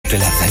de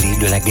la vallée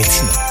de la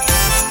Gatineau.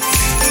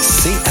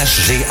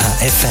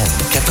 CHGA-FM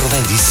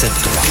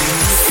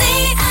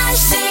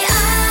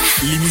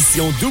 97.3.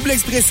 L'émission Double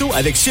Expresso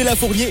avec Sheila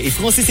Fournier et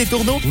Francis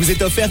Etourneau vous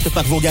est offerte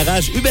par vos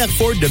garages Hubert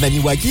Ford de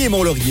Maniwaki et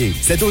Mont-Laurier.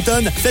 Cet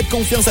automne, faites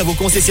confiance à vos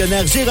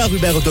concessionnaires Gérard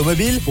Hubert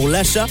Automobile pour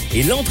l'achat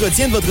et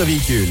l'entretien de votre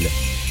véhicule.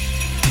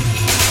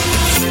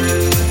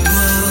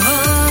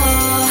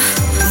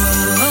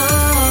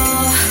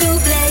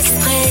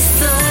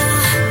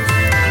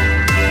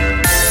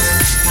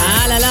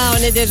 On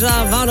est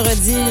déjà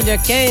vendredi, le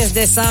 15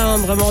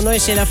 décembre. Mon nom est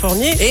Sheila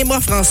Fournier. Et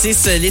moi,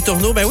 Francis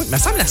Letourneau. Ben oui, me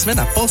semble la semaine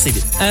a passé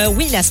vite.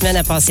 Oui, la semaine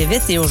a passé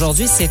vite et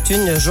aujourd'hui, c'est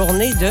une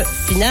journée de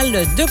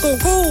finale de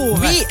concours.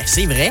 Oui,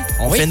 c'est vrai.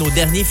 On fait nos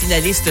derniers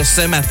finalistes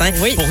ce matin.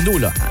 Oui. Pour nous,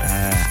 là.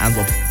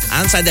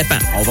 Anne, ça dépend.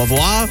 On va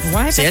voir.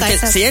 Ouais, c'est elle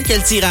qui a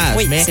le tirage.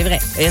 Oui, mais c'est vrai.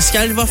 Est-ce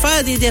qu'elle va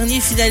faire des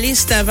derniers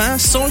finalistes avant?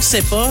 Ça, on le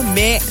sait pas,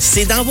 mais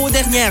c'est dans vos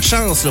dernières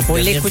chances, là, pour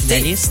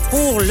l'écouter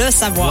pour le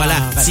savoir.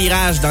 Voilà.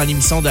 Tirage dans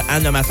l'émission de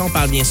Anne le matin. On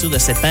parle bien sûr de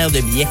cette paire de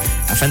billets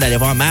afin d'aller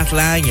voir Matt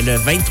Lang le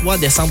 23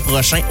 décembre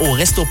prochain au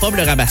Resto Pub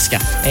Le Rabascan.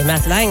 Et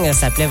Matt Lang,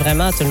 ça plaît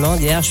vraiment à tout le monde.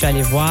 Hier, je suis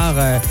allé voir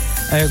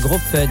un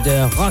groupe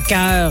de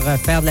rockers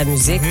faire de la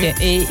musique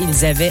et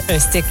ils avaient un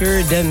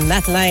sticker de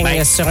Matt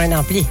Lang sur un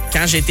ampli.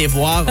 Quand j'ai été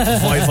voir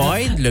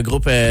Voivode, le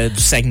groupe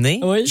du Saguenay,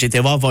 j'ai été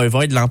voir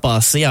Voivode l'an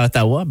passé à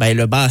Ottawa,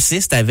 le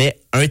bassiste avait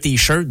un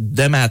T-shirt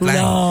de Matt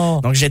Lang. Non.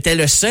 Donc, j'étais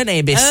le seul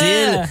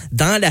imbécile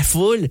dans la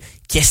foule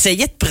qui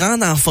essayait de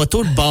prendre en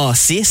photo le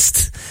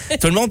bassiste.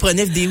 Tout le monde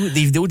prenait des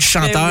vidéos du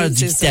chanteur,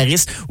 du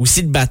guitariste,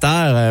 aussi le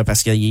batteur,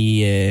 parce que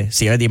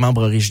c'est un des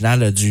membres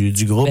originaux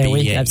du groupe.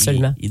 Oui,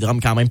 absolument. Il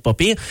drumme quand même pas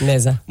pire.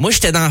 Moi,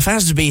 j'étais dans la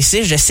face du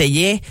bassiste,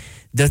 j'essayais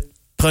de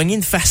prendre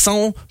une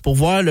façon pour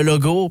voir le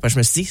logo. Parce que je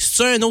me suis dit,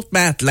 c'est un autre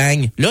Matt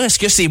Lang. Là, est-ce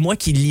que c'est moi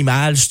qui lis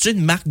mal? C'est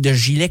une marque de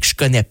gilet que je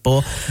connais pas.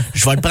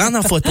 Je vais le prendre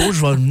en photo.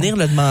 Je vais venir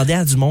le demander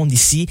à du monde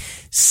ici.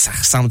 Ça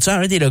ressemble-tu à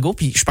un des logos?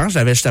 Puis je pense que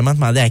j'avais justement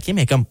demandé à Kim,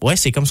 mais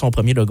c'est comme son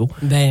premier logo.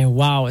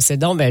 Wow, c'est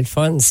donc le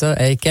fun, ça.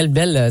 Quelle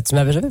belle... Tu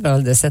m'avais jamais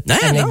parlé de cette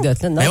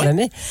anecdote-là. Non,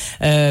 jamais.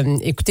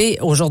 Écoutez,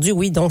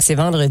 aujourd'hui, donc c'est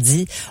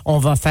vendredi. On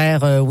va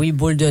faire,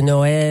 boule de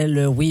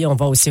Noël. On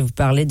va aussi vous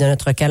parler de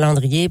notre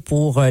calendrier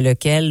pour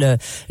lequel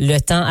le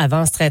temps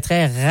avance très,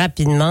 très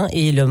rapidement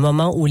et le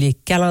moment où les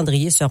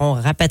calendriers seront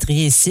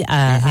rapatriés ici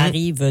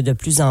arrive de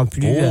plus en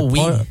plus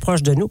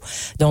proche de nous.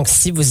 Donc,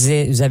 si vous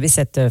avez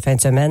cette fin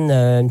de semaine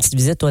une petite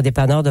visite au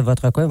dépanneur de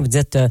votre coin, vous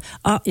dites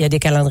il y a des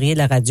calendriers de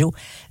la radio.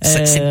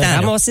 C'est le temps.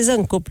 Ramassez-en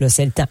une couple,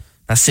 c'est le temps.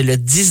 Parce que c'est le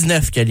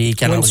 19 que les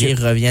calendriers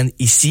reviennent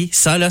ici.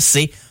 Ça, là,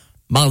 c'est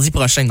mardi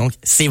prochain. Donc,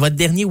 c'est votre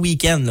dernier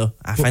week-end, là,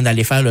 afin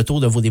d'aller faire le tour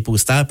de vos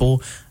dépositaires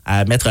pour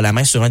mettre la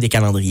main sur un des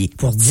calendriers.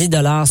 Pour 10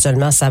 $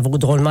 seulement, ça vaut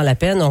drôlement la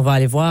peine. On va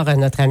aller voir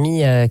notre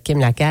amie Kim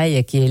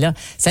Lacaille qui est là.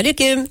 Salut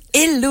Kim!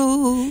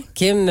 Hello!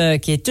 Kim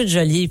qui est toute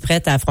jolie,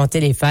 prête à affronter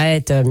les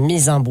fêtes,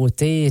 mise en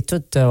beauté,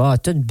 toute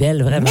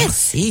belle, vraiment.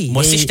 Merci!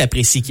 Moi aussi, je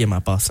t'apprécie, Kim,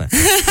 en passant.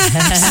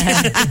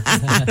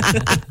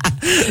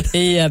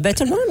 Et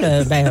tout le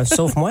monde,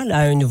 sauf moi, là,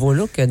 a un nouveau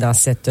look dans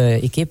cette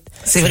équipe.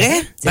 C'est vrai?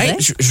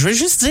 Je veux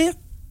juste dire,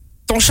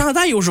 ton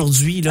chandail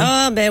aujourd'hui,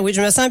 là. Oui,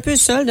 je me sens un peu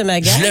seule de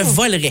ma gang. Je le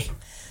volerais.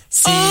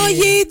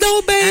 Il est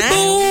donc bien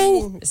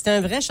beau! C'est un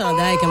vrai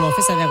chandail que mon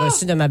fils avait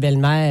reçu de ma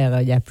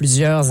belle-mère il y a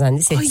plusieurs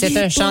années. C'est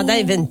un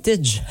chandail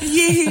vintage. Il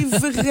est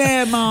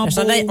vraiment beau. Un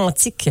chandail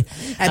antique.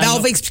 On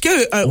va expliquer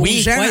aux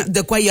gens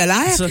de quoi il a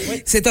l'air.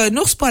 C'est un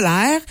ours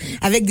polaire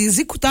avec des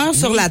écouteurs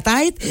sur la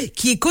tête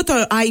qui écoute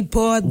un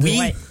iPod. Oui.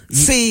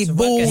 C'est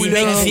beau, il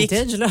est magnifique.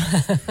 Vintage, là.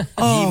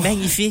 Il est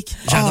magnifique.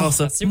 J'adore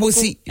ça. Moi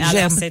aussi,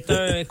 j'aime.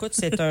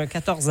 C'est un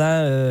 14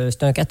 ans,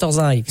 c'est un 14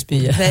 ans X.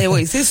 Puis,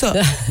 oui, c'est ça.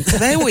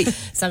 Oui.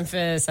 Ça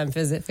me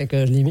faisait, fait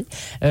que je l'ai mis.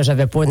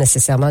 J'avais pas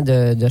nécessairement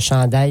de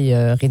chandail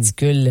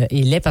ridicule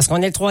et laid parce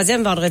qu'on est le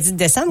 3e vendredi de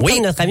décembre. Oui.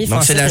 Comme notre ami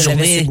Donc, Francis c'est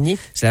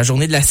la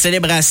journée de la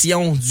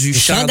célébration du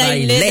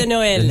chandail laid de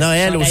Noël. De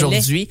Noël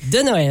aujourd'hui. De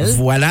Noël.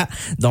 Voilà.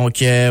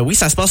 Donc,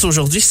 ça se passe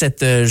aujourd'hui,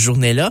 cette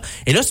journée-là.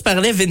 Et là, tu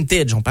parlais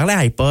vintage. On parlait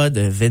iPod,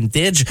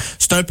 vintage.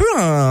 C'est un peu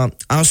un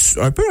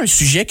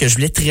sujet que je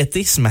voulais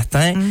traiter ce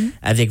matin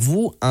avec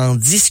vous en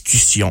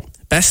discussion.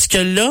 Parce que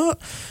là,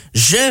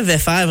 je vais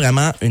faire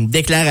vraiment une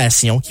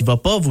déclaration qui va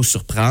pas vous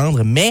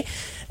surprendre, mais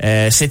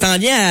c'est en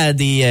lien à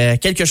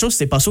quelque chose qui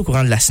s'est passé au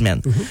courant de la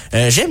semaine.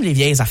 J'aime les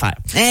vieilles affaires.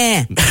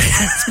 C'est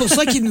pour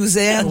ça qu'ils nous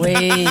aident.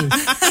 Oui.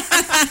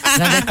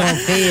 J'avais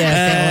compris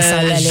qu'on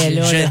s'en allait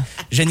là.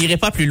 Je n'irai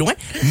pas plus loin,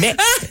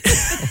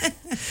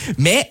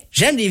 mais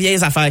j'aime les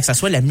vieilles affaires, que ça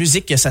soit la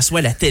musique, que ça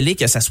soit la télé,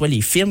 que ça soit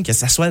les films, que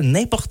ça soit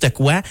n'importe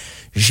quoi.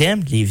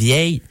 J'aime les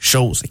vieilles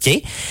choses,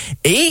 OK?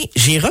 Et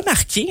j'ai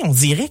remarqué, on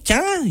dirait,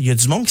 quand il y a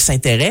du monde qui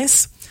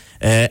s'intéresse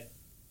à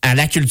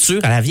la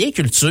culture, à la vieille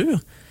culture,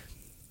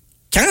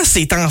 quand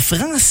c'est en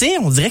français,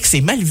 on dirait que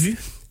c'est mal vu.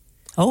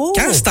 Quand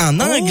c'est en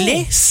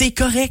anglais, c'est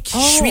correct.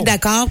 Je suis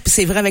d'accord, puis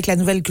c'est vrai avec la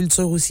nouvelle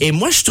culture aussi. Et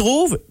moi, je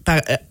trouve,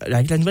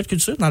 avec la nouvelle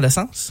culture, dans le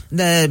sens?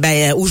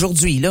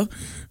 Aujourd'hui, là,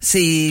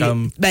 c'est...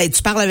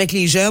 tu parles avec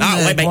les jeunes.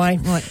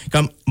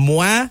 Comme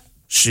moi,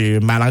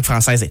 Ma langue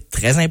française est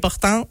très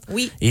importante.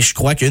 Oui. Et je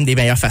crois qu'une des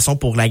meilleures façons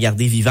pour la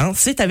garder vivante,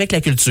 c'est avec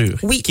la culture.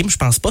 Oui. Kim, je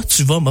pense pas que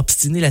tu vas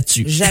m'obstiner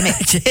là-dessus. Jamais.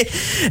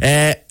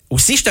 Okay.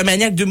 Aussi, je suis un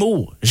maniaque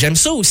d'humour. J'aime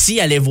ça aussi,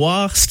 aller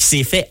voir ce qui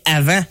s'est fait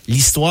avant,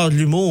 l'histoire de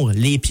l'humour,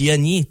 les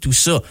pionniers, tout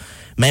ça.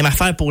 Même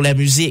affaire pour la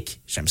musique.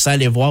 J'aime ça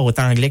aller voir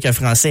autant anglais que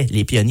français,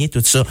 les pionniers,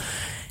 tout ça.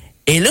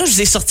 Et là, je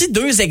vous ai sorti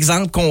 2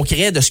 exemples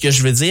concrets de ce que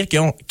je veux dire.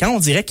 Quand on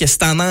dirait que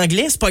c'est en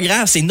anglais, c'est pas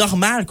grave, c'est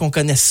normal qu'on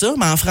connaisse ça,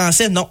 mais en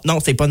français, non,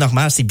 c'est pas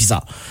normal, c'est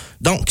bizarre.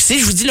 Donc,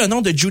 si je vous dis le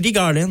nom de Judy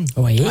Garland.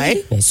 Oui,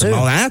 ouais, bien sûr.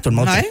 Tout le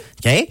monde. Ouais.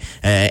 OK.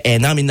 Elle est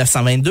née en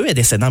 1922, elle est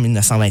décédée en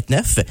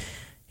 1929.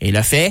 Et elle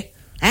a fait...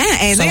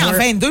 Elle est née en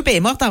 22 puis elle est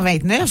morte en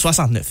 29.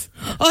 69.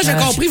 Oh, j'ai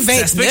compris 29.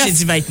 Ça se peut que j'ai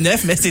dit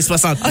 29, mais c'est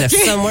 69.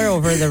 Okay. Somewhere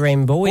Over the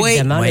Rainbow, Oui,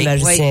 évidemment, oui, le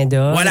magicien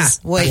d'Oz. Voilà,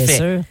 bien parfait.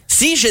 sûr.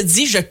 Si je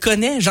dis je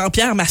connais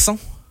Jean-Pierre Masson.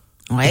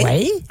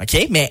 Oui.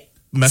 OK, mais...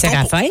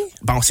 Séraphin?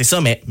 Bon, c'est ça,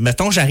 mais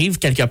mettons, j'arrive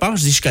quelque part,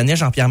 je dis je connais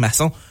Jean-Pierre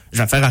Masson, je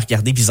vais me faire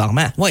regarder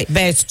bizarrement. Oui.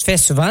 Ben, tu te fais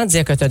souvent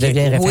dire que tu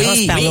deviens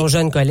référence par nos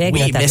jeunes collègues,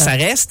 oui, notamment. mais ça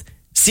reste...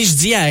 Si je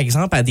dis, par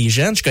exemple, à des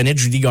jeunes, je connais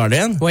Judy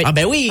Garland. Oui. Ah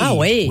ben oui. Ah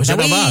oui. Moi,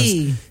 Ben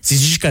oui. Si je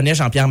dis je connais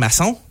Jean-Pierre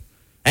Masson,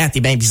 t'es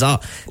bien bizarre.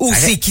 Ou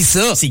c'est qui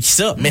ça? C'est qui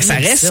ça? Mais ça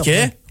reste ça,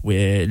 que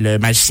le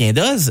magicien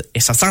d'Oz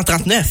est sorti en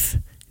 39.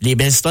 Les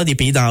belles histoires des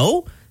pays d'en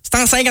haut,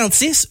 c'est en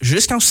 56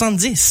 jusqu'en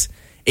 70.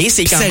 Et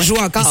c'est quand ça même, joue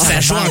encore.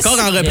 Ça joue encore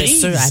en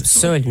reprise. Bien sûr,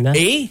 absolument.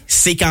 Et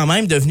c'est quand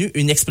même devenu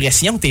une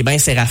expression, t'es bien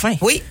Séraphin.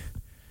 Oui.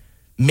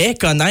 Mais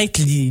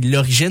connaître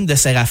l'origine de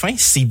Séraphin,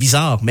 c'est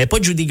bizarre. Mais pas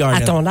Judy Garland.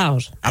 À ton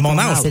âge. À mon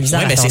âge. C'est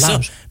bizarre, oui, mais à ton c'est ça.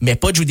 âge. Mais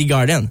pas Judy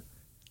Garland.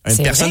 Une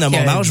C'est personne de vrai mon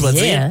qu'il y a âge un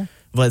biais, hein?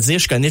 va dire,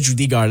 je connais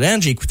Judy Garland,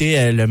 j'ai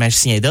écouté Le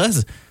Magicien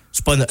d'Oz.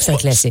 C'est un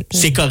classique.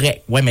 C'est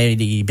correct. Ouais, mais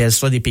les belles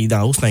histoires des pays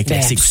d'en haut, c'est un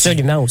classique aussi.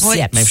 Absolument aussi, Oui,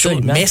 Même chose,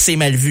 absolument. mais c'est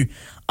mal vu.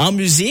 En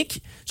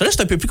musique, ça là,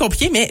 c'est un peu plus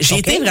compliqué, mais j'ai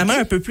été vraiment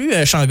un peu plus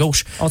champ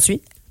gauche. On te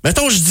suit?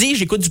 Mettons, je dis,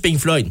 j'écoute du Pink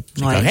Floyd.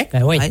 C'est correct?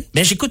 Ben oui. Ouais.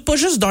 Mais j'écoute pas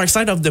juste Dark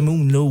Side of the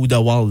Moon là, ou The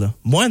Wall. Là.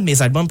 Moi, un de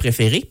mes albums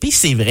préférés, puis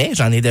c'est vrai,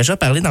 j'en ai déjà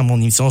parlé dans mon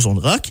émission Zone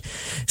Rock,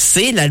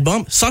 c'est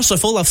l'album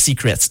Saucerful of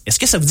Secrets. Est-ce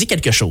que ça vous dit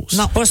quelque chose?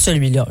 Non, pas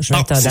celui-là. Je vais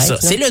Bon, être c'est honnête, ça. là.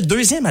 C'est le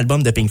 2e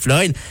album de Pink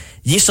Floyd.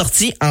 Il est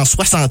sorti en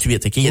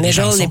 68. Okay? Il y a des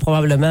Metal chansons. est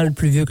probablement le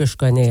plus vieux que je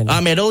connais. Là.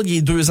 Ah, Metal, il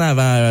est 2 ans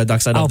avant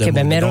Dark Side of the Moon.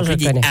 Ben Metal, Donc, je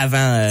il connais.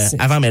 est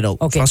avant Metal.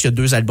 Okay. Je pense qu'il y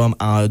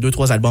a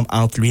 2-3 albums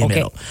entre lui et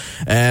Okay.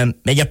 Metal.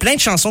 Mais il y a plein de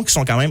chansons qui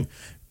sont quand même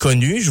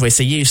connues. Je vais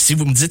essayer, si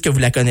vous me dites que vous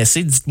la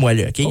connaissez,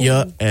 dites-moi-le. Okay? Il y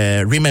a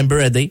Remember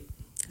a Day,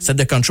 Set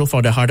the Control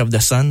for the Heart of the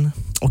Sun.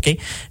 OK. Il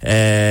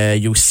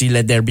y a aussi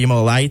Let There Be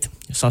More Light,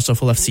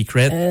 Saucerful of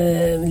Secrets.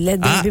 Let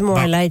There Be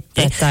More Light,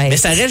 Okay. peut-être. Mais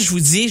ça reste, je vous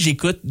dis,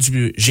 j'écoute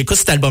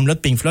cet album-là de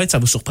Pink Floyd, ça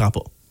vous surprend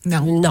pas.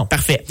 Non.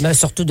 Parfait. Mais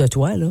surtout de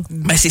toi, là.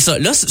 Ben, c'est ça.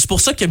 Là, c'est pour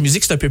ça que la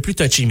musique, c'est un peu plus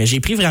touchy. Mais j'ai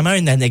pris vraiment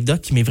une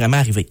anecdote qui m'est vraiment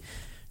arrivée.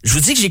 Je vous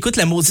dis que j'écoute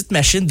La Maudite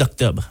Machine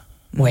d'Octobre.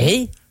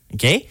 Oui.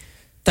 OK?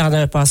 T'en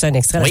as passé un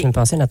extrait la semaine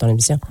passée dans ton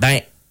émission.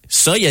 Ben,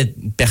 ça, il y a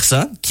une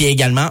personne qui est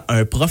également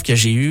un prof que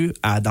j'ai eu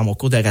dans mon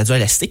cours de radio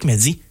élastique m'a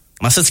dit,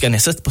 comment ça, tu connais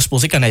ça? T'es pas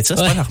supposé connaître ça?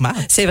 C'est pas normal.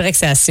 C'est vrai que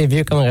c'est assez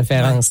vieux comme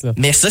référence, là.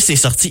 Mais ça, c'est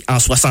sorti en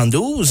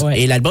 72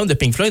 et l'album de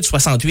Pink Floyd,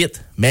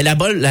 68. Mais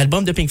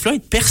l'album de Pink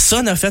Floyd,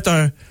 personne n'a fait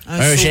un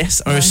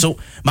geste, un saut.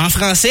 Mais en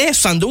français,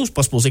 72,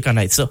 pas supposé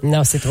connaître ça.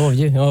 Non, c'est trop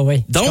vieux. Oh,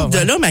 oui. Donc, de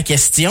là, ma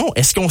question,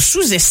 est-ce qu'on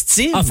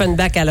sous-estime...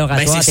 Offenbach à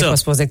l'oratoire, Ben, c'est t'es pas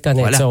supposé de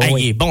connaître ça. Ben,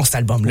 oui. il est bon, cet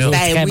album-là. Il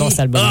est très bon, cet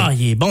album-là. Ah,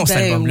 il est bon, cet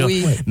Ben album-là.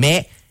 oui.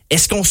 Mais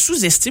est-ce qu'on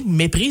sous-estime,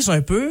 méprise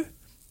un peu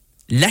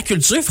la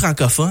culture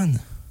francophone?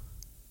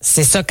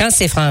 C'est ça, quand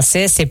c'est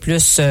français, c'est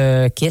plus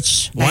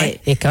kitsch. Ouais.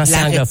 Et quand c'est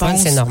anglophone,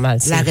 c'est normal.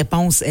 La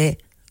réponse est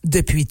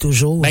depuis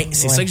toujours. Ben,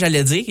 c'est ça que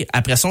j'allais dire.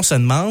 Après ça, on se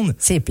demande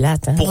C'est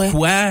plate, hein?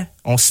 pourquoi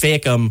on se fait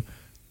comme...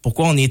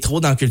 Pourquoi on est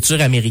trop dans la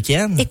culture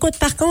américaine? Écoute,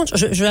 par contre,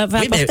 je vais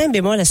apporter un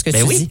bémol à ce que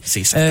tu dis.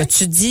 C'est ça.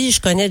 Tu dis, je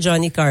connais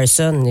Johnny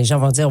Carson. Les gens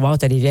vont dire, wow,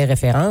 t'as des vieilles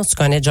références. Tu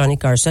connais Johnny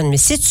Carson. Mais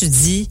si tu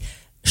dis,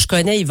 je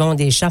connais Yvon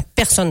Deschamps,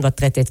 personne va te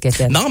traiter de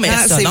quétaine. Non, mais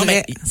c'est non,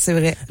 vrai. mais C'est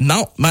vrai.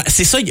 non, mais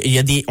c'est ça. Il y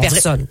a des.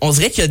 On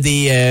dirait qu'il y a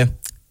des.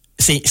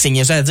 C'est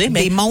niaiseux à dire,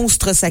 mais des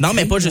monstres sacrés. non,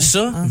 mais pas juste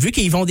ça. Vu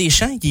qu'Yvon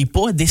Deschamps, il est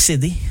pas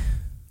décédé.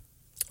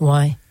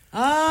 Ouais.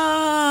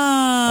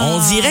 Ah!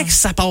 On dirait que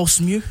ça passe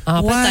mieux.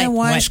 Ah, peut-être.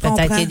 Ouais, je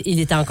comprends. Peut-être qu'il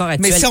est encore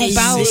actuel. Mais si on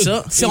parle,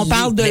 si on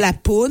parle de la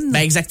poune. Ben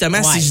exactement.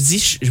 Ouais. Si je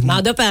dis,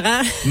 Mandat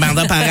parent.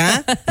 Mandat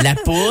parent, la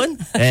poune,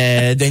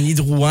 Denis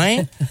Drouin,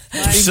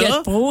 tout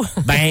ça. Pro.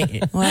 Ben,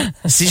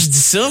 si je dis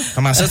ça,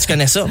 comment ça tu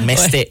connais ça? Mais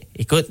c'était,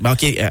 écoute, ben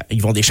ok,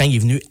 Yvon Deschamps il est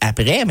venu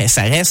après, mais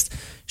ça reste.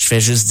 Je fais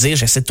juste dire,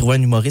 j'essaie de trouver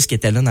un humoriste qui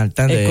était là dans le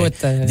temps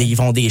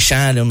d'Yvon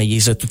Deschamps, là, mais il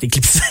les a tout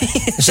éclipsés.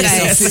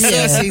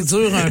 C'est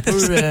dur un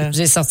peu.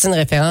 J'ai sorti une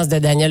référence de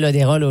Daniel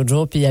Odera l'autre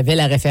jour, puis il y avait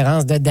la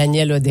référence de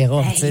Daniel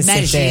Odera. Hey,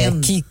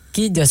 imagine.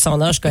 Qui de son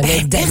âge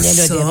connaît Daniel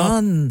Odera?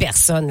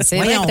 Personne. C'est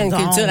vrai que t'as une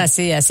culture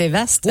assez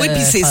vaste. Oui,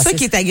 puis c'est Francis. ça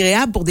qui est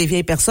agréable pour des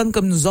vieilles personnes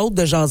comme nous autres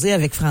de jaser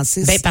avec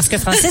Francis. Ben, parce que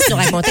Francis nous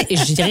racontait, et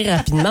je dirais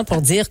rapidement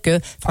pour dire que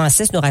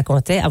Francis nous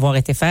racontait avoir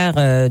été faire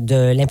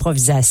de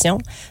l'improvisation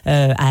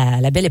à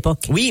la Belle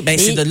Époque. Oui. Oui, ben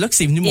c'est de là que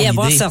c'est venu mon idée. Et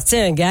avoir sorti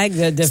un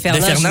gag de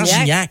Fernand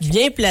Gignac,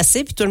 bien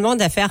placé, puis tout le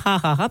monde a fait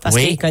ha parce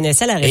qu'il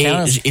connaissait la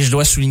référence. Et je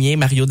dois souligner,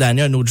 Mario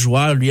Danet, un autre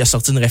joueur, lui a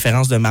sorti une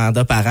référence de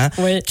Manda Parent,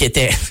 qui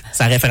était,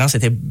 sa référence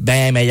était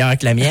bien meilleure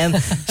que la mienne.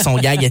 Son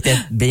gag était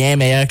bien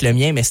meilleur que le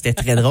mien, mais c'était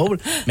très drôle.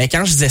 Mais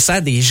quand je disais ça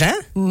à des gens,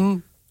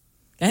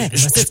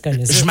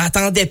 je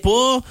m'attendais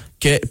pas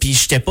puis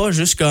j'étais pas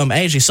juste comme,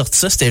 hey, j'ai sorti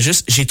ça, c'était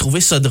juste, j'ai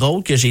trouvé ça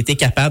drôle que j'ai été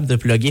capable de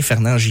plugger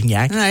Fernand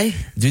Gignac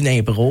d'une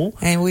impro.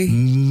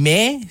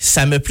 Mais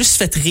ça m'a plus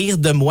fait rire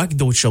de moi que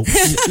d'autres choses.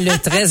 Le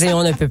 13 et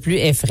on ne peut plus,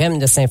 Ephrem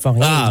de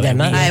Saint-Forien,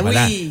 évidemment.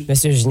 Voilà.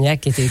 Monsieur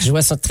Gignac qui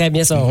jouait très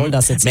bien son rôle dans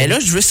cette série. Mais là,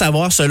 je veux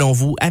savoir, selon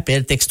vous,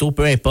 appel, texto,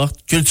 peu importe,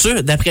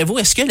 culture, d'après vous,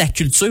 est-ce que la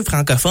culture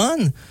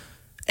francophone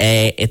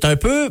est un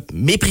peu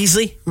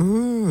méprisée?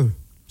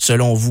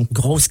 Selon vous?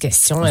 Grosse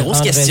question. Grosse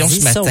question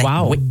ce matin.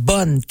 Ça, wow. Oui,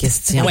 bonne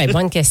question. Oui,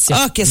 bonne question.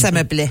 Ah, que ça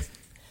me plaît.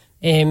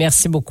 Et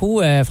merci beaucoup,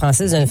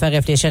 Francis, de nous faire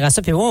réfléchir à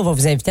ça. Puis on va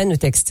vous inviter à nous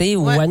texter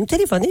ou à nous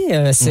téléphoner,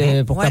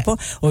 pourquoi pas,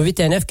 au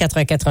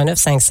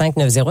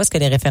 819-489-5590. Est-ce que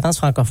les références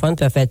francophones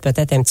peuvent être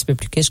peut-être un petit peu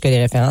plus quiches que les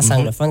références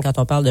anglophones quand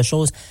on parle de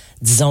choses,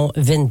 disons,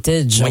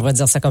 vintage, on va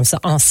dire ça comme ça,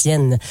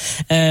 anciennes.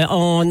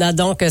 On a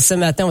donc, ce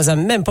matin, on vous a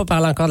même pas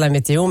parlé encore de la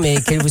météo,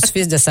 mais qu'il vous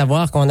suffise de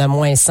savoir qu'on a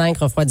 -5,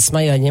 refroidissement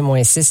éolien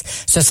 -6.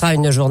 Ce sera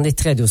une journée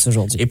très douce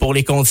aujourd'hui. Et pour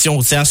les conditions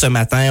routières ce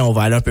matin, on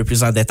va aller un peu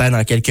plus en détail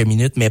dans quelques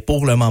minutes, mais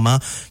pour le moment,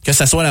 que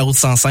ça soit la route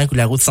 105 ou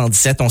la route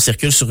 117, on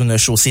circule sur une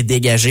chaussée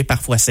dégagée,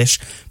 parfois sèche,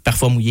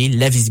 parfois mouillée.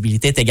 La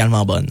visibilité est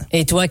également bonne.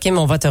 Et toi, Kim,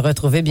 on va te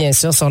retrouver bien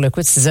sûr sur le coup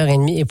de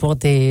 6h30 et pour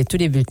tous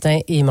les bulletins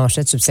et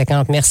manchettes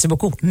subséquentes. Merci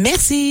beaucoup.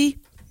 Merci.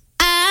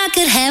 I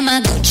could have my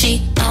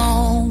Gucci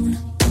on.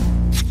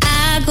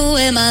 I go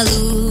wear my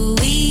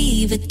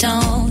Louis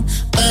Vuitton.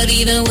 But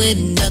even with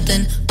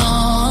nothing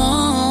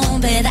on,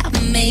 bet I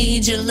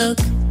made you look.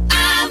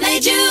 I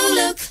made you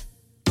look.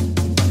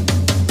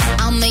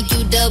 I'll make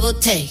you double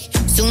take.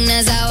 Soon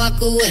as I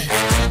walk away,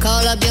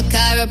 call up your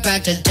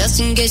chiropractor just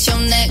in case your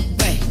neck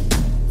break.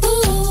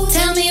 Ooh,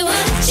 tell me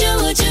what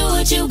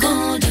you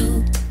gonna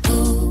do?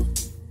 Ooh.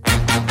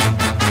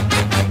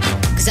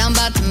 'Cause I'm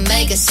about to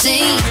make a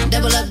scene,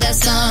 double up that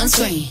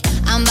sunscreen.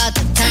 I'm about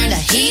to turn the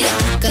heat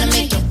up, gonna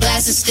make your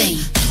glasses steam.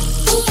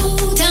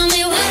 Ooh, tell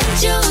me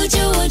what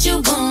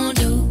you gonna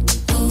do?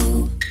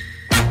 Ooh.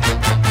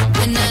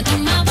 When I do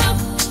my walk,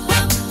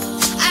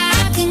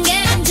 I can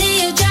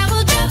guarantee you drop.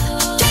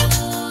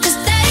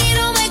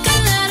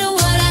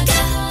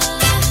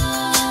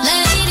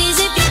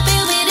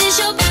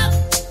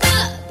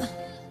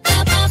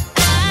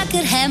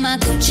 My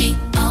Gucci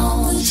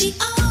on.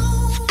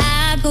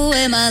 I go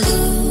wear my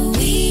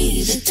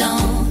Louis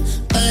Vuitton.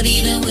 But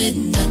even with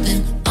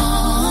nothing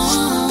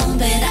on,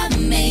 bet I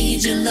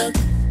made you look.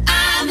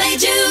 I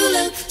made you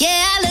look.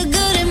 Yeah, I look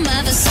good in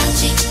my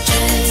Versace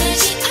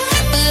dress.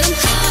 But I'm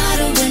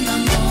hotter when my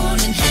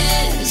morning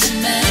hair's a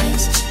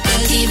mess.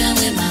 But even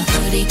with my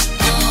hoodie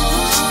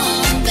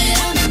on, bet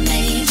I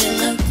made you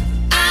look.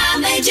 I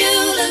made you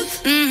look.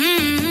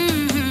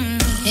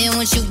 And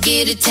once you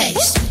get a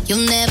taste,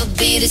 you'll never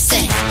be the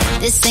same.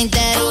 This ain't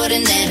that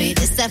ordinary.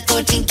 This that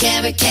 14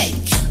 karat cake.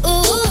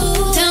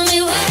 Ooh, tell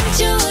me what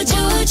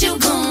you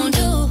gonna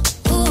do?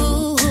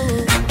 Ooh,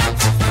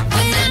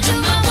 when I do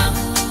my walk,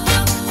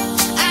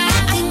 I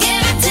can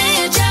guarantee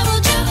you trouble.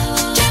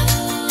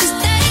 'Cause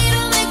they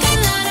don't make a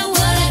lot of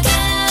what I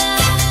got.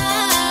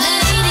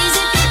 Ladies,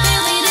 if you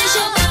feel me, this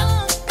your up.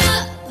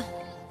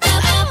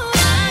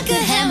 I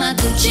could have my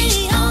Gucci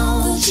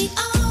on.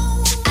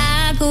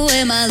 I go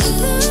wear my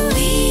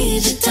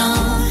Louis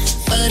Vuitton.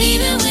 But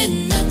even with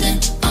nothing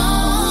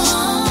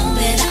on,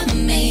 bet I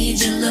made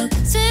you look.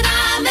 Said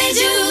I made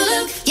you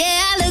look.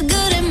 Yeah, I look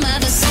good in my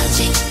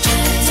Versace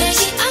dress.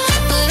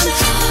 But I'm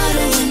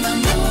hotter when my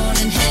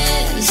morning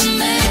hair's a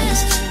mess.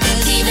 But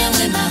even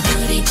with my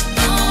hoodie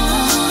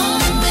on,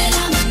 bet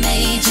I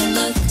made you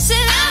look.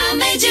 Said I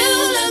made you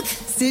look.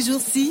 Ces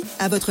jours-ci,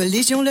 à votre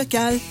Légion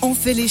locale, on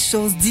fait les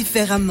choses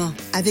différemment,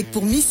 avec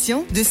pour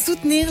mission de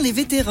soutenir les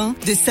vétérans,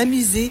 de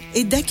s'amuser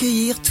et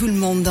d'accueillir tout le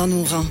monde dans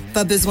nos rangs.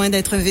 Pas besoin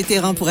d'être un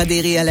vétéran pour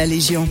adhérer à la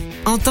Légion.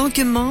 En tant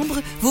que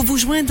membre, vous vous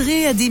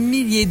joindrez à des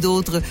milliers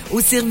d'autres au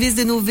service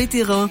de nos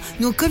vétérans,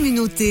 nos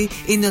communautés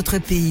et notre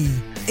pays.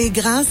 Et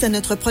grâce à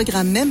notre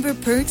programme Member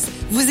Perks,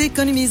 vous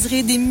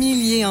économiserez des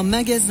milliers en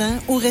magasins,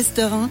 au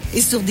restaurant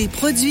et sur des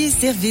produits et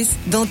services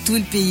dans tout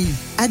le pays.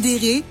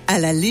 Adhérez à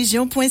la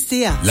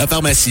Légion.ca. La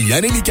pharmacie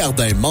Annélie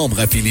Cardin,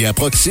 membre affilié à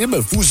Proxime,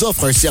 vous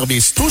offre un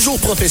service toujours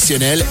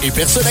professionnel et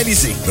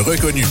personnalisé.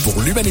 Reconnu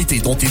pour l'humanité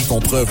dont ils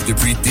font preuve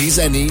depuis des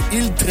années,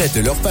 ils traitent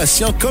leurs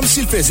patients comme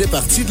s'ils faisaient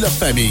partie de leur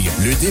famille.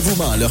 Le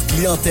dévouement à leur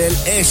clientèle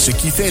est ce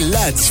qui fait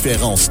la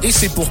différence. Et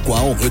c'est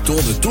pourquoi on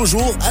retourne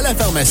toujours à la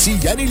pharmacie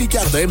Annélie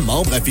Cardin,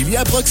 membre affilié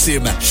à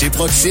Proxime. Chez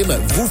Proxime,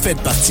 vous faites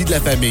faites partie de la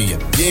famille.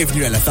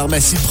 Bienvenue à la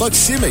pharmacie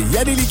Proxime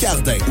Yann-Élie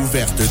Cardin,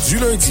 ouverte du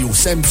lundi au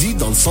samedi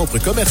dans le centre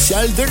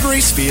commercial de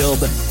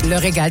Gracefield. Le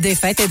régal des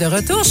fêtes est de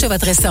retour chez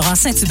votre restaurant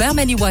Saint-Hubert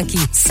Maniwaki.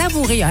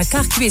 Savourez un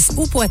quart-cuisse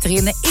ou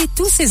poitrine et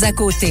tous ses à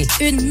côté.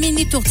 Une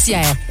mini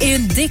tourtière et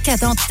une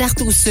décadente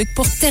tarte au sucre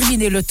pour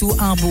terminer le tout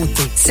en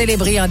beauté.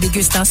 Célébrez en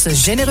dégustant ce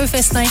généreux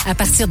festin à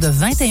partir de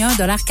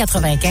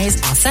 21,95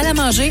 $ en salle à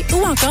manger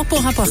ou encore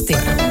pour emporter.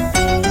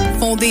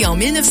 Fondés en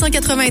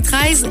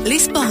 1993, les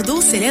Sports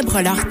d'eau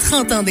célèbrent leurs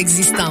 30 ans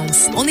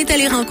d'existence. On est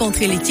allé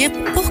rencontrer l'équipe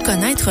pour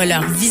connaître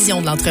leur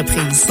vision de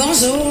l'entreprise.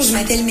 Bonjour, je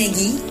m'appelle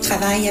Maggie. Je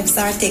travaille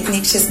aviseur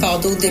technique chez Sports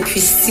d'eau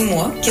depuis 6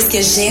 mois. Qu'est-ce que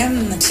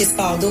j'aime chez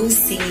Sports d'eau,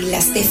 c'est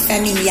l'aspect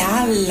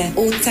familial,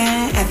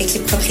 autant avec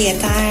les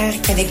propriétaires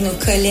qu'avec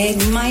nos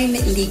collègues, même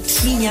les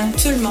clients,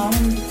 tout le monde,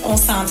 on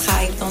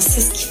s'entraide. Donc,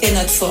 c'est ce qui fait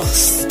notre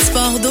force.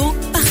 Sports d'eau,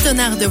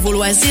 partenaire de vos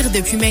loisirs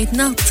depuis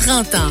maintenant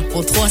 30 ans,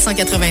 au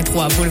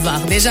 383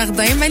 boulevard Desjardins,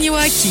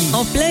 Maniwaki.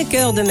 En plein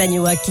cœur de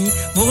Maniwaki,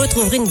 vous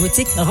retrouverez une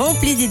boutique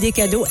remplie d'idées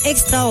cadeaux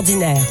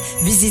extraordinaires.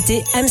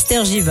 Visitez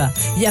Hamster Jiva.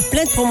 Il y a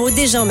plein de promos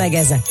déjà en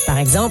magasin. Par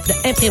exemple,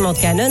 imprimante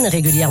Canon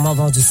régulièrement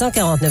vendue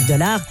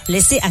 $149,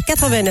 laissée à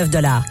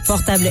 $89.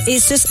 Portable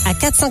Asus à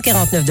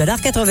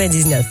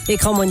 $449,99.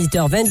 Écran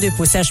moniteur 22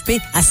 pouces HP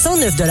à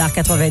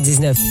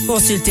 $109,99.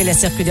 Consultez la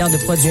circulaire de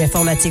produits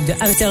informatiques de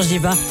Hamster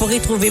Jiva pour y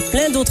trouver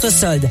plein d'autres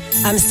soldes.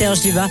 Hamster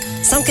Jiva,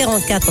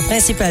 144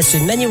 Principal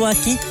Sud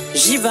Maniwaki.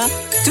 Jiva,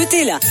 tout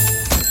est là.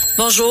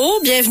 Bonjour,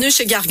 bienvenue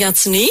chez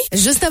Gargantini.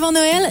 Juste avant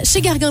Noël,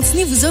 chez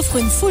Gargantini vous offre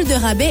une foule de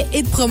rabais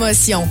et de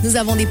promotions. Nous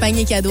avons des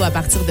paniers cadeaux à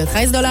partir de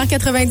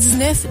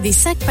 $13,99, des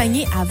sacs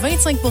paniers à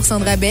 25 %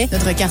 de rabais,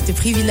 notre carte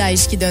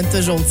privilège qui donne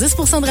toujours 10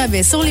 % de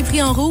rabais sur les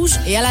prix en rouge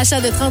et à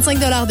l'achat de 35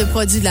 $ de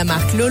produits de la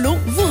marque Lolo,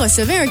 vous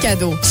recevez un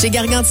cadeau. Chez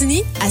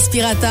Gargantini,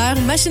 aspirateur,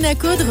 machine à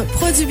coudre,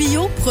 produits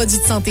bio, produits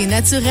de santé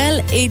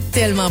naturelle et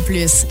tellement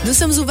plus. Nous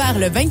sommes ouverts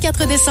le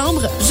 24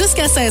 décembre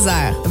jusqu'à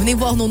 16h. Venez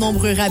voir nos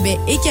nombreux rabais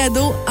et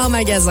cadeaux en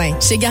magasin.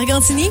 Chez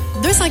Gargantini,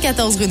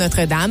 214 rue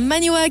Notre-Dame,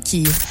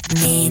 Maniwaki.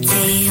 Météo,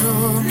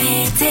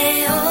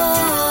 météo,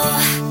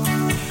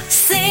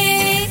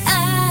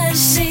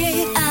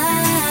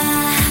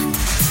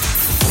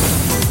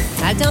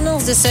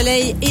 Alternance de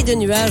soleil et de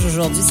nuages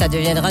aujourd'hui. Ça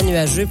deviendra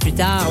nuageux plus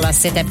tard, là,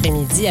 cet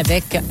après-midi,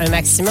 avec un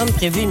maximum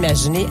prévu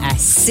imaginé à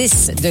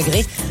 6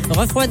 degrés.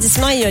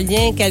 Refroidissement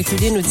éolien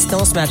calculé, nous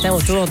dit-on ce matin,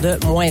 autour de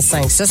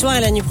 -5. Ce soir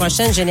et la nuit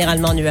prochaine,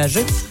 généralement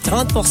nuageux.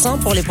 30%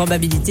 pour les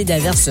probabilités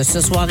d'averses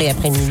ce soir et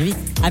après-minuit,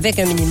 avec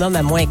un minimum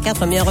à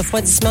 -4, mais un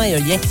refroidissement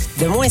éolien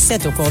de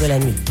 -7 au cours de la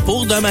nuit.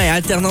 Pour demain,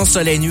 alternance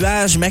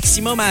soleil-nuage,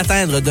 maximum à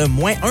atteindre de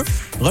 -1.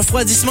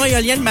 Refroidissement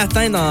éolien le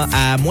matin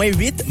à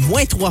 -8,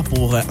 -3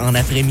 pour en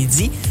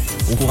après-midi.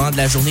 Au courant de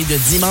la journée de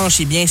dimanche,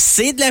 eh bien,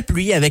 c'est de la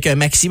pluie avec un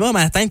maximum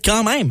à atteindre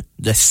quand même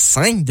de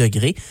 5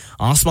 degrés.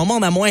 En ce moment,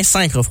 on a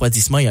 -5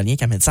 refroidissement éolien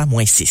qui amène ça à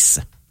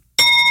 -6.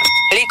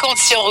 Les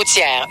conditions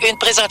routières. Une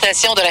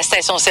présentation de la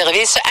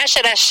station-service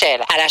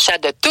HLHL. À l'achat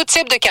de tout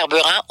type de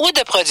carburant ou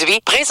de produits,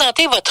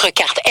 présentez votre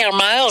carte Air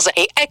Miles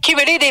et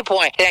accumulez des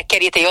points. La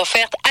qualité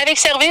offerte avec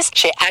service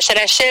chez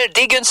HLHL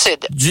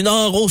Dégun-Sud. Du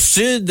nord au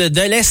sud,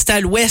 de l'est à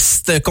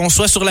l'ouest, qu'on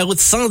soit sur la route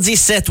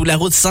 117 ou la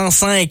route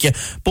 105.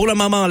 Pour le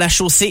moment, la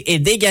chaussée est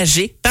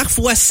dégagée,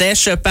 parfois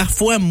sèche,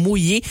 parfois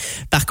mouillée.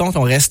 Par contre,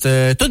 on reste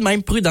tout de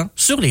même prudent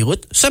sur les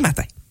routes ce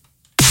matin.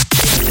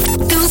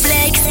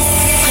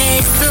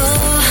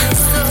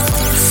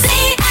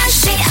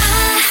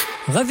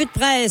 Revue de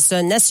presse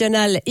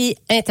nationale et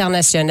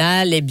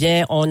internationale. Eh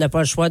bien, on n'a pas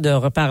le choix de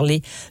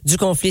reparler du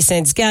conflit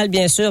syndical,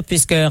 bien sûr,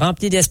 puisque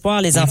rempli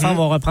d'espoir, les enfants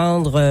vont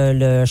reprendre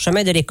le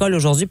chemin de l'école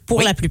aujourd'hui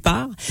pour la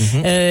plupart.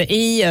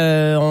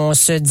 On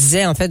se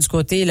disait, en fait, du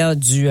côté là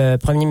du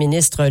premier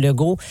ministre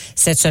Legault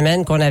cette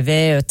semaine qu'on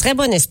avait très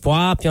bon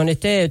espoir, puis on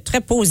était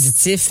très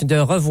positif de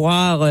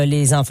revoir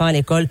les enfants à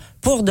l'école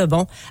pour de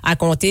bon à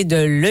compter de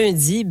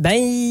lundi. Ben,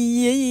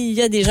 il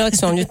y a des gens qui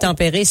sont venus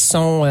tempérer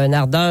son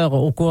ardeur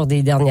au cours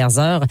des dernières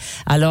heures,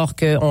 alors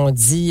qu'on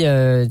dit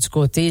du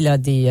côté là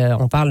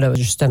on parle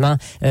justement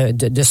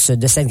de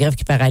cette grève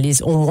qui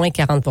paralyse au moins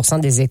 40%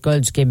 des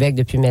écoles du Québec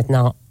depuis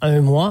maintenant un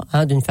mois,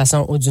 d'une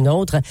façon ou d'une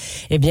autre.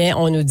 Eh bien,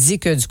 on nous dit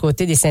que du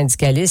côté des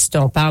syndicalistes,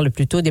 on parle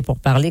plutôt des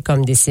pourparlers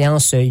comme des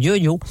séances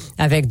yo-yo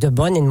avec de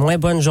bonnes et de moins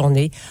bonnes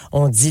journées.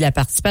 On dit la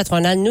partie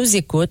patronale nous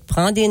écoute,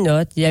 prend des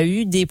notes. Il y a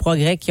eu des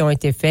progrès qui ont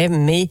été faits,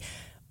 mais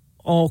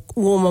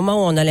au moment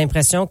où on a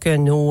l'impression que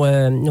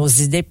nos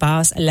idées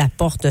passent, la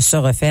porte se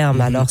referme.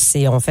 Alors,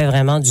 on fait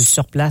vraiment du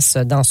surplace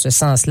dans ce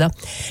sens-là.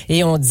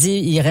 Et on dit,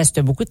 il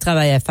reste beaucoup de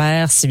travail à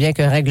faire, si bien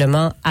qu'un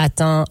règlement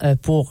attend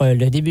pour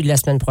le début de la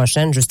semaine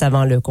prochaine, juste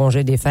avant le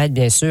congé des fêtes,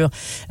 bien sûr.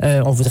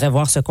 On voudrait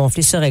voir ce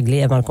conflit se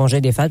régler avant le congé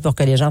des fêtes pour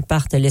que les gens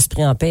partent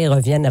l'esprit en paix et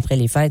reviennent après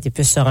les fêtes et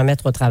puissent se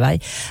remettre au travail.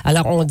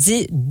 Alors, on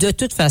dit, de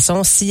toute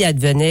façon, s'il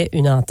advenait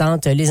une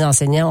entente, les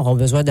enseignants auront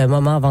besoin d'un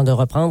moment avant de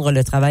reprendre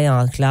le travail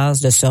en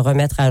classe, de se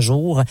remettre à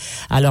jour.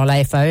 Alors,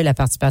 la FAE, la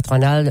partie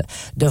patronale,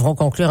 devront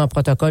conclure un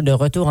protocole de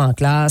retour en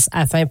classe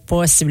afin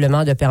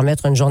possiblement de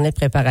permettre une journée de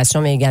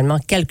préparation, mais également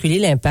calculer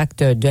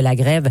l'impact de la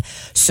grève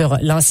sur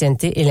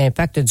l'ancienneté et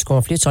l'impact du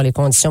conflit sur les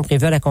conditions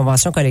prévues à la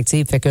convention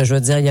collective. Fait que je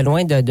veux dire, il y a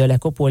loin de la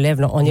coupe aux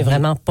lèvres. Là. On n'est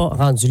vraiment pas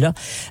rendu là.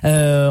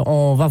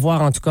 On va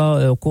voir en tout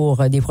cas au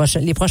cours des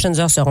les prochaines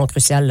heures seront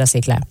cruciales, là,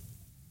 c'est clair.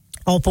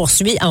 On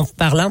poursuit en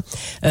parlant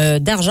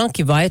d'argent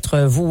qui va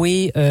être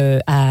voué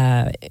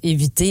à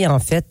éviter en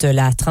fait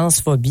la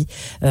transphobie.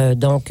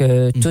 Disons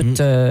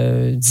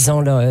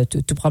là,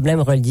 tout problème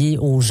relié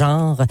au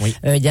genre. Oui.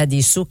 Il y a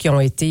des sous qui ont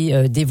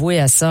été dévoués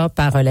à ça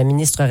par la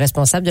ministre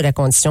responsable de la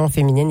condition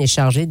féminine et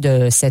chargée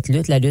de cette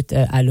lutte, la lutte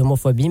à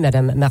l'homophobie,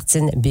 Madame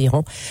Martine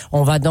Biron.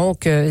 On va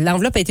donc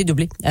l'enveloppe a été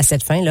doublée à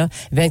cette fin là,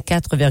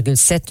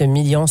 24,7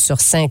 millions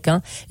sur 5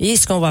 ans. Et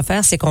ce qu'on va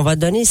faire, c'est qu'on va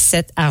donner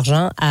cet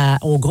argent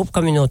aux groupes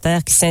communautaires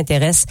qui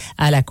s'intéressent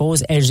à la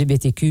cause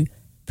LGBTQ+,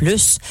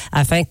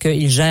 afin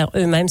qu'ils gèrent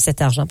eux-mêmes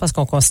cet argent, parce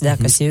qu'on considère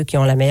que c'est eux qui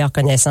ont la meilleure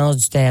connaissance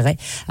du terrain.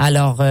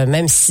 Alors,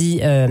 même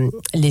si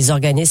les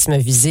organismes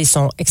visés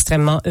sont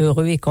extrêmement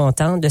heureux et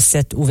contents de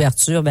cette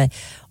ouverture,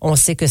 on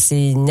sait que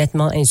c'est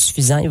nettement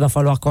insuffisant. Il va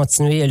falloir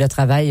continuer le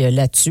travail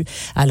là-dessus.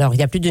 Alors,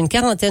 il y a plus d'une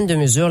quarantaine de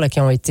mesures là, qui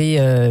ont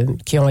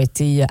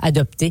été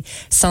adoptées,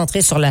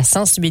 centrées sur la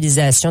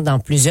sensibilisation dans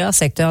plusieurs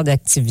secteurs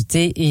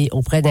d'activité et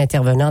auprès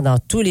d'intervenants dans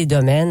tous les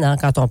domaines. Hein.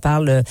 Quand on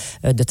parle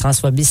de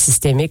transphobie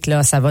systémique,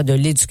 là, ça va de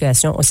l'éducation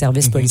au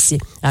service policier.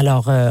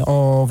 Alors,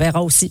 on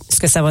verra aussi ce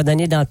que ça va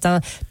donner dans le temps.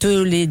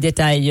 Tous les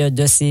détails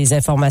de ces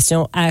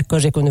informations à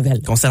Cogeco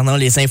Nouvelles. Concernant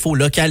les infos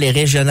locales et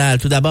régionales,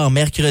 tout d'abord,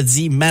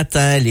 mercredi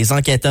matin, les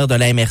enquêteurs de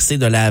la MRC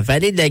de la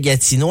Vallée de la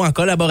Gatineau, en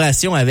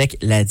collaboration avec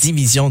la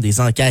Division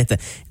des enquêtes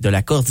de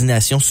la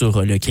coordination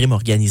sur le crime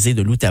organisé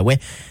de l'Outaouais,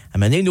 a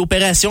mené une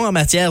opération en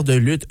matière de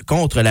lutte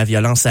contre la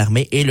violence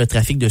armée et le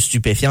trafic de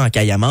stupéfiants en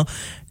Cayamant.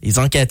 Les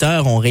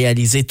enquêteurs ont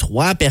réalisé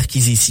 3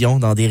 perquisitions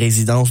dans des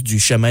résidences du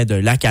chemin du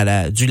lac à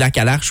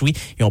l'Arche,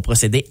 et ont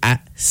procédé à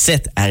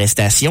 7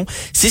 arrestations.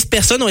 6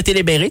 personnes ont été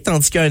libérées,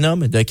 tandis qu'un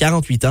homme de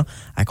 48 ans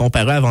a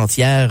comparu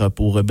avant-hier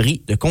pour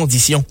bris de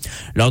condition.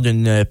 Lors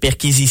d'une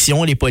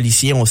perquisition, les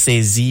policiers ont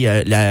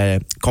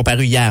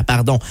comparu hier.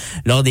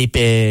 Lors des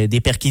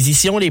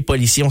perquisitions, les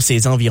policiers ont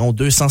saisi environ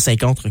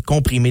 250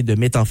 comprimés de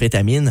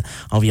méthamphétamine,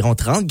 environ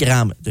 30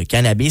 grammes de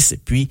cannabis,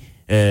 puis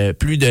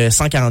plus de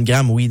 140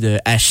 grammes, de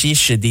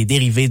hashish, des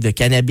dérivés de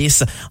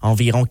cannabis,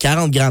 environ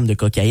 40 grammes de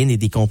cocaïne et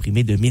des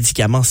comprimés de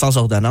médicaments sans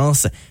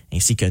ordonnance,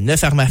 ainsi que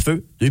 9 armes à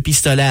feu, 2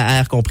 pistolets à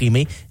air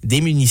comprimés,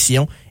 des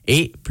munitions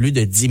et plus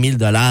de 10 000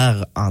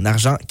 $ en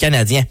argent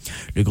canadien.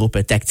 Le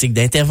groupe tactique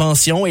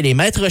d'intervention et les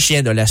maîtres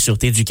chiens de la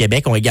Sûreté du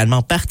Québec ont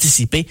également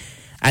participé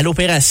à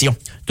l'opération.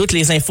 Toutes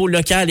les infos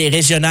locales et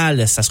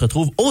régionales, ça se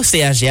retrouve au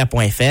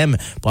CHGA.fm.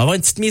 Pour avoir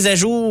une petite mise à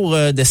jour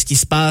de ce qui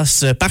se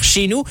passe par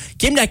chez nous,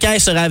 Kim Lacaille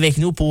sera avec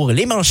nous pour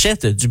les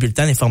manchettes du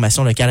bulletin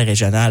d'information locale et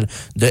régionale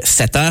de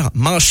 7h.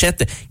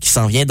 Manchette qui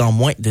s'en vient dans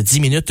moins de 10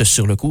 minutes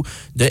sur le coup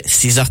de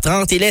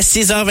 6h30. Il est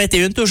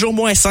 6h21, toujours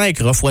moins 5,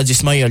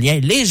 refroidissement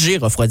éolien, léger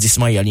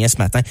refroidissement éolien ce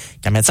matin,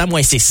 quand même ça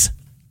moins 6.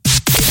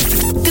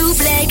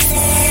 Double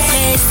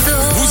Expresso.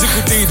 Vous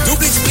écoutez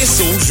Double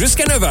Expresso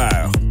jusqu'à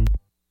 9h.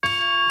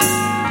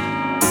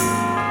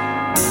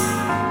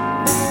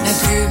 La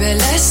plus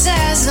belle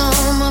saison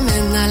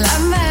m'emmène à la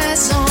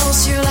maison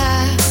sur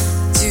la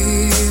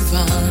du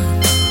vent.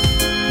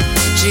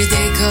 J'ai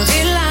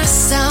décoré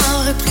l'instant,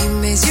 repris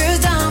mes yeux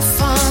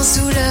d'enfant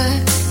sous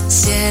le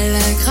ciel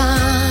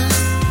grand.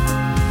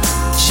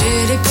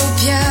 J'ai les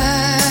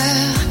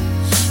paupières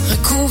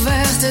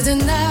recouvertes de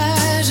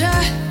neige.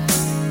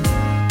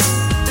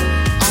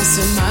 En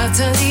ce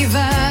matin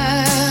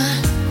d'hiver,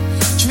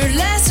 je me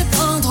laisse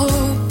prendre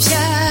au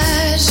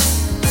piège.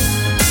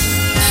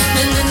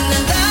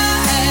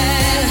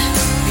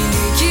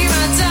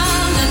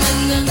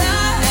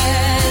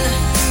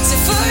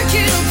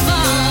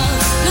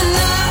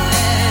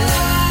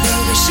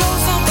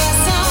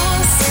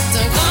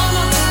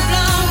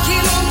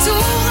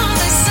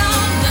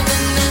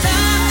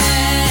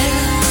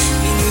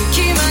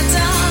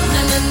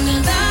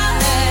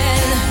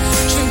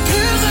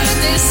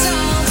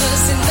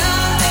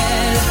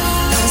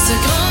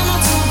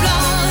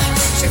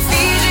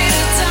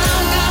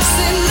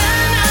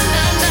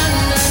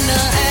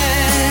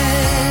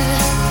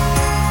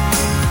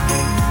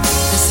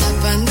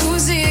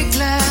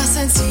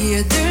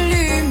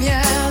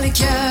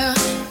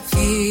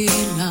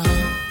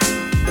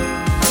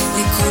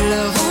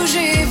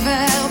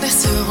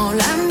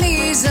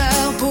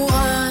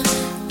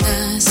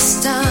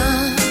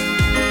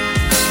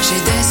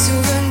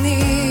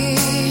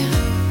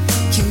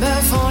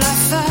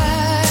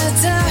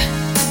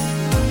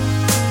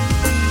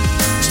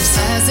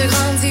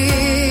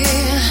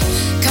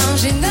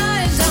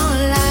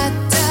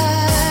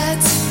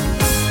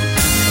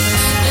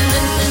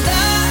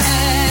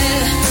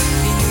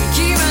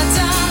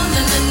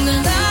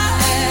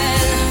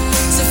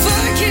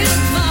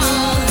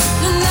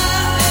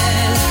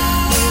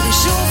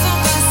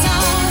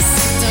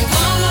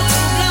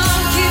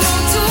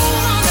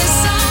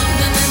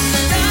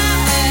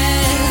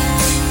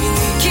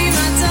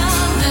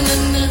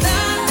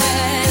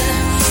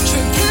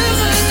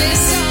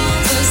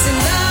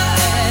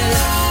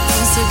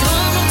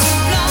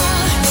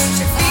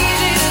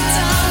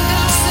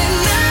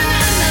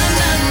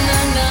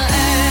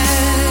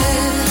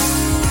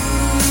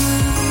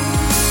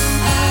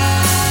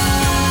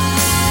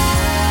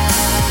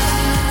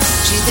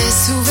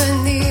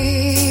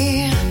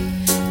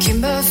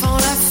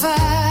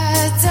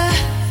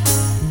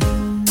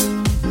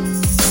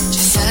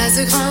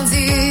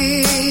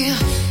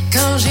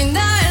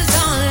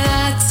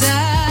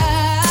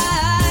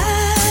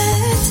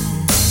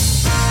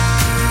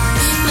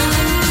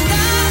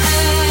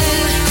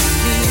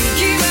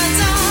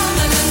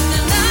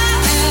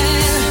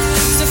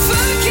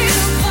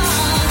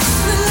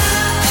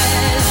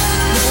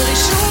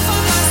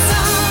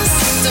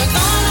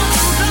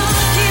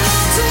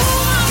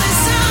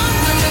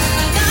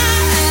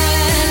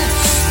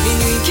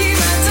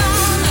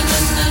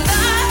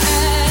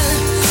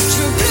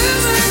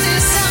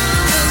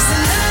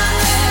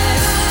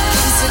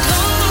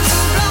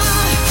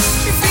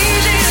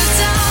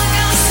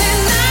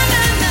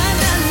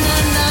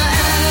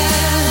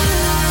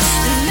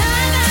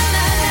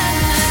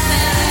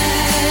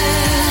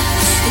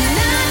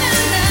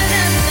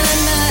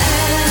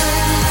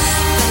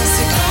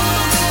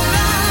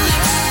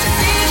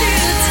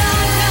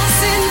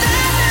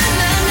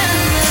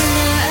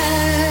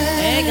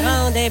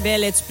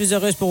 être plus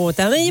heureuse pour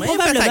autant? Mais oui,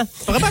 probablement.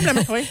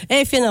 Probablement, oui. Elle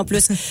est fine en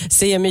plus.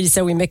 C'est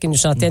Mélissa Ouimet qui nous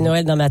chantait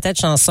Noël dans ma tête,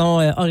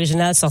 chanson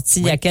originale sortie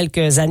il y a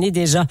quelques années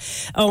déjà.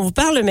 On vous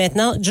parle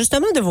maintenant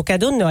justement de vos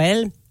cadeaux de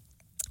Noël.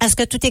 Est-ce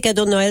que tous tes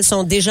cadeaux de Noël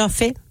sont déjà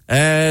faits?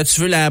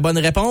 Tu veux la bonne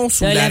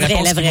réponse ou la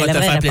réponse qui va te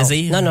faire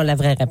plaisir? Non, la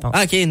vraie réponse.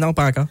 Ah, OK, non,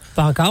 pas encore.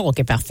 Pas encore,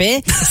 OK,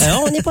 parfait.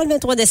 On n'est pas le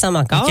 23 décembre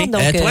encore. Okay.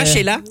 Donc, toi,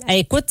 Sheila?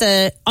 Écoute,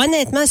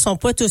 honnêtement, ils sont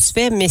pas tous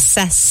faits, mais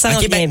ça s'en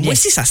vient bien. Moi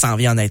aussi, ça s'en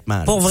vient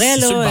honnêtement. Pour vrai,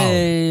 là,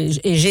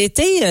 j'ai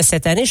été,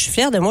 cette année, je suis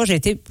fière de moi, j'ai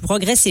été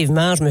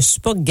progressivement, je me suis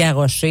pas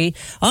garoché.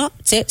 Ah,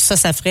 tiens,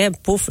 ça ferait,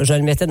 pouf, je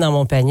le mettais dans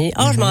mon panier.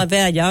 Ah, je m'en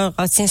vais ailleurs.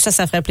 Ah, tiens,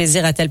 ça ferait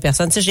plaisir à telle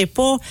personne. Tu sais,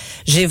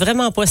 j'ai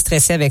vraiment pas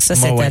stressé avec ça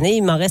cette année.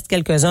 Il m'en reste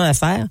quelques-uns à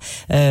faire,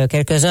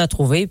 quelques-uns à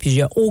trouver. Puis il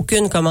n'y a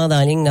aucune commande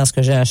en ligne dans ce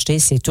que j'ai acheté.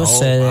 C'est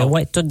tous,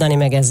 tout dans les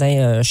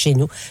magasins chez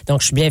nous.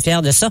 Donc, je suis bien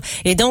fière de ça.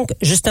 Et donc,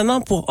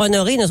 justement, pour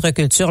honorer notre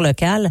culture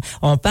locale,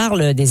 on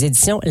parle des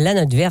éditions La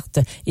Note Verte.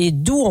 Et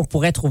d'où on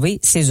pourrait trouver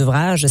ces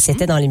ouvrages?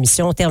 C'était dans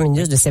l'émission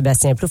Terminus de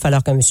Sébastien Plouffe,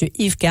 alors que M.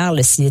 Yves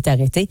Carle s'y est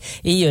arrêté.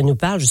 Et il nous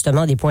parle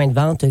justement des points de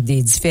vente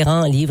des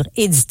différents livres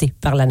édités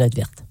par La Note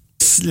Verte.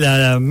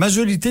 La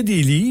majorité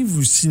des livres,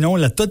 ou sinon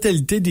la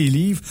totalité des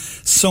livres,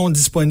 sont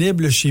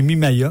disponibles chez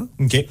Mimaya.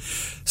 OK.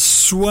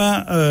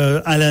 Soit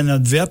à la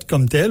Note Verte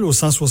comme telle, au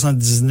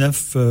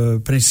 179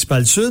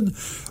 Principal Sud,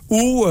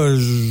 ou,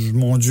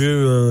 mon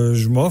Dieu,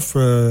 je m'offre,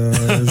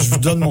 je vous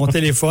donne mon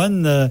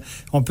téléphone.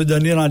 On peut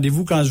donner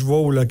rendez-vous quand je vais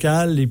au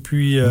local, et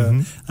puis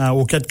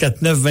au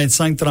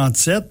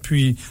 449-2537.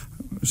 Puis,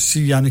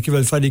 s'il y en a qui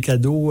veulent faire des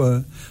cadeaux,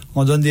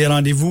 on donne des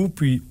rendez-vous,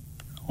 puis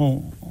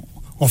on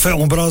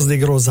brasse des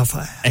grosses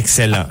affaires.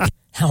 Excellent.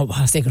 On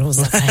brasse des grosses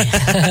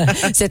affaires.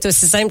 C'est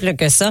aussi simple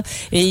que ça.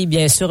 Et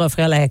bien sûr,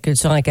 offrir la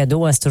culture en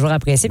cadeau, c'est toujours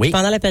apprécié. Oui. Puis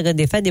pendant la période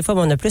des fêtes, des fois,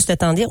 on a plus le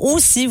temps de lire. Ou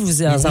si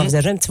vous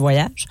envisagez un petit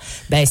voyage,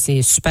 ben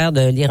c'est super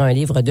de lire un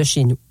livre de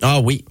chez nous. Ah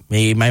oui,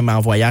 mais même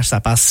en voyage,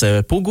 ça passe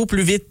beaucoup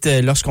plus vite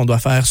lorsqu'on doit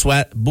faire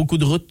soit beaucoup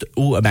de routes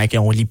ou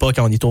qu'on lit pas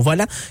quand on est au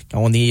volant,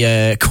 quand on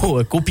est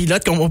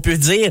copilote, comme on peut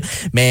dire.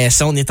 Mais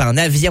si on est en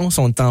avion,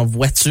 si on est en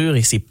voiture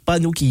et c'est pas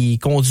nous qui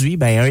conduit,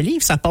 ben un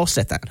livre, ça passe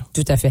le temps. Là.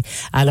 Tout à fait.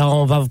 Alors,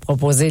 on va vous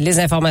proposer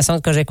les informations de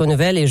Cogeco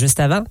Nouvelles et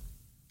juste avant,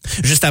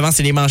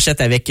 c'est les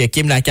manchettes avec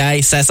Kim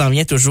Lacaille. Ça s'en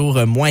vient toujours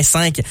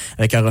 -5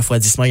 avec un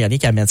refroidissement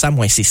ionique qui amène ça à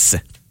 -6.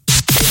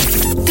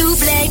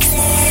 Double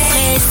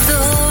Expresso.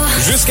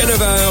 Jusqu'à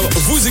 9h,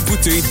 vous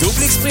écoutez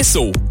Double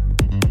Expresso.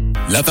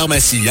 La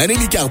pharmacie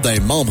Annélie Cardin,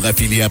 membre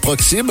affilié à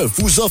Proxime,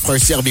 vous offre un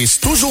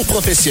service toujours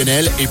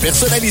professionnel et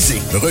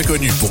personnalisé.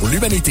 Reconnu pour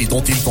l'humanité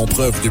dont ils font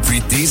preuve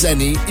depuis des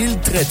années, ils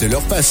traitent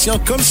leurs patients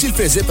comme s'ils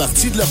faisaient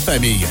partie de leur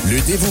famille.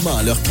 Le dévouement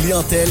à leur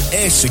clientèle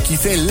est ce qui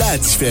fait la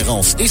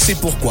différence. Et c'est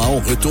pourquoi on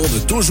retourne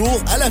toujours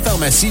à la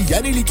pharmacie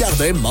Annélie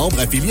Cardin, membre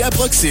affilié à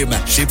Proxime.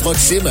 Chez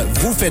Proxime,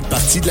 vous faites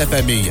partie de la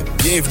famille.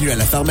 Bienvenue à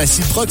la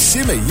pharmacie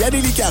Proxime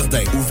Annélie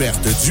Cardin,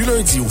 ouverte du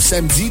lundi au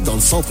samedi dans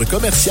le centre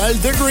commercial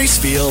de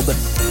Gracefield.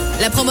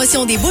 La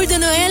promotion des boules de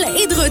Noël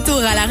est de retour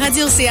à la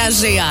radio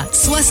CHGA.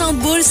 60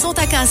 boules sont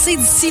à casser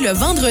d'ici le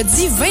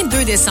vendredi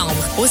 22 décembre.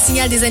 Au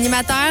signal des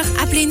animateurs,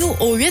 appelez-nous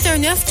au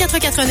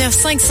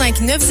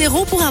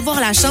 819-449-5590 pour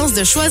avoir la chance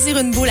de choisir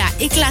une boule à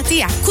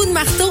éclater à coups de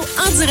marteau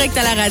en direct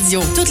à la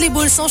radio. Toutes les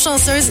boules sont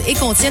chanceuses et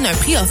contiennent un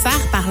prix offert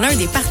par l'un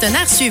des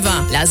partenaires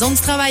suivants. La Zone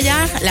du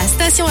Travailleur, la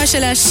station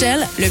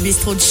HLH, le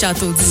bistrot du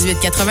Château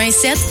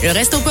 1887, le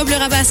Resto Pub Le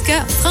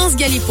Rabasca, France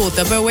Galipo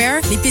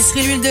Tupperware,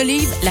 l'épicerie L'Huile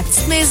d'Olive, la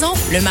Petite Maison,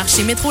 le marché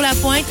Métro La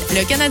Pointe,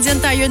 le Canadian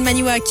Tire de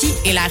Maniwaki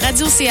et la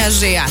radio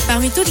CHGA.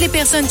 Parmi toutes les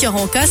personnes qui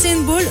auront cassé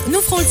une boule, nous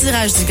ferons le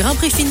tirage du grand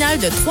prix final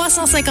de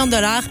 350 $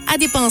 à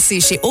dépenser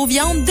chez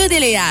Eau-Viande de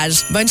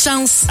Déléage. Bonne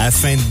chance!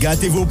 Afin de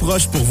gâter vos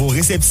proches pour vos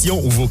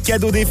réceptions ou vos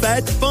cadeaux des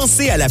fêtes,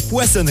 pensez à la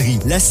Poissonnerie,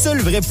 la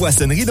seule vraie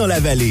poissonnerie dans la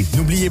vallée.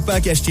 N'oubliez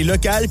pas qu'acheter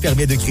local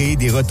permet de créer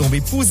des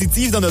retombées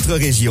positives dans notre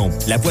région.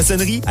 La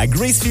Poissonnerie à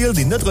Gracefield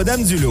et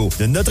Notre-Dame-du-Lot.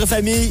 De notre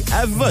famille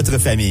à votre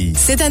famille.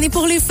 Cette année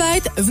pour les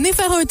fêtes, venez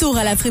faire un tour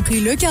à la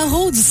friperie Le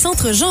Carreau du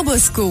centre Jean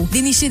Bosco.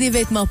 Dénichez des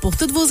vêtements pour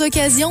toutes vos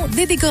occasions,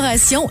 des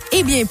décorations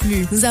et bien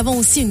plus. Nous avons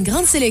aussi une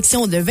grande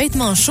sélection de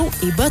vêtements chauds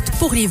et bottes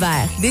pour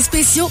l'hiver. Des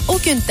spéciaux,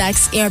 aucune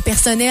taxe et un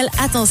personnel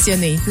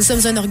attentionné. Nous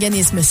sommes un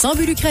organisme sans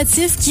but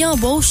lucratif qui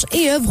embauche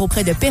et œuvre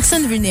auprès de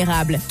personnes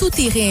vulnérables. Tout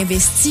est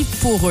réinvesti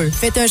pour eux.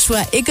 Faites un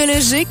choix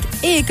écologique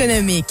et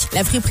économique.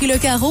 La friperie Le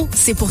Carreau,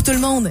 c'est pour tout le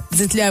monde.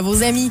 Dites-le à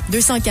vos amis.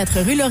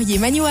 204 rue Laurier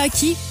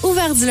Maniwaki,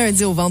 ouvert du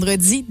lundi au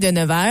vendredi de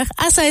 9h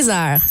à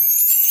 16h.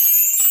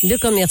 Le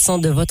commerçant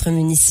de votre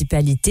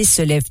municipalité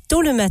se lève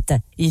tôt le matin.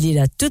 Il est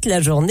là toute la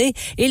journée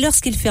et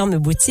lorsqu'il ferme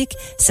boutique,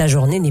 sa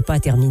journée n'est pas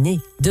terminée.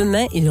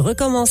 Demain, il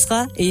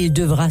recommencera et il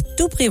devra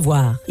tout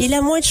prévoir. Il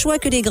a moins de choix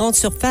que les grandes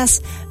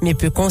surfaces, mais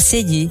peut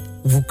conseiller,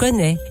 vous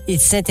connaît, il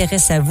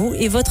s'intéresse à vous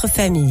et votre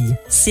famille.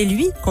 C'est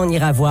lui qu'on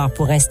ira voir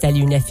pour installer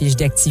une affiche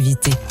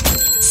d'activité.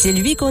 C'est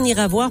lui qu'on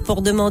ira voir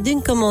pour demander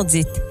une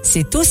commandite.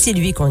 C'est aussi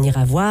lui qu'on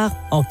ira voir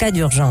en cas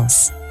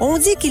d'urgence. On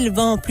dit qu'il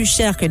vend plus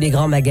cher que les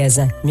grands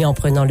magasins, mais en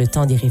prenant le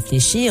temps d'y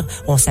réfléchir,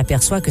 on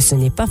s'aperçoit que ce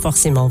n'est pas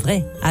forcément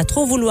vrai. À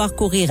trop vouloir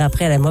courir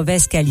après la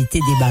mauvaise qualité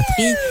des bas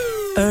prix,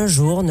 un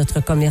jour, notre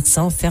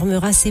commerçant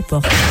fermera ses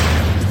portes,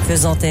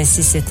 faisant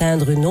ainsi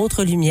s'éteindre une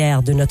autre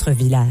lumière de notre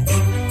village.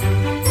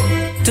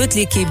 Toute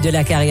l'équipe de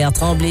la carrière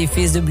Tremblay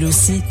Fils de Blue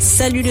Sea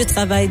salue le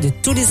travail de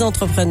tous les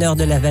entrepreneurs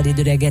de la vallée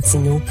de la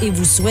Gatineau et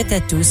vous souhaite à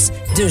tous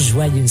de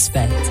joyeuses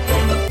fêtes.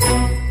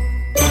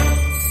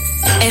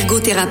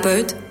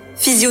 Ergothérapeute,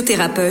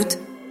 physiothérapeute,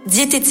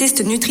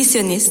 diététiste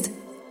nutritionniste,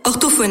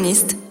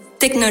 orthophoniste,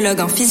 technologue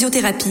en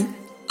physiothérapie,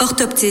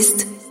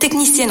 orthoptiste,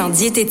 technicienne en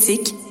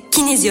diététique,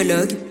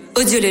 kinésiologue,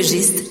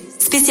 audiologiste,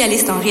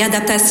 spécialiste en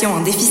réadaptation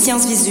en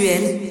déficience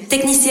visuelle,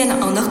 technicienne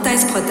en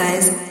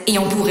orthèse-prothèse, et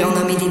on pourrait en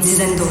nommer des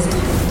dizaines d'autres.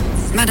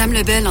 Madame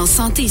Lebel, en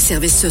santé et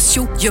services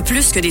sociaux, il y a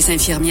plus que des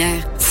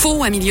infirmières.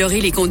 Faut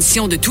améliorer les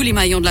conditions de tous les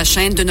maillons de la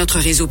chaîne de notre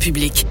réseau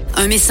public.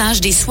 Un message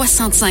des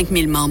 65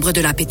 000 membres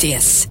de la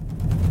PTS.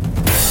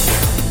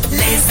 Les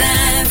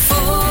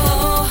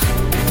infos.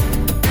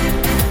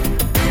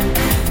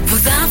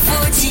 Vos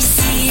infos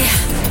d'ici.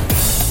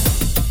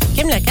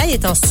 Kim Lacaille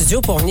est en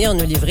studio pour venir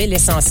nous livrer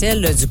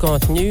l'essentiel du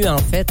contenu, en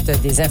fait,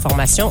 des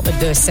informations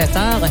de 7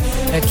 heures.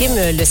 Kim,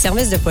 le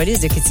service de police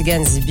de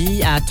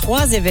Kitigan-Zibi a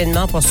 3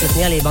 événements pour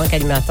soutenir les banques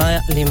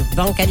alimentaires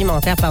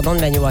de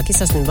Maniwaki.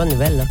 Ça, c'est une bonne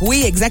nouvelle, là.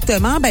 Oui,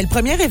 exactement. Le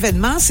premier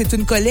événement, c'est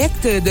une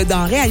collecte de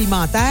denrées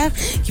alimentaires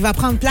qui va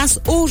prendre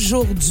place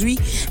aujourd'hui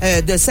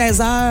de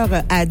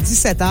 16h à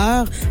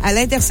 17h à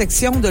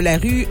l'intersection de la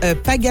rue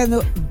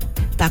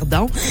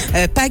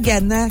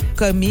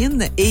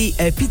Pagana-Comine et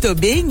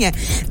Pitobing.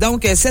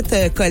 Donc,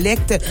 cette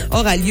collecte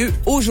aura lieu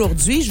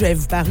aujourd'hui. Je vais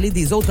vous parler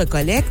des autres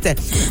collectes.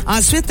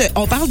 Ensuite,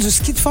 on parle du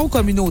ski de fond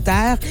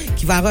communautaire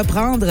qui va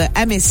reprendre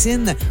à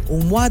Messine au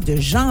mois de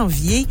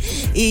janvier.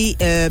 Et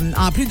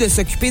en plus de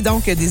s'occuper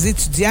donc des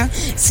étudiants,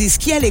 c'est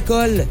Ski à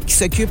l'école qui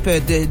s'occupe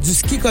du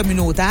ski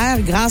communautaire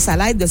grâce à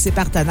l'aide de ses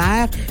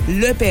partenaires,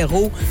 Le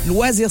Perrot,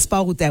 Loisirs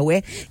Sport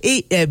Outaouais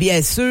et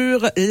bien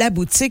sûr la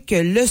boutique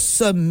Le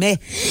Sommet.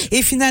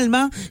 Et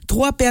finalement,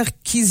 3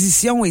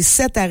 perquisitions et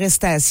 7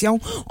 arrestations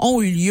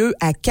ont eu lieu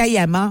à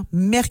Cayama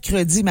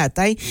mercredi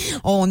matin.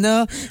 On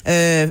a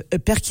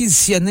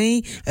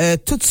perquisitionné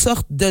toutes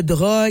sortes de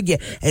drogues,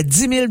 10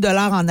 000 $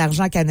 en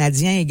argent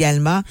canadien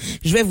également.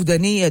 Je vais vous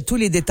donner tous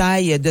les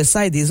détails de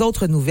ça et des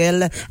autres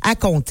nouvelles à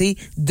compter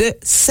de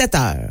 7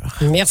 heures.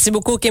 Merci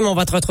beaucoup, Kim. On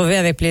va te retrouver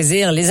avec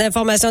plaisir. Les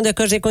informations de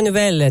Cogeco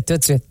Nouvelles, tout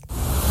de suite.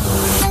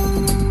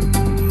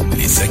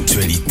 Les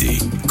actualités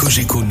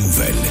Cogeco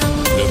Nouvelles.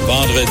 Le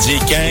vendredi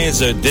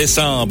 15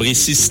 décembre,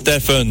 ici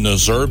Stephen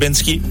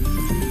Zerbinski.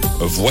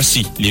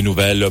 Voici les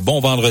nouvelles.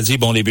 Bon vendredi,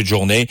 bon début de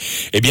journée.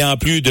 Eh bien, en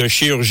plus de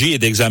chirurgie et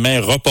d'examens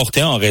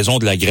reportés en raison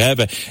de la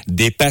grève,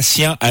 des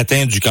patients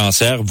atteints du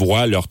cancer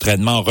voient leur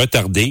traitement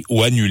retardé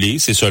ou annulé.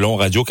 C'est selon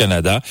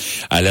Radio-Canada.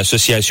 À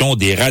l'Association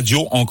des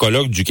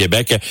radio-oncologues du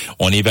Québec,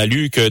 on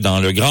évalue que dans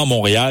le Grand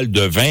Montréal,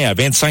 de 20 à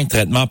 25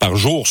 traitements par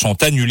jour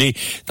sont annulés,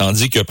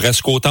 tandis que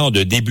presque autant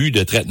de débuts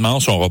de traitements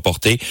sont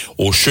reportés.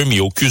 Au CHUM et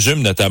au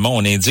CUSUM notamment,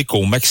 on indique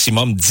qu'au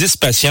maximum 10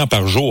 patients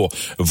par jour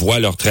voient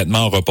leur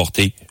traitement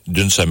reporté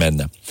d'une semaine.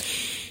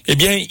 Eh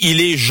bien,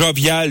 il est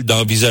jovial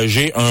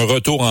d'envisager un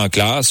retour en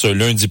classe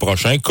lundi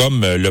prochain,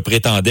 comme le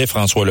prétendait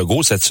François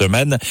Legault cette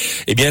semaine.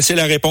 Eh bien, c'est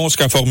la réponse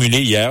qu'a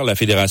formulée hier la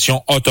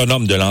Fédération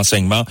autonome de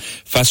l'enseignement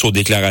face aux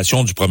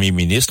déclarations du premier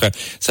ministre.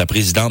 Sa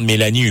présidente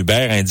Mélanie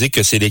Hubert indique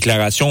que ces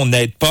déclarations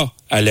n'aident pas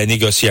à la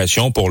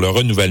négociation pour le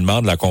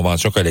renouvellement de la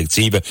convention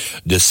collective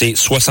de ses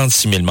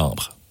 66 000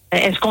 membres.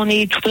 Est-ce qu'on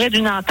est tout près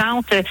d'une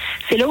entente?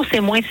 C'est là où c'est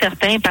moins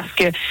certain parce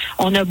que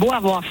on a beau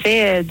avoir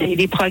fait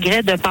des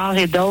progrès de part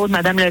et d'autre.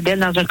 Madame Lebel,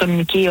 dans un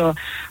communiqué,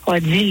 a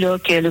dit là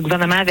que le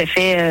gouvernement avait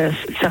fait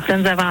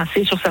certaines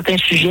avancées sur certains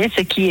sujets,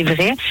 ce qui est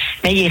vrai,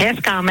 mais il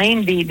reste quand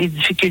même des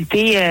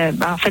difficultés,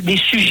 en fait des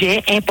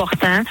sujets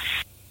importants.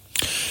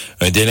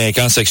 Un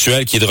délinquant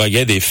sexuel qui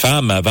droguait des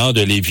femmes avant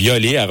de les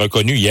violer a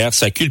reconnu hier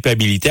sa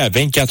culpabilité à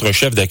 24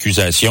 chefs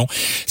d'accusation.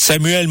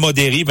 Samuel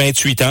Modéry,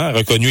 28 ans, a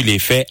reconnu les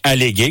faits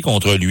allégués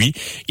contre lui.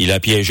 Il a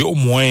piégé au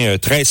moins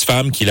 13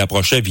 femmes qu'il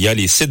approchait via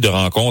les sites de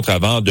rencontres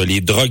avant de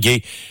les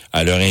droguer.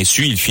 À leur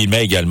insu, il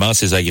filmait également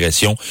ses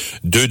agressions.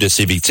 2 de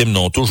ses victimes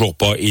n'ont toujours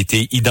pas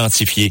été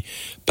identifiées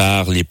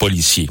par les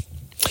policiers.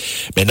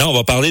 Maintenant, on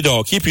va parler de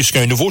hockey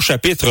puisqu'un nouveau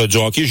chapitre du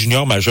hockey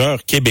junior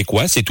majeur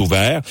québécois s'est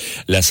ouvert.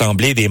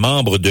 L'Assemblée des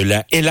membres de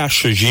la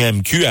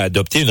LHJMQ a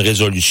adopté une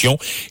résolution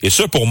et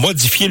ce pour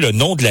modifier le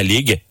nom de la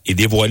Ligue et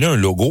dévoiler un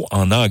logo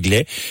en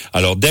anglais.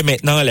 Alors, dès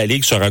maintenant, la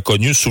Ligue sera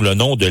connue sous le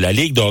nom de la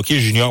Ligue de hockey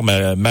junior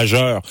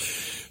majeur.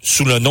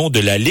 Sous le nom de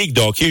la Ligue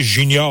de hockey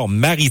junior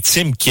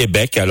maritime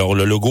Québec. Alors,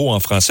 le logo en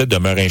français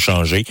demeure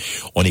inchangé.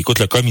 On écoute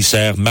le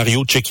commissaire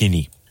Mario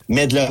Cecchini.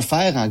 Mais de le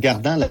faire en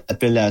gardant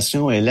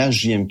l'appellation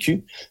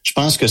LHJMQ, je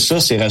pense que ça,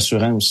 c'est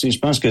rassurant aussi. Je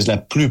pense que la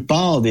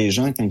plupart des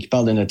gens, quand ils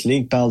parlent de notre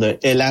ligue, parlent de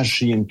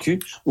LHJMQ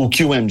ou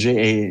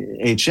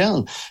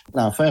QMJHL.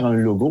 D'en faire un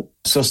logo,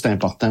 ça, c'est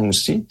important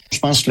aussi. Je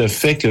pense que le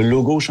fait que le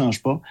logo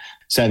change pas,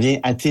 ça vient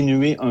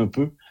atténuer un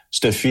peu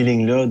ce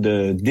feeling-là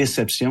de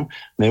déception.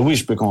 Mais oui,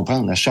 je peux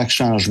comprendre. À chaque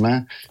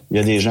changement, il y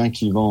a des gens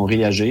qui vont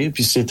réagir.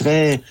 Puis c'est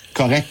très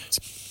correct.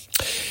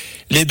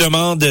 Les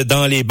demandes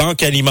dans les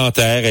banques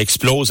alimentaires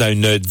explosent à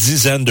une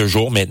dizaine de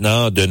jours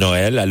maintenant de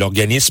Noël. À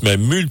l'organisme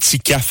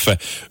Multicaf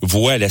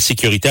voit la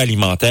sécurité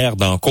alimentaire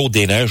dans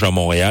Côte-des-Neiges à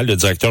Montréal. Le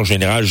directeur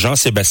général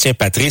Jean-Sébastien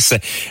Patrice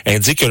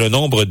indique que le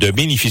nombre de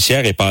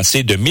bénéficiaires est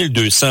passé de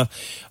 1200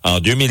 en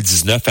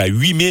 2019 à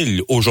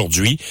 8000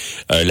 aujourd'hui.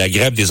 La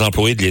grève des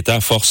employés de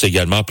l'État force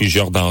également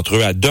plusieurs d'entre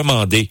eux à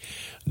demander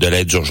de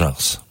l'aide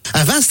d'urgence.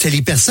 Avant, c'était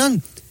les personnes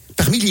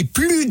parmi les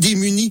plus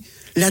démunies,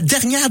 la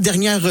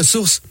dernière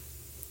ressource.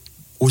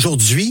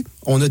 Aujourd'hui,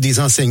 on a des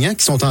enseignants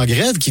qui sont en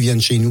grève qui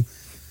viennent chez nous.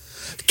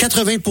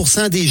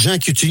 80% des gens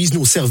qui utilisent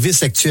nos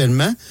services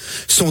actuellement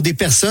sont des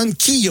personnes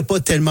qui, il n'y a pas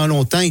tellement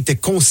longtemps, étaient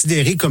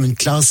considérées comme une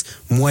classe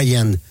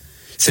moyenne.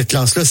 Cette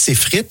classe-là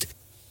s'effrite.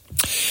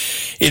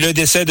 Et le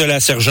décès de la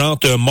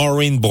sergente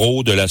Maureen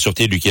Brault de la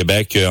Sûreté du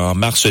Québec en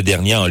mars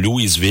dernier à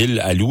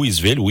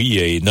Louisville, oui,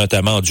 est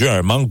notamment dû à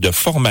un manque de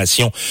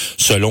formation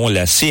selon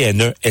la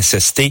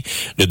CNESST.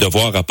 Le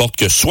Devoir rapporte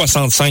que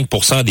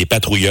 65% des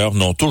patrouilleurs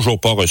n'ont toujours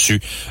pas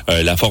reçu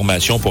la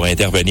formation pour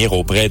intervenir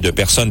auprès de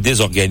personnes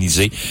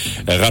désorganisées.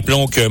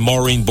 Rappelons que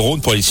Maureen Brault,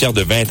 une policière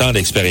de 20 ans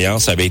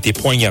d'expérience, avait été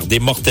poignardée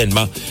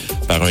mortellement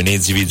par un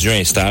individu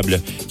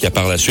instable qui a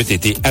par la suite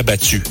été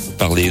abattu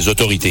par les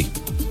autorités.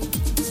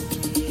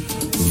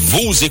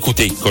 Vous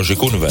écoutez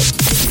Cogeco Nouvelles.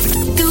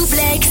 Double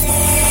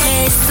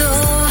Expresso.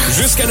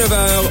 Jusqu'à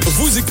 9h,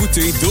 vous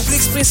écoutez Double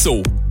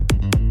Expresso.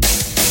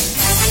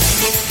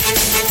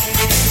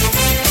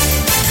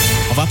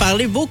 On va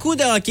parler beaucoup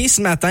de hockey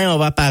ce matin. On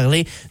va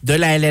parler de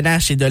la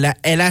LNH et de la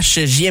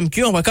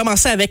LHJMQ. On va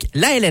commencer avec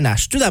la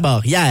LNH. Tout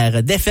d'abord,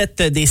 hier,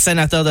 défaite des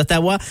Sénateurs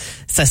d'Ottawa.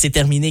 Ça s'est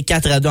terminé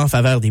 4-2 en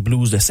faveur des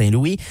Blues de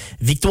Saint-Louis.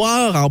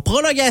 Victoire en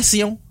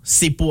prolongation.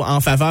 C'est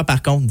en faveur,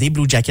 par contre, des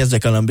Blue Jackets de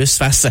Columbus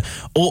face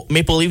aux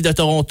Maple Leafs de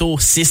Toronto,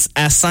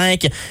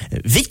 6-5.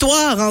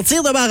 Victoire en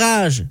tir de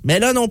barrage. Mais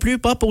là non plus,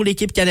 pas pour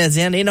l'équipe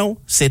canadienne. Et non,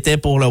 c'était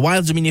pour le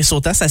Wild du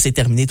Minnesota. Ça s'est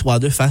terminé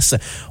 3-2 face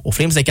aux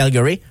Flames de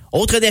Calgary.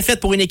 Autre défaite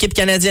pour une équipe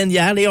canadienne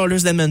hier. Les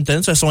Oilers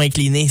d'Edmonton se sont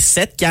inclinés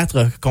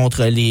 7-4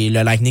 contre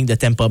le Lightning de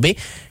Tampa Bay.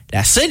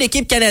 La seule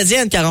équipe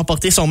canadienne qui a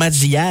remporté son match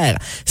d'hier,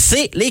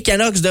 c'est les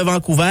Canucks de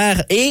Vancouver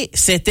et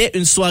c'était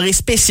une soirée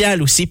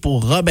spéciale aussi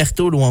pour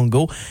Roberto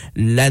Luongo.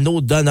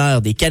 L'anneau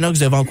d'honneur des Canucks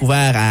de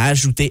Vancouver a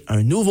ajouté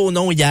un nouveau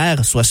nom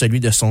hier, soit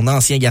celui de son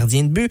ancien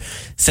gardien de but.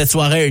 Cette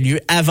soirée a eu lieu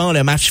avant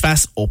le match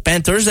face aux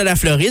Panthers de la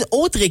Floride,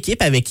 autre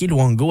équipe avec qui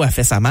Luongo a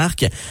fait sa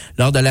marque.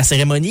 Lors de la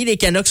cérémonie, les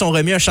Canucks ont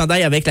remis un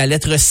chandail avec la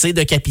lettre C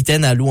de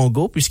capitaine à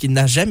Luongo puisqu'il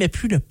n'a jamais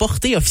pu le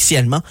porter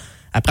officiellement.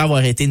 Après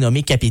avoir été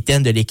nommé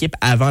capitaine de l'équipe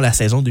avant la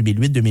saison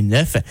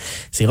 2008-2009.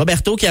 C'est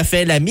Roberto qui a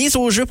fait la mise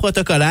au jeu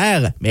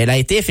protocolaire, mais elle a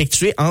été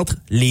effectuée entre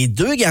les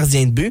deux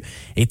gardiens de but.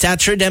 Et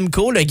Thatcher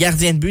Demko, le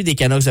gardien de but des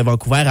Canucks de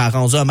Vancouver, a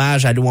rendu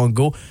hommage à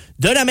Luongo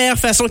de la meilleure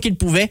façon qu'il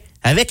pouvait,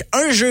 avec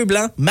un jeu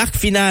blanc, marque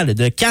finale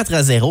de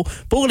 4-0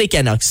 pour les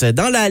Canucks.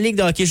 Dans la Ligue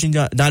de hockey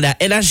junior, dans la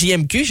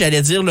LHJMQ,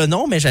 j'allais dire le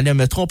nom, mais j'allais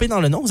me tromper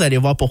dans le nom, vous allez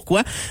voir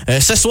pourquoi.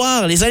 Ce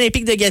soir, les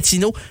Olympiques de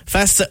Gatineau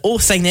face aux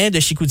Saguenayens de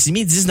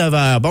Chicoutimi,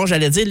 19h. Bon,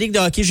 j'allais dire Ligue de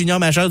hockey junior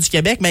majeur du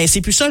Québec, mais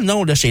c'est plus ça le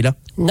nom, là, Sheila.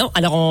 Non,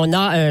 alors on a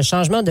un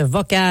changement de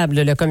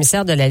vocable. Le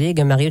commissaire de la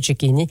Ligue, Mario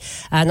Cecchini,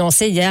 a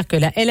annoncé hier que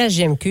la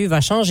LHJMQ va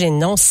changer de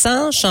nom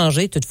sans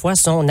changer toutefois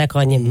son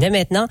acronyme. Dès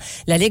maintenant,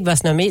 la Ligue va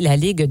se nommer la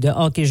Ligue de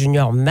hockey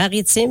junior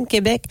maritime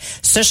Québec.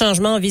 Ce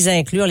changement vise à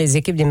inclure les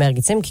équipes des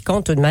Maritimes qui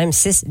comptent tout de même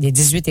 6 des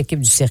 18 équipes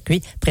du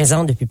circuit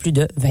présentes depuis plus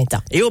de 20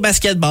 ans. Et au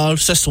basketball,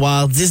 ce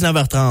soir,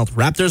 19h30,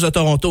 Raptors de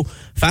Toronto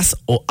face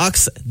aux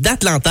Hawks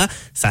d'Atlanta.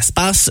 Ça se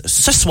passe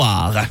ce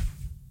soir.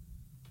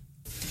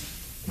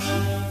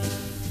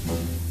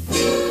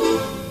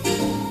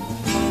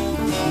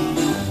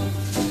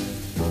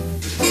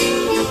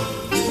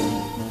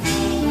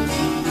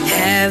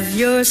 Have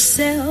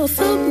yourself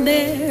a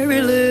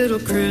merry little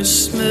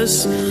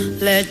Christmas.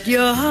 Let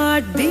your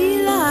heart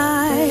be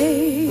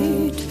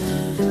light.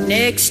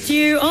 Next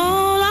year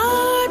all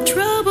our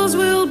troubles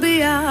will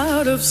be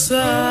out of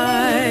sight.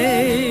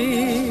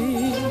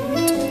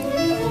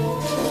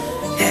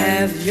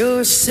 Have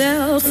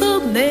yourself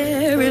a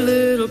merry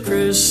little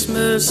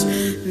Christmas.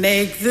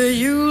 Make the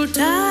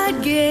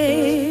Yuletide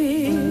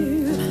gay.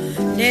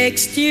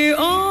 Next year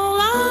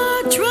all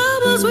our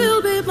troubles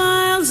will be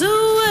miles away.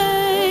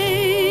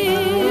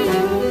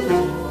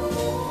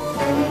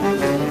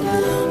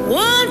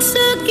 Once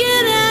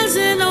again, as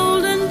in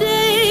olden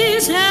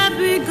days,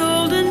 happy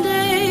golden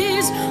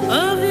days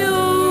of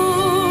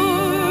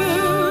yore.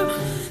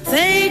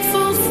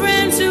 Faithful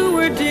friends who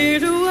were dear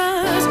to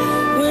us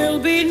will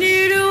be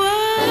near to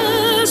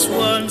us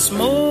once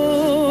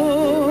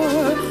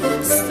more.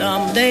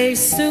 Someday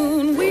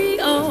soon we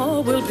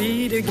all will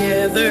be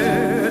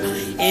together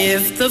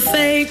if the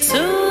fates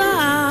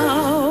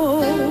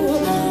allow.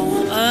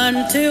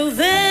 Until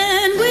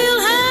then,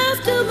 we'll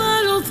have to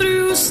muddle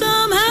through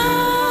somehow.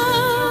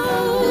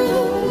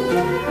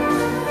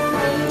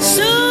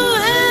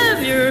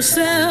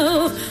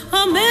 Yourself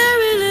a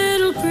merry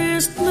little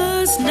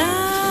Christmas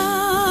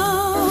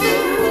now.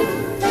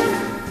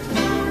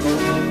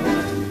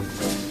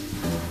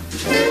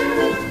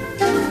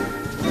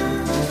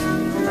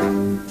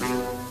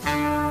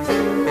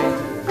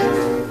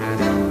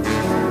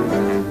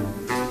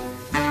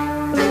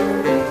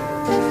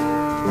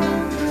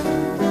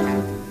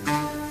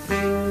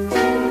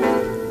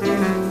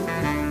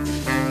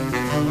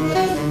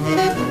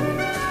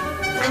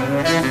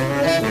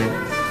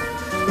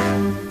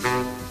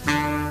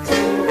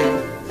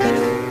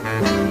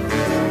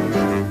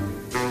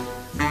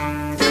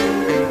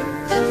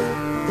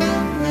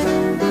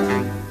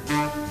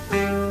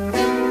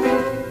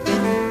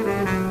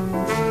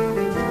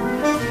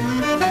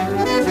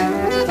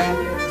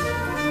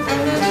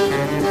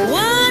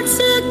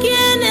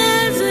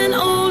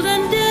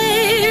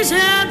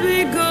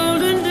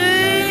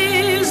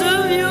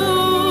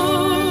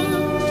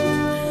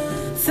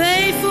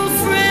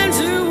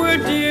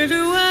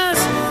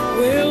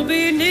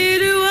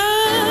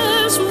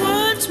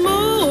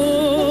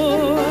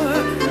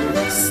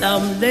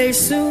 Someday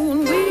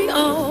soon we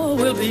all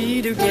will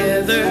be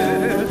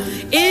together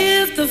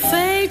if the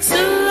fates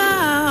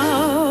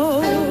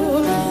allow.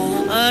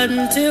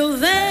 Until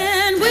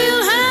then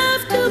we'll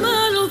have to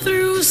muddle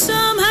through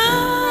somehow.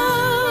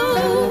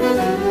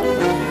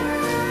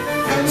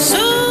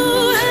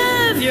 So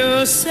have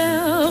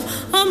yourself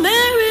a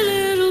merry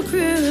little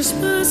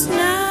Christmas now.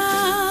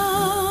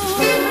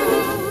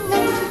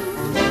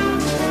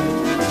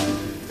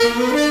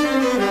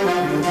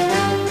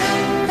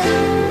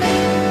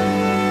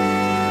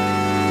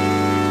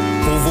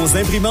 Vos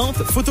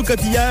imprimantes,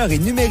 photocopieurs et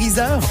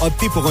numériseurs,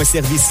 optez pour un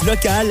service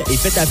local et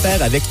faites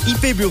affaire avec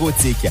IP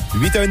Bureautique.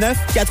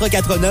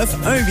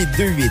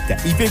 819-449-1828.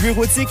 IP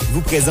Bureautique vous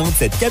présente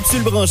cette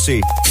capsule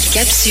branchée.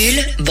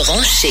 Capsule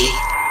branchée.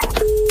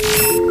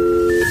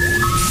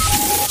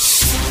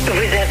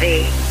 Vous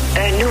avez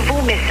un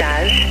nouveau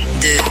message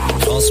de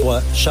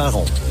François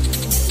Charon.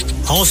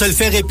 On se le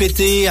fait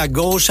répéter à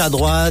gauche, à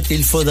droite,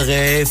 il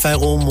faudrait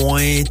faire au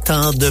moins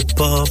tant de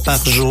pas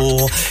par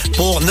jour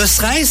pour ne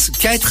serait-ce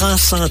qu'être en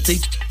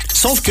santé.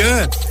 Sauf que,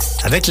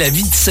 avec la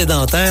vie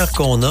sédentaire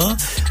qu'on a,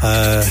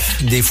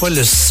 des fois,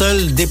 le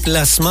seul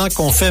déplacement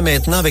qu'on fait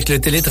maintenant avec le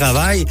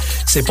télétravail,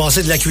 c'est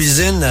passer de la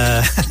cuisine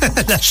à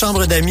la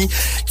chambre d'amis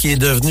qui est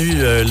devenue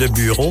le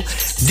bureau.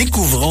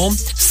 Découvrons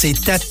ces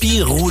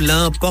tapis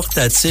roulants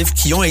portatifs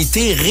qui ont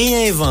été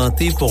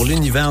réinventés pour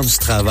l'univers du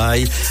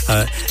travail.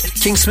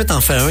 Kingsmith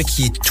en fait un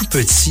qui est tout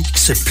petit, qui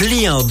se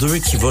plie en deux,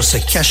 qui va se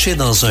cacher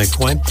dans un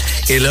coin.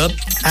 Et là,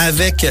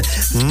 avec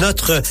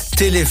notre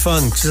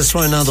téléphone, que ce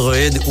soit un Android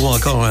ou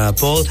encore un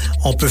Apple,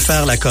 on peut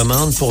faire la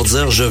commande pour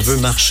dire je veux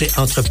marcher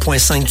entre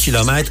 0.5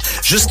 km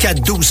jusqu'à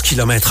 12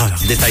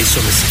 km/h. Détails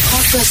sur le site.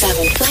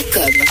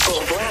 FrançoisCharon.com. Au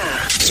revoir.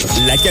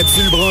 La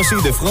capsule branchée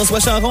de François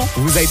Charon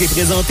vous a été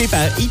présentée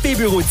par IP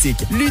Bureautique,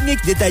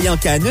 l'unique détaillant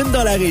Canon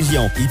dans la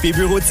région. IP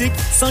Bureautique,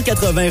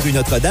 180 rue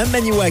Notre-Dame,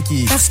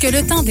 Maniwaki. Parce que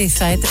le temps des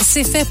fêtes,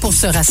 c'est fait pour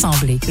se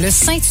rassembler. Le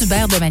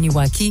Saint-Hubert de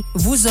Maniwaki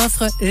vous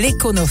offre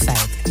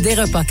l'Écono-Fête. Des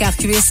repas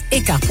quart-cuisse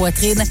et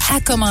quart-poitrine à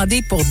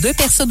commander pour 2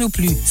 personnes ou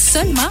plus.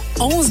 Seulement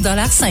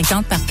 11,50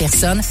 $ par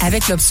personne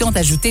avec l'option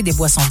d'ajouter des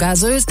boissons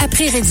gazeuses à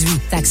prix réduit.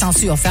 Taxe en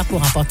su offert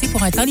pour emporter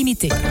pour un temps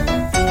limité.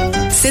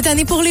 Cette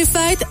année pour les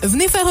fêtes,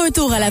 venez faire un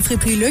tour à la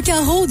friperie Le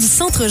Carreau du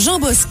centre Jean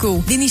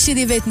Bosco. Dénichez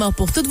des vêtements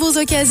pour toutes vos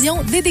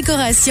occasions, des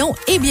décorations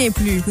et bien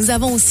plus. Nous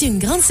avons aussi une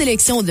grande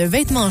sélection de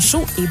vêtements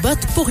chauds et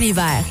bottes pour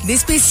l'hiver. Des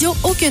spéciaux,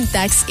 aucune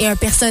taxe et un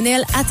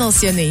personnel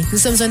attentionné. Nous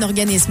sommes un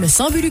organisme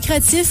sans but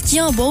lucratif qui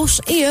embauche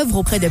et œuvre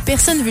auprès de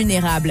personnes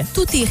vulnérables.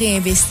 Tout est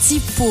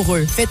réinvesti pour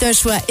eux. Faites un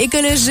choix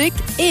écologique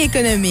et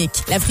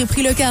économique. La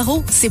friperie Le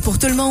Carreau, c'est pour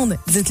tout le monde.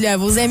 Dites-le à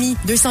vos amis.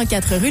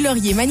 204 rue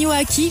Laurier,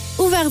 Maniwaki,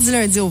 ouvert du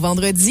lundi au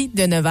vendredi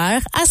de 9h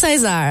à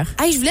 16h.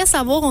 Hey, je voulais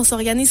savoir, on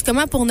s'organise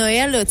comment pour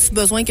Noël? As-tu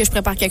besoin que je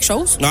prépare quelque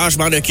chose? Non, je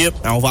m'en occupe.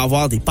 On va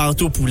avoir des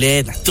pâtes au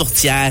poulet, de la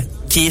tourtière,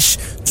 quiche,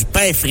 du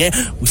pain frais,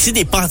 aussi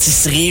des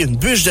pâtisseries, une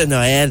bûche de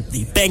Noël,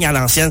 des beignes à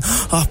l'ancienne,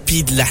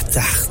 pis de la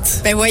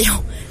tarte. Ben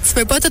voyons, tu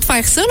peux pas tout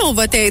faire ça, là, on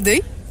va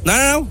t'aider.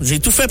 Non, j'ai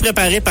tout fait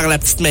préparer par la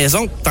petite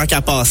maison. Tant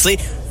qu'à passer,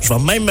 je vais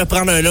même me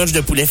prendre un lunch de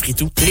poulet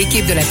fritou.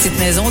 L'équipe de la petite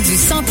maison du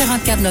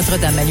 144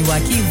 Notre-Dame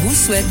Maniwaki vous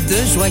souhaite de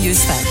joyeuses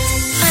fêtes.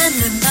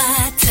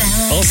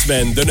 En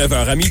semaine de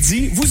 9h à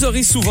midi, vous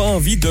aurez souvent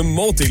envie de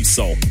monter le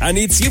son. Anne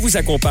Etier vous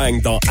accompagne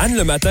dans Anne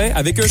le matin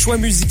avec un choix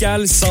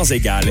musical sans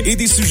égal et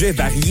des sujets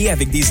variés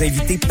avec des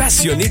invités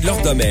passionnés de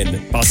leur domaine.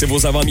 Passez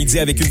vos avant-midi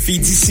avec une fille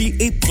d'ici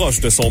et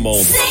proche de son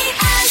monde.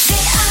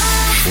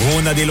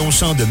 Rona des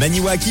Longchamps de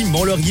Maniwaki,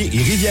 Mont-Laurier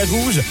et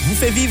Rivière-Rouge vous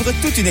fait vivre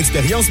toute une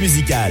expérience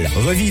musicale.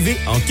 Revivez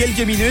en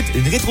quelques minutes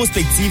une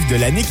rétrospective de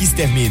l'année qui se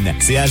termine.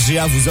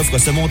 CHGA vous offre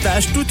ce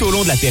montage tout au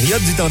long de la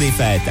période du temps des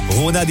fêtes.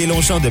 Rona des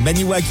Longchamps de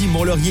Maniwaki,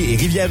 Mont-Laurier et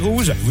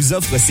Rivière-Rouge vous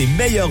offre ses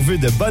meilleurs vœux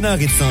de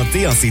bonheur et de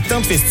santé en ces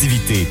temps de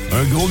festivités.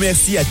 Un gros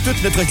merci à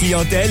toute notre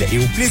clientèle et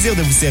au plaisir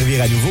de vous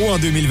servir à nouveau en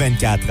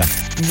 2024.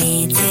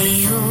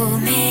 Météo,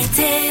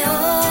 météo,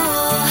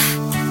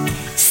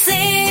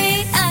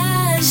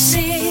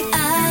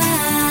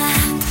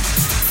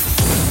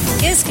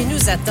 Qu'est-ce qui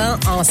nous attend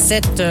en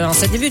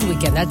ce début de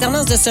week-end?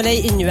 Alternance de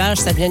soleil et de nuages,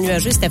 ça devient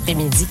nuageux cet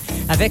après-midi,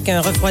 avec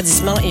un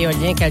refroidissement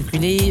éolien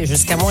calculé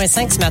jusqu'à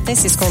 -5 ce matin,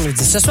 c'est ce qu'on nous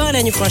dit. Ce soir et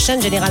la nuit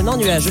prochaine, généralement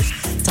nuageux.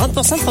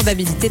 30% de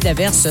probabilité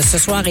d'averse ce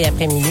soir et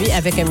après-minuit,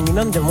 avec un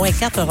minimum de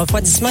 -4, un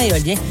refroidissement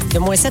éolien de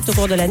 -7 au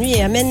cours de la nuit.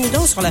 Et amène-nous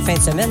donc sur la fin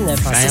de semaine,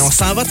 Francis. On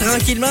s'en va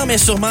tranquillement, mais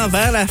sûrement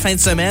vers la fin de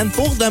semaine.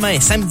 Pour demain,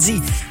 samedi,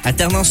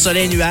 alternance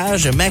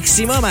soleil-nuage,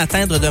 maximum à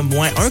atteindre de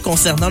 -1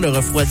 concernant le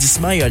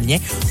refroidissement éolien.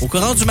 Au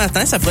courant du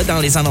matin, ça pourrait être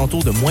dans les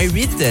alentours de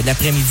 -8,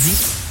 l'après-midi,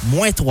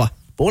 -3.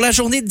 Pour la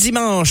journée de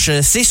dimanche,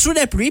 c'est sous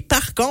la pluie.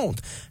 Par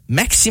contre,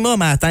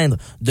 maximum à atteindre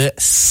de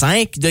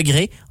 5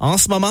 degrés. En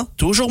ce moment,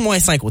 toujours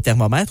 -5 au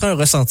thermomètre, un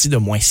ressenti de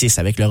 -6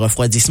 avec le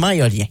refroidissement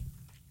éolien.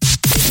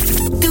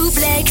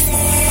 Double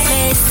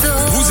Expresso.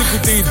 Vous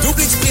écoutez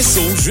Double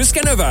Expresso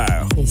jusqu'à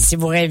 9h. Et si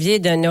vous rêviez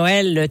d'un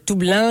Noël tout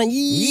blanc,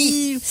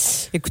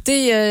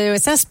 écoutez,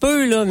 ça se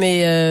peut, là,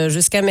 mais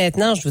jusqu'à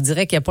maintenant, je vous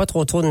dirais qu'il n'y a pas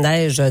trop de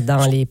neige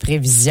dans les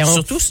prévisions.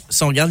 Surtout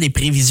si on regarde les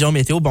prévisions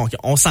météo, bon,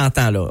 on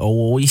s'entend, là.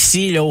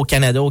 Ici, là, au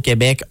Canada, au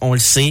Québec, on le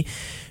sait.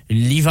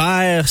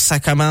 L'hiver, ça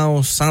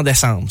commence en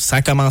décembre.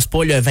 Ça commence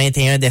pas le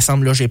 21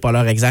 décembre, là, j'ai pas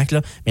l'heure exacte,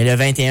 là, mais le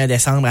 21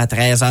 décembre à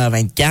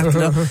 13h24,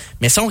 là.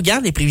 Mais si on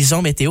regarde les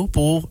prévisions météo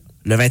pour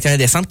le 21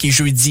 décembre, qui est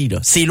jeudi, là,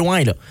 c'est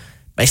loin, là.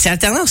 Ben, c'est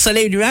alternant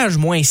soleil-nuage,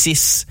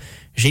 -6.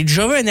 J'ai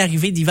déjà vu une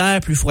arrivée d'hiver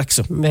plus froid que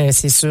ça. Mais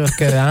c'est sûr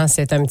que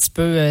c'est un petit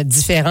peu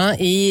différent.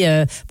 Et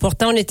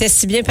pourtant, on était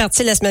si bien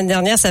partis la semaine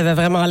dernière, ça avait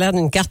vraiment l'air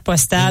d'une carte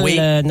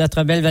postale,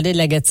 notre belle vallée de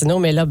la Gatineau.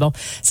 Mais là, bon,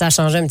 ça a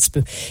changé un petit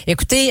peu.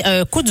 Écoutez,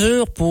 coup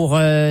dur pour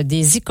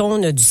des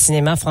icônes du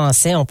cinéma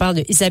français. On parle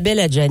de Isabelle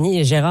Adjani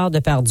et Gérard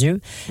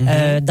Depardieu.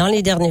 Dans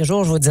les derniers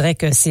jours, je vous dirais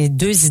que ces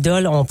deux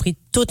idoles ont pris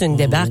toute une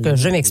débarque.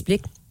 Je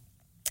m'explique.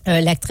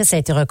 L'actrice a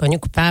été reconnue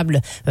coupable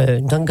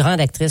d'une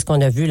grande actrice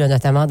qu'on a vue là,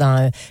 notamment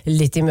dans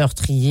L'été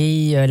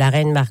meurtrier, La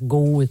Reine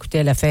Margot. Écoutez,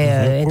 elle a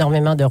fait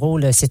énormément de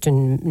rôles. C'est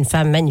une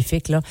femme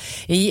magnifique là.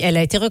 Et elle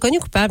a été reconnue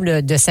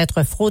coupable de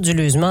s'être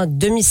frauduleusement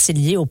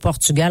domiciliée au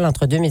Portugal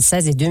entre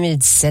 2016 et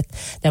 2017,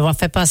 d'avoir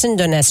fait passer une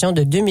donation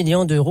de 2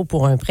 millions d'euros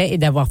pour un prêt et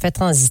d'avoir fait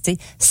transiter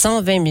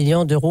 120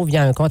 millions d'euros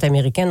via un compte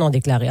américain non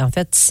déclaré. En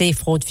fait, c'est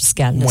fraude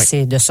fiscale. Oui.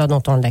 C'est de ça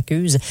dont on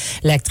l'accuse.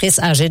 L'actrice,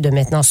 âgée de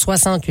maintenant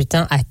 68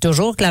 ans, a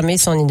toujours clamé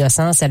son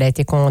innocence. Elle a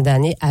été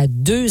condamnée à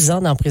 2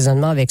 ans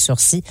d'emprisonnement avec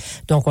sursis.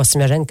 Donc, on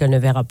s'imagine qu'elle ne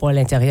verra pas à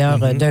l'intérieur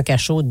d'un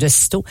cachot de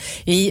sitôt.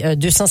 Et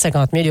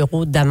 250 000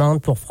 euros d'amende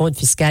pour fraude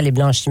fiscale et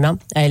blanchiment.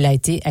 Elle a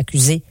été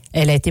accusée.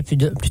 Elle a été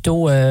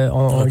plutôt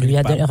on lui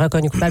a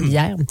reconnu coupable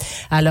hier.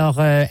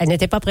 Alors, elle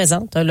n'était pas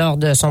présente lors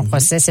de son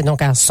procès. C'est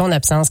donc en son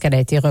absence qu'elle a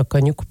été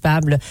reconnue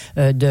coupable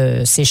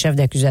de ces chefs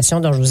d'accusation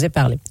dont je vous ai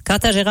parlé. Quant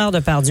à Gérard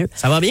Depardieu...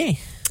 Ça va bien?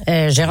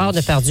 Gérard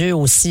Depardieu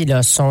aussi,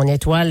 là, son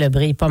étoile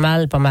brille pas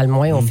mal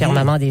moins au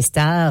firmament des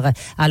stars,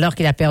 alors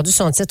qu'il a perdu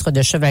son titre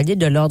de chevalier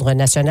de l'Ordre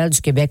national du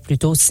Québec plus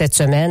tôt cette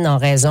semaine en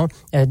raison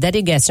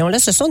d'allégations. Là,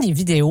 ce sont des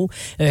vidéos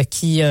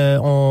qui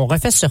ont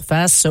refait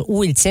surface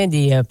où il tient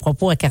des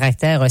propos à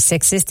caractère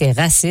sexiste et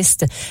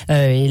raciste.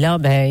 Et là,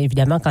 ben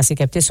évidemment, quand c'est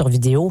capté sur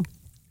vidéo,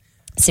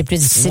 c'est plus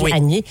difficile à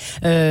nier.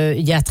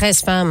 Il y a 13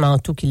 femmes en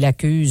tout qui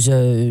l'accusent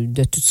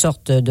de toutes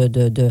sortes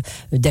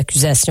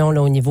d'accusations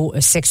là, au niveau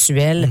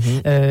sexuel.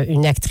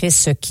 Une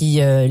actrice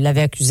qui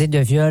l'avait accusée de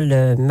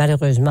viol,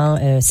 malheureusement,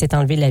 s'est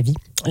enlevée la vie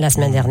la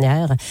semaine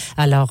dernière.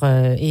 Alors,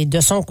 et de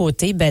son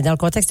côté, ben dans le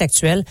contexte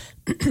actuel,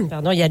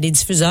 pardon, il y a des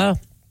diffuseurs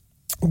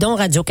dont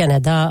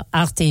Radio-Canada,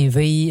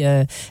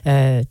 RTV,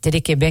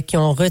 Télé-Québec, qui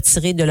ont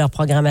retiré de leur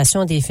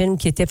programmation des films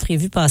qui étaient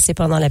prévus passer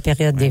pendant la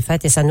période des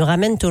fêtes. Et ça nous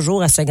ramène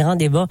toujours à ce grand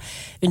débat.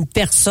 Une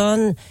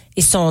personne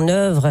et son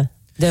œuvre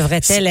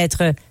devrait-elle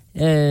être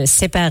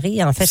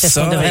séparées? En fait, est-ce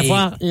qu'on devrait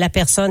voir la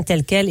personne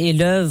telle qu'elle et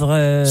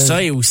l'œuvre...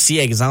 Ça est aussi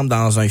exemple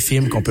dans un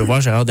film qu'on peut voir,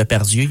 Gérard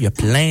Depardieu. Il y a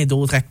plein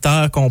d'autres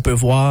acteurs qu'on peut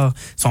voir.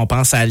 Si on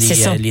pense à les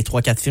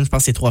 3-4 films, je pense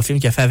que c'est 3 films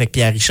qu'il a fait avec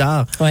Pierre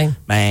Richard. Ben,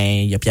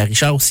 il y a Pierre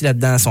Richard aussi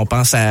là-dedans. Si on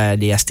pense à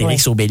les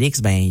Astérix,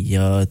 Obélix, ben, il y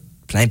a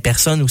plein de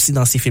personnes aussi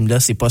dans ces films-là.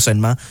 C'est pas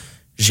seulement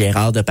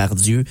Gérard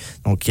Depardieu.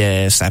 Donc,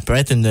 ça peut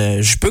être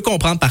je peux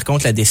comprendre par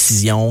contre la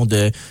décision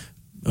de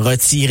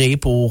retirer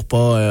pour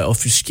pas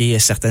offusquer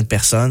certaines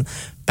personnes.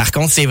 Par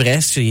contre, c'est vrai,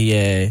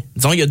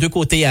 disons, il y a deux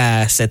côtés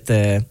à cette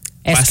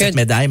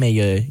médaille, mais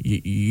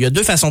il y a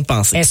deux façons de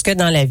penser. Est-ce que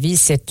dans la vie,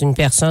 c'est une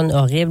personne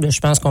horrible?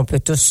 Je pense qu'on peut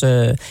tous...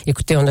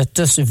 écoutez, on a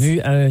tous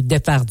vu un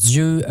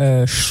Depardieu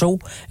chaud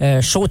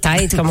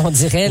tête, comme on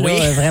dirait,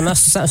 là, vraiment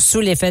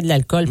sous l'effet de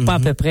l'alcool, pas à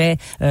peu près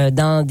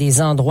dans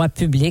des endroits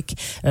publics.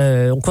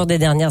 Au cours des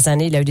dernières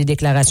années, il a eu des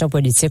déclarations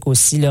politiques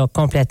aussi là,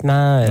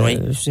 complètement...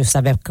 ça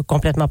avait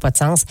complètement pas de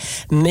sens.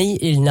 Mais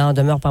il n'en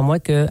demeure pas moins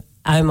que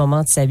à un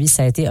moment de sa vie,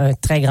 ça a été un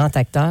très grand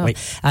acteur.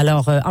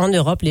 Alors, en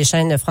Europe, les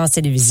chaînes France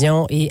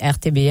Télévisions et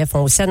RTBF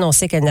ont aussi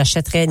annoncé qu'elles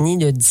n'achèteraient ni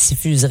ne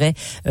diffuseraient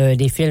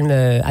des films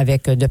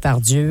avec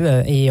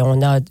Depardieu. Et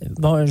on a,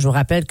 je vous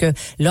rappelle que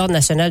l'Ordre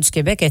national du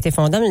Québec a été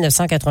fondé en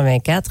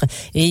 1984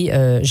 et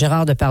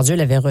Gérard Depardieu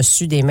l'avait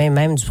reçu des mains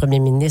même du premier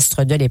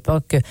ministre de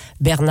l'époque,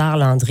 Bernard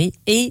Landry.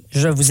 Et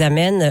je vous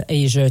amène,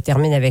 et je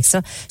termine avec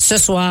ça, ce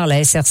soir,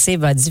 la SRC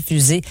va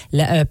diffuser,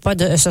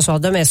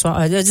 demain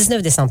soir, le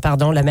 19 décembre,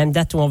 pardon, la même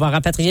date où on va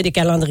rapatrier des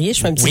calendriers,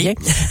 je fais un petit lien.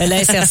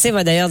 La SRC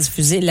va d'ailleurs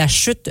diffuser La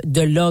chute de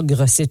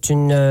l'ogre. C'est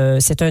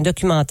un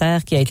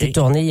documentaire qui a été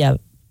tourné il y a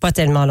pas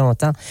tellement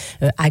longtemps,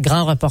 à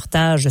grand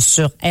reportage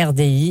sur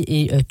RDI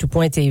et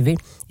Tout.tv.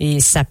 Et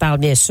ça parle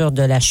bien sûr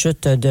de la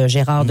chute de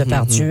Gérard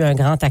Depardieu, un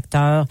grand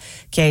acteur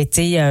qui a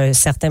été à un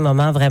certain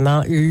moment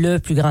vraiment le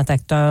plus grand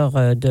acteur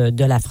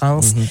de la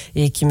France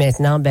et qui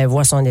maintenant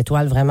voit son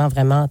étoile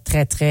vraiment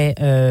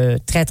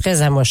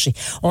très amochée.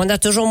 On a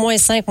toujours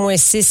 -5,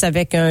 -6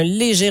 avec un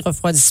léger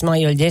refroidissement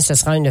éolien. Ce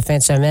sera une fin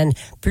de semaine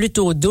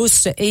plutôt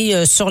douce. Et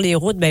sur les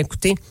routes,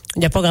 écoutez, il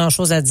n'y a pas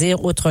grand-chose à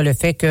dire outre le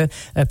fait que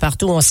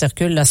partout où on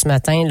circule là, ce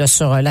matin, là,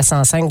 sur la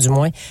 105 du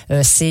moins.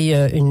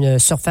 C'est une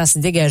surface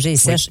dégagée et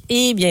sèche.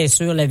 Oui. Et bien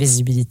sûr, la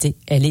visibilité,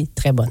 elle est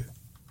très bonne.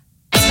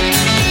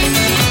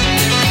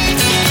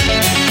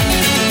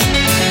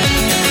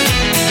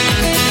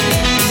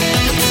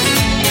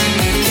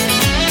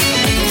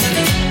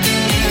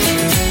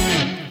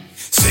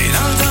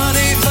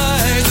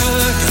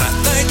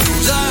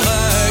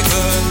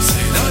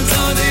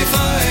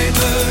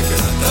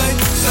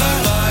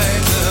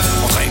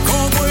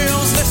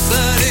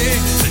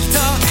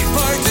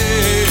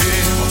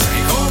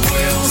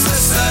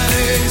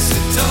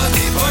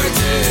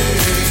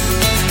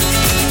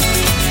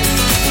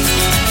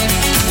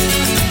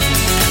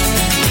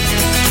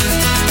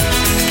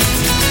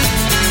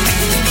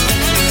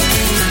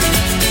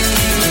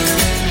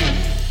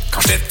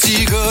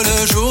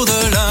 Le jour de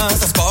l'an,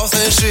 ça se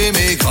passait chez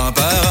mes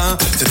grands-parents.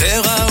 C'était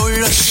Raoul,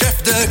 le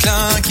chef de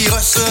clan, qui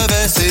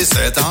recevait ses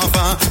 7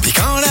 enfants. Puis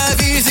quand la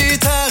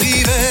visite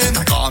arrivait,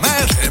 ma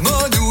grand-mère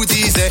Gemma nous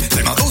disait: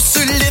 les manteaux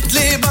sur le lit,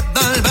 les bottes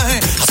dans le bain.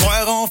 À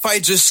soir, on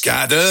fête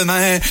jusqu'à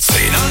demain.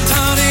 C'est dans le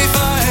temps des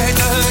fêtes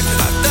que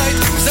la tête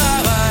nous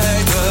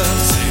arrête.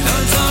 C'est dans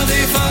le temps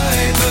des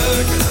fêtes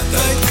que la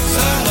tête nous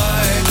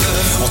arrête.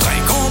 On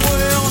trinque, on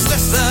boit, on se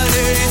laisse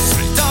aller.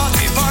 C'est le temps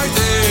des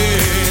parties.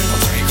 On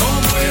trinque, on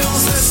boit, on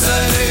se laisse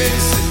aller.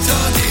 C'est le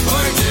temps des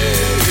parties.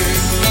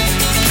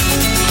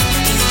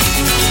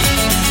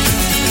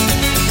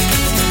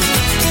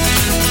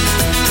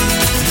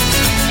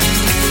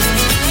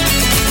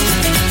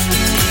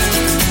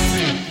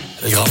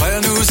 Le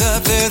grand-père nous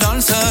appelait dans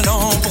le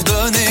salon pour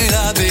donner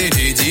la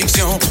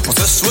bénédiction. On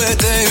se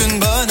souhaitait une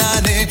bonne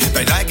année,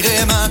 ben de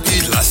l'agrément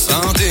pis de la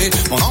santé.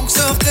 Mon oncle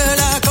sortait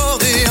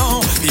l'accordéon,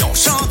 puis on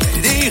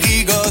chantait des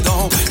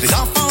rigodons. Les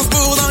enfants se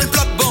bourrent dans le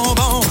plat de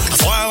bonbons. À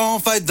soir on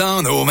fête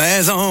dans nos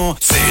maisons.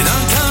 C'est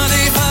dans le temps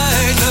des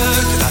fêtes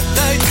que la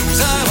tête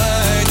nous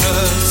arrête.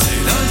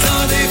 C'est dans le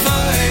temps des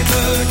fêtes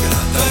que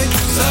la tête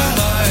nous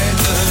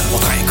arrête. On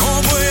trinque,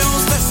 on boit, on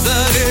se laisse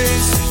aller.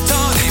 C'est le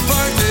temps des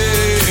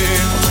parties.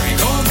 On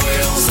trinque, on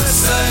boit, on se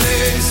laisse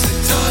aller. C'est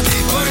le temps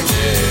des parties.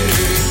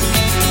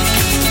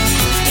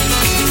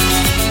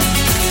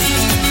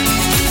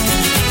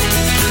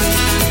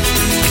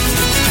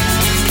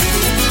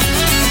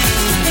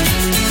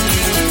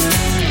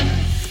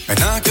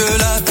 Maintenant que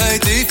la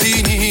fête est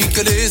finie,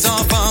 que les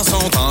enfants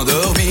sont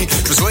endormis,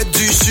 je vous souhaite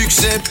du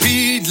succès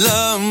pis de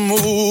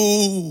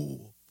l'amour.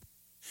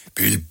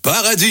 Puis le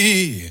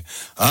paradis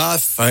à la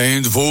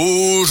fin de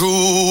vos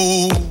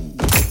jours.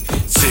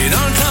 C'est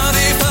dans le temps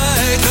des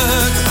fêtes que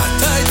la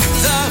tête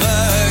nous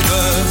arrête.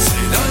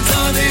 C'est dans le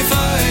temps des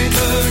fêtes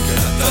que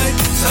la tête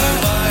nous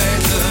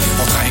arrête.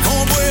 On trinque,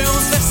 on boit, on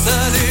se laisse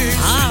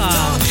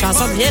aller.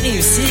 Chanson bien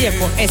réussie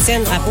pour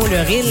Étienne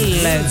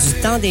Drapeau-Lerille du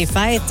temps des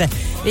fêtes.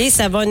 Et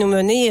ça va nous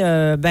mener,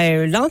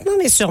 lentement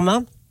mais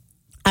sûrement,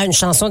 à une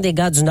chanson des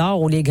gars du Nord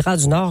ou les grands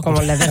du Nord, comme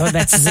on l'avait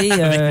rebaptisé.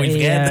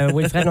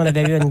 Wilfred, on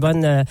avait eu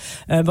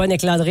un bon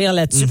éclat de rire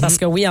là-dessus, parce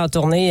que oui, en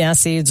tournée, hein,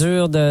 c'est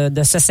dur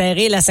de se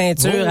serrer la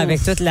ceinture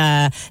avec toute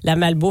la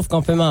malbouffe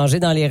qu'on peut manger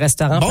dans les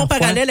restaurants. Bon parfois.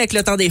 Parallèle avec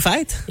le temps des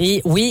fêtes.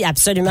 Et oui,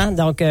 absolument.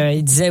 Donc,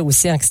 il disait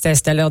aussi que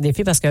c'était leur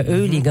défi, parce que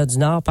eux, les gars du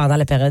Nord, pendant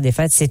la période des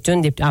fêtes, c'est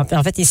une des... En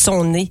fait, ils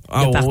sont nés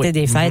de partir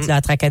des fêtes, là,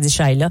 à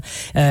Tracadie-Shaila.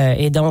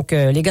 Et donc,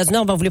 les gars du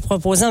Nord, on va vous les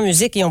proposer en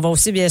musique, et on va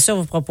aussi, bien sûr,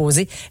 vous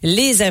proposer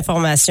les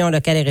informations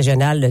locales et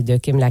régionales de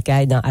Kim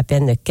Lacaille dans à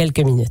peine quelques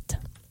minutes.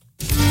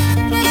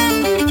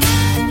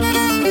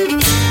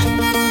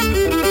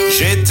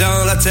 J'ai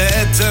dans la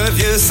tête un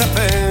vieux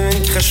sapin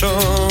crachant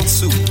en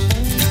dessous,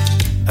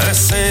 un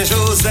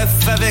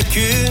Saint-Joseph avec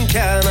une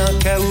canne en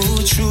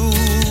caoutchouc.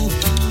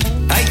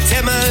 Aïe,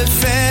 t'es mal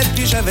fait,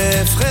 puis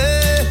j'avais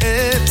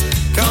frette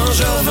quand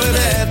je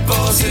revenais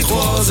passer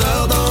 3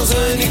 heures dans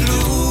un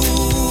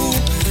igloo,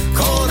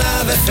 qu'on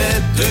avait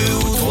fait 2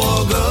 ou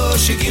 3 gars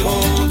chez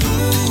Girondou.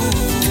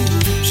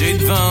 J'ai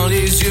devant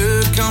les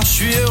yeux, quand je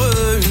suis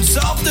heureux, une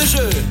sorte de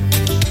jeu,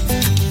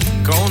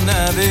 qu'on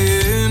avait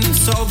une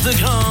sorte de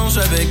grange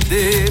avec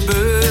des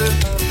bœufs.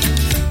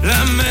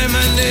 La même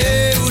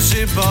année où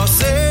j'ai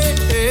passé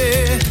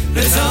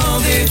le temps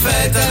des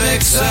fêtes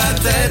avec sa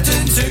tête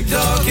une tuque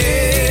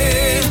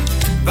d'hockey,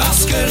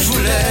 parce que je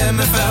voulais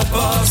me faire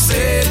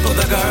passer pour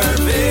Doug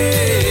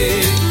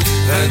Harvey.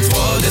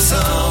 23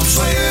 décembre,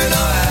 joyeux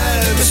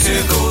Noël,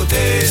 Monsieur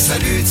Côté,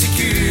 salut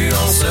TQ,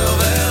 on se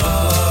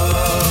reverra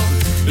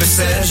le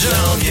 7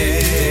 janvier.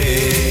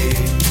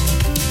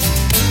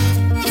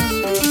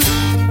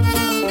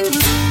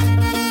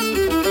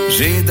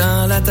 J'ai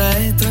dans la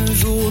tête un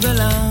jour de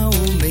l'an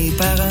où mes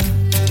parents,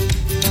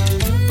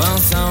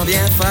 pensant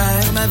bien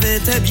faire,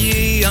 m'avaient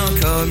habillé en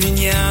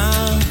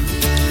communiant.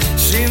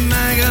 Chez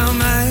ma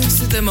grand-mère,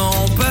 c'était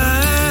mon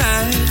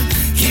père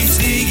qui se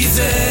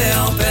déguisait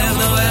en Père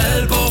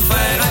Noël pour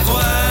faire à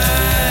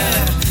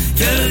croire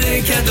que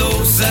les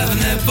cadeaux, ça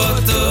venait pas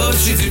tout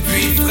chez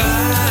Dupuis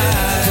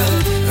frère.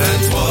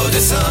 23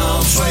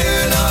 décembre,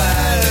 joyeux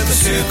Noël,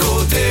 Monsieur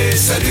Côté,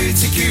 salut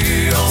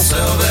TQ, on se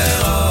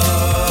reverra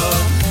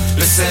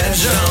le 7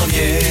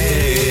 janvier.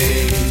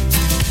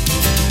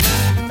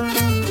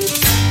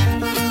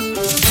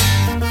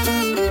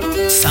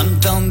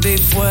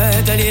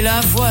 aller la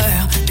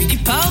voir, puis d'y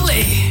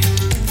parler.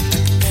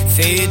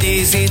 Fais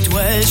des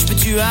étoiles,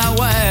 j'peux-tu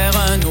avoir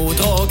un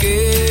autre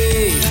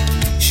hockey?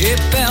 J'ai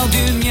perdu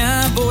le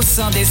mien, beau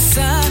sans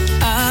dessin.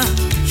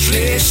 Je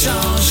l'ai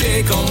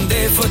changé contre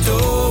des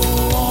photos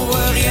où on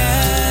voit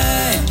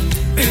rien.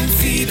 Une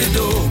fille de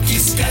dos qui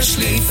se cache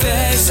les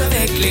fesses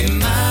avec les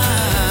mains.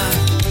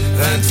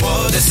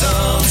 23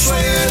 décembre,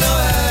 joyeux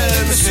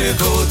Noël, Monsieur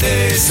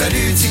Côté,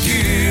 salut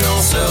TQ,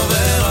 on se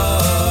reverra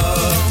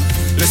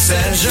le 7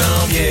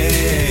 janvier.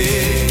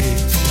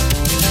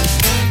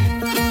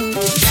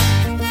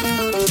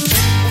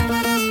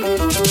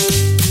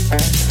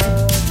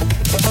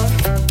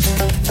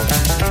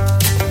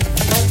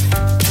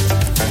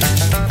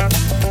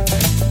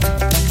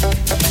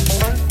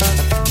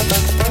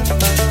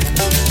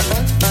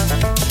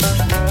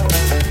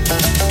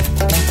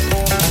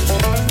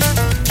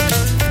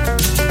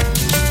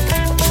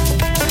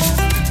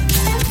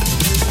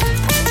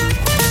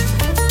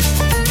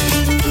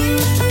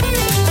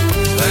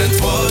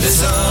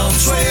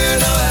 Joyeux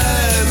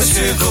Noël,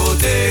 Monsieur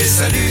Côté,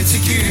 salut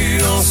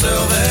TQ, on se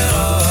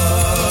reverra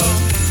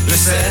le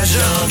 7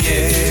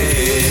 janvier.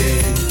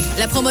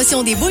 La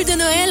promotion des boules de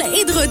Noël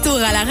est de retour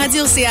à la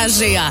radio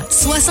CHGA.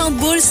 60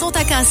 boules sont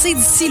à casser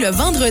d'ici le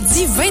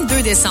vendredi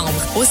 22 décembre.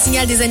 Au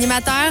signal des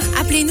animateurs,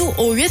 appelez-nous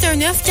au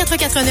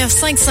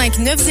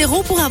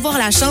 819-449-5590 pour avoir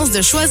la chance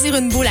de choisir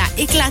une boule à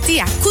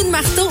éclater à coups de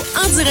marteau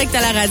en direct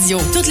à la radio.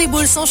 Toutes les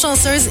boules sont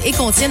chanceuses et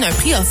contiennent un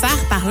prix offert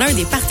par l'un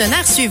des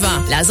partenaires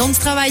suivants. La Zone du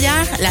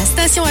Travailleur, la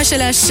station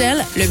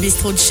HLHL, le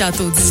bistrot du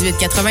Château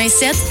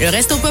 1887, le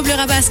Resto Pub Le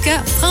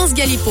Rabasca, France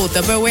Galipo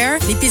Tupperware,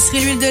 l'épicerie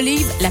L'Huile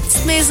d'Olive, la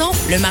Petite Maison,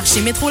 le marché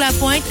Métro La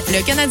Pointe,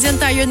 le Canadian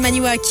Tire de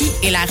Maniwaki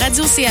et la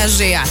radio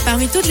CHGA.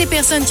 Parmi toutes les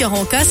personnes qui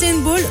auront cassé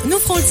une boule, nous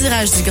ferons le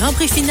tirage du grand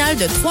prix final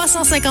de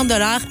 350 $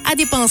 à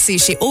dépenser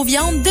chez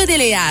Eau-Viande de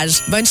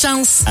Déléage. Bonne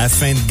chance!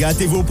 Afin de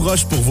gâter vos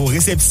proches pour vos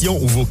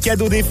réceptions ou vos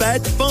cadeaux des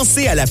fêtes,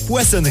 pensez à la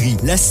Poissonnerie,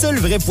 la seule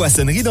vraie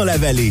poissonnerie dans la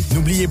vallée.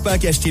 N'oubliez pas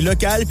qu'acheter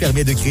local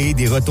permet de créer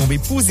des retombées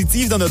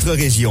positives dans notre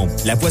région.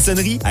 La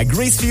Poissonnerie à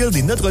Gracefield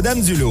et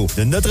Notre-Dame-du-Lot.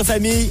 De notre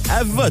famille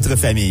à votre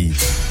famille.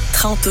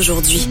 30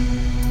 aujourd'hui.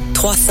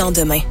 300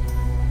 demain.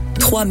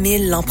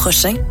 3000 l'an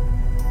prochain.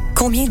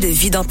 Combien de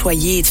vies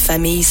d'employés et de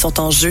familles sont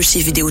en jeu chez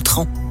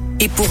Vidéotron?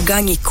 Et pour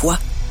gagner quoi?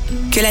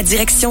 Que la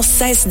direction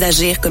cesse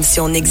d'agir comme si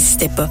on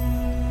n'existait pas.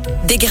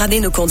 Dégrader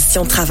nos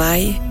conditions de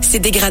travail, c'est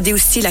dégrader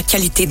aussi la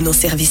qualité de nos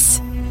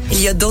services.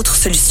 Il y a d'autres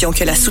solutions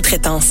que la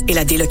sous-traitance et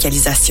la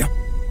délocalisation.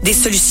 Des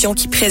solutions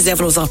qui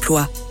préservent nos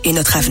emplois et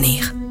notre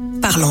avenir.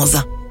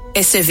 Parlons-en.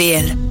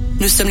 SEVL,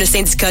 nous sommes le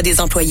syndicat des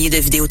employés de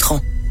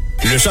Vidéotron.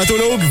 Le Château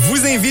Logue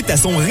vous invite à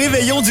son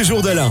réveillon du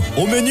jour de l'an.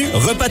 Au menu,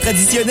 repas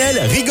traditionnel,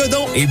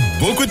 rigodon et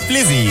beaucoup de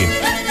plaisir.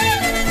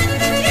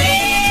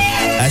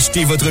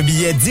 Achetez votre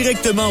billet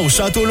directement au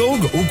Château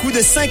Logue au coût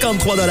de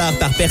 53 $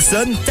 par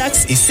personne,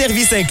 taxes et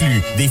services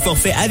inclus. Des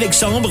forfaits avec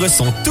chambre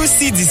sont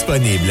aussi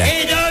disponibles.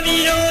 Et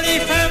Domino les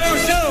femmes au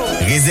show!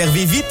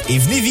 Réservez vite et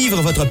venez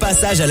vivre votre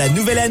passage à la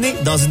nouvelle année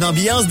dans une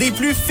ambiance des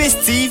plus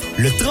festives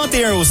le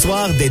 31 au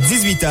soir dès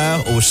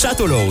 18h au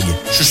Château Logue.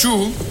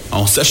 Chouchou,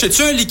 on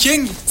s'achète-tu un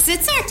leaking?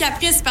 C'est-tu un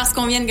caprice parce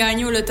qu'on vient de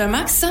gagner au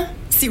Lotomax, ça?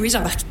 Si oui,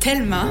 j'embarque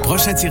tellement.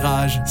 Prochain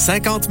tirage,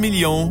 50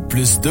 millions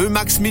plus 2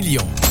 max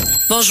millions.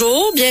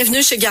 Bonjour,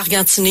 bienvenue chez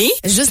Gargantini.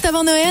 Juste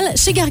avant Noël,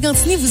 chez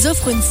Gargantini vous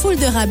offre une foule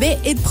de rabais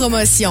et de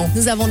promotions.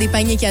 Nous avons des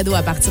paniers cadeaux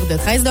à partir de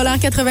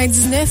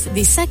 13,99 $,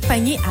 des sacs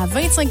paniers à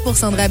 25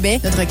 % de rabais,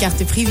 notre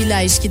carte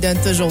privilège qui donne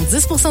toujours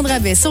 10 % de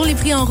rabais sur les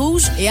prix en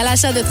rouge et à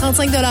l'achat de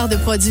 35 $ de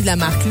produits de la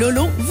marque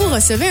Lolo, vous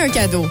recevez un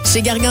cadeau.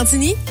 Chez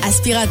Gargantini,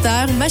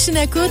 aspirateur, machine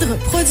à coudre,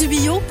 produits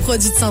bio,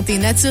 produits de santé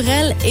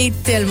naturelle et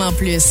tellement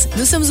plus.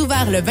 Nous sommes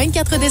ouverts le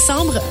 24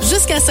 décembre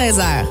jusqu'à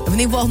 16h.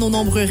 Venez voir nos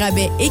nombreux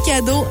rabais et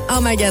cadeaux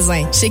en magasin.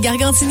 Chez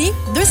Gargantini,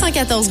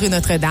 214 rue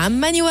Notre-Dame,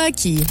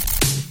 Maniwaki.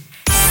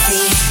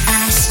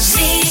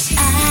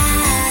 CHGA,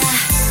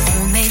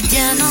 on est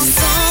bien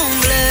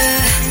ensemble.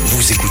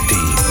 Vous écoutez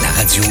la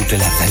radio de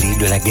la vallée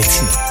de la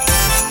Gatineau.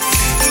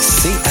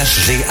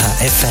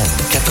 CHGA FM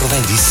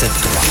 97.3.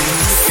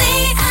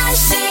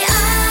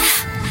 CHGA,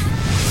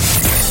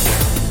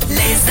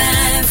 les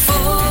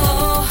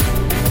infos.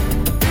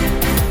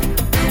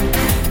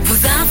 Vos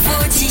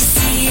infos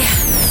d'ici.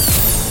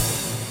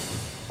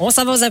 On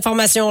s'en va aux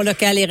informations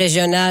locales et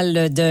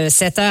régionales de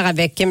 7 heures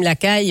avec Kim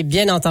Lacaille.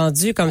 Bien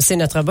entendu, comme c'est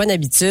notre bonne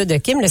habitude,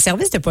 Kim, le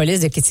service de police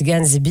de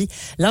Kitigan-Zibi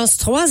lance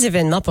 3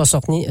 événements pour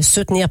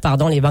soutenir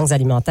les banques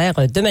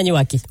alimentaires de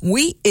Maniwaki.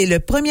 Oui, et le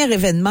premier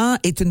événement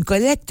est une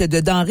collecte de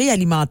denrées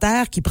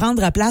alimentaires qui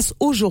prendra place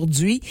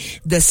aujourd'hui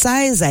de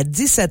 16 à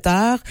 17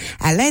 heures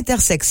à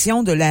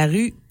l'intersection de la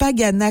rue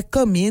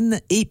Pagana-Comine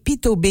et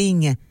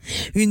Pitobing.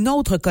 Une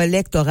autre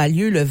collecte aura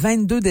lieu le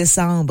 22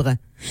 décembre.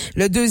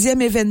 Le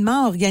deuxième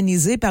événement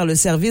organisé par le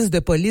service de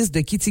police de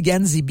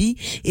Kitigan-Zibi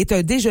est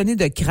un déjeuner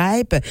de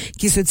crêpes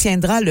qui se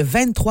tiendra le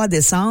 23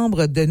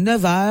 décembre de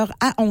 9h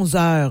à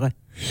 11h.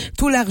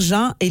 Tout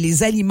l'argent et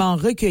les aliments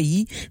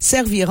recueillis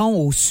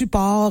serviront au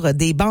support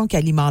des banques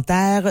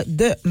alimentaires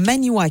de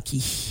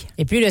Maniwaki.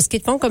 Et puis, le ski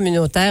de fond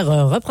communautaire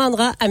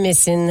reprendra à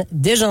Messine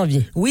dès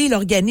janvier. Oui,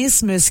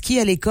 l'organisme Ski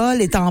à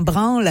l'école est en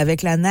branle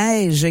avec la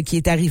neige qui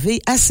est arrivée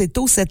assez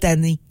tôt cette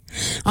année.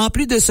 En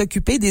plus de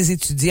s'occuper des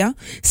étudiants,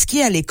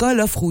 Ski à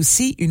l'école offre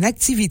aussi une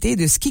activité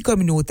de ski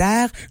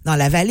communautaire dans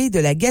la vallée de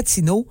la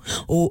Gatineau,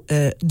 au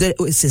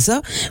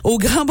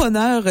grand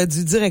bonheur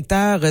du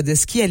directeur de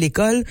Ski à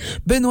l'école,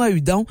 Benoît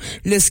Hudon.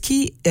 Le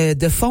ski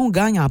de fond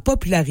gagne en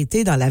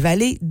popularité dans la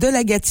vallée de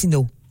la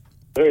Gatineau.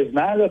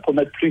 Heureusement, là, pour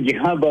notre plus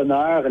grand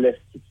bonheur, le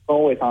ski de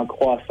fond est en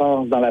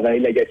croissance dans la vallée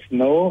de la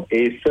Gatineau.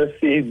 Et ça,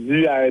 c'est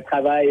dû à un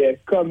travail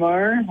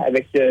commun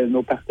avec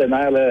nos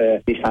partenaires, là,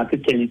 les chantiers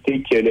de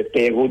qualité que le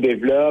Perrault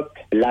développe,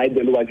 l'aide de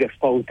Loisirs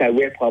Sport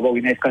Outaouais pour avoir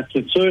une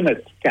infrastructure,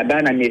 notre petite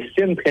cabane à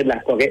Messine, près de la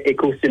forêt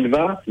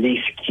Éco-Sylvan, les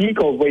skis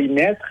qu'on va y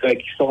mettre,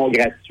 qui sont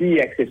gratuits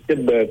et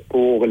accessibles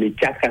pour les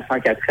 4 à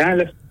 104 ans,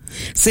 là.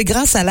 C'est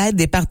grâce à l'aide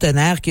des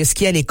partenaires que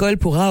Ski à l'école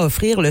pourra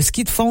offrir le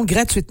ski de fond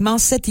gratuitement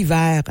cet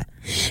hiver.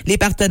 Les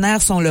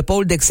partenaires sont le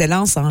pôle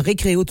d'excellence en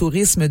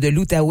récréotourisme de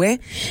l'Outaouais,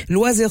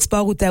 Loisirs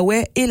Sport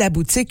Outaouais et la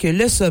boutique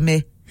Le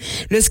Sommet.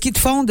 Le ski de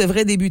fond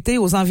devrait débuter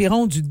aux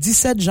environs du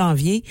 17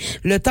 janvier,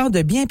 le temps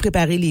de bien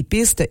préparer les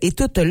pistes et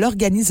toute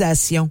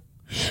l'organisation.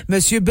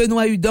 Monsieur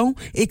Benoît Hudon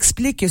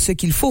explique ce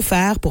qu'il faut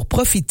faire pour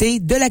profiter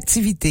de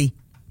l'activité.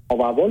 On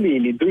va avoir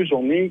les 2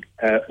 journées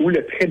où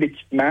le prêt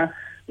d'équipement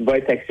va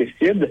être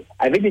accessible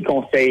avec des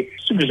conseils.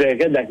 Je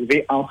suggérerais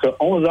d'arriver entre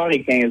 11h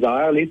et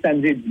 15h les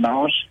samedis et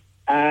dimanches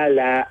à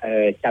la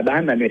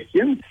cabane à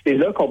Messine. C'est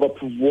là qu'on va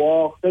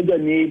pouvoir te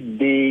donner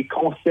des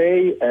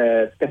conseils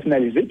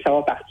personnalisés, puis ça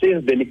va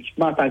partir de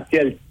l'équipement en tant que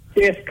tel.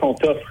 Qu'est-ce qu'on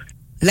t'offre?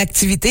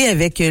 L'activité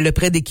avec le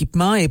prêt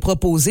d'équipement est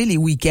proposée les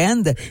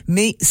week-ends,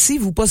 mais si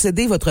vous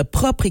possédez votre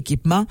propre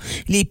équipement,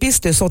 les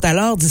pistes sont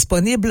alors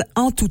disponibles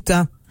en tout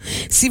temps.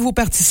 Si vous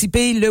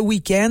participez le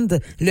week-end,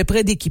 le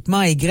prêt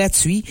d'équipement est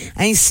gratuit,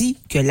 ainsi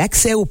que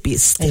l'accès aux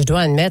pistes. Et je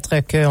dois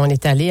admettre qu'on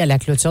est allé à la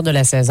clôture de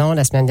la saison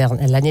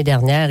l'année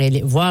dernière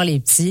et voir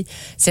les petits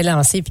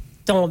s'élancer puis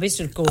tomber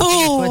sur le côté.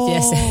 Oh!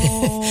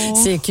 Écoute,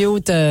 c'est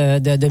cute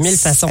de mille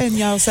façons.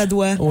 Seigneur, ça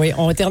doit. Oui,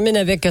 on termine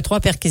avec 3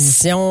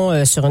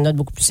 perquisitions sur une note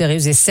beaucoup plus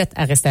sérieuse et 7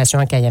 arrestations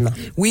à Cayama.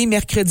 Oui,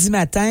 mercredi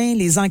matin,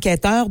 les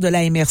enquêteurs de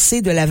la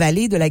MRC de la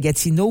vallée de la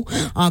Gatineau,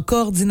 en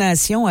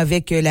coordination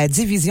avec la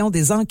division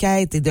des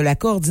enquêtes et de la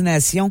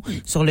coordination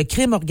sur le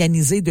crime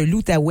organisé de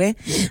l'Outaouais,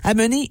 a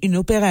mené une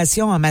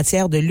opération en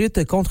matière de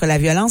lutte contre la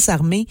violence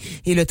armée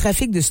et le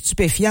trafic de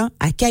stupéfiants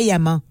à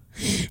Cayama.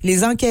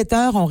 Les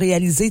enquêteurs ont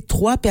réalisé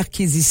 3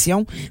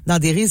 perquisitions dans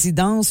des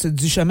résidences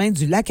du chemin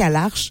du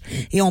Lac-à-l'Arche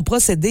et ont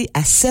procédé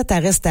à 7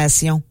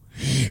 arrestations.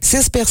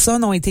 6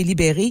 personnes ont été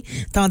libérées,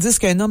 tandis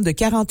qu'un homme de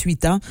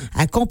 48 ans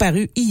a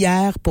comparu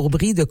hier pour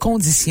bris de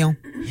condition.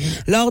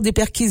 Lors des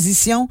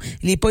perquisitions,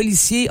 les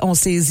policiers ont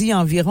saisi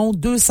environ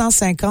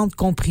 250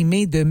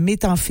 comprimés de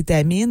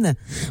méthamphétamine,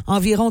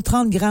 environ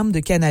 30 grammes de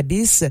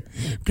cannabis,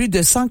 plus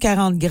de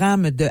 140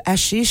 grammes de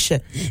hashish,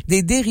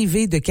 des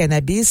dérivés de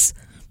cannabis,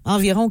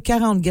 environ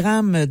 40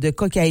 grammes de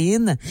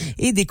cocaïne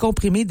et des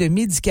comprimés de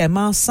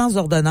médicaments sans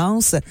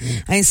ordonnance,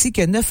 ainsi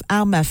que 9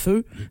 armes à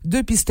feu,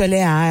 2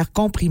 pistolets à air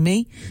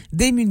comprimés,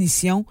 des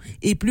munitions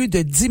et plus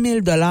de 10 000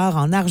 $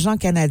 en argent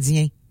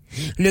canadien.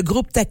 Le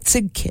groupe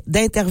tactique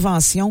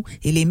d'intervention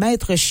et les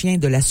maîtres chiens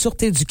de la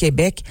Sûreté du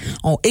Québec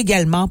ont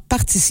également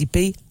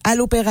participé à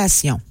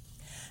l'opération.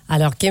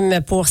 Alors,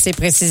 Kim, pour ces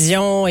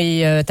précisions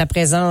et ta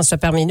présence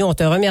parmi nous, on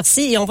te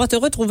remercie et on va te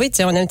retrouver. Tu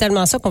sais, on aime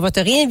tellement ça qu'on va te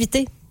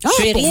réinviter.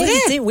 Tu es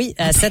réinvité, oui.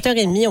 À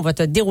 7h30, on va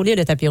te dérouler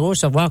le tapis rouge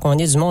sur voir qu'on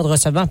est du monde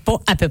recevant, pas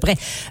à peu près.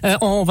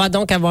 On va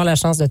donc avoir la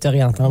chance de te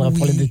réentendre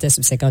pour le bulletin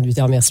sub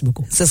 58h. Merci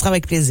beaucoup. Ce sera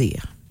avec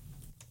plaisir.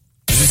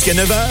 Jusqu'à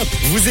 9h,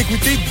 vous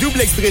écoutez Double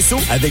Expresso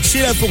avec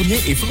Sheila Fournier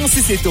et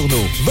Francis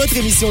Letourneau. Votre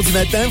émission du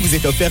matin vous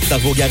est offerte par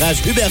vos garages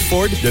Hubert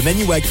Ford de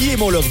Maniwaki et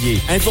Mont-Laurier.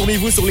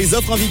 Informez-vous sur les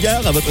offres en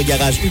vigueur à votre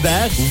garage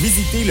Hubert ou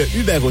visitez le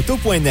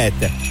hubertauto.net.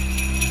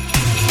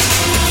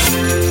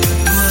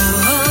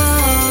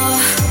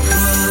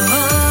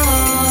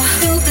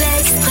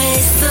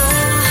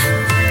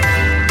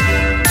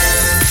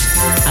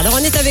 Alors,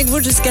 on est avec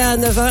vous jusqu'à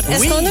 9h.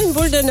 Est-ce qu'on a une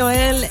boule de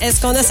Noël?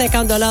 Est-ce qu'on a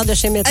 50 $ de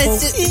chez Métro?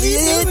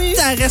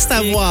 Ça reste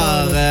à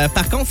voir.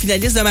 Par contre,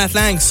 finaliste de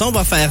Matlang, ça, on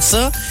va faire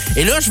ça.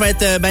 Et là, je vais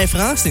être ben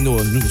franc, c'est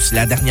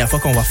la dernière fois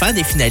qu'on va faire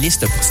des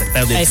finalistes pour cette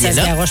paire de billets-là. Ça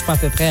se garoche pas à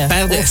peu près.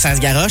 Ça se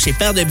garoche et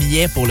paire de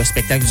billets pour le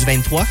spectacle du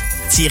 23.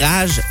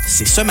 Tirage,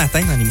 c'est ce matin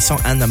dans l'émission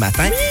Anne le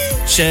matin.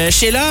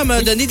 Sheila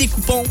m'a donné des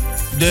coupons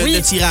de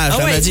tirage.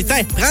 Elle m'a dit,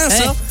 tiens, prends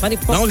ça.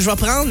 Donc, je vais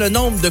prendre le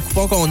nombre de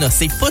coupons qu'on a.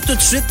 C'est pas tout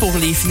de suite pour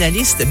les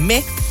finalistes,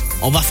 mais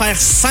On va faire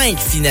 5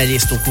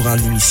 finalistes au courant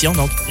de l'émission,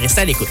 donc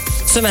restez à l'écoute.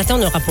 Ce matin,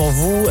 on aura pour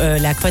vous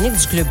la chronique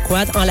du Club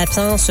Quad en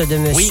l'absence de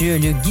Monsieur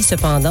Luc Guy,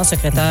 cependant,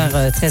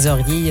 secrétaire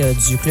trésorier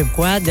du Club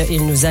Quad.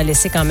 Il nous a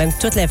laissé quand même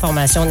toute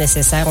l'information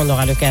nécessaire. On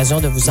aura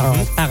l'occasion de vous en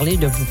parler,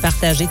 de vous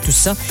partager tout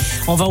ça.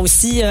 On va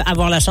aussi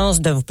avoir la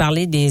chance de vous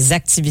parler des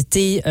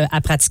activités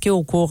à pratiquer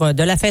au cours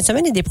de la fin de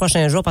semaine et des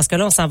prochains jours, parce que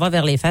là, on s'en va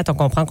vers les fêtes. On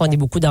comprend qu'on est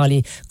beaucoup dans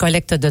les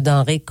collectes de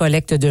denrées,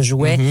 collectes de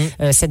jouets.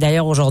 C'est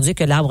d'ailleurs aujourd'hui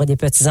que l'Arbre des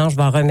Petits-Anges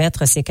va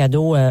remettre ses cadeaux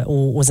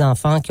aux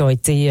enfants qui ont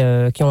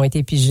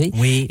été pigés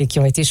et qui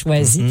ont été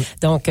choisis.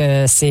 Donc,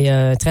 c'est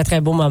un très, très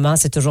beau moment.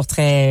 C'est toujours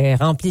très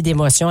rempli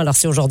d'émotions. Alors,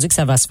 c'est aujourd'hui que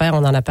ça va se faire.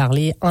 On en a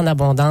parlé en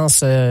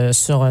abondance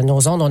sur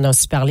nos ondes. On a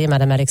aussi parlé,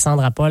 Mme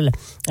Alexandre Apol,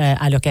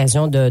 à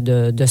l'occasion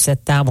de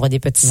cet Arbre des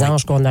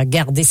Petits-Anges qu'on a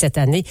gardé cette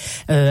année.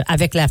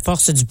 Avec la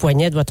force du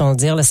poignet, doit-on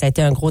dire, là, ça a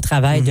été un gros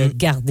travail de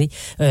garder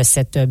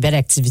cette belle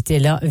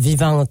activité-là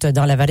vivante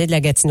dans la vallée de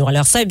la Gatineau.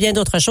 Alors, ça et bien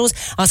d'autres choses.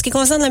 En ce qui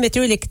concerne la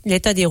météo et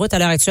l'état des routes à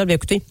l'heure actuelle, bien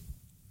écoutez,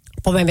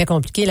 pas bien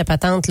compliqué, la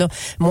patente, là.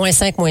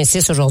 -5,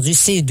 -6 aujourd'hui,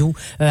 c'est doux.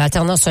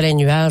 Alternance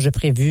soleil-nuage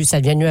prévu.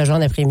 Ça devient nuageant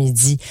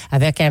d'après-midi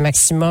avec un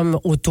maximum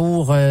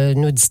autour,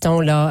 nous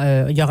dit-on,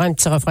 là, il y aura un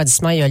petit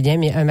refroidissement éolien,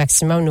 mais un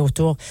maximum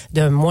autour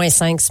de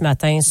 -5 ce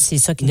matin. C'est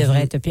ça qui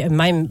devrait être. Puis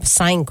même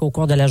 5 au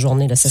cours de la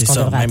journée, là, c'est ce qu'on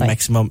devrait atteindre.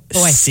 Maximum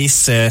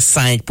 6,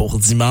 5 pour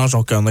dimanche.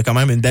 Donc, on a quand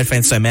même une belle fin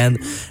de semaine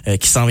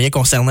qui s'en vient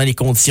concernant les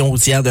conditions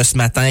routières de ce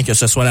matin, que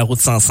ce soit la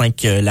route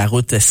 105, la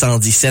route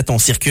 117. On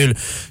circule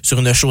sur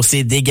une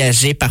chaussée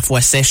dégagée, parfois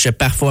sèche,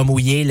 parfois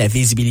mouillée. La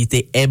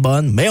visibilité est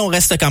bonne, mais on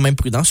reste quand même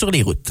prudent sur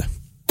les routes.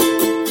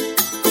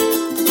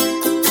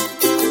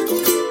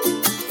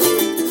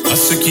 À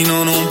ceux qui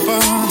n'en ont pas,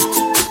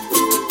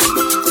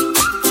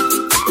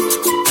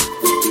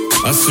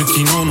 à ceux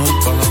qui n'en ont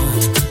pas,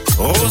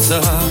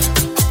 Rosa,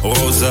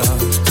 Rosa,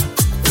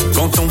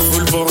 quand on fout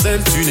le bordel,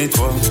 tu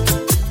nettoies.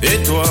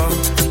 Et toi,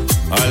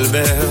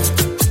 Albert,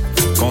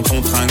 quand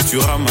on trinque, tu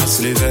ramasses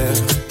les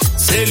verres.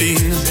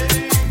 Céline,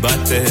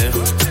 Bataire,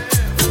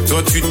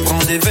 toi tu te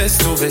prends des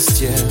vestes au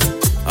vestiaire.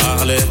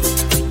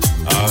 Arlette,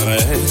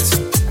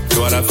 arrête,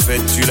 toi la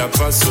fête tu la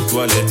passes aux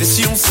toilettes. Et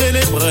si on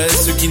célébrait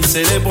ceux qui ne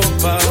célèbrent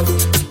pas,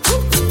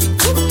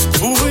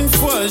 pour une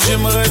fois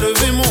j'aimerais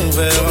lever mon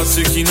verre à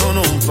ceux qui n'en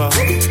ont pas,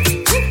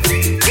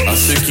 à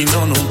ceux qui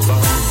n'en ont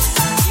pas.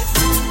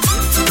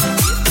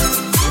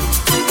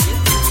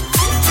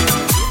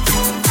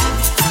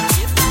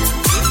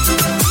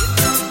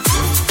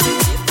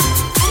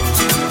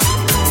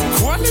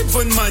 Quoi les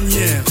bonnes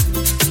manières?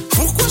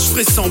 Pourquoi je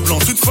ferais semblant?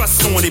 De toute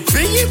façon, on est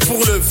payé pour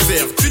le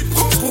faire. Tu te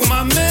prends pour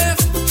ma mère?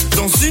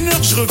 Dans 1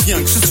 heure, je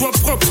reviens. Que ce soit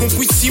propre, qu'on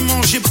puisse y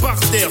manger par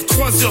terre.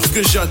 3 heures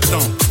que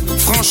j'attends.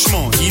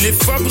 Franchement, il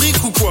est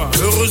fabrique ou quoi?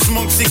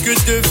 Heureusement que c'est que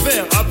de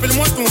verre.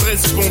 Appelle-moi ton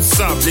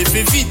responsable. Et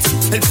fais vite,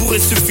 elle pourrait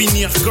se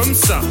finir comme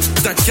ça,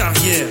 ta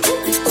carrière.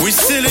 Oui,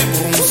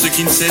 célébrons ceux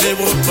qui ne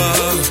célèbrent pas.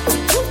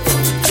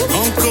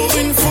 Encore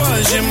une fois,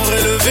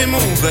 j'aimerais lever mon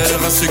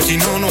verre à ceux qui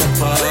n'en ont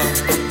pas.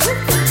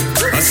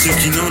 À ceux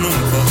qui n'en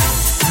ont pas.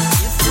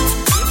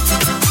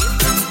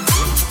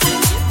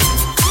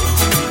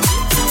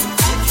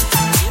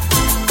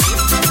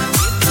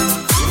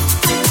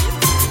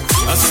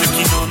 À ceux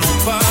qui n'en ont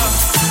pas.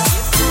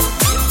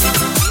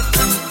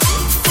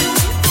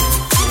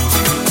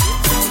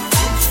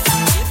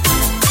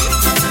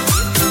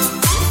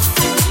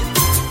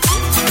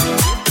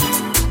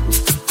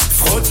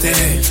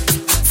 Frotter,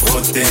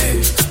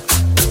 frotter,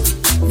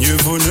 mieux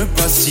vaut ne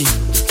pas si.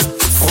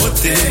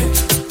 Frotter,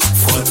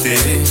 frotter,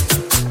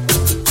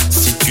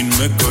 si tu ne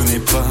me connais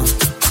pas.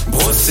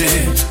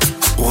 Brosser,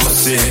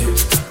 brosser,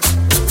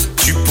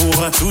 tu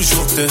pourras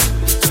toujours te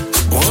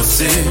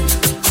brosser,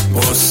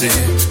 brosser,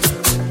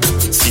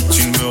 si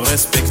tu ne me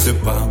respectes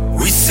pas.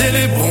 Oui,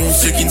 célébrons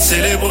ceux qui ne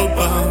célèbrent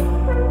pas.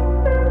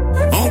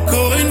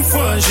 Encore une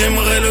fois,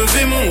 j'aimerais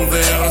lever mon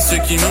verre à ceux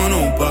qui n'en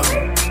ont pas,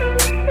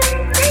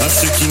 à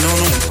ceux qui n'en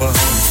ont pas.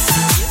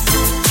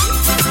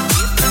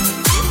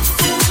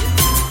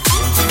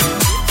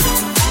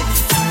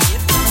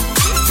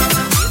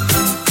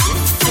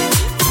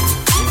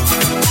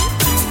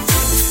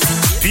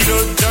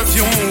 Pilote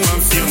d'avion ou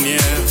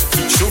infirmière,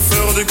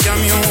 chauffeur de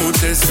camion,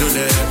 hôtesse de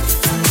l'air,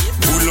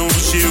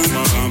 boulanger ou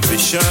marin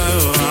pêcheur,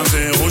 un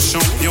verre aux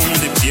champions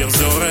des pires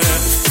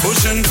horaires, aux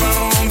jeunes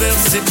parents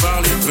bercés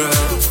par les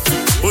peurs,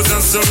 aux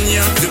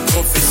insomniaques de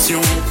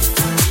profession,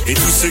 et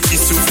tous ceux qui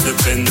souffrent de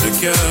peine de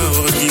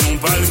cœur, qui n'ont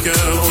pas le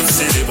cœur aux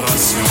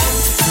célébrations.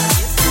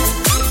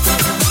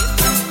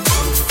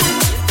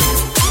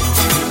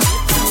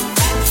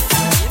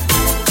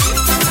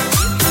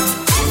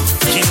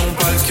 Qui n'ont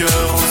pas le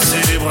cœur aux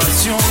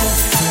célébrations.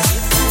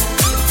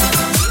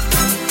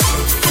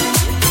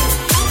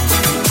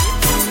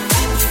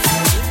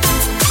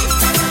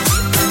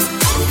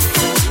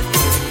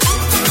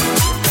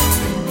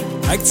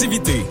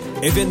 Activités,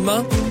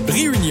 événements,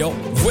 réunions,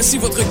 voici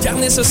votre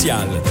carnet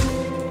social.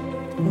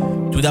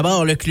 Tout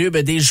d'abord, le Club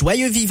des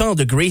Joyeux Vivants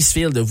de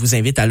Gracefield vous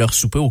invite à leur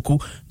souper au coût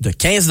de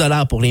 15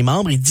 $ pour les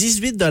membres et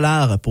 18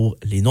 $ pour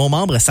les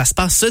non-membres. Ça se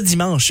passe ce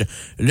dimanche,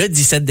 le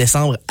 17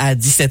 décembre à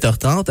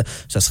 17h30.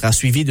 Ce sera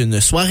suivi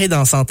d'une soirée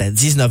dansante à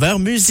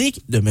 19h.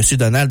 Musique de Monsieur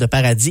Donald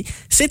Paradis.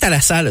 C'est à la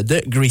salle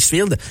de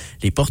Gracefield.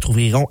 Les portes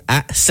ouvriront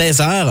à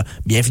 16h.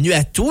 Bienvenue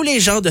à tous les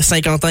gens de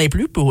 50 ans et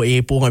plus. Pour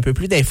un peu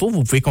plus d'infos,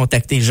 vous pouvez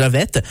contacter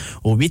Jovette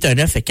au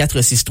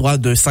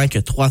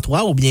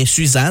 819-463-2533 ou bien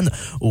Suzanne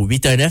au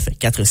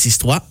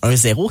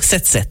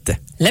 819-463-1077.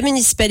 La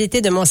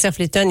municipalité de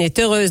Montcerf-Léton est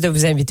heureuse de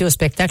vous inviter au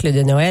spectacle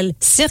de Noël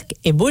Cirque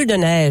et Boule de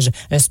neige,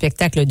 un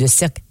spectacle de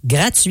cirque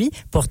gratuit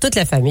pour toute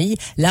la famille.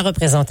 La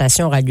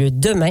représentation aura lieu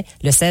demain,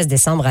 le 16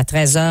 décembre à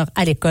 13h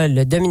à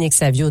l'école Dominique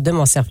Savio de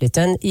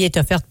Montcerf-Léton et est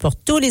offerte pour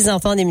tous les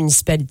enfants des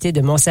municipalités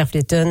de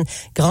Montcerf-Léton,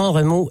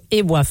 Grand-Remous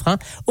et Bois-Franc.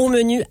 Au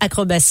menu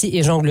acrobatie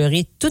et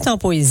jonglerie, tout en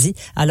poésie.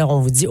 Alors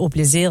on vous dit au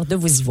plaisir de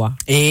vous y voir.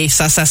 Et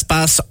ça se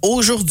passe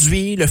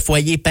aujourd'hui. Le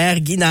foyer Père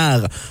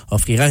Guinard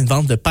offrira une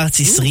vente de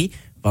pâtisserie.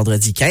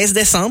 Vendredi 15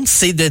 décembre,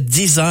 c'est de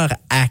 10h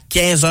à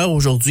 15h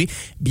aujourd'hui.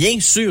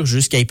 Bien sûr,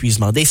 jusqu'à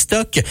épuisement des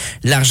stocks.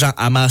 L'argent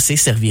amassé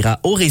servira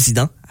aux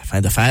résidents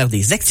afin de faire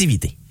des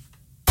activités.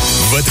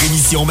 Votre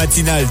émission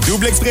matinale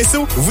Double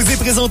Expresso vous est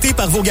présentée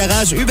par vos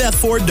garages Hubert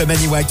Ford de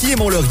Maniwaki et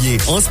Mont-Laurier.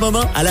 En ce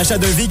moment, à l'achat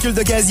d'un véhicule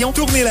d'occasion,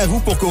 tournez la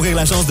roue pour courir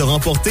la chance de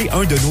remporter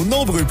un de nos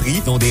nombreux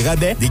prix, dont des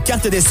rabais, des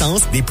cartes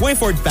d'essence, des points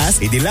Ford Pass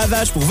et des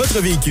lavages pour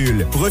votre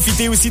véhicule.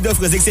 Profitez aussi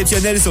d'offres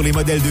exceptionnelles sur les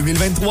modèles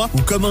 2023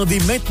 ou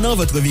commandez maintenant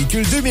votre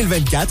véhicule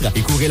 2024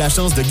 et courez la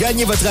chance de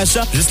gagner votre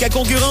achat jusqu'à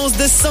concurrence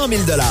de 100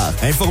 000 $.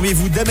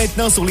 Informez-vous dès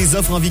maintenant sur les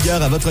offres en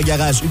vigueur à votre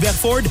garage Hubert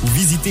Ford ou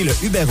visitez le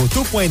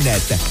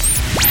hubertauto.net.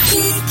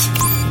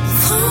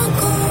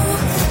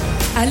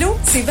 Allô,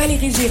 c'est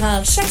Valérie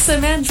Girard. Chaque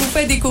semaine, je vous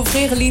fais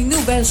découvrir les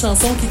nouvelles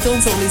chansons qui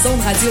tournent sur les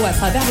ondes radio à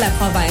travers la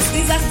province.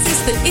 Des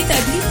artistes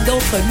établis,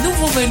 d'autres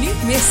nouveaux venus,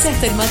 mais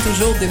certainement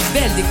toujours de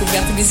belles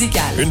découvertes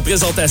musicales. Une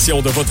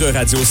présentation de votre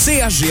radio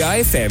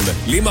CHGA-FM,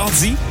 les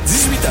mardis,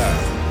 18h.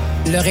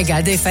 Le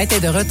régal des fêtes est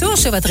de retour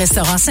chez votre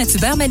restaurant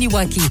Saint-Hubert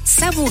Maniwaki.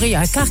 Savourez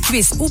un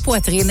quart-cuisse ou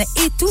poitrine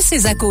et tous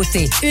ses à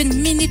côté.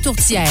 Une mini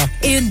tourtière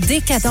et une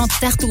décadente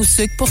tarte au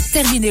sucre pour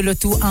terminer le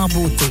tout en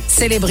beauté.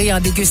 Célébrez en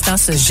dégustant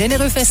ce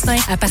généreux festin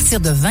à partir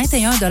de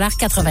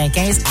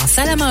 21,95 $ en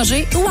salle à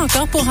manger ou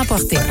encore pour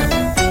emporter.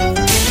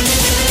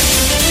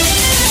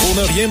 Pour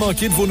ne rien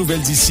manquer de vos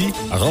nouvelles d'ici,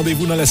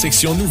 rendez-vous dans la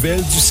section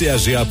nouvelles du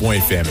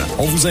CHGA.FM.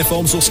 On vous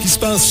informe sur ce qui se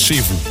passe chez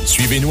vous.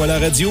 Suivez-nous à la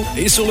radio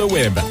et sur le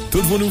web.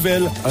 Toutes vos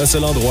nouvelles, un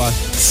seul endroit,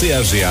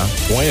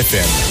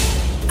 CHGA.FM.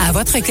 À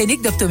votre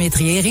clinique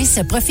d'optométrie Iris,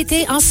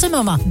 profitez en ce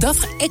moment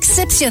d'offres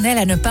exceptionnelles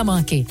à ne pas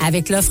manquer.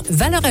 Avec l'offre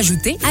valeur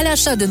ajoutée à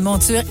l'achat d'une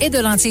monture et de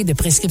lentilles de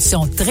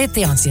prescription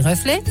traitées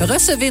anti-reflet,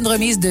 recevez une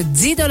remise de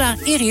 10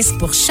 $ Iris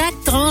pour chaque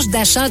tranche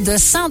d'achat de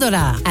 100 $.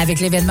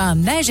 Avec l'événement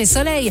Neige et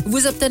Soleil,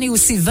 vous obtenez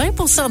aussi 20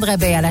 % de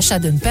rabais à l'achat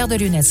d'une paire de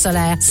lunettes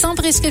solaires sans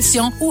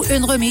prescription ou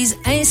une remise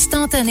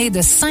instantanée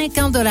de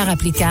 50 $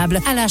 applicable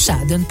à l'achat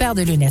d'une paire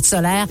de lunettes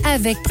solaires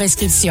avec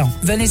prescription.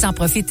 Venez en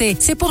profiter.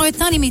 C'est pour un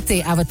temps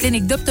limité à votre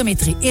clinique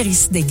d'optométrie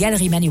Iris des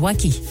Galeries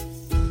Maniwaki.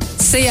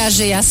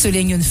 CHGA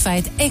souligne une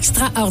fête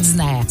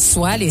extraordinaire,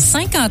 soit les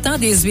 50 ans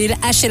des huiles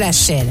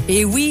HLHL.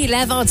 Et oui,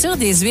 l'aventure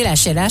des huiles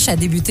HLH a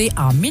débuté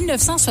en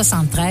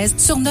 1973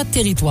 sur notre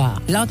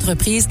territoire.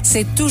 L'entreprise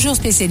s'est toujours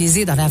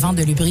spécialisée dans la vente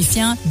de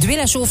lubrifiants, d'huile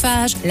à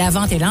chauffage, la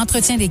vente et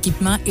l'entretien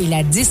d'équipements et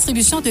la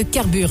distribution de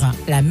carburant.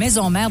 La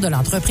maison mère de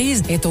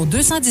l'entreprise est au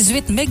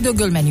 218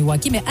 McDougall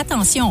Maniwaki, mais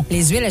attention,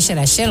 les huiles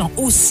HLHL ont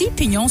aussi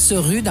pignon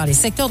sur rue dans les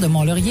secteurs de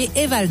Mont-Laurier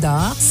et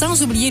Val-d'Or,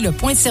 sans oublier le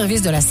point de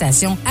service de la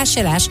station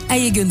HLH à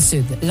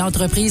Egan-Sud.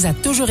 L'entreprise a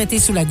toujours été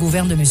sous la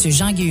gouverne de M.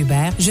 Jean-Guy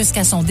Hubert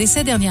jusqu'à son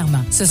décès dernièrement.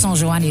 Ce sont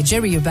Joanne et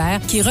Jerry Hubert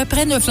qui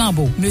reprennent le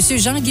flambeau. M.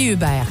 Jean-Guy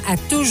Hubert a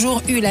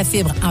toujours eu la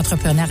fibre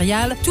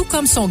entrepreneuriale, tout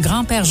comme son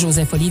grand-père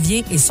Joseph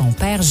Olivier et son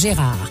père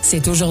Gérard.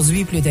 C'est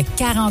aujourd'hui plus de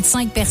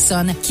 45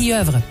 personnes qui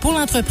œuvrent pour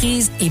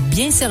l'entreprise et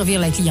bien servir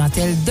la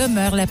clientèle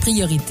demeure la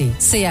priorité.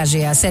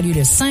 CHGA salue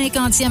le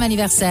 50e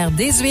anniversaire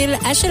des huiles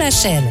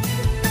HLHL.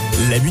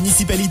 La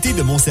municipalité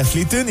de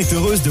Montcerf-Léton est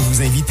heureuse de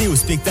vous inviter au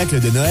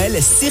spectacle de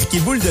Noël Cirque et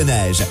Boule de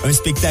neige, un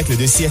spectacle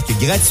de cirque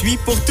gratuit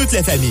pour toute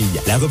la famille.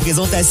 La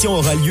représentation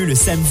aura lieu le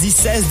samedi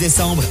 16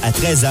 décembre à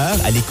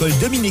 13h à l'école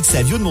Dominique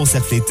Savio de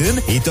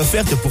Montcerf-Léton et est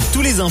offerte pour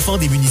tous les enfants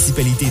des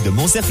municipalités de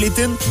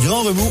Montcerf-Léton,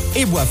 Grand-Remous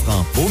et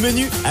Bois-Franc. Au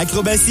menu,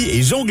 acrobatie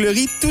et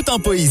jonglerie tout en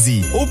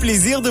poésie. Au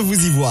plaisir de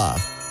vous y voir.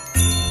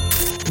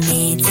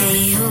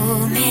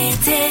 Météo,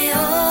 météo.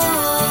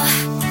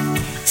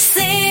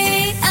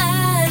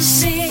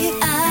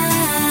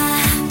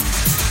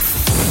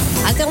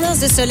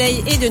 alternance de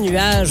soleil et de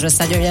nuages.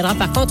 Ça deviendra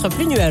par contre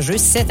plus nuageux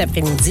cet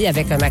après-midi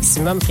avec un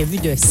maximum prévu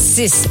de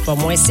 6. Pas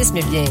moins 6,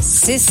 mais bien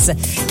 6.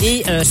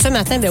 Et ce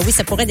matin, ben oui,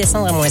 ça pourrait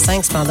descendre à moins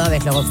 5, cependant,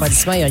 avec le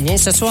refroidissement éolien.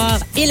 Ce soir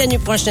et la nuit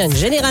prochaine,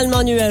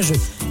 généralement nuageux.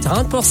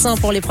 30%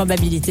 pour les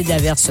probabilités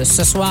d'averses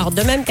ce soir,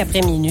 de même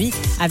qu'après minuit,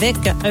 avec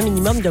un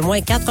minimum de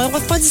moins 4. Un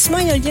refroidissement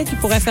éolien qui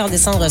pourrait faire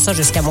descendre ça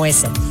jusqu'à moins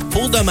 7.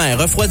 Pour demain,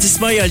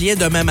 refroidissement éolien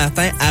demain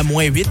matin à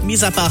moins 8.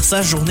 Mis à part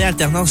ça, journée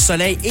alternance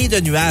soleil et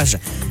de nuages.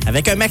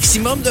 Avec un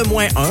maximum de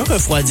moins 1,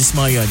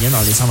 refroidissement éolien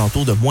dans les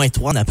alentours de moins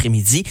 3 en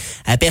après-midi.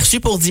 Aperçu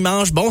pour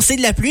dimanche, bon, c'est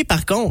de la pluie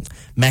par contre.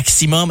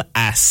 Maximum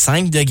à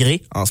 5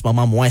 degrés, en ce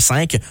moment moins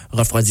 5.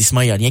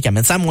 Refroidissement éolien qui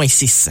amène ça à moins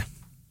 6.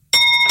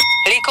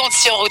 Les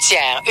conditions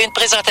routières. Une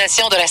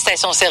présentation de la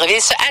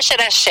station-service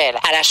HLHL.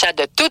 À l'achat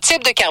de tout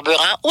type de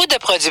carburant ou de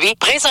produits,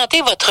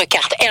 présentez votre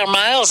carte Air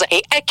Miles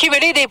et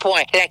accumulez des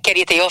points. La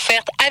qualité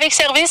offerte avec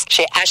service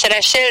chez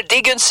HLHL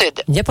Dégun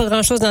Sud. Il n'y a pas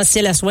grand-chose dans le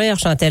ciel à soir,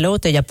 chantait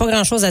l'autre. Il n'y a pas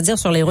grand-chose à dire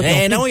sur les routes.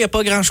 Non, il n'y a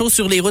pas grand-chose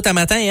sur les routes à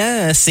matin.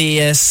 Hein?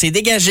 C'est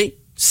dégagé.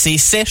 C'est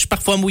sèche,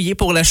 parfois mouillé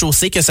pour la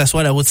chaussée, que ce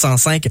soit la route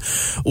 105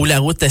 ou la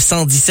route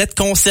 117.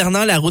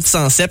 Concernant la route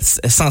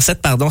 107,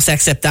 c'est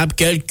acceptable.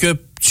 Quelques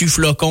petits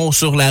flocons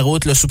sur la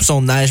route, le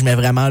soupçon de neige, mais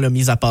vraiment, là,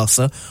 mis à part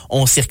ça,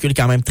 on circule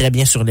quand même très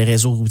bien sur les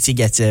réseaux routiers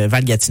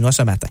Val-Gatinois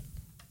ce matin.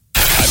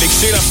 Avec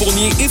Sheila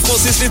Fournier et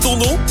Francis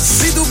Letourneau,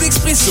 c'est Double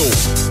Expresso.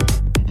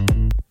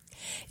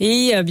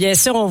 Et bien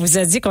sûr, on vous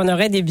a dit qu'on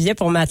aurait des billets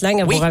pour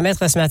Matlang à vous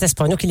remettre ce matin. C'est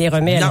pas nous qui les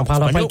remet, on ne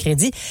prendra pas le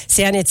crédit.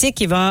 C'est Annetique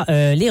qui va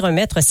les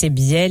remettre, ces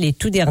billets, les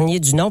tout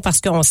derniers du nom,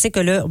 parce qu'on sait que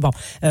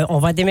on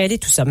va démêler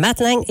tout ça.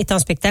 Matlang est en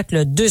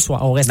spectacle 2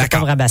 soirs au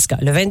restaurant Rabaska.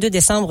 Le 22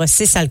 décembre,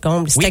 c'est salle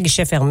comble, c'est à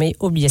guichet fermé.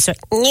 Oubliez ça.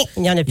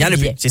 Il n'y en a plus de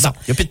billets. C'est ça.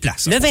 Il n'y a plus de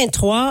place. Le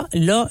 23,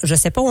 là, je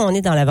sais pas où on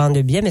est dans la vente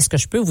de billets, mais ce que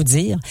je peux vous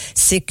dire,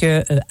 c'est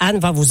que Anne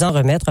va vous en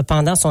remettre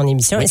pendant son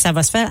émission et ça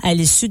va se faire à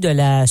l'issue de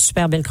la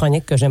super belle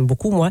chronique que j'aime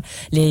beaucoup, moi,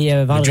 les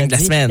vendredis. De la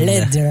semaine.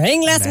 Le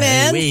drink la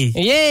semaine. Oui.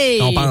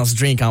 Yay! On pense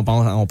drink,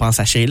 on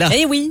pense à Sheila.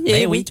 Eh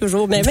oui,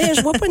 toujours. Mais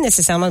je bois pas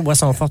nécessairement de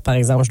boisson forte, par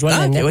exemple. Je dois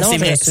l'admettre. Oui,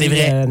 c'est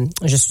vrai.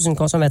 Je suis une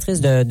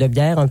consommatrice de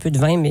bière, un peu de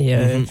vin, mais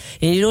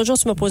et l'autre jour,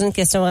 tu m'as posé une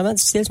question vraiment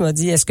difficile. Tu m'as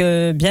dit, est-ce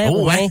que bière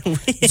ou vin,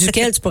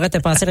 duquel tu pourrais te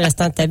passer le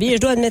restant de ta vie? Et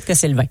je dois admettre que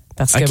c'est le vin.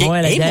 Parce que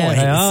moi, la bière,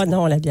 la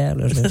bière,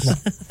 là, non.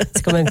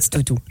 C'est comme un petit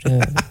toutou.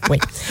 Oui.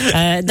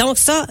 Donc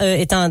ça,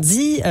 étant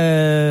dit,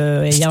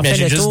 ayant fait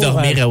le tour... juste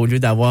dormir au lieu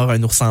d'avoir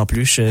un ours en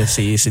peluche,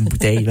 c'est une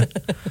bouteille.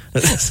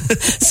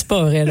 C'est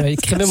pas vrai, là.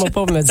 Écrivez-moi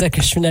pas pour me dire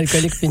que je suis une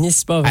alcoolique finie,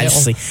 c'est pas vrai.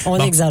 On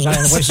exagère.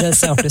 Oui, je le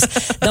sais en plus.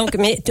 Donc,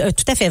 mais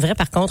tout à fait vrai,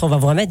 par contre, on va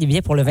vous remettre des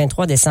billets pour le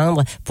 23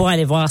 décembre pour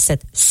aller voir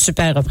cette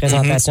super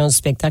représentation du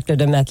spectacle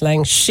de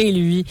Matlang chez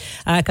lui.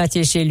 Quand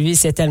il est chez lui,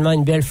 c'est tellement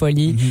une belle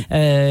folie.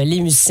 Les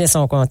musiciens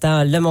sont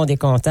contents, le monde est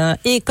content.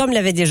 Et comme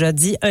l'avait déjà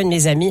dit un de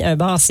mes amis, un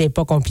bar, c'est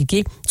pas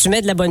compliqué. Tu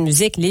mets de la bonne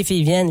musique, les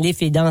filles viennent, les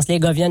filles dansent,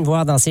 les gars viennent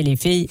voir danser les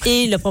filles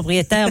et le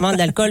propriétaire vend de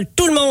l'alcool.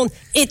 Tout le monde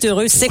est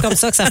heureux. C'est comme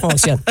ça que ça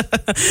fonctionne.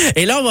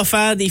 Et là, on va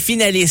faire des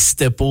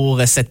finalistes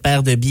pour cette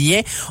paire de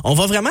billets. On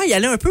va vraiment y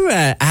aller un peu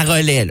à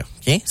relais, là.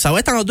 Okay? Ça va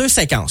être en 2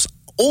 séquences.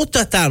 Au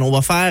total, on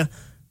va faire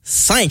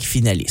 5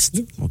 finalistes.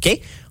 OK?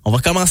 On va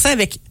commencer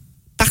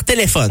par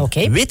téléphone.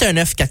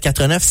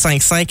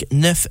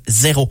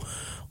 819-449-5590.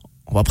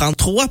 On va prendre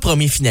 3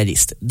 premiers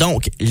finalistes.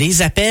 Donc,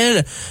 les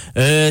appels,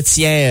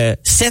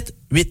 7,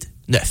 8,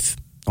 9.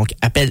 Donc,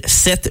 appels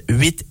 7,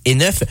 8 et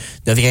 9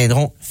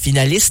 deviendront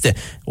finalistes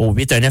au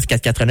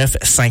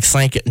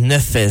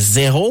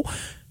 819-449-5590.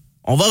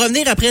 On va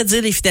revenir après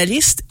dire les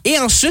finalistes. Et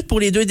ensuite,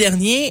 pour les 2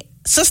 derniers,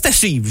 ça, c'est à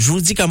suivre. Je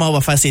vous dis comment on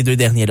va faire ces 2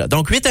 derniers-là.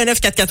 Donc,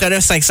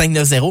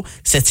 819-449-5590,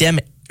 7e,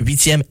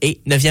 8e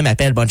et 9e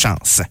appel. Bonne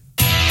chance.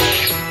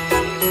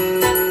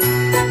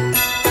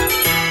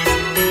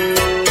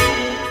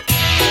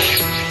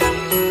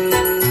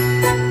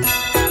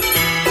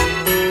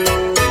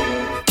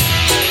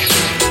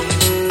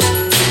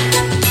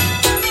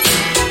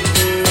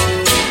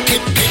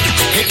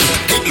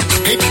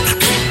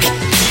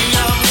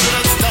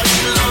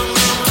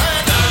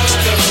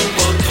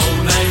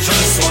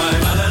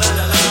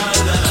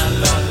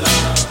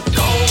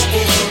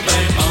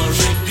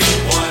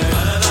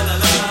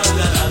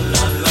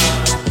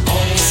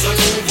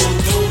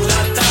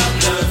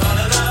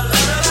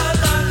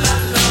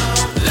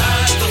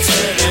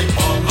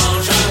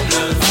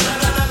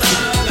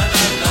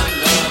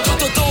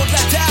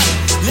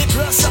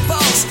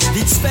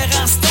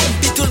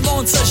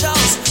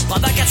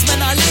 Pendant 4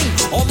 semaines en ligne,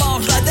 on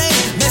mange la dinde,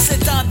 mais c'est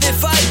temps des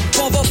fêtes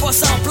qu'on va pas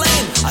s'en plaindre.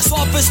 À soi,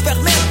 on peut se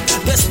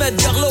permettre de se mettre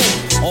de l'eau.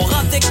 On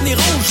rentre avec les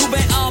rouges ou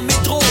ben en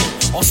métro.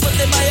 On se fait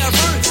les meilleurs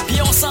vœux,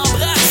 puis on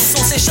s'embrasse.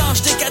 On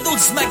s'échange des cadeaux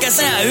du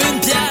magasin à 1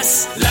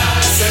 pièce. La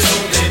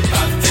saison des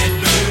parties de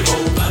bureau.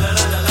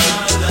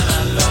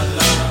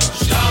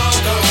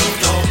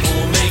 J'adore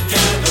pour mes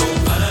cadeaux.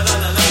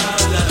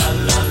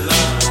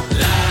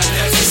 La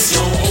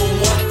tradition au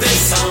mois de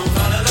décembre.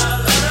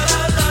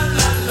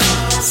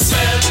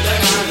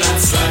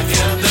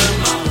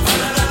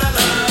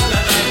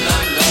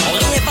 On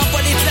réinvente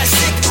pas les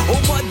classiques au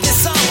mois de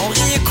décembre. On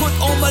réécoute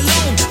On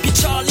Malone, puis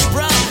Charlie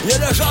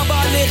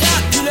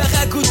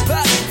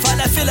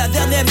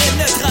dernière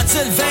minute, rendu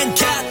le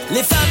 24.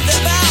 Les femmes de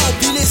bar,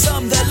 puis les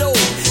hommes de l'eau,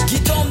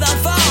 qui tombent dans le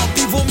fort,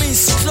 puis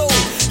vomissent sur Claude.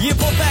 Il est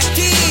pas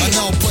pacté. Ah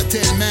non, pas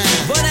tellement.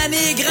 Bonne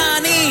année,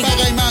 grand nez.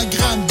 Pareillement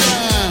grand dedans.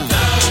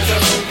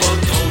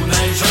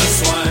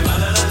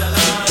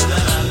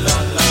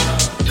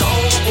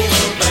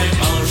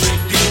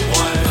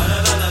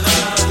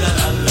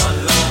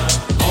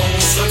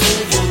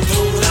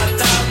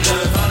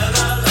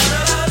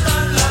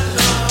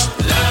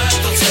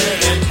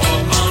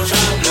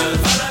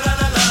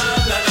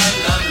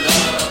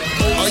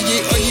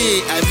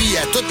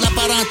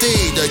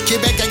 De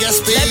Québec à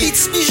Gaspé,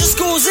 l'Abitibi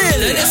jusqu'aux îles,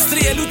 de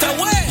l'Estrie à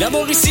l'Outaouais, la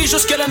Mauricie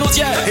jusqu'à la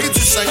Naudière, et du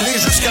Saguenay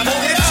jusqu'à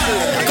Montréal.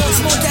 Encore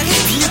du Montcarré,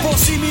 puis il est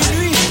passé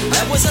minuit.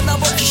 La voisine d'en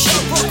bas qui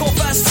chante pour qu'on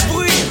fasse du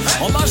bruit.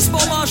 On mange du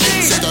bon manger,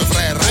 c'est un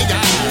vrai régal.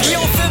 Puis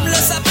on fume le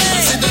sapin,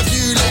 c'est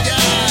devenu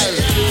légal.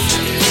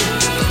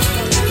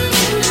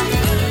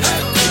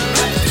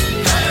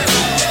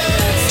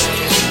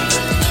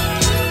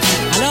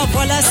 Alors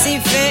voilà, c'est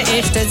fait.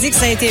 Et je te dis que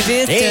ça a été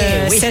vite.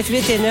 Oui. 7,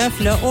 8 et 9,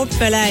 là, au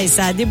pelay,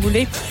 ça a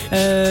déboulé.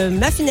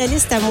 Ma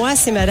finaliste à moi,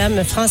 c'est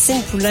Madame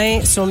Francine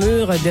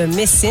Poulain-Saumur de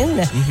Messine.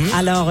 Mm-hmm.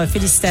 Alors,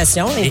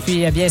 félicitations. Et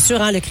puis, bien sûr,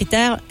 le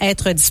critère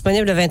être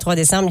disponible le 23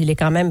 décembre, il est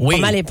quand même pas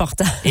mal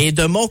important. Et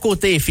de mon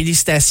côté,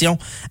 félicitations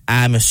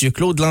à Monsieur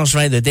Claude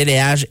Langevin de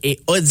Déléage et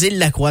Odile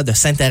Lacroix de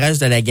Sainte-Thérèse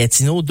de la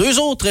Gatineau. Deux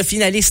autres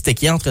finalistes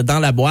qui entrent dans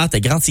la boîte.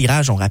 Grand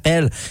tirage, on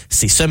rappelle,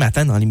 c'est ce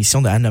matin dans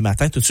l'émission de Anne le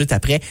matin, tout de suite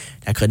après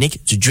la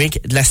chronique du drink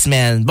de la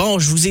semaine. Bon,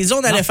 je vous ai dit,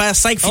 on allait faire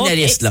 5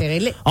 finalistes. Okay,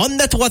 là. On en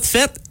a 3 de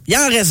fait, il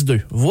en reste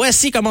 2.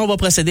 Voici comment on va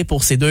procéder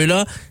pour ces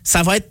 2-là.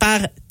 Ça va être par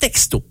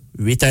texto.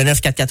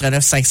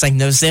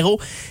 819-449-5590.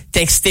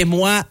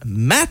 Textez-moi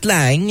Matt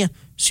Lang,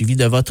 suivi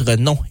de votre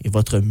nom et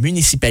votre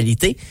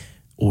municipalité,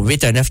 au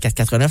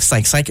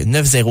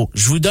 819-449-5590.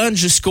 Je vous donne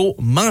jusqu'aux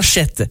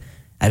manchettes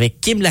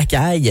avec Kim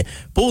Lacaille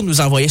pour nous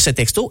envoyer ce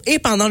texto. Et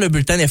pendant le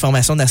bulletin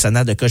d'information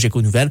nationale de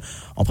Cogeco Nouvelles,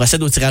 on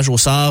procède au tirage au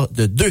sort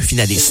de 2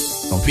 finalistes.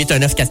 Donc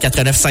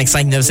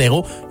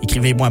 819-449-5590.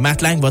 Écrivez-moi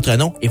Matt Lang, votre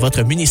nom et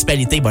votre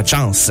municipalité. Bonne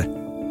chance.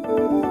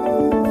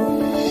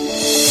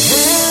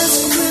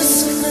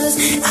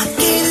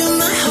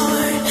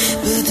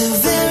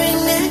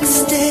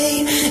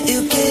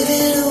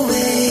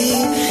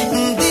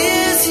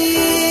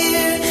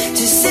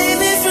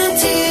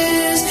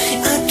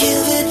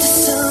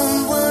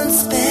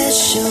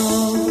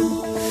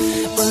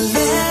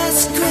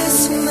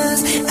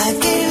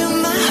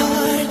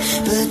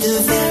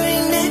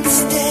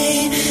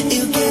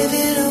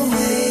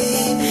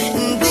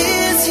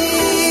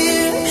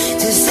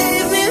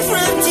 Save me from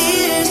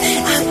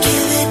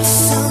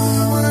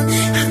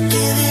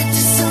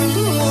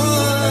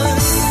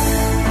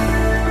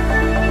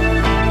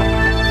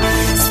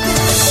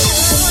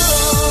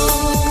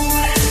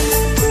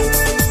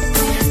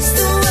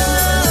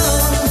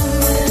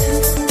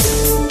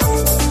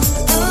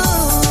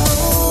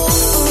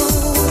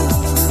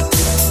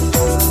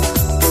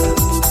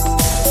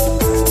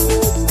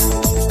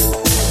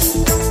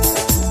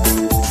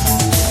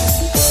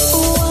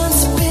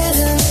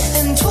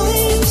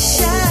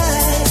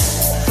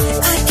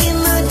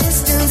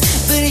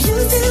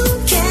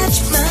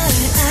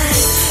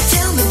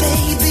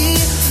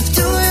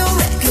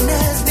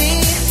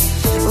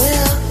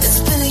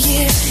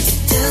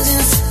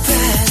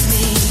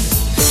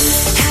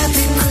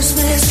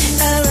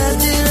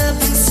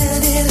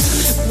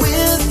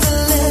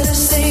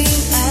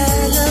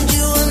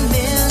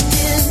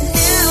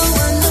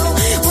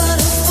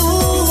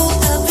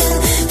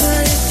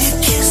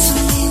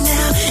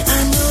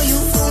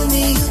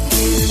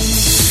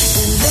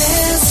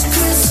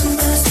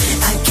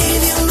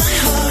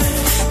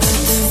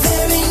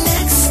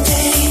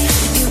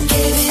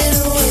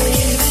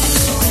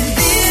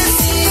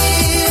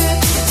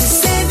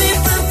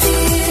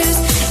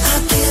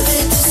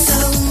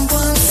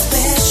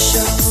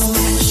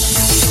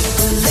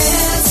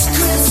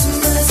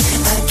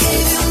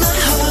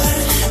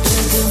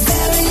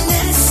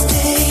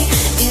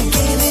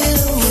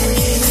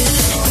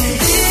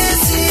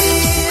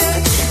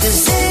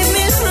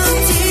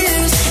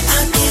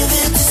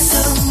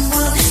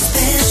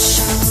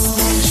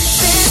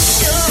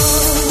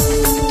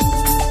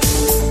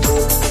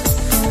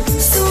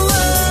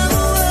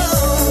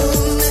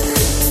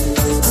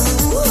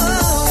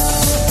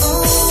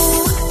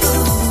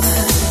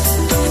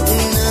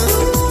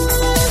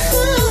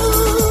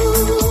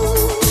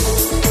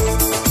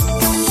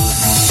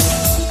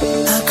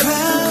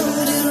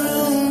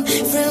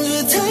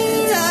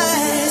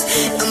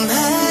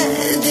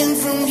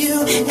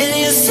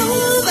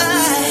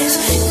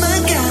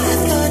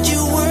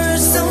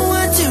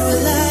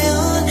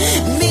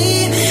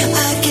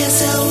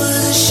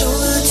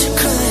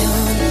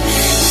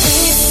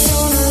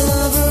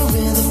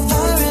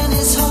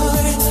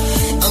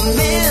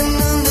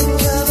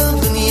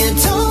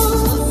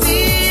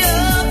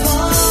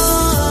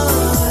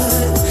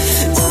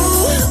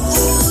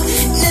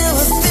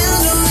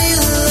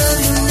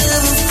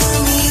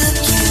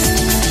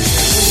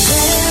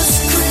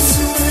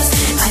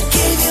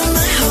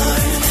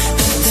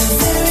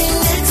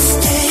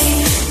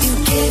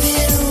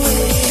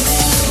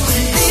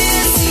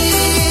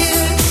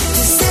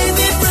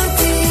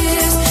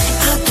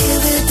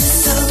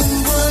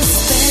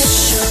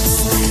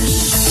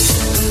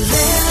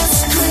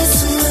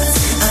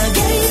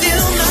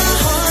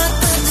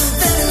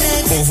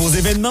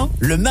événement,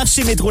 le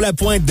marché Métro La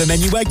Pointe de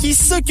Maniwaki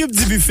s'occupe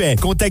du buffet.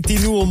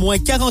 Contactez-nous au moins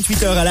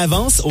 48 heures à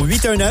l'avance au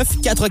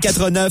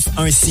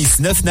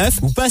 819-449-1699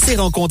 ou passez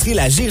rencontrer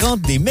la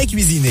gérante des mets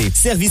cuisinés.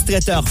 Service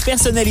traiteur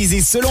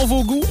personnalisé selon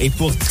vos goûts et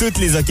pour toutes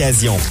les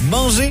occasions.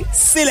 Manger,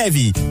 c'est la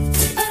vie.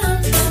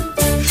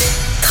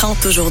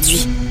 30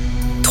 aujourd'hui,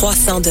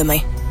 300 demain,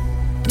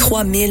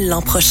 3000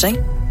 l'an prochain.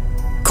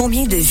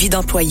 Combien de vies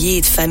d'employés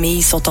et de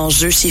familles sont en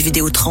jeu chez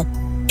Vidéotron?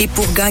 Et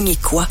pour gagner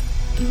quoi?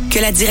 Que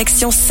la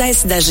direction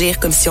cesse d'agir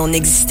comme si on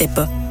n'existait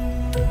pas.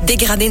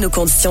 Dégrader nos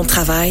conditions de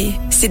travail,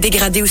 c'est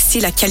dégrader aussi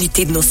la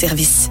qualité de nos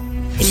services.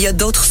 Il y a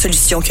d'autres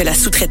solutions que la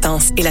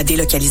sous-traitance et la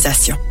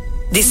délocalisation.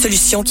 Des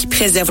solutions qui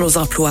préservent nos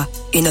emplois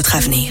et notre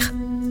avenir.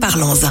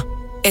 Parlons-en.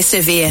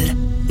 SEVL,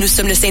 nous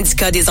sommes le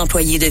syndicat des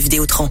employés de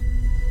Vidéotron.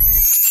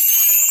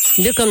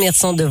 Le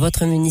commerçant de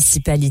votre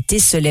municipalité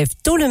se lève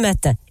tôt le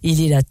matin.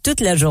 Il est là toute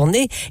la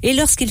journée et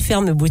lorsqu'il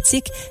ferme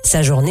boutique,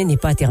 sa journée n'est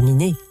pas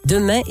terminée.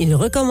 Demain, il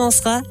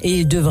recommencera et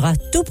il devra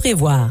tout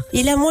prévoir.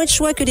 Il a moins de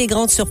choix que les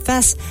grandes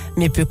surfaces,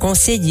 mais peut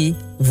conseiller,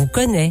 vous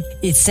connaît,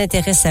 il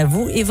s'intéresse à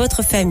vous et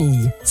votre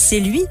famille. C'est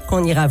lui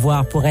qu'on ira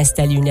voir pour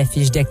installer une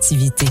affiche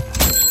d'activité.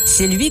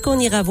 C'est lui qu'on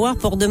ira voir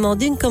pour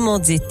demander une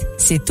commandite.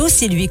 C'est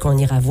aussi lui qu'on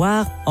ira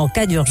voir en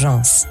cas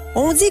d'urgence.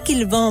 On dit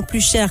qu'il vend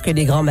plus cher que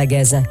les grands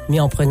magasins, mais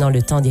en prenant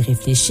le temps d'y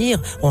réfléchir,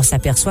 on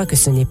s'aperçoit que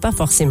ce n'est pas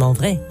forcément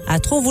vrai. À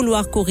trop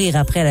vouloir courir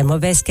après la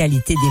mauvaise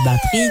qualité des bas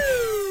prix,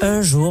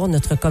 un jour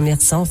notre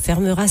commerçant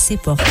fermera ses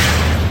portes,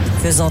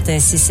 faisant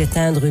ainsi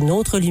s'éteindre une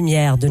autre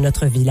lumière de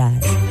notre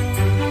village.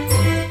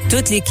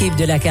 Toute l'équipe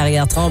de la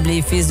carrière Tremblay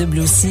et Fils de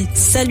Bloussy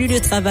salue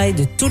le travail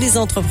de tous les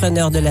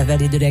entrepreneurs de la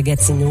vallée de la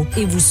Gatineau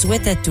et vous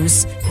souhaite à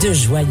tous de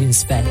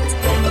joyeuses fêtes.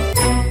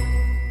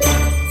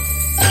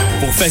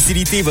 Pour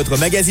faciliter votre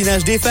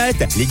magasinage des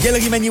fêtes, les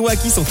Galeries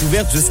Maniwaki sont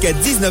ouvertes jusqu'à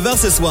 19h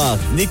ce soir.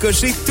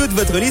 Nécochez toute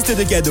votre liste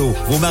de cadeaux.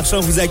 Vos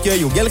marchands vous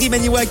accueillent aux Galeries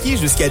Maniwaki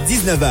jusqu'à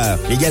 19h.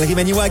 Les Galeries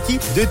Maniwaki,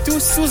 de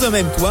tout sous un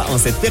même toit en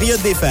cette période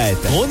des fêtes.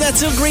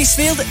 ProNature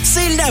Gracefield,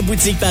 c'est la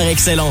boutique par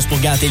excellence pour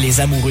gâter les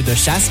amoureux de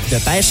chasse, de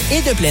pêche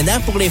et de plein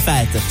air pour les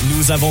fêtes.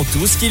 Nous avons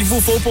tout ce qu'il vous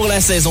faut pour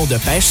la saison de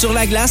pêche sur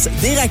la glace,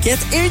 des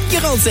raquettes et une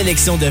grande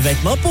sélection de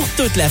vêtements pour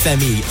toute la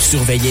famille.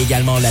 Surveillez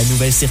également la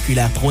nouvelle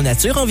circulaire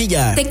ProNature en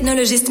vigueur.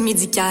 Technologiste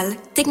médicale,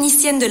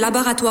 technicienne de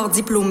laboratoire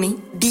diplômée,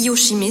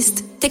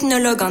 biochimiste,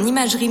 technologue en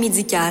imagerie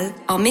médicale,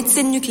 en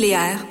médecine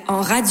nucléaire,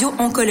 en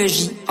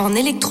radio-oncologie, en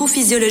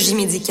électrophysiologie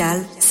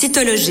médicale,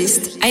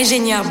 cytologiste,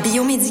 ingénieur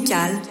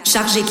biomédical,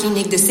 chargé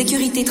clinique de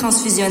sécurité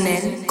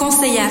transfusionnelle,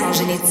 conseillère en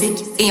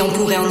génétique, et on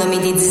pourrait en nommer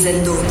des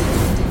dizaines d'autres.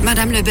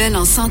 Madame Lebel,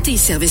 en santé et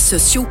services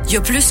sociaux, il y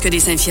a plus que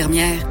des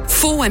infirmières.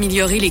 Faut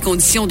améliorer les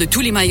conditions de tous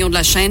les maillons de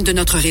la chaîne de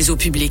notre réseau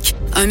public.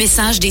 Un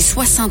message des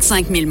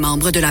 65 000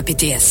 membres de la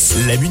PTS.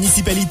 La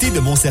municipalité de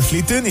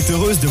Montserrat-Léton est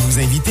heureuse de vous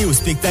inviter au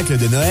spectacle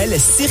de Noël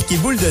Cirque et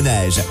Boule de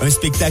Neige. Un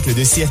spectacle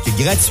de cirque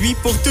gratuit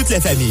pour toute la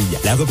famille.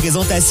 La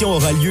représentation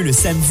aura lieu le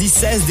samedi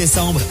 16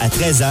 décembre à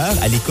 13h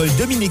à l'école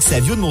Dominique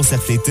Savio de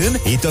Montserrat-Léton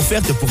et est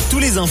offerte pour tous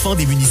les enfants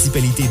des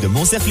municipalités de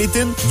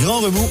Montserrat-Léton,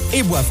 Grand-Remous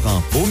et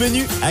Bois-Franc. Au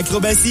menu,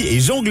 acrobatie et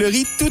jonglerie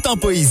tout en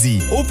poésie.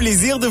 Au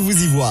plaisir de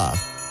vous y voir.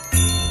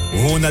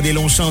 Rona des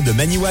Longchamps de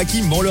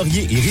Maniwaki,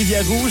 Mont-Laurier et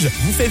Rivière-Rouge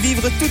vous fait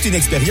vivre toute une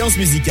expérience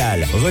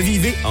musicale.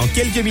 Revivez en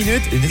quelques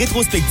minutes une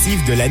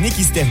rétrospective de l'année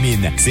qui se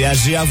termine.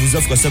 CHGA vous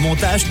offre ce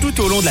montage tout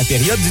au long de la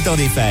période du temps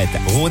des fêtes.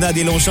 Rona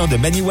des Longchamps de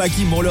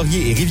Maniwaki,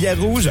 Mont-Laurier et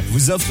Rivière-Rouge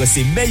vous offre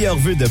ses meilleurs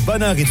vœux de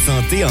bonheur et de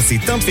santé en ces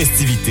temps de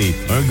festivités.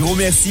 Un gros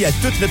merci à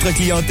toute notre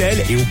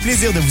clientèle et au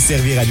plaisir de vous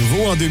servir à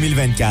nouveau en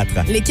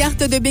 2024. Les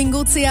cartes de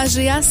bingo de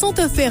CHGA sont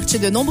offertes chez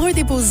de nombreux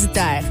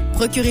dépositaires.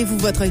 Procurez-vous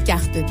votre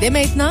carte dès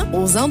maintenant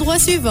aux endroits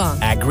suivants.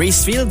 À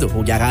Gracefield,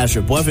 au garage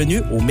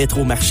Boisvenu, au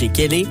métro marché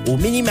Kelly, au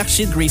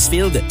mini-marché de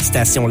Gracefield,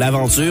 station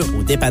L'Aventure,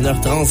 au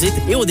dépanneur Transit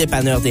et au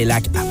dépanneur des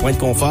Lacs à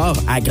Pointe-Confort,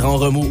 à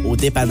Grand-Remous, au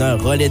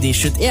dépanneur Relais des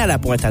Chutes et à la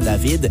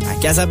Pointe-à-David, à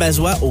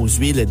Casabazois, aux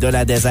huiles de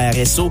la Désert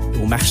Esso,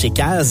 au marché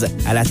Caz,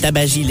 à la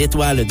tabagie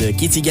L'Étoile de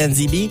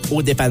Kitigan-Zibi,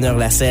 au dépanneur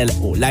La Selle,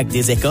 au Lac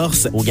des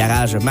Écorces, au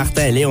garage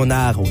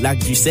Martin-Léonard, au Lac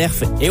du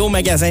Cerf et au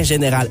magasin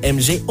Général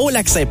MG au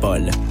Lac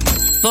Saint-Paul.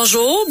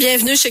 Bonjour,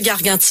 bienvenue chez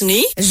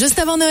Gargantini. Juste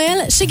avant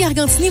Noël, chez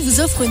Gargantini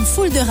vous offre une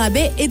foule de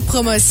rabais et de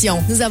promotions.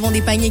 Nous avons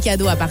des paniers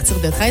cadeaux à partir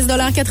de 13,99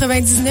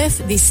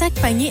 $, des sacs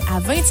paniers à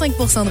 25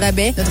 % de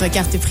rabais, notre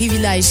carte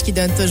privilège qui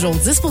donne toujours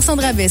 10 %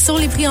 de rabais sur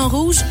les prix en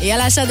rouge et à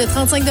l'achat de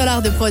 35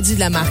 $ de produits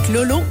de la marque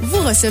Lolo,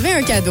 vous recevez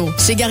un cadeau.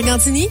 Chez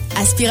Gargantini,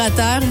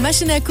 aspirateur,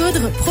 machine à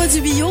coudre, produits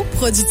bio,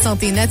 produits de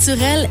santé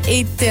naturelle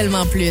et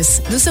tellement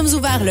plus. Nous sommes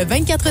ouverts le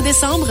 24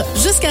 décembre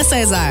jusqu'à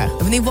 16h.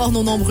 Venez voir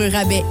nos nombreux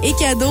rabais et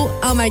cadeaux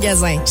en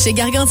magasin. Chez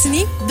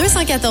Gargantini,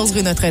 214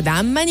 rue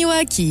Notre-Dame,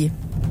 Maniwaki.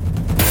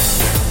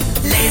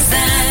 Les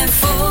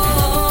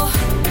infos.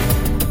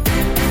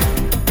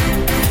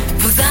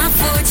 Vos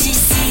infos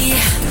d'ici.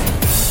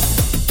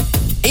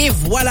 Et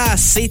voilà,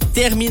 c'est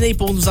terminé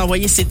pour nous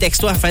envoyer ces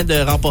textos afin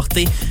de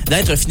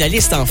d'être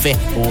finaliste en fait,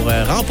 pour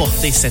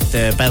remporter cette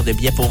paire de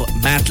billets pour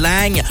Matt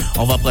Lang.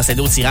 On va procéder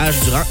au tirage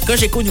durant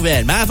Cogeco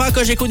Nouvelles. Mais avant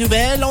Cogeco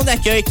Nouvelles, on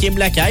accueille Kim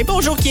Lacaille.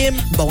 Bonjour Kim.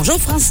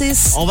 Bonjour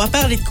Francis. On va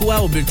parler de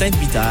quoi au bulletin de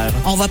 8 heures?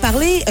 On va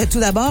parler tout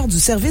d'abord du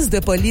service de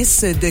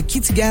police de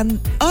Kitigan.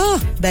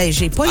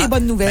 J'ai pas les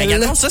bonnes nouvelles. Ben,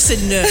 regardons, ça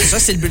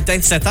c'est le bulletin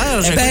de 7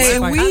 heures.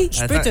 Oui.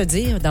 Je peux te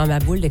dire, dans ma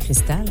boule de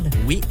cristal,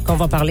 qu'on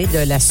va parler de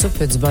la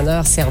soupe du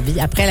bonheur servie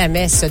après la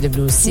messe de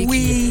Blue-Sea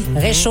qui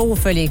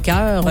réchauffe les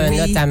cœurs,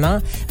 notamment.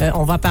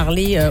 On va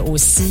parler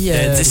aussi...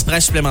 10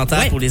 prêts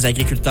supplémentaires pour les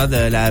agriculteurs de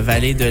la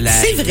vallée de la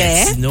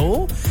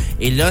Gatineau.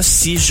 Et là,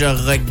 si je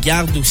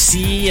regarde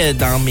aussi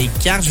dans mes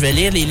cartes, je vais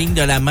lire les lignes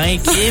de la main.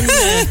 Kim,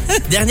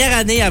 dernière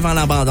année avant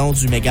l'abandon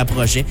du méga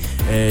projet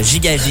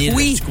Gigaville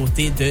du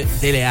côté de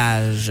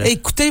Déléage.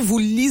 Écoutez, vous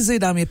lisez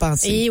dans mes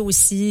pensées. Et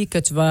aussi que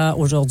tu vas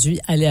aujourd'hui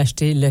aller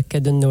acheter le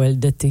cadeau de Noël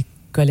de tes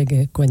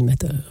collègues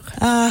co-animateurs.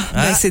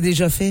 C'est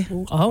déjà fait.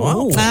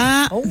 Non,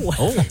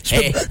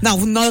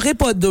 vous n'en aurez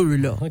pas deux,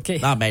 là. OK.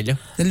 Non, ben là.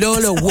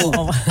 Là,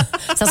 wow.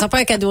 Ça sera pas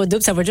un cadeau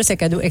double, ça va être juste un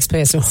cadeau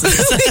expresso.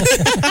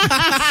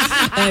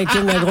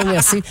 Kim, un gros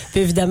merci.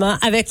 Puis évidemment,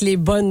 avec les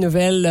bonnes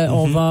nouvelles,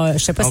 on va...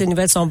 Je sais pas si les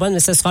nouvelles sont bonnes,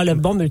 mais ce sera le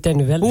bon bulletin de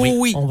nouvelles.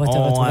 Oui. On va te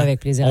retrouver avec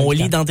plaisir. On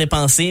lit dans tes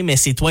pensées, mais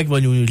c'est toi qui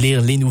vas nous lire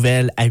les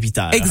nouvelles à 8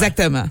 heures.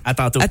 Exactement. À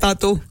tantôt. À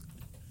tantôt.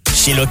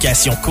 Chez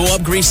Location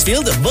Coop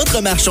Gracefield,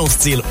 votre marchand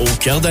style au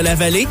cœur de la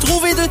vallée,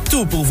 trouvez de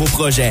tout pour vos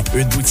projets.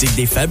 Une boutique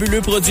des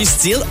fabuleux produits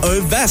style, un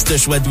vaste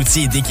choix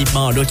d'outils et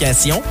d'équipements en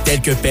location, tels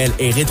que pelles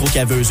et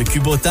rétrocaveuses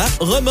Kubota,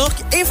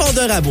 remorques et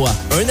fendeurs à bois.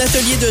 Un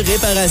atelier de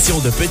réparation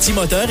de petits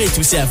moteurs est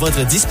aussi à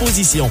votre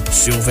disposition.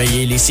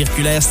 Surveillez les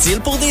circulaires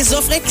style pour des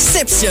offres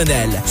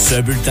exceptionnelles.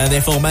 Ce bulletin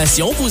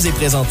d'information vous est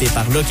présenté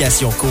par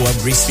Location Coop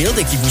Gracefield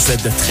et qui vous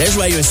souhaite de très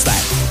joyeuses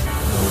fêtes.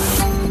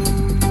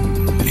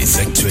 Les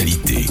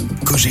actualités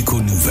Cogeco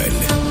Nouvelles.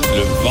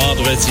 Le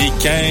vendredi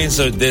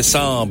 15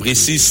 décembre,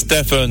 ici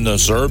Stephen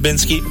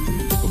Zerbinski.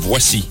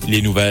 Voici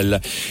les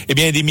nouvelles. Eh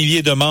bien, des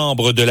milliers de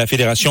membres de la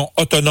Fédération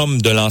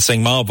autonome de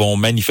l'enseignement vont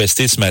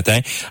manifester ce matin.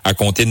 À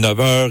compter de 9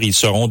 heures, ils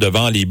seront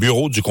devant les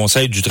bureaux du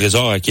Conseil du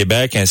Trésor à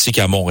Québec ainsi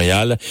qu'à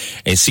Montréal,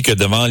 ainsi que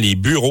devant les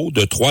bureaux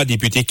de 3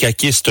 députés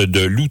caquistes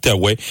de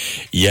l'Outaouais.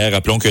 Hier,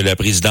 rappelons que la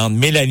présidente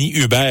Mélanie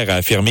Hubert a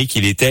affirmé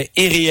qu'il était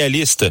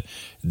irréaliste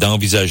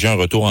d'envisager un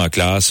retour en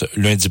classe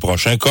lundi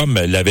prochain, comme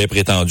l'avait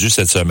prétendu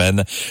cette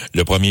semaine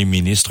le premier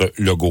ministre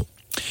Legault.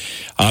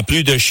 En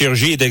plus de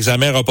chirurgie et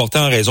d'examens reportés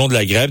en raison de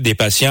la grève, des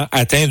patients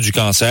atteints du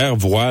cancer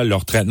voient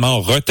leur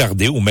traitement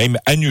retardé ou même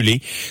annulé.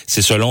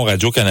 C'est selon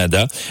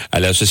Radio-Canada. À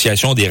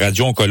l'Association des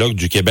radio-oncologues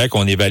du Québec,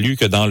 on évalue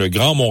que dans le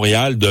Grand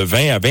Montréal, de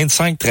 20 à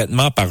 25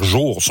 traitements par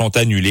jour sont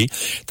annulés,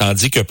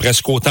 tandis que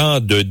presque autant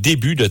de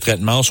débuts de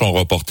traitements sont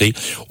reportés.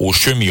 Au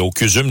CHUM et au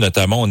CUSUM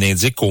notamment, on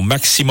indique qu'au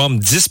maximum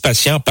 10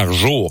 patients par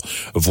jour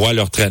voient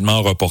leur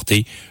traitement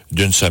reporté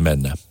d'une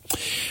semaine.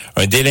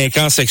 Un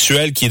délinquant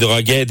sexuel qui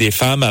droguait des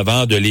femmes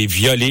avant de les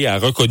violer a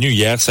reconnu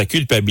hier sa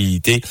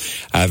culpabilité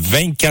à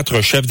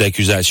 24 chefs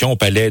d'accusation au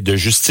palais de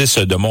justice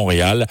de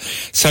Montréal.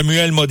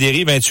 Samuel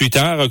Modéry, 28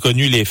 ans, a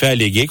reconnu les faits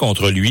allégués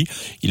contre lui.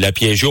 Il a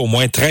piégé au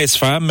moins 13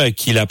 femmes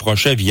qu'il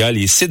approchait via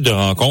les sites de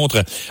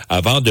rencontres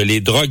avant de les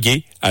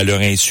droguer. À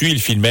leur insu, il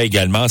filmait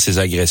également ses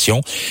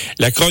agressions.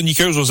 La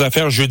chroniqueuse aux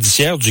affaires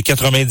judiciaires du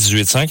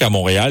 98.5 à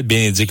Montréal,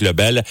 Bénédicte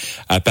Lebel,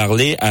 a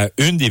parlé à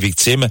une des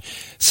victimes.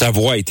 Sa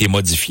voix a été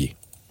modifiée.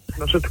 Je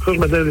marchais tout ça, je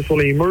m'étais sur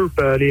les murs,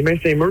 les mains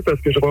sur les murs parce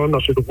que je vais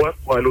marcher droit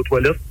pour aller aux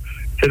toilettes.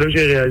 C'est là que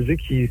j'ai réalisé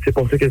qu'il s'est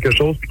passé quelque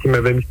chose puis qu'il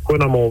m'avait mis quoi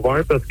dans mon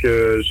verre parce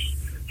que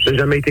j'ai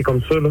jamais été comme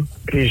ça, là.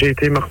 Puis j'ai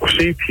été me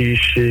recoucher puis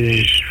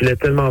je filais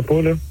tellement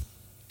pas, là.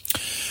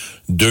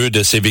 2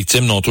 de ces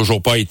victimes n'ont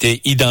toujours pas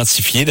été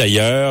identifiées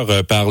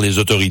d'ailleurs par les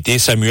autorités.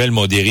 Samuel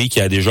Modéry,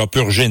 qui a déjà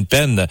purgé une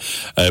peine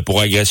pour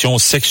agression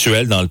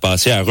sexuelle dans le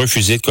passé, a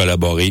refusé de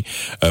collaborer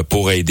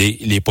pour aider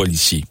les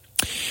policiers.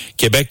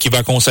 Québec qui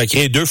va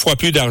consacrer 2 fois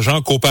plus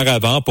d'argent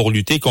qu'auparavant pour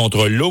lutter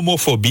contre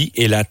l'homophobie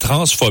et la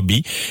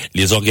transphobie.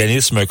 Les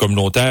organismes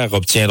communautaires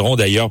obtiendront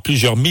d'ailleurs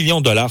plusieurs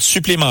millions de dollars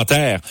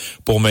supplémentaires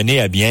pour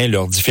mener à bien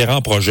leurs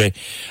différents projets.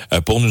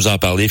 Pour nous en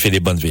parler,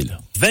 Philippe Bonneville.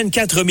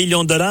 24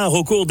 millions de dollars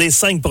au cours des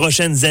 5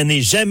 prochaines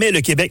années. Jamais le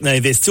Québec n'a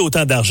investi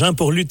autant d'argent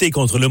pour lutter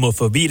contre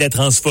l'homophobie et la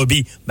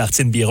transphobie.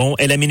 Martine Biron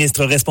est la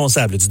ministre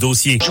responsable du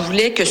dossier. Je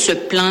voulais que ce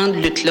plan de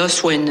lutte-là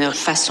soit une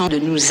façon de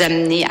nous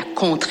amener à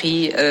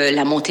contrer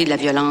la montée de la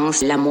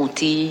violence, la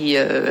montée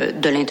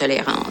de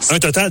l'intolérance. Un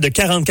total de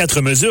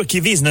 44 mesures qui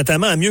visent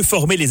notamment à mieux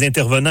former les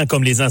intervenants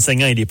comme les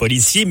enseignants et les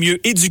policiers, mieux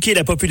éduquer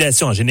la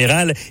population en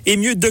général et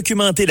mieux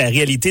documenter la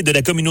réalité de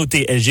la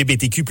communauté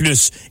LGBTQ+.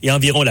 Et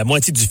environ la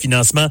moitié du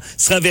financement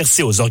sera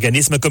versé aux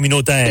organismes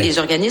communautaires. Les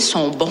organismes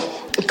sont bons,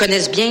 ils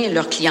connaissent bien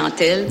leur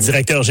clientèle.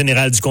 Directeur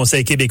général du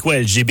Conseil québécois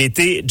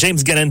LGBT, James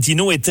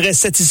Galantino est très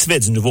satisfait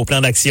du nouveau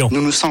plan d'action.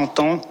 Nous nous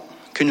sentons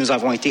que nous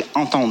avons été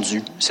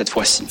entendus cette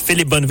fois-ci.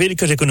 Philippe Bonneville,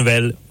 Cogeco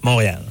Nouvelles,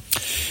 Montréal.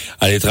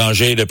 À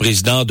l'étranger, le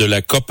président de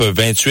la COP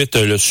 28,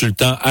 le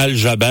sultan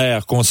Al-Jaber,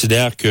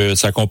 considère que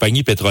sa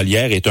compagnie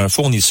pétrolière est un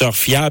fournisseur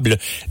fiable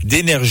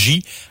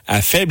d'énergie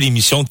à faible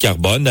émission de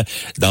carbone.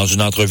 Dans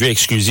une entrevue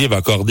exclusive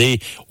accordée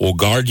au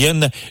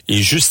Guardian,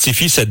 il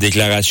justifie cette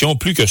déclaration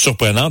plus que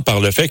surprenante par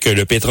le fait que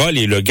le pétrole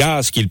et le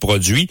gaz qu'il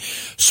produit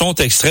sont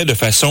extraits de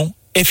façon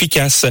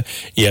efficace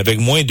et avec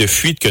moins de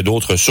fuites que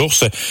d'autres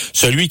sources.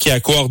 Celui qui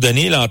a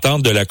coordonné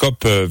l'entente de la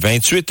COP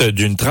 28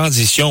 d'une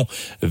transition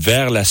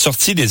vers la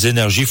sortie des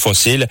énergies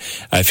fossiles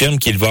affirme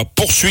qu'il va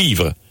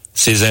poursuivre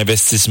ses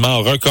investissements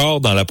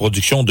records dans la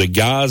production de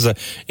gaz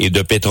et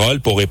de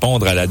pétrole pour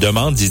répondre à la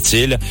demande,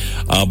 dit-il.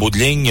 En bout de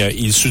ligne,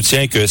 il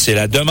soutient que c'est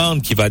la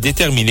demande qui va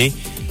déterminer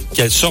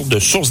quelle sorte de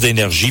source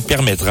d'énergie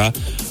permettra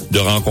de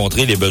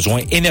rencontrer les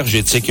besoins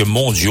énergétiques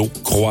mondiaux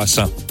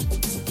croissants.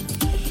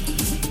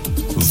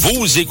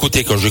 Vous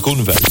écoutez Cogeco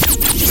Nouvelles.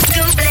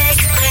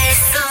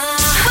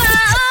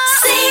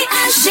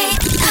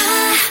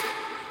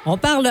 On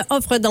parle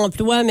offre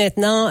d'emploi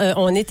maintenant.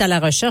 On est à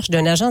la recherche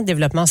d'un agent de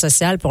développement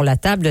social pour la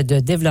table de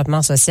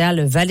développement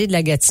social Vallée de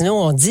la Gatineau.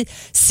 On dit,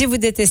 si vous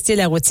détestez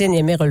la routine et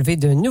aimez relever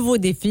de nouveaux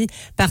défis,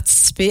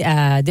 participer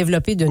à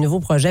développer de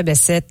nouveaux projets,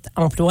 cet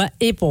emploi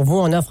est pour vous.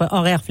 On offre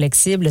horaire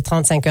flexible,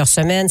 35 heures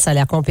semaine,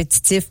 salaire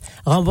compétitif,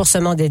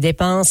 remboursement des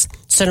dépenses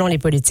selon les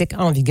politiques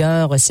en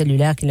vigueur,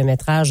 cellulaire,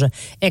 kilométrage,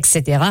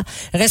 etc.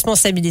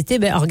 Responsabilité,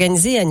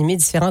 organiser et animer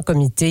différents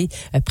comités,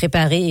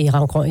 préparer et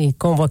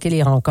convoquer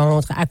les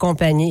rencontres,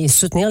 accompagner et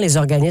soutenir les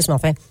organismes,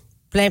 enfin,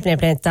 plein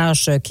de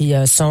tâches qui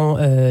sont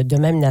de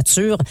même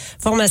nature.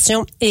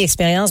 Formation et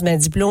expérience,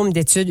 diplôme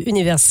d'études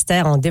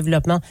universitaires en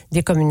développement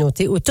des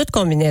communautés ou toute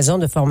combinaison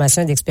de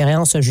formation et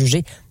d'expérience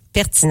jugée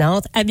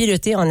pertinente,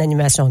 habileté en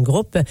animation de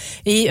groupe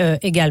et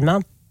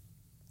également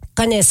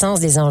connaissance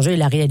des enjeux et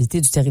la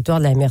réalité du territoire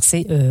de la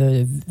MRC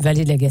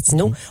Vallée de la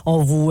Gatineau.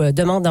 On vous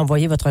demande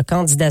d'envoyer votre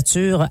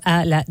candidature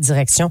à la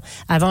direction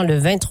avant le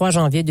 23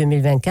 janvier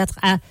 2024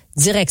 à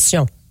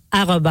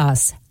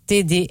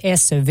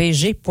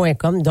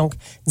direction@tdsvg.com, donc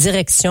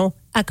direction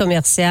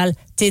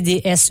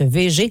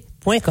 @tdsvg.com.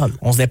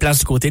 On se déplace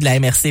du côté de la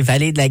MRC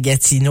Vallée de la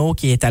Gatineau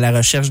qui est à la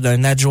recherche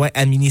d'un adjoint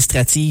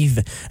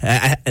administratif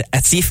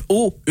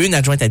ou une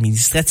adjointe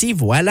administrative.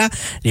 Voilà.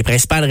 Les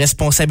principales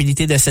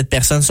responsabilités de cette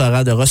personne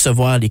sera de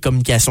recevoir les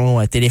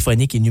communications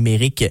téléphoniques et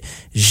numériques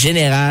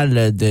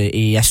générales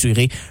et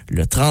assurer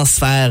le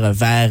transfert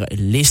vers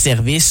les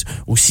services,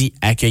 aussi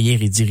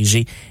accueillir et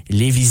diriger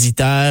les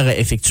visiteurs,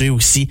 effectuer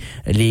aussi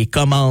les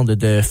commandes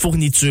de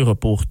fournitures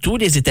pour tous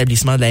les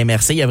établissements de la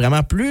MRC. Il y a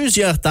vraiment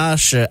plusieurs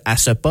tâches à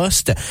ce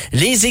poste.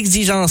 Les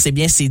exigences,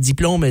 c'est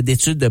diplôme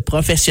d'études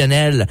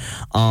professionnelles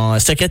en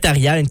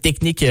secrétariat, une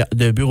technique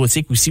de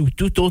bureautique aussi ou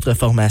toute autre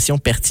formation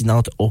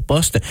pertinente au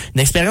poste.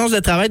 Une expérience de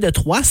travail de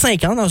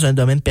 3-5 ans dans un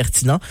domaine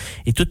pertinent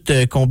et toute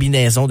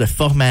combinaison de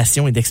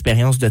formation et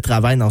d'expérience de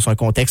travail dans un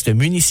contexte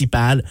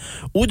municipal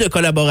ou de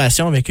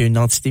collaboration avec une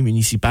entité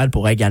municipale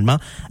pourra également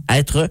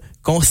être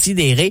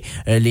considérée.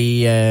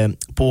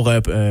 Pour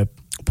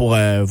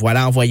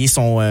envoyer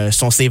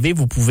son CV,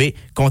 vous pouvez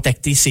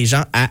contacter ces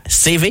gens à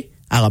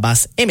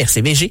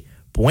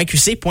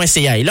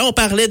cv@mrcvg.qc.ca. Et là, on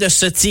parlait de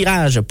ce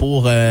tirage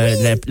pour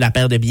la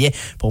paire de billets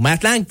pour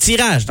Matlang.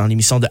 Tirage dans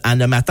l'émission de Anne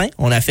le matin.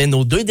 On a fait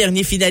nos 2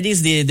 derniers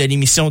finalistes de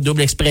l'émission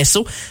Double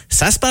Expresso.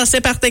 Ça se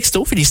passait par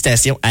texto.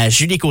 Félicitations à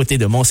Julie Côté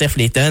de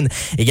Monsef-Layton.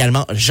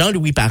 Également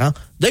Jean-Louis Parent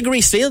de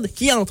Gracefield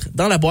qui entre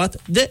dans la boîte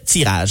de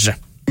tirage.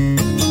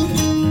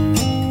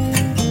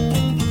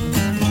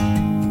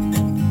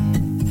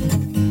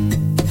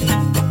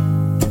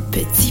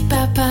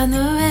 Papa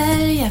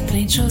Noël, y a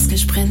plein de choses que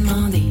je pourrais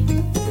demander.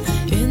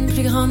 Une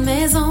plus grande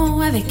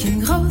maison avec une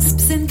grosse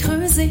piscine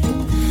creusée.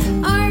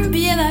 Un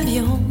billet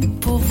d'avion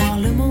pour voir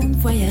le monde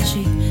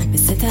voyager. Mais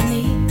cette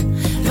année,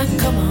 ma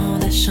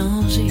commande a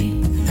changé.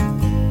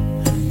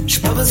 J'ai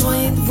pas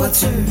besoin de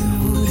voiture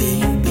ou des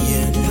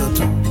billets de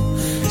loto.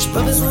 J'ai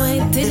pas besoin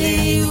de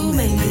télé ou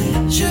même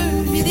des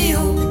jeux vidéo.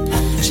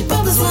 J'ai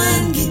pas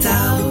besoin de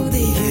guitare ou des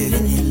vieux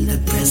vinyles de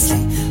Presley.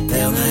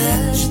 Père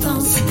Noël, je t'en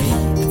supplie,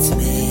 tu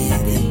m'aides.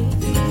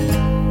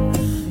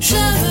 Je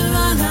veux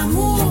un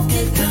amour,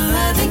 quelqu'un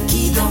avec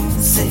qui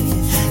danser.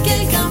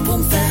 Quelqu'un pour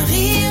me faire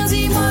rire,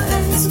 dis-moi,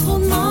 est-ce trop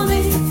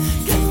demandé?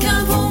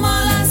 Quelqu'un pour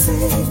m'enlacer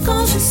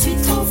quand je suis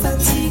trop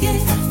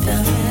fatiguée.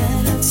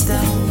 Permets la petite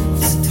amour,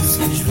 c'est tout ce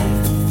que je veux.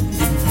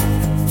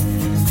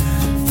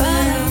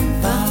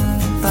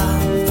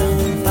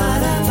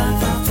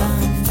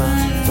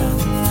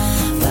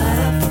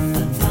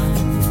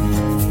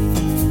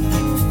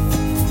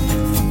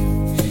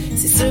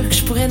 C'est sûr que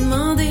je pourrais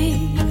demander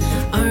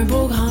un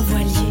beau grand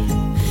voilier,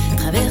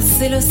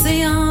 traverser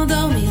l'océan,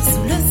 dormir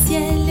sous le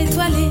ciel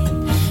étoilé.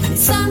 Mais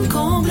ça ne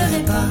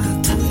comblerait pas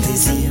tout le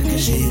désir que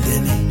j'ai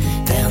d'aimer.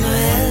 Père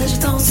Noël, je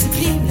t'en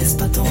supplie, ne laisse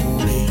pas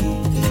tomber.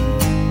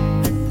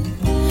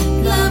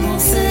 L'amour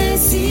c'est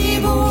si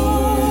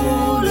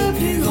beau, le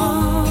plus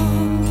grand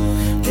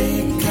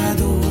des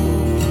cadeaux.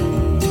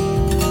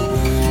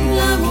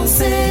 L'amour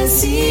c'est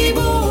si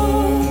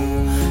beau,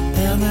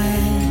 Père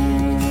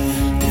Noël,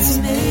 peux-tu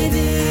m'aider?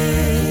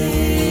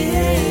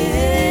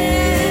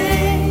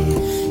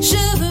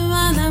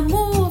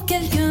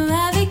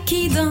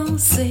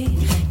 danser.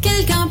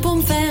 Quelqu'un pour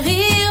me faire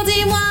rire,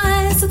 dis-moi,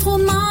 est-ce trop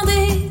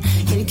demandé?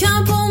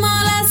 Quelqu'un pour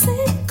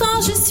m'enlacer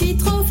quand je suis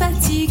trop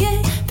fatiguée.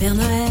 Père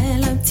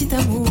Noël, un petit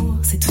amour,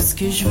 c'est tout ce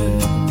que je veux.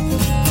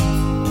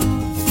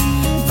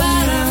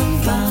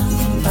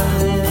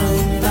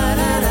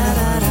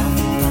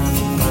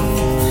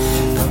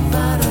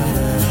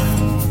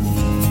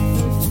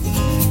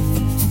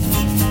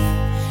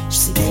 Je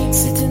sais bien que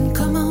c'est une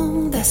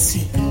commande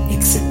assez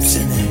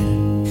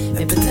exceptionnelle,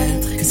 mais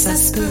peut-être que ça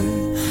se peut,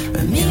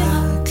 un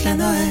miracle à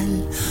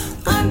Noël,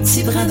 un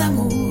petit brin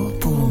d'amour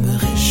pour me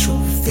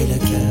réchauffer le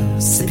cœur.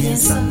 C'est bien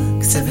ça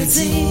que ça veut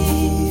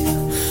dire,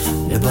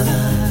 le bonheur.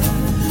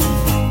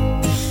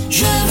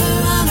 Je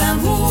veux un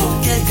amour,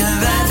 quelqu'un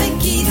avec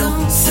qui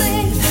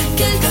danser,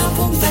 quelqu'un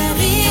pour me faire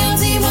rire,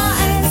 dis-moi,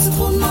 est-ce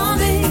trop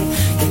demandé?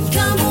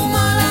 Quelqu'un pour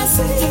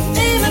m'enlacer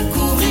et me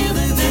couvrir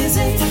de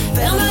baisers.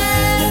 Père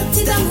Noël,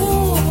 petit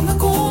amour pour me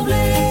combler.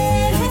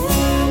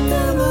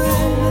 Père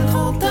Noël, le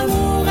grand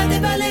amour à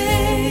déballer.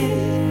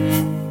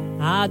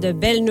 Ah, de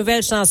belles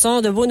nouvelles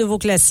chansons, de beaux nouveaux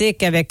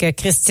classiques avec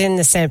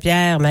Christine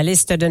Saint-Pierre, ma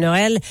liste de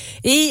Noël.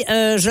 Et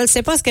je ne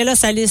sais pas ce qu'elle a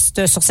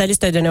sur sa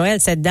liste de Noël,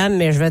 cette dame,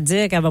 mais je veux te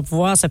dire qu'elle va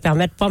pouvoir se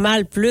permettre pas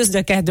mal plus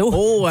de cadeaux.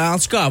 Oh, en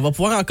tout cas, elle va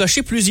pouvoir en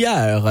cocher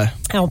plusieurs.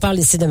 On parle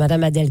ici de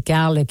Mme Adèle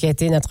Carle, qui a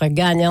été notre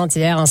gagnante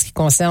hier en ce qui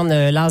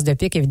concerne l'As de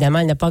pique. Évidemment,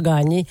 elle n'a pas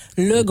gagné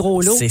le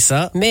gros lot. C'est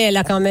ça. Mais elle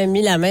a quand même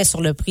mis la main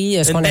sur le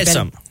prix, ce qu'on appelle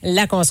somme.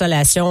 La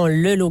consolation,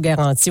 le lot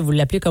garanti. Vous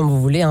l'appelez comme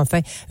vous voulez. Enfin,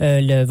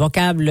 le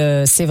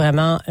vocable, c'est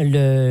vraiment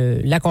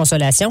la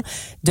consolation.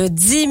 De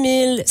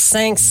 10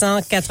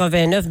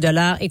 589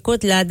 $.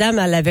 Écoute, la dame,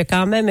 elle avait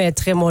quand même un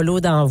trémolo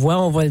d'envoi,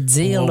 on va le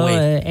dire. Oh, là.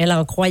 oui. Elle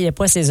en croyait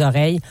pas ses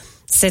oreilles.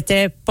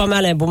 C'était pas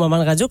mal un beau moment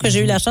de radio que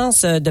j'ai eu la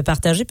chance de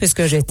partager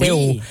puisque j'étais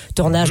au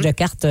tournage de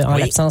cartes en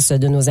l'absence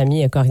de nos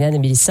amis Corianne et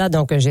Mélissa.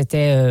 Donc,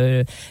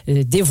 j'étais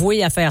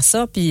dévouée à faire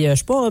ça. Puis, je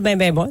suis pas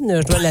ben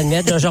bonne, je dois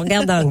l'admettre. Je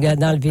regarde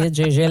dans le vide.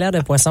 J'ai l'air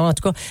de poisson, en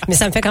tout cas. Mais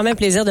ça me fait quand même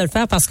plaisir de le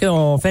faire parce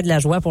qu'on fait de la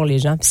joie pour les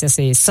gens. Puis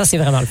ça, c'est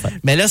vraiment le fun.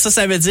 Mais là,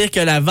 ça veut dire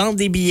que la vente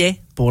des billets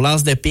pour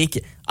l'As de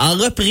pique a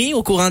repris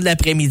au courant de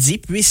l'après-midi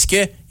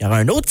puisqu'il y aura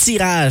un autre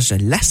tirage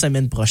la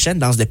semaine prochaine.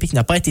 L'As de pique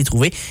n'a pas été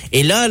trouvé.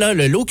 Et là,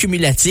 le lot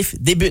cumulatif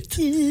débute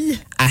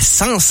à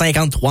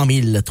 153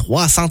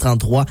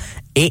 333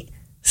 et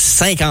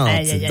 50.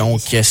 Aïe. Donc,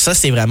 ça,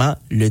 c'est vraiment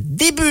le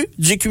début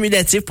du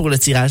cumulatif pour le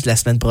tirage de la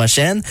semaine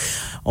prochaine.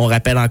 On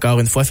rappelle encore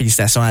une fois,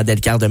 félicitations à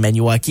Adèle Carle de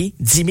Maniwaki.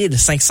 10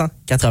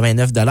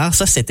 589 $.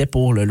 Ça, c'était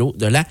pour le lot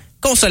de la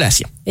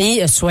consolation.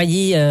 Et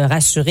soyez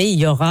rassurés, il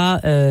y aura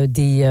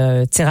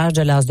des tirages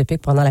de l'As de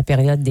pique pendant la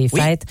période des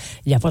fêtes.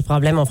 Il n'y a pas de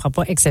problème, on ne fera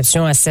pas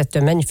exception à cette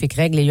magnifique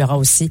règle. Et il y aura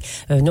aussi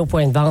nos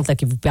points de vente là,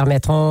 qui vous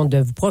permettront de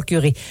vous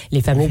procurer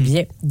les fameux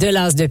billets de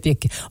l'As de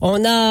pique.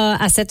 On a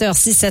à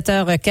 7h06,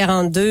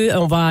 7h42,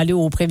 on va aller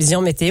aux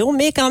prévisions météo,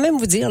 mais quand même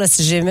vous dire, là,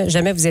 si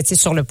jamais vous étiez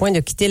sur le point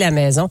de quitter la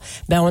maison,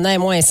 ben on a un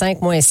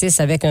 -5,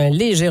 -6 avec un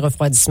léger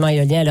refroidissement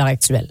éolien à l'heure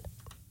actuelle.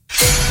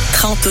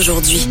 30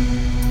 aujourd'hui,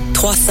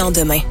 300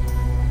 demain,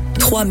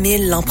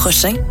 3000 l'an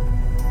prochain.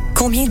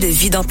 Combien de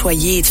vies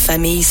d'employés et de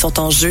familles sont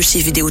en jeu chez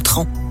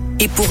Vidéotron?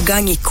 Et pour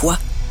gagner quoi?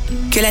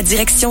 Que la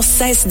direction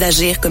cesse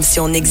d'agir comme si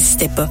on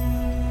n'existait pas.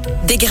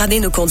 Dégrader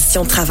nos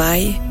conditions de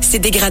travail, c'est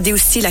dégrader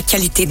aussi la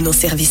qualité de nos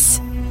services.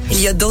 Il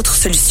y a d'autres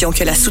solutions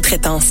que la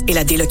sous-traitance et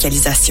la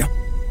délocalisation.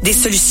 Des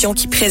solutions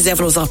qui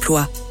préservent nos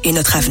emplois et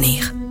notre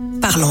avenir.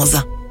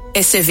 Parlons-en.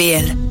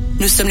 SEVL,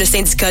 nous sommes le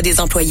syndicat des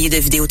employés de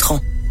Vidéotron.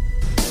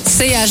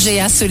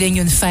 CAGA souligne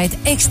une fête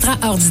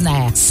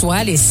extraordinaire,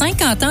 soit les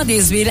 50 ans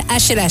des huiles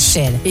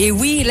HLHL. Et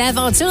oui,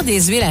 l'aventure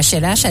des huiles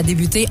HLH a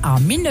débuté en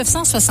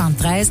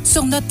 1973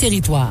 sur notre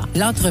territoire.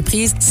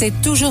 L'entreprise s'est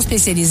toujours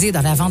spécialisée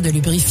dans la vente de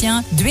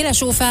lubrifiants, d'huile à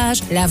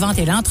chauffage, la vente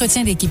et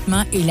l'entretien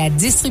d'équipements et la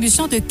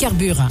distribution de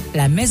carburant.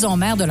 La maison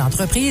mère de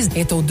l'entreprise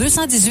est au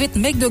 218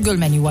 McDougall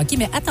Maniwaki,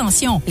 mais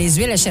attention, les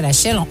huiles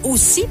HLHL ont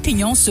aussi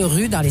pignon sur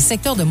rue dans les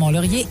secteurs de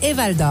Mont-Laurier et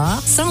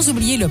Val-d'Or, sans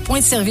oublier le point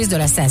de service de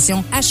la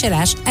station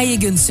HLH à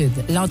Egan-Sud.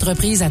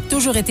 L'entreprise a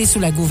toujours été sous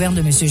la gouverne de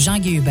M.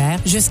 Jean-Guy Hubert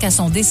jusqu'à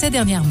son décès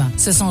dernièrement.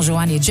 Ce sont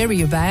Joanne et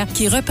Jerry Hubert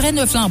qui reprennent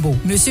le flambeau.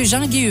 M.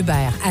 Jean-Guy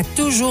Hubert a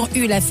toujours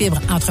eu la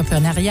fibre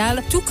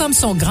entrepreneuriale, tout comme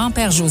son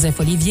grand-père Joseph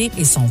Olivier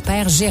et son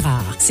père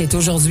Gérard. C'est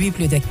aujourd'hui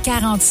plus de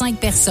 45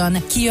 personnes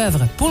qui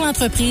œuvrent pour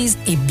l'entreprise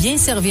et bien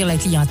servir la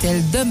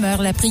clientèle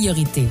demeure la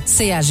priorité.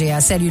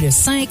 CAGA salue le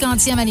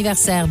 50e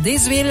anniversaire des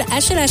huiles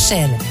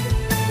HLHL.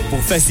 Pour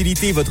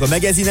faciliter votre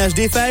magasinage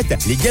des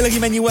fêtes, les Galeries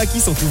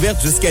Maniwaki sont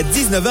ouvertes jusqu'à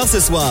 19h ce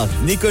soir.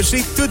 Venez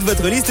cocher toute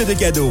votre liste de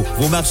cadeaux.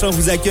 Vos marchands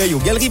vous accueillent aux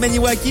Galeries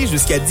Maniwaki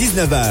jusqu'à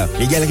 19h.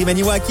 Les Galeries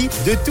Maniwaki,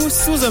 de tous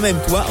sous un même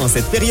toit en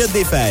cette période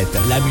des fêtes.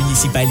 La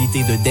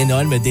municipalité de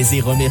Denholm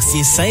désire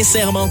remercier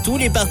sincèrement tous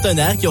les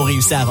partenaires qui ont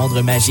réussi à rendre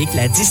magique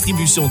la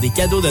distribution des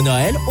cadeaux de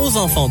Noël aux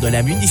enfants de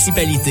la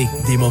municipalité.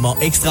 Des moments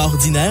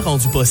extraordinaires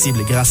rendus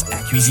possibles grâce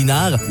à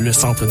Cuisinart, le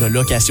centre de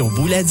location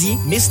Bouladier,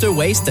 Mr.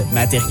 Waste,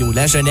 Matériaux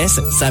La Jeunesse,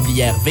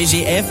 sablière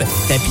VGF,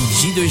 tapis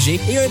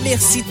J2G et un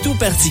merci tout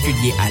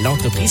particulier à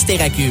l'entreprise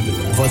TerraCube.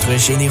 Votre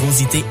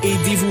générosité et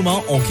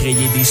dévouement ont créé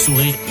des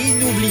sourires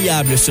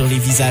inoubliables sur les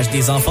visages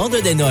des enfants de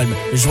Denholm.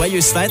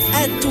 Joyeuses fêtes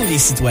à tous les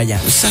citoyens.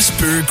 Ça se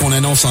peut qu'on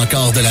annonce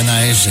encore de la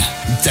neige.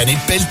 Tanné de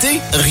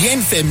pelleter? Rien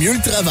ne fait mieux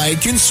le travail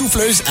qu'une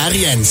souffleuse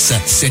Ariens.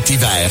 Cet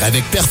hiver,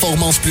 avec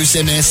Performance Plus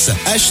MS,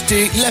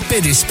 achetez la paix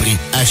d'esprit.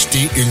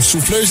 Achetez une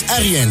souffleuse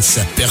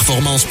Ariens.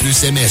 Performance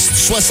Plus MS du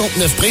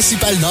 69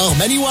 Principal Nord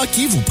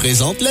Maniwaki vous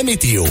présente la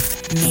météo.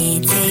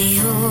 Météo.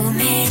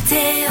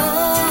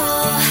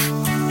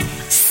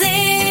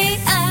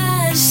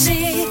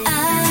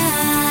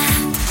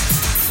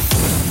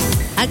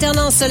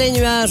 Alternance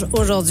soleil-nuage.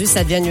 Aujourd'hui,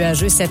 ça devient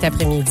nuageux cet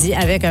après-midi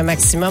avec un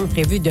maximum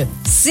prévu de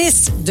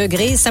 6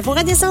 degrés. Ça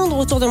pourrait descendre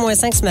autour de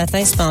 -5 ce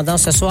matin, cependant,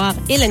 ce soir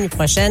et la nuit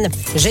prochaine.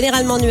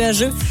 Généralement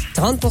nuageux,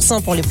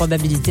 30% pour les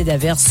probabilités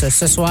d'averses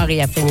ce soir et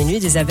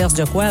après-minuit. Des averses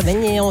de quoi?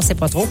 On ne sait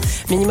pas trop.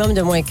 Minimum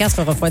de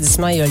 -4,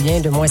 refroidissement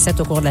éolien de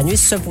 -7 au cours de la nuit.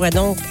 Ce pourrait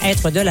donc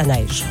être de la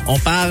neige. On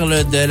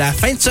parle de la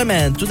fin de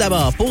semaine. Tout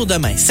d'abord, pour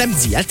demain,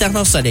 samedi,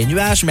 alternance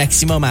soleil-nuage,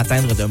 maximum à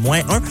atteindre de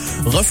 -1.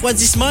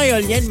 Refroidissement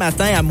éolien le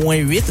matin à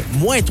 -8,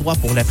 -3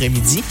 pour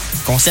l'après-midi.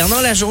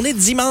 Concernant la journée de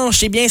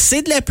dimanche, eh bien,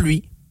 c'est de la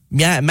pluie.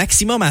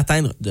 Maximum à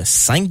atteindre de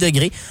 5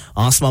 degrés.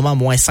 En ce moment,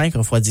 -5,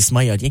 refroidissement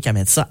éolien qui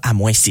amène ça à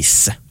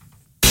 -6.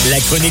 La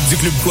chronique du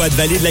Club Quad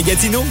Vallée de la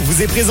Gatineau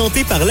vous est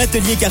présentée par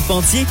l'Atelier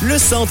Carpentier, le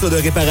centre de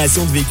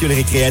réparation de véhicules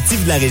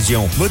récréatifs de la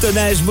région.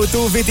 Motoneige,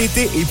 moto,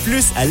 VTT et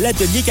plus à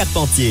l'Atelier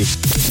Carpentier.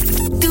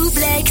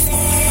 Double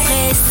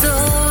Expresso.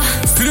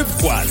 Club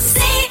Quad.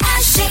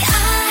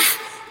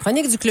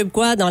 Chronique du Club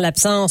Quad, en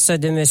l'absence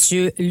de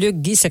Monsieur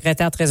Luc Guy,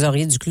 secrétaire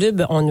trésorier du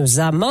club, on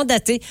nous a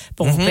mandaté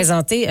pour vous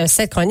présenter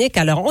cette chronique.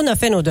 Alors, on a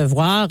fait nos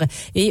devoirs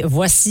et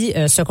voici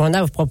ce qu'on a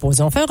à vous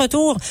proposer. On fait un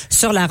retour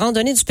sur la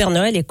randonnée du Père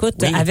Noël,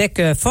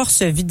 avec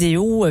force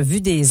vidéo,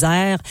 vue des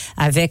airs,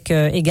 avec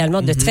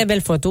également de très belles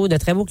photos, de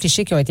très beaux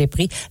clichés qui ont été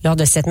pris lors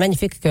de cette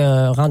magnifique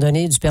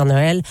randonnée du Père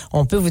Noël.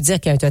 On peut vous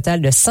dire qu'il y a un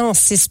total de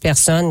 106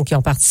 personnes qui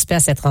ont participé à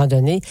cette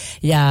randonnée.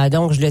 Il y a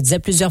donc, je le disais,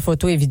 plusieurs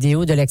photos et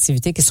vidéos de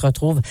l'activité qui se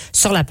retrouvent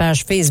sur la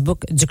page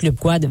Facebook du Club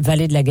Quad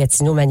Vallée de la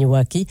Gatineau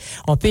Maniwaki.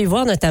 On peut y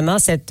voir notamment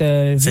cette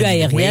vue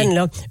aérienne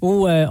là,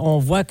 où on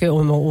voit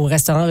qu'au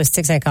restaurant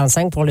Rustique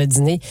 55 pour le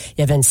dîner,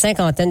 il y avait une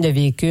 50aine de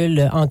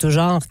véhicules en tout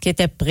genre qui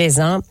étaient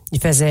présents. Il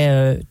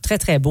faisait très,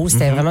 très beau.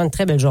 C'était vraiment une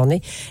très belle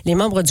journée. Les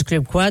membres du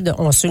Club Quad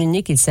ont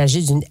souligné qu'il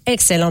s'agit d'une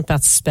excellente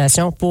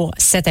participation pour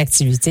cette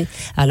activité.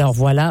 Alors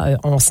voilà,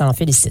 on s'en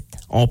félicite.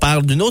 On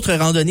parle d'une autre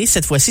randonnée.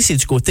 Cette fois-ci, c'est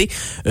du côté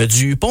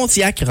du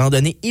Pontiac,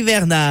 randonnée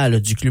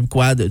hivernale du Club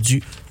Quad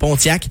du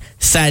Pontiac.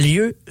 Ça a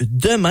lieu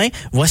demain.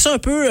 Voici un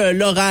peu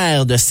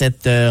l'horaire de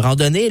cette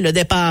randonnée. Le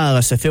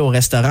départ se fait au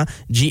restaurant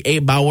G.A.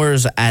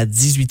 Bowers à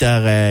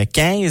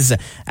 18h15.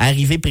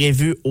 Arrivée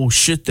prévue aux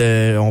chutes,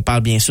 on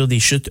parle bien sûr des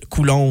chutes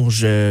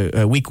Coulonges,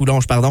 à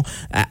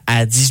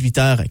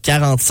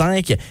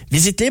 18h45.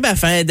 Visite libre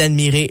afin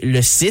d'admirer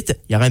le site.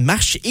 Il y aura une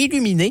marche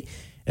illuminée.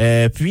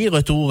 Puis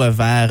retour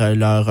vers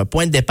leur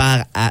point de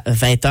départ à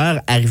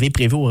 20h, arrivée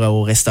prévue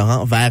au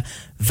restaurant vers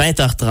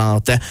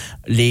 20h30.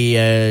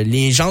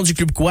 Les gens du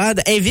Club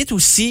Quad invitent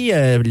aussi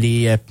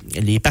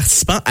les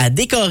participants à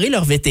décorer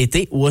leur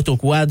VTT ou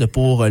AutoQuad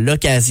pour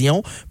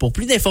l'occasion. Pour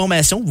plus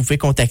d'informations, vous pouvez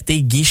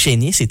contacter Guy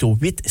Chénier, c'est au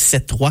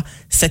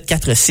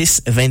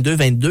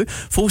 873-746-2222.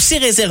 Faut aussi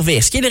réserver.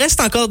 Est-ce qu'il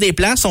reste encore des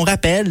places? On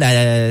rappelle,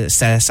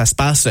 ça se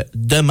passe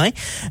demain,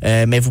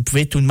 mais vous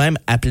pouvez tout de même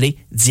appeler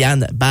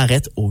Diane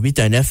Barrette au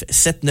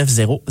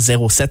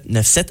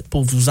 819-790-0797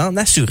 pour vous en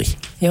assurer.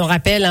 Et on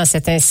rappelle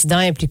cet incident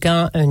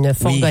impliquant une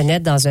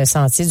fourgonnette dans un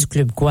sentier du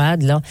Club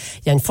Quad. Là,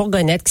 il y a une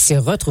fourgonnette qui s'est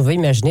retrouvée,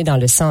 imaginez, dans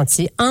le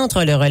sentier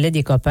entre le relais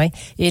des copains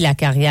et la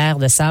carrière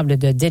de sable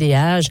de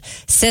délayage.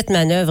 Cette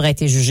manœuvre a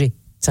été jugée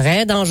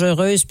très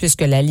dangereuse puisque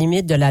la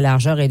limite de la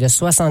largeur est de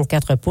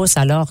 64 pouces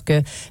alors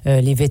que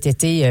les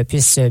VTT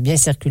puissent bien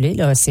circuler.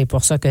 Là, c'est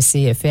pour ça que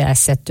c'est fait à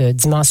cette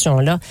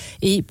dimension-là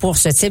et pour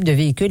ce type de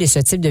véhicule et ce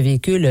type de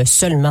véhicule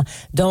seulement.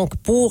 Donc,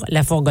 pour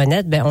la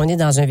fourgonnette, on est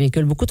dans un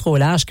véhicule beaucoup trop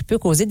large qui peut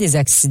causer des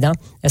accidents,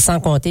 sans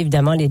compter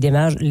évidemment les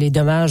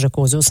dommages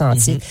causés au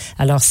sentier.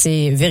 Alors,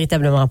 c'est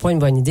véritablement pas une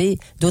bonne idée,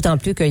 d'autant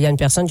plus qu'il y a une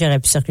personne qui aurait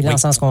pu circuler en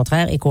sens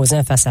contraire et causer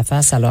un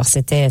face-à-face. Alors,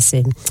 c'est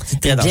une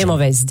bien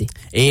mauvaise idée.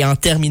 Et en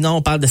terminant,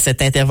 on parle de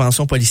cette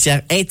intervention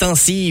policière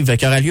intensive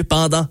qui aura lieu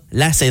pendant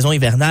la saison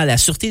hivernale à la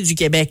Sûreté du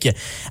Québec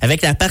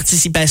avec la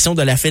participation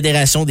de la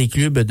Fédération des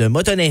clubs de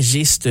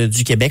motoneigistes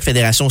du Québec,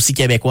 Fédération aussi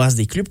québécoise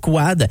des clubs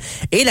quad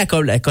et la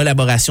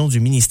collaboration du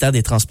ministère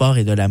des Transports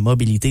et de la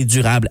Mobilité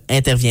durable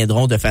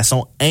interviendront de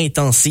façon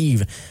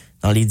intensive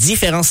dans les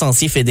différents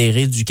sentiers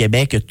fédérés du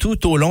Québec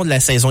tout au long de la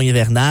saison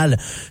hivernale.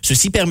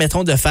 Ceux-ci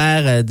permettront de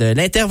faire de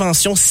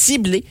l'intervention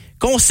ciblée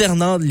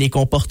concernant les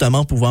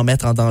comportements pouvant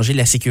mettre en danger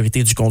la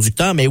sécurité du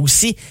conducteur, mais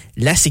aussi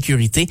la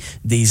sécurité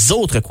des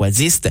autres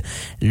quadistes.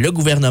 Le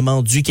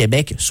gouvernement du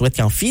Québec souhaite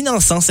qu'en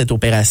finançant cette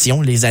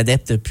opération, les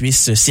adeptes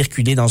puissent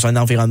circuler dans un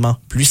environnement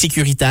plus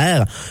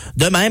sécuritaire,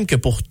 de même que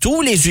pour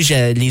tous les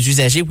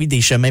usagers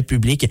des chemins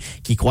publics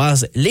qui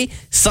croisent les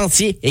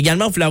sentiers.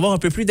 Également, vous voulez avoir un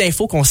peu plus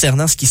d'infos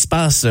concernant ce qui se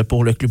passe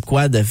pour le Club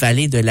Quad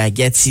Vallée de la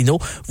Gatineau,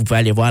 vous pouvez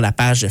aller voir la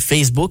page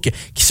Facebook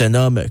qui se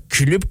nomme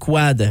Club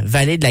Quad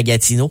Vallée de la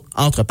Gatineau,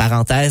 entre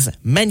parenthèses,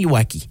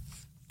 Maniwaki.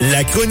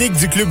 La chronique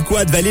du Club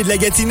Quad Vallée de la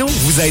Gatineau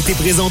vous a été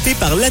présentée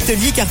par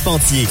l'Atelier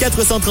Carpentier,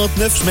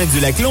 439 chemin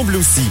du lac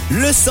Lombloussi,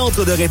 le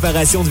centre de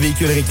réparation de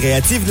véhicules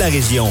récréatifs de la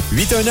région.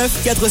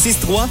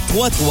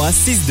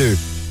 819-463-3362.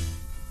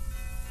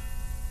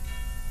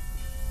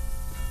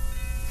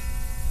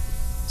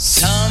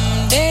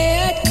 Someday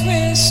at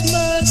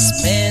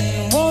Christmas,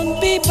 men won't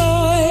be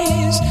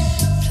boys,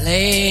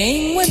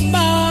 playing with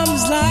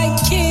bombs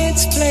like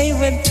kids play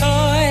with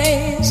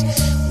toys.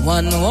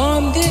 One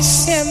warm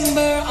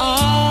December,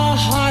 our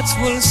hearts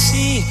will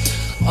see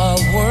a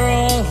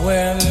world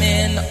where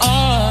men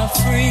are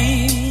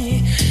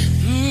free.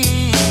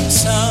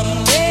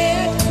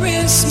 Someday at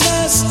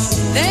Christmas,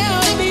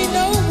 there'll be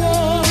no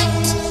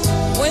wars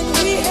when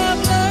we have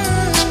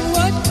learned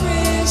what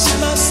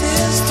Christmas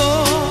is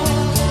for.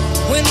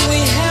 When we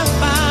have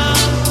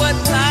found what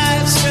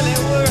life's really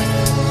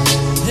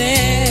worth,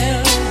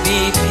 there'll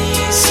be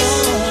peace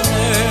on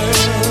earth.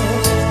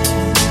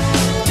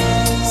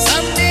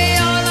 Someday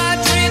all our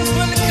dreams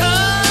will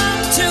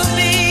come to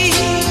be.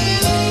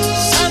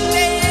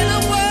 Someday in a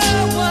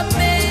world where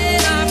men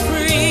are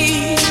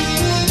free.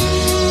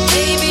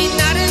 Maybe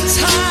not in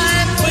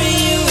time for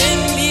you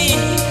and me,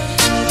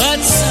 but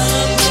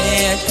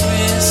someday at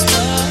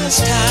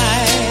Christmas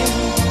time.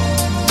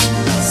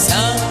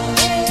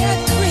 Someday at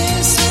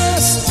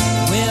Christmas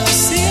we'll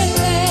see a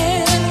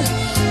land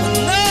with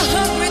no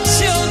hungry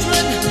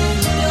children,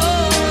 no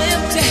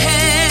empty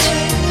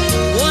hand.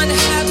 One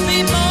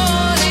happy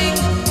morning,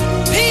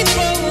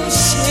 people will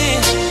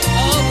share a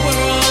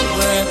world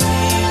where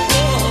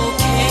people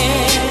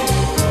can.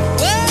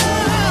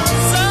 Well,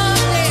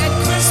 someday at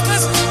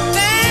Christmas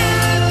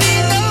there'll be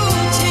no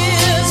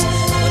tears,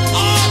 when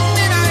all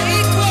men are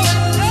equal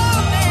and no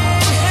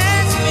man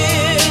has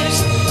fears.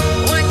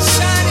 One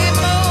shining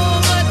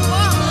moment,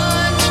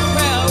 one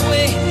prayer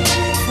away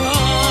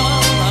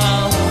from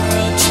our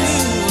world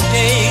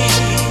today.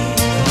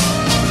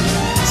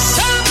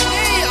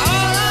 Someday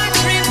all our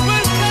dreams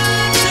will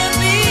come to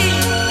be.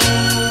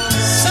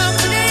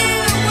 Someday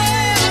in a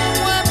world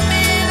where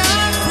men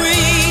are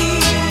free.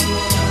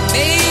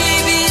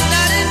 Maybe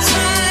not in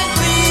time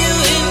for you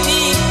and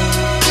me,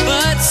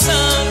 but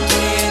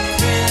someday at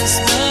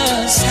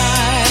Christmas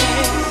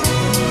time.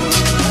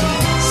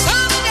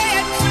 Someday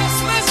at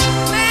Christmas,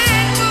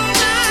 man will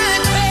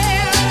not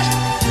fail.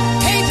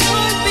 Hate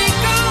will be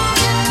gone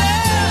and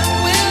love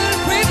will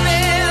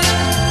prevail.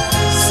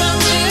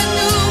 Someday a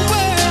new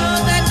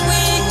world that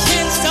we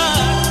can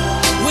start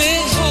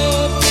with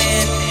hope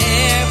in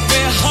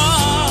every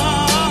heart.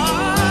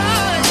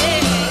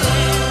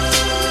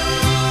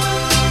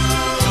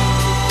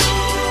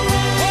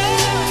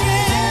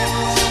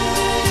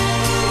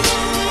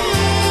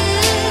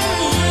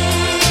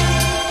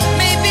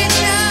 Maybe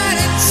not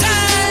in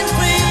time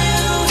for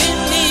you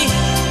and me,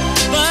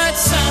 but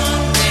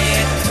someday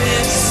at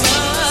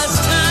Christmas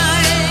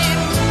time.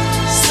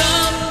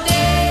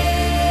 Someday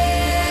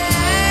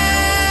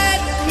at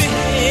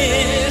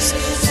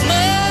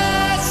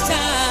Christmas time.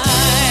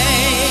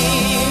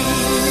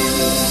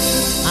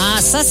 Ah,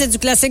 ça, c'est du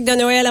classique de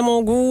Noël à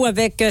mon goût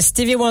avec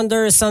Stevie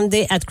Wonder,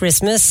 Someday at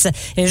Christmas.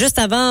 Et juste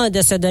avant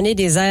de se donner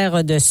des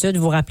airs de sud,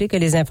 vous rappelez que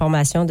les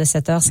informations de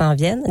 7 heures s'en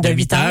viennent? De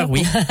 8 heures,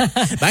 oui.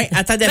 Ben,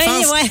 à ta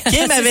défense, Ben, ouais.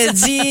 Kim avait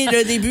dit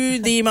le début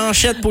des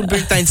manchettes pour le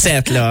bulletin de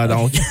 7, là,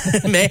 donc.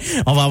 Mais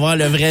on va avoir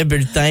le vrai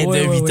bulletin de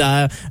 8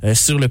 heures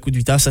sur le coup de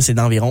 8 heures. Ça, c'est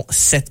d'environ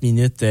 7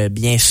 minutes,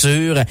 bien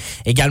sûr.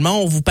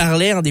 Également, on vous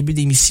parlait en début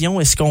d'émission,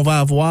 est-ce qu'on va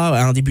avoir,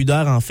 en début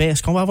d'heure, en fait,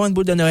 est-ce qu'on va avoir une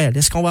boule de Noël?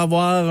 Est-ce qu'on va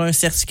avoir un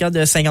certificat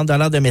de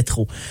 50$ de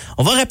métro?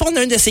 On va répondre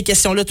à une de ces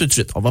questions-là tout de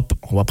suite. On va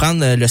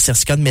prendre le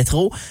certificat de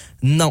métro.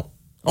 Non.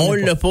 On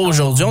l'a pas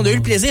aujourd'hui. On a eu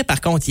le plaisir, par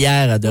contre,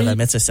 hier, de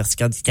remettre ce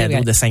certificat de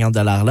cadeau de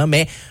 50$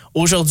 mais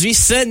aujourd'hui,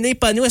 ce n'est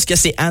pas nous. Est-ce que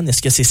c'est Anne?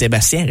 Est-ce que c'est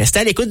Sébastien? Restez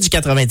à l'écoute du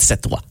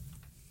 97.3.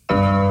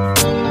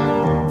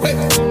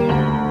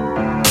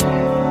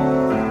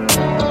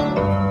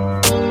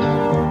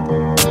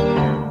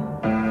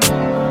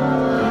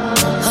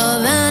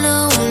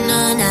 Havana, ooh,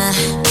 na, na.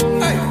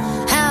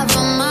 Half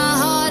of my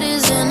heart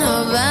is in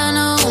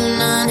Havana, ooh,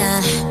 na,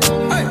 na.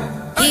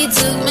 He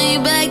took me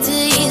back to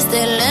East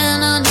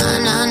Atlanta, na,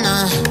 na,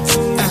 na.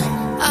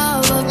 All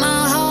of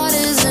my heart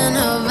is in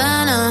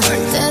Havana.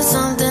 There's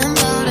something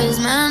about his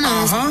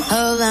manners.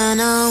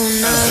 Havana, ooh,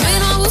 na, na.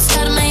 Ven a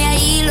buscarme y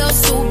ahí lo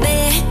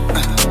supe.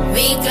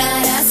 Vi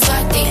clara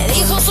suerte. Me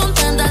dijo son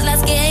tantas las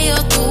que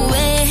yo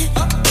tuve,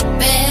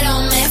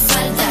 pero me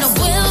falta. No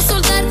puedo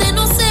soltarte,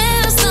 no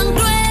seas tan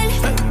cruel.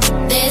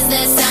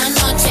 Desde esa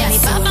noche mi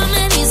papá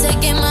me dice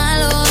que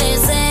malo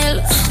es él.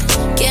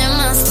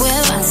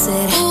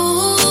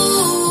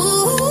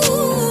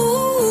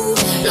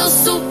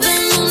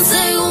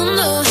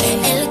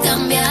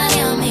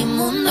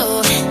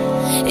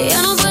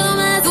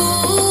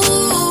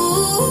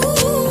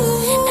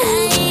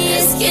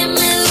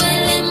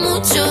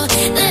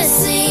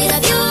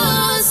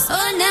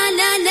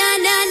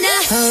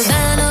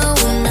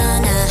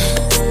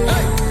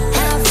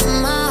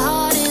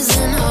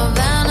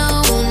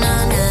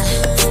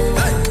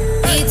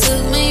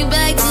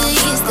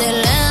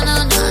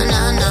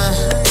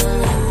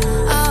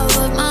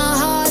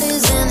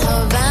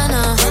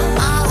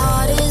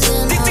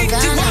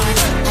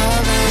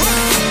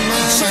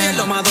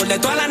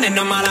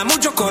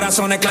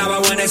 corazón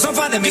esclavo en el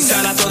sofá de mi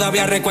sala.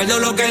 Todavía recuerdo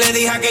lo que le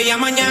dije aquella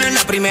mañana.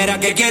 La primera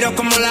que quiero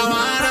como La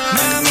Habana.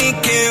 Mami,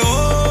 qué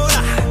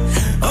hora,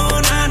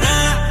 oh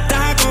nana,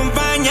 estás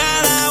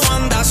acompañada o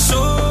andas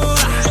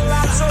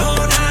sola.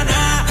 Oh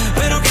nana,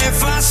 pero qué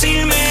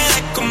fácil me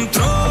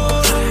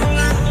descontrola.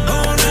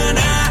 Oh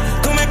nana,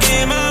 tú me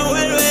quemas,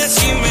 vuelves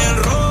y me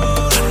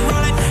enrola.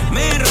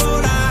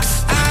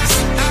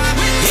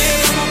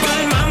 Llegamos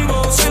pa'l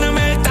mambo,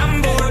 suéname el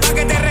tambor, pa'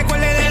 que te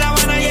recuerde de La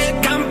Habana y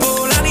el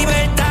campo. La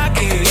libertad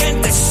que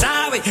bien te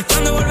sabe,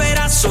 cuando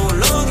volverás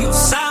solo Dios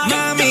sabe.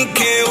 Mami,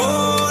 qué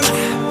hora,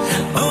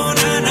 oh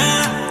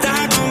nana, estás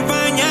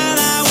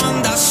acompañada o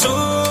andas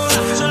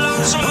sola.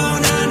 Oh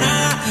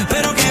nana,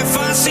 pero qué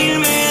fácil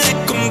me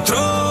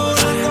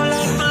descontrola.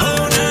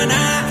 Oh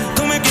nana,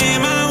 tú me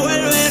quemas,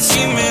 vuelves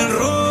y me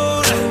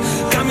enrola.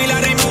 Camila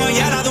Reino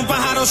Ayala, de un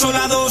pájaro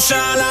sola, dos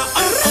alas.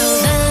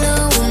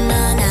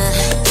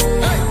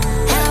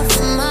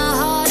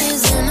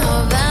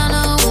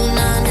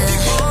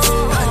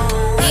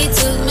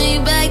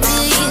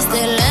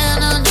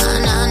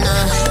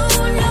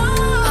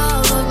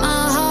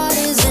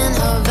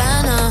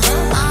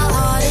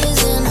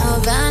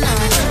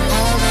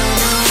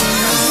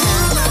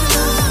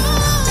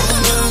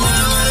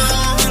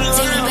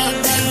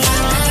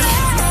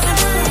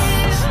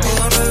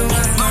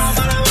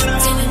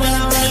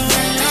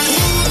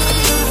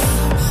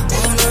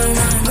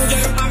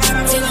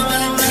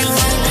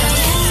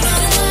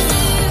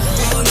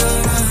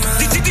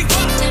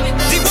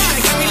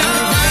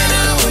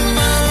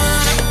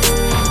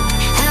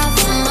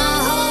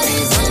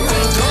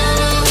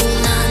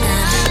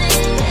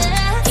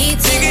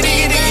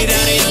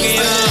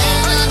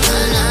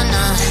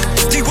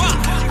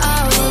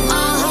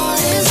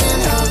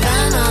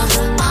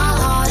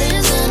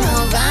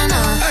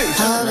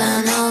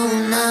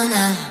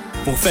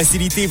 Pour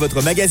faciliter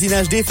votre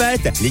magasinage des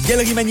fêtes, les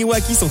Galeries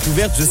Maniwaki sont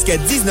ouvertes jusqu'à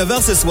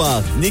 19h ce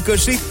soir.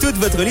 Nécochez toute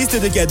votre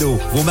liste de cadeaux.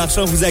 Vos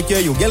marchands vous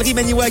accueillent aux Galeries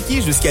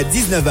Maniwaki jusqu'à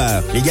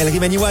 19h. Les Galeries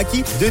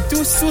Maniwaki, de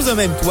tout sous un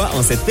même toit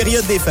en cette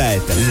période des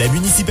fêtes. La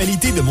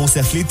municipalité de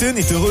Montserrat-Clayton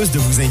est heureuse de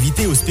vous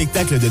inviter au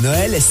spectacle de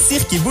Noël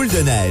Cirque et Boule de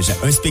Neige.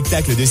 Un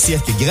spectacle de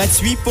cirque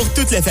gratuit pour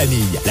toute la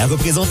famille. La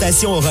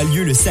représentation aura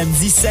lieu le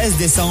samedi 16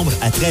 décembre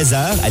à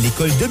 13h à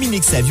l'école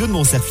Dominique Savio de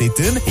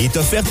Montserrat-Clayton et est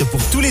offerte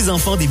pour tous les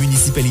enfants des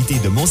municipalités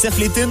de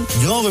Montserrat-Clayton,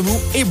 Grand Remous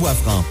et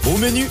Bois-Franc. Au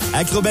menu,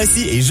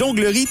 acrobatie et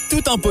jonglerie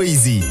tout en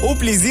poésie. Au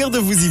plaisir de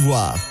vous y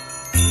voir.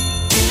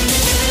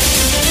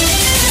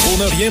 Pour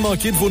ne rien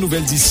manquer de vos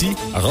nouvelles d'ici,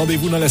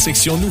 rendez-vous dans la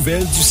section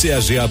nouvelles du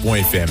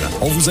CHGA.FM.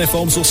 On vous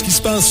informe sur ce qui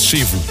se passe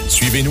chez vous.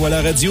 Suivez-nous à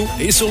la radio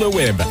et sur le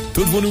web.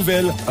 Toutes vos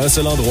nouvelles, un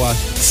seul endroit,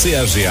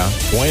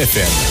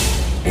 CHGA.FM.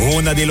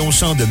 Rona des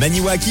Longchamps de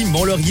Maniwaki,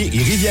 Mont-Laurier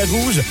et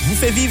Rivière-Rouge vous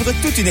fait vivre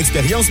toute une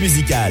expérience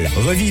musicale.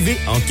 Revivez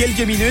en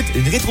quelques minutes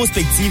une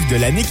rétrospective de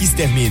l'année qui se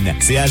termine.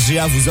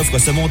 CHGA vous offre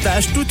ce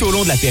montage tout au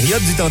long de la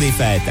période du temps des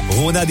fêtes.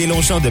 Rona des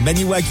Longchamps de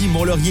Maniwaki,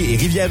 Mont-Laurier et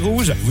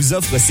Rivière-Rouge vous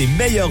offre ses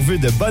meilleurs vœux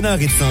de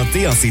bonheur et de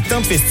santé en ces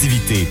temps de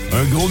festivités.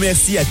 Un gros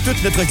merci à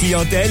toute notre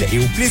clientèle et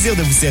au plaisir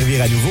de vous servir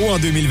à nouveau en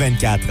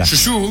 2024.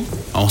 Chouchou,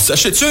 on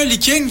s'achète-tu un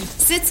leaking?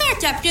 C'est-tu un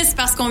caprice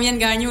parce qu'on vient de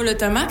gagner au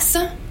Lotomax,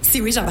 ça? Si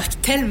oui, j'embarque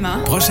tellement.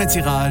 Prochain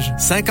tirage,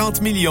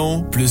 50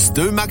 millions plus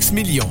 2 max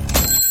millions.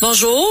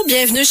 Bonjour,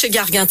 bienvenue chez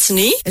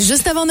Gargantini.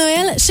 Juste avant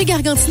Noël, chez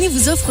Gargantini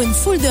vous offre une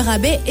foule de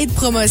rabais et de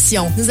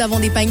promotions. Nous avons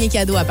des paniers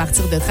cadeaux à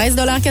partir de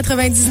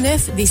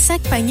 13,99 $, des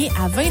sacs paniers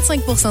à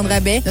 25 % de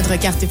rabais, notre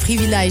carte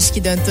privilège qui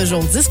donne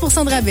toujours 10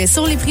 % de rabais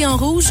sur les prix en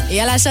rouge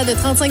et à l'achat de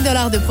 35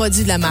 $ de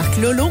produits de la marque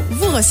Lolo,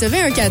 vous recevez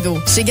un cadeau.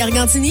 Chez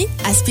Gargantini,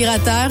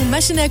 aspirateur,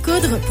 machine à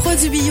coudre,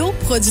 produits bio,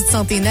 produits de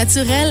santé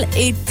naturelle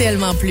et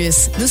tellement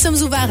plus. Nous sommes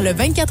ouverts le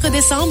 24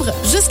 décembre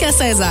jusqu'à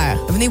 16h.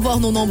 Venez voir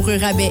nos nombreux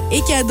rabais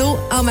et cadeaux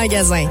en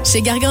magasin.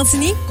 Chez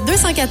Gargantini,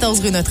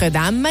 214 rue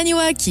Notre-Dame,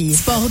 Maniwaki.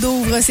 Sport d'eau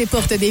ouvre ses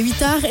portes dès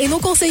 8h et nos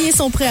conseillers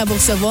sont prêts à vous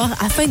recevoir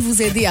afin de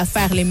vous aider à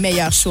faire les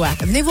meilleurs choix.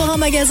 Venez voir en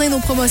magasin nos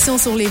promotions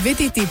sur les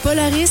VTT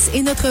Polaris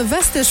et notre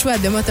vaste choix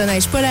de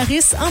motoneige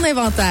Polaris en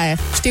inventaire.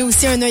 Jetez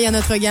aussi un œil à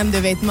notre gamme de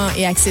vêtements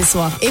et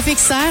accessoires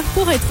FXR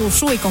pour être au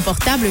chaud et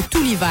confortable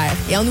tout l'hiver.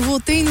 Et en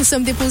nouveauté, nous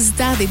sommes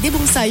dépositaires des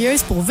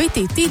débroussailleuses pour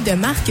VTT de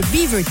marque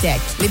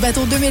BeaverTech. Les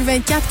bateaux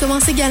 2024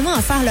 commencent également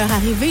à faire leur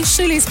arrivée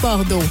chez les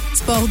Sports d'eau.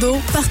 Sports d'eau,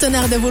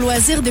 partenaire de vos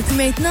loisirs depuis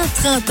maintenant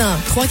 30 ans.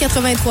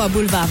 383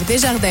 boulevard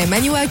Desjardins,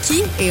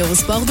 Maniwaki et au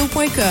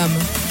sportdeau.com.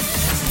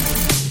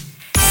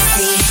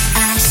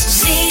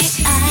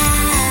 CHGA,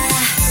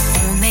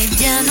 on est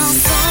bien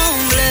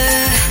ensemble.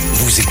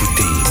 Vous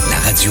écoutez la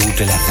radio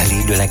de la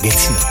vallée de la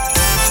Gatineau.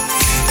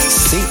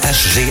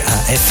 CHGA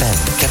FM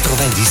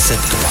 97.3.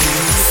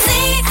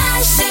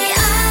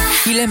 CHGA.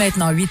 Il est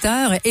maintenant 8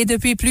 heures et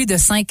depuis plus de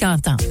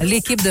 50 ans,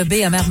 l'équipe de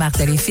BMR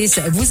Martel & Fils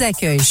vous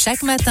accueille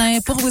chaque matin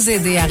pour vous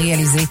aider à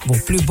réaliser vos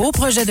plus beaux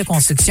projets de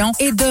construction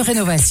et de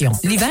rénovation.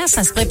 L'hiver,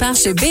 ça se prépare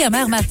chez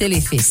BMR Martel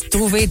 & Fils.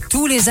 Trouvez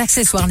tous les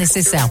accessoires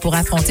nécessaires pour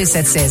affronter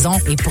cette saison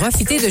et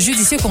profitez de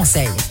judicieux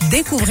conseils.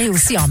 Découvrez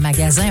aussi en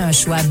magasin un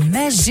choix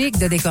magique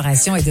de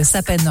décorations et de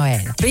sapins de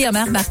Noël.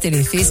 BMR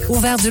Martel & Fils,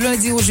 ouvert du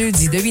lundi au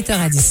jeudi de 8h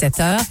à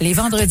 17h, les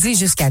vendredis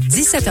jusqu'à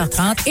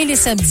 17h30 et les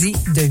samedis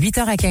de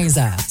 8h à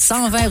 15h.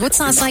 120 route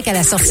 105 à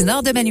la sortie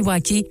nord de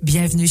Maniwaki.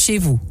 Bienvenue chez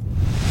vous.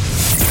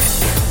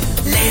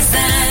 Les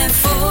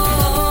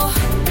infos.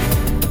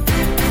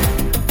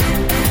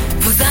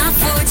 Vos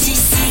infos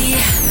d'ici.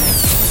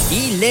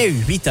 Il est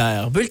 8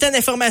 heures. Bulletin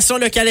d'information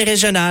locale et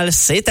régionale,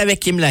 c'est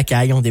avec Kim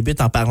Lacaille. On débute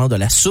en parlant de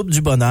la soupe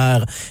du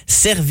bonheur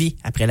servie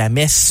après à la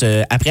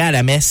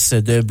messe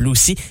de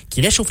Bloussy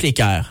qui réchauffe les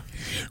cœurs.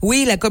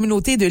 Oui, la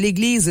communauté de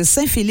l'église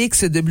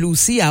Saint-Félix de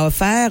Bloussy a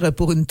offert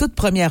pour une toute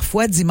première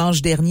fois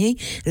dimanche dernier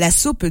la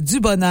soupe du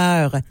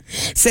bonheur.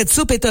 Cette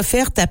soupe est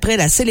offerte après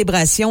la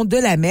célébration de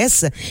la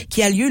messe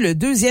qui a lieu le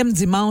 2e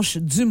dimanche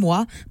du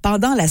mois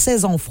pendant la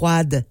saison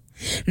froide.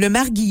 Le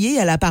marguillier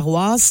à la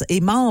paroisse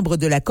et membre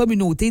de la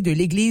communauté de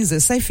l'église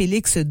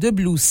Saint-Félix de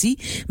Bloussy,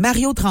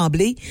 Mario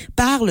Tremblay,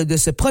 parle de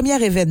ce premier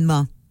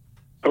événement.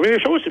 La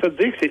première chose, c'est de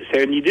dire que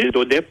c'est une idée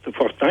d'Odette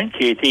Fortin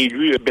qui a été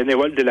élue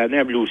bénévole de l'année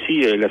à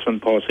Bloussy la semaine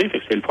passée, fait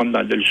que c'est le fun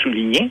de le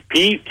souligner.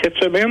 Puis cette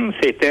semaine,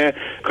 c'était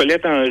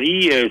Colette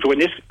Henry,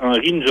 Joannis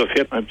Henry nous a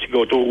fait un petit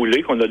gâteau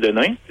roulé qu'on a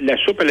donné. La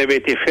soupe, elle avait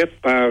été faite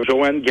par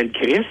Joanne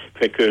Gelchrist,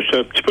 fait que c'est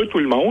un petit peu tout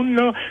le monde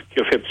là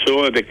qui a fait ça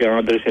avec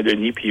André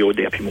Saint-Denis, puis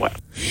Odette, puis moi.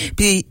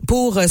 Puis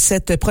pour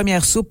cette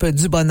première soupe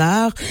du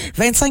bonheur,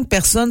 25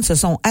 personnes se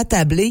sont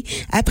attablées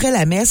après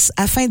la messe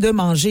afin de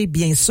manger,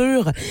 bien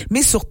sûr,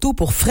 mais surtout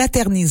pour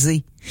fraterniser.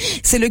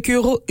 C'est le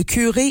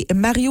curé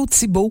Mario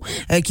Thibault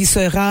qui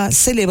sera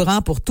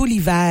célébrant pour tout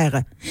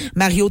l'hiver.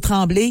 Mario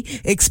Tremblay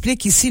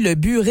explique ici le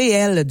but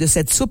réel de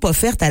cette soupe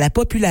offerte à la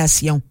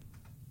population.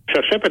 Je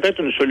cherchais peut-être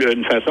une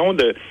façon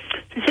de...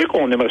 C'est sûr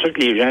qu'on aimerait ça que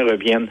les gens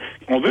reviennent.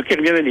 On veut qu'ils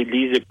reviennent à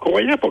l'église.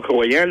 Croyants, pas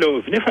croyants, là,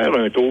 venez faire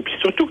un tour. Puis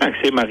surtout quand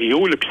c'est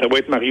Mario, là, puis ça va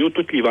être Mario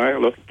tout l'hiver,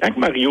 là. Quand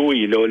Mario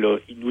est là,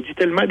 il nous dit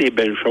tellement des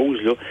belles choses,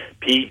 là.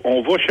 Puis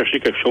on va chercher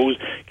quelque chose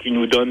qui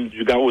nous donne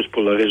du gaz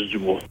pour le reste du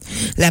mois.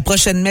 La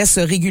prochaine messe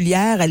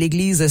régulière à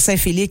l'église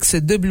Saint-Félix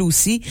de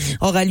Bloussy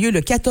aura lieu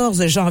le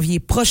 14 janvier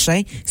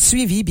prochain,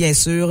 suivi, bien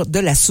sûr, de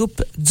la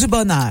soupe du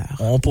bonheur.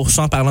 On poursuit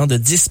en parlant de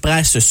 10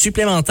 presses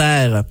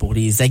supplémentaires pour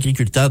les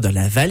agriculteurs de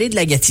la vallée de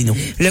la Gatineau.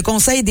 Le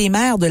Conseil des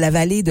maires de la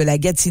vallée de la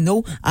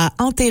Gatineau a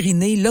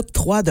entériné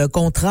l'octroi d'un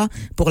contrat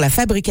pour la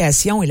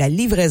fabrication et la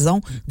livraison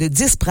de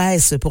 10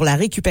 presses pour la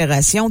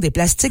récupération des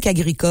plastiques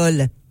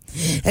agricoles.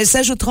 Elles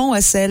s'ajouteront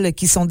à celles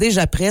qui sont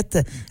déjà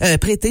prêtées à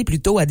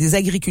des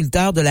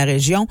agriculteurs de la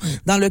région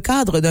dans le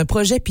cadre d'un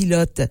projet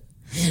pilote.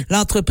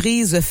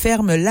 L'entreprise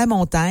Ferme La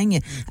Montagne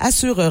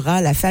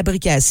assurera la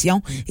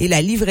fabrication et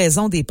la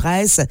livraison des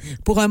presses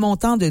pour un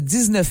montant de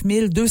 19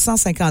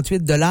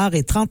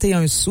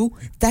 258,31 $,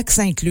 taxes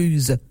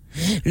incluses.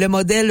 Le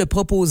modèle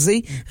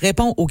proposé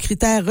répond aux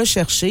critères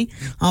recherchés,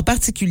 en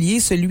particulier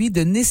celui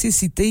de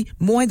nécessiter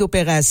moins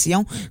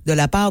d'opérations de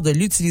la part de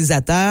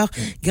l'utilisateur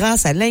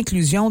grâce à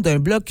l'inclusion d'un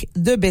bloc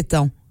de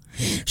béton.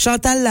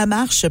 Chantal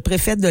Lamarche,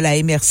 préfète de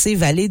la MRC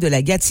Vallée de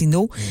la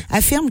Gatineau,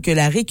 affirme que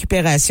la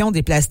récupération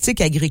des plastiques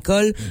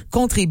agricoles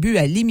contribue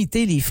à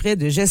limiter les frais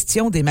de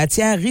gestion des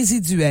matières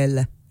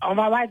résiduelles. On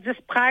va avoir 10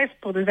 presses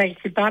pour des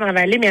agriculteurs dans la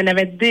vallée, mais il y en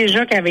avait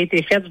déjà qui avaient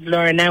été faites il y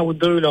a 1 an ou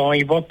 2. Là. On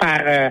y va par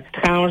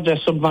tranche de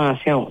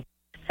subvention.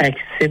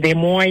 C'est des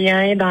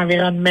moyens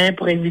d'environnement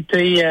pour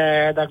éviter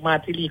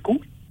d'augmenter les coûts.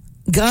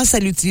 Grâce à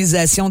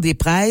l'utilisation des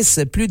presses,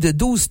 plus de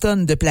 12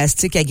 tonnes de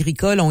plastique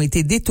agricole ont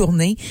été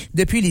détournées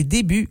depuis les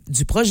débuts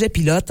du projet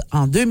pilote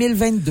en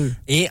 2022.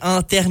 Et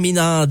en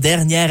terminant,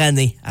 dernière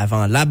année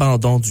avant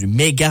l'abandon du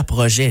méga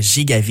projet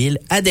Gigaville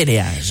à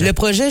Déléage. Le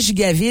projet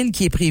Gigaville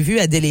qui est prévu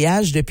à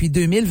Déléage depuis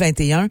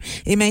 2021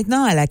 est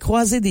maintenant à la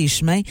croisée des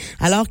chemins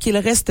alors qu'il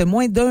reste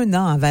moins d'1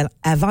 an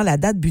avant la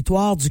date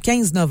butoir du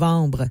 15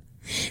 novembre.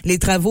 Les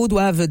travaux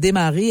doivent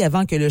démarrer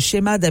avant que le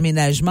schéma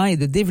d'aménagement et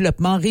de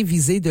développement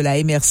révisé de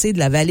la MRC de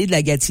la vallée de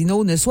la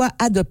Gatineau ne soit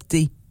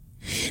adopté.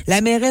 La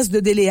mairesse de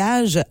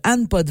Déléage,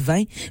 Anne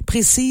Potvin,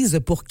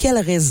 précise pour quelles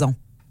raisons.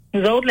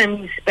 Nous autres, la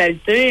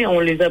municipalité, on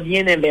les a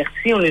bien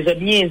avertis, on les a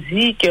bien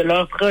dit que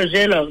leur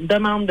projet, leur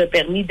demande de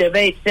permis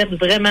devait être faite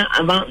vraiment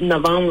avant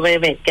novembre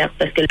 2024.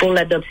 Parce que pour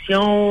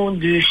l'adoption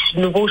du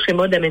nouveau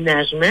schéma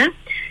d'aménagement,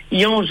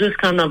 ils ont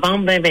jusqu'en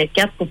novembre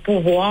 2024 pour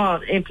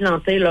pouvoir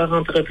implanter leur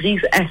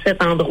entreprise à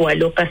cet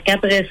endroit-là. Parce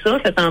qu'après ça,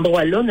 cet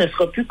endroit-là ne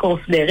sera plus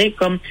considéré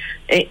comme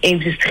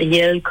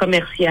industriel,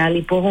 commercial.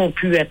 Ils pourront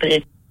plus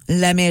après.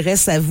 La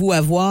mairesse avoue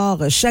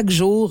avoir, chaque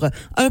jour,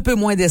 un peu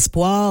moins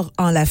d'espoir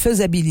en la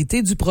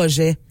faisabilité du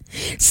projet.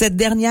 Cette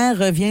dernière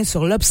revient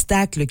sur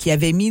l'obstacle qui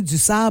avait mis du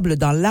sable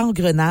dans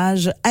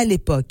l'engrenage à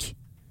l'époque.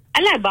 À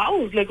la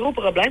base, le gros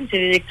problème, c'est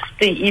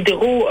l'électricité.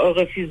 Hydro a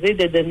refusé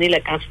de donner la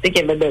quantité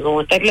qu'il avait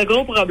besoin. Fait que le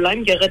gros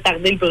problème qui a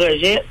retardé le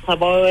projet, ça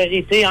va avoir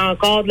été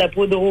encore de la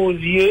poudre aux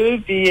yeux,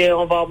 puis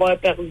on va avoir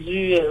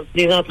perdu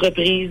des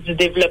entreprises, du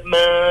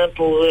développement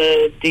pour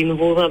des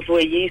nouveaux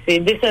employés. C'est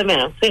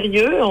décevant.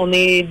 Sérieux, on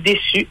est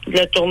déçus de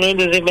la tournure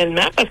des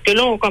événements parce que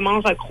là, on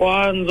commence à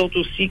croire, nous autres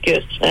aussi, que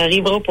ça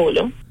arrivera pas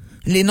là.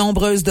 Les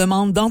nombreuses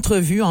demandes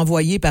d'entrevues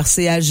envoyées par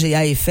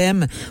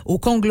CHGA-FM au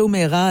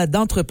conglomérat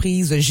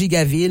d'entreprises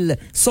Gigaville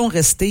sont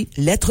restées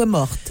lettres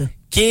mortes.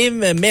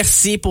 Kim,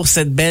 merci pour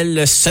cette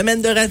belle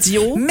semaine de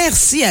radio.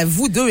 Merci à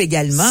vous deux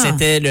également.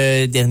 C'était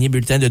le dernier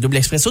bulletin de Double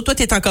Expresso. Toi,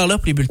 tu es encore là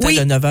pour les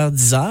bulletins de 9h,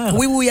 10h.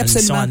 Oui,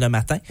 absolument. Le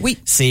matin. Oui.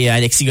 C'est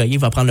Alexis Goyer qui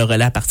va prendre le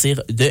relais à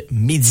partir de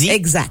midi.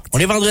 Exact. On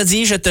est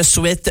vendredi. Je te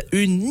souhaite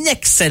une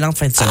excellente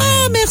fin de semaine.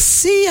 Ah,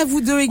 merci à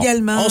vous deux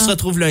également. On se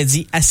retrouve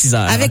lundi à 6h.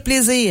 Avec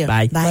plaisir.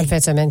 Bye. Bonne fin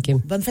de semaine,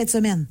 Kim. Bonne fin de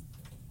semaine.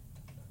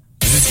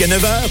 Jusqu'à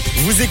 9h,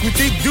 vous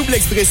écoutez Double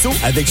Expresso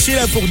avec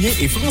Sheila Fournier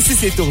et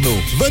Francis Letourneau.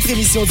 Votre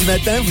émission du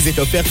matin vous est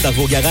offerte par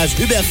vos garages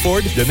Hubert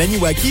Ford de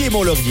Maniwaki et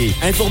Mont-Laurier.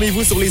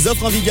 Informez-vous sur les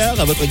offres en vigueur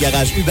à votre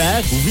garage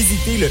Hubert ou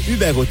visitez le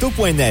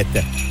hubertauto.net.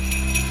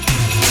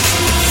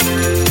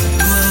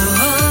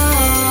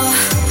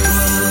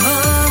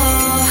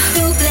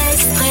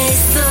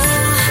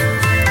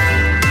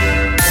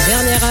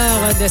 Dernière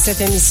heure de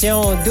cette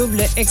émission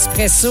Double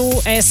Expresso.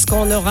 Est-ce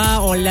qu'on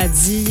aura, on l'a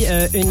dit,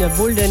 une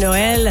boule de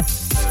Noël?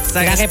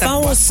 La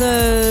réponse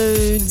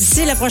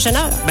d'ici la prochaine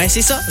heure. Ben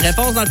c'est ça.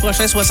 Réponse dans le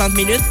prochain 60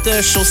 minutes,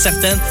 chose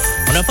certaine.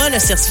 On n'a pas le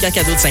certificat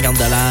cadeau de 50 $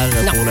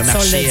 pour le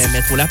marché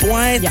Métro La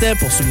Pointe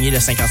pour souligner le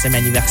 50e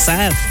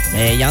anniversaire.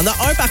 Mais il y en a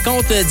un par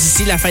contre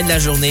d'ici la fin de la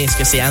journée. Est-ce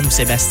que c'est Anne ou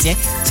Sébastien?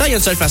 Ça, il y a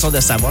une seule façon de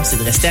savoir, c'est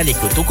de rester à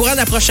l'écoute. Au courant de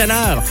la prochaine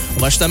heure,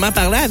 on va justement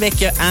parler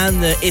avec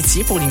Anne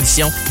Etier pour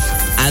l'émission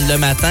Anne le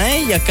matin.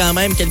 Il y a quand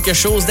même quelque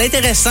chose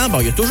d'intéressant.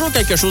 Bon, il y a toujours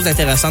quelque chose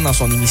d'intéressant dans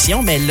son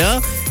émission, mais là,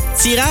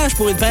 tirage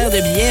pour une paire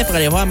de billets pour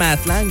aller voir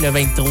Matt Lang le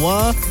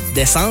 23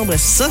 décembre.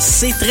 Ça,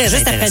 c'est très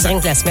Juste intéressant. après le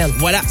drink la semaine.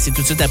 Voilà, c'est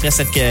tout de suite après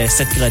cette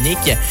chronique.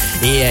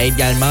 Et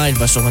également, il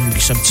va sûrement nous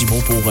glisser un petit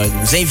mot pour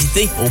nous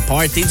inviter au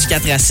party du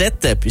 4 à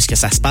 7, puisque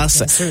ça se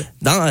passe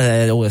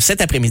dans cet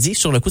après-midi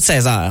sur le coup de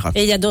 16h.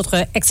 Et il y a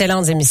d'autres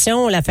excellentes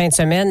émissions la fin de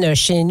semaine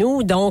chez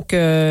nous. Donc,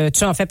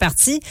 tu en fais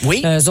partie.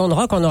 Oui. Zone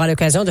Rock, on aura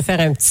l'occasion de faire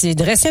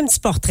dresser un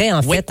petit portrait,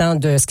 en fait,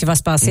 de ce qui va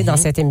se passer dans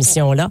cette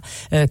émission-là,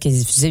 qui est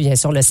diffusée, bien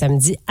sûr, le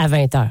samedi à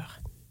 20h.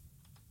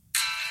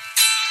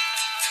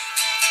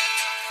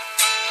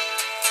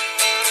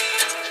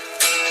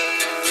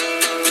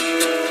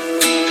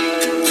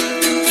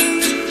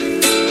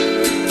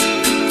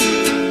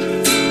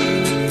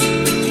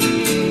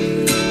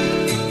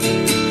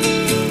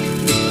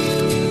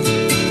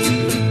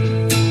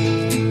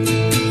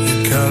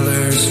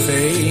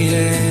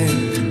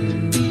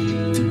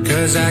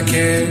 I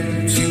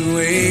kept you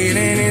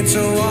waiting. It's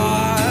a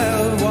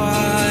wild,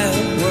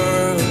 wild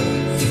world,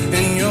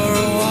 and you're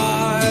a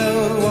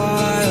wild,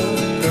 wild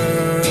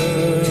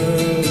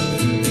girl.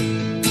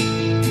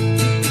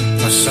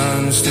 My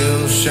sun's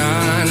still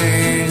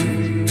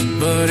shining,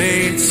 but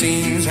it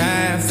seems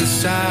half the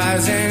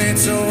size, and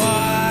it's a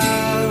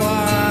wild,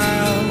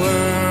 wild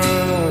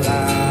world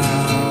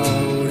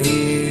out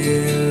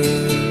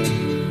here.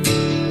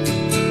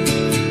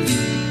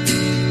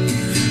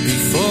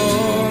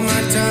 Before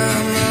my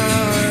time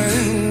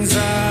runs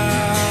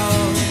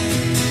out,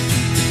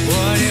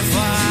 what if I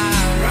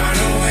run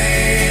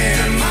away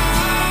to Mars?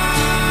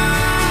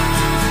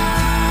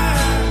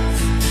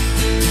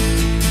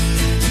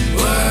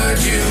 Would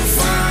you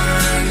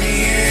find me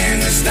in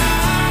the stars?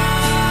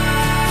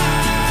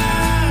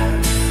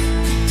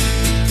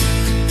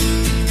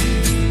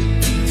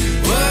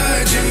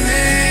 Would you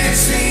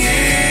miss me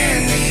in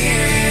the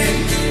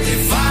end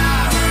if I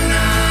run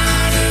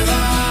out of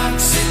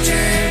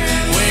oxygen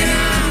when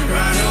I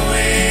run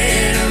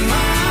away to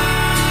Mars?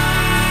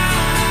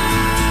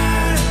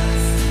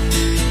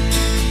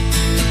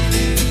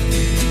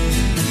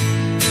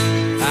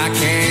 I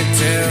can't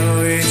tell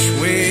which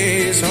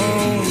way's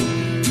home.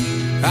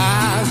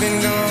 I've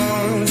been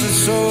gone for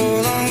so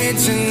long,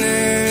 it's an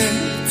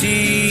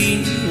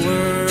empty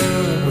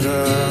world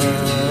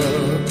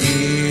up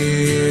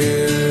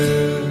here.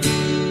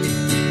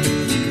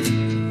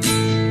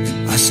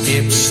 I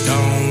skip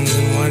stones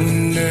and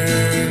wonder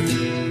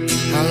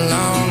how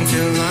long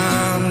till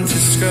I'm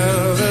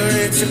discovered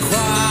it's a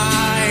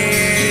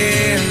quiet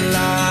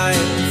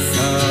life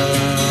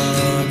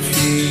up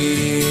here.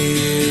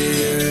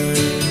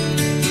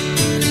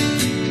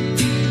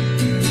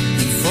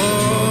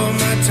 Before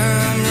my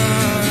time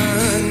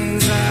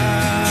runs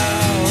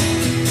out,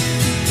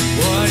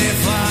 what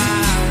if I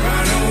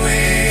run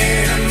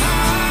away to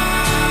Mars?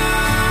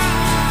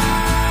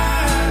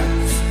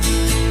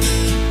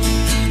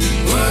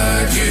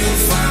 Would you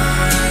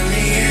find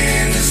me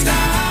in the stars?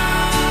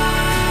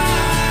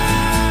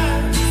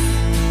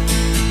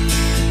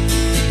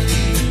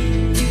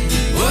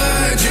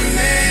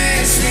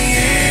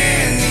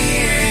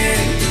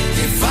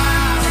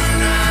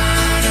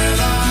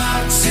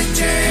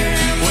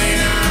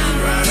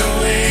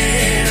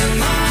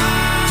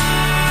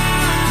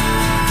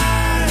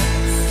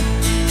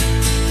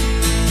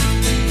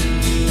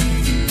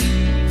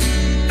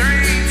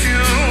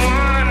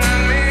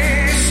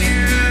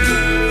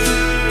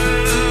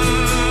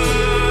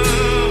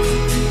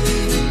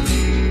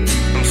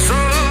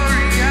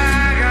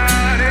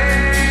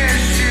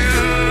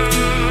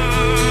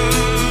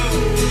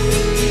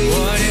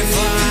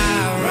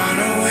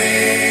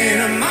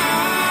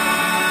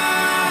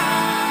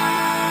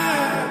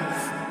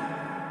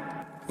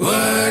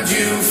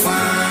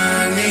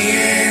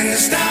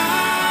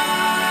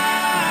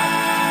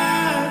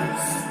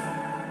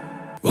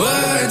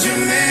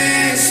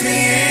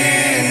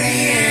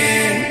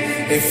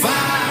 If I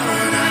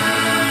run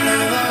out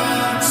of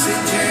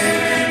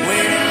oxygen,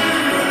 when I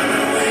run away.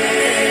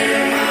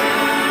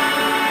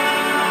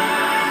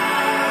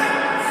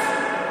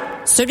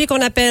 Celui qu'on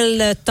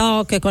appelle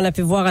Talk, qu'on a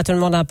pu voir à Tout le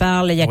monde en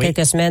parle il y a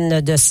quelques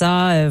semaines de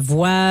ça,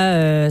 voix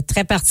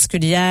très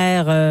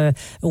particulière,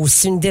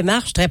 aussi une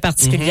démarche très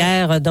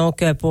particulière.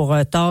 Donc pour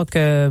Talk,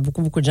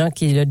 beaucoup de gens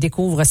qui le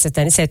découvrent cette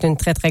année. Ça a été une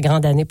très très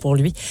grande année pour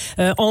lui.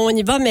 On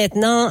y va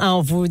maintenant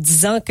en vous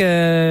disant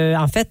que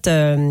en fait,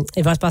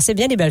 il va se passer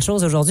bien des belles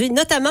choses aujourd'hui,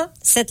 notamment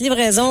cette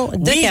livraison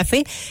de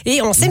café.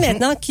 Et on sait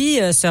maintenant qui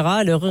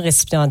sera l'heureux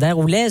récipiendaire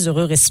ou les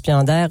heureux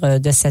récipiendaires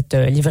de cette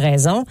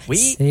livraison.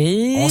 Oui.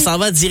 On s'en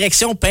va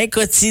direction pain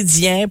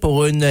quotidien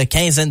pour une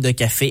quinzaine de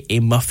cafés et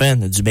muffins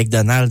du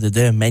McDonald's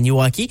de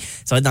Maniwaki.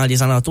 Ça va être dans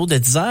les alentours de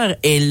 10 heures.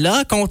 Et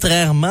là,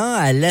 contrairement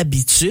à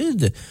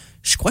l'habitude,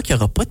 je crois qu'il n'y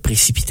aura pas de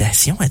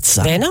précipitation à 10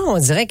 heures. Ben non, on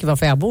dirait qu'il va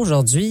faire beau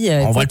aujourd'hui.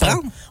 On va le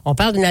prendre. On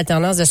parle d'une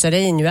alternance de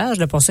soleil et nuages,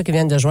 là, pour ceux qui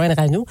viennent de joindre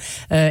à nous.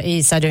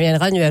 Et ça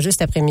deviendra nuageux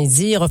cet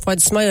après-midi.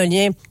 Refroidissement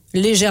éolien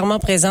légèrement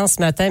présent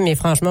ce matin, mais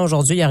franchement,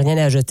 aujourd'hui, il n'y a rien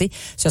à ajouter.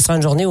 Ce sera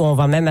une journée où on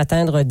va même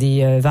atteindre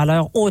des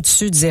valeurs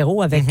au-dessus de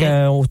zéro, avec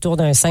autour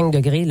d'un 5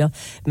 degrés, là,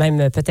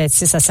 même peut-être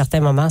 6 à certains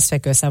moments. Ça fait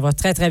que ça va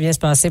très, très bien se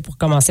passer pour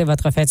commencer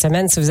votre fin de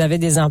semaine. Si vous avez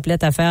des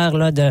emplettes à faire,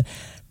 là,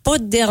 pas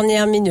de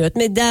dernière minute,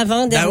 mais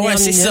d'avant-dernière minute.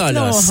 C'est ça,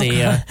 là.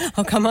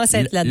 On commence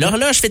à être là-dedans.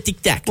 L'horloge fait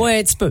tic-tac. Oui,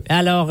 un petit peu.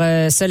 Alors,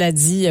 cela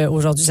dit,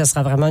 aujourd'hui, ça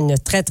sera vraiment une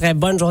très, très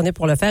bonne journée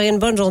pour le faire et une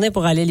bonne journée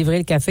pour aller livrer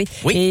le café.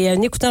 Oui. Et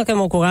n'écoutant que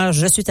mon courage,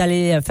 je suis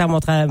allée faire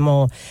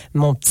mon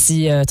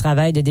petit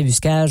travail de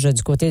débuscage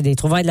du côté des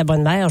Trouvailles de la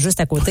Bonne Mère,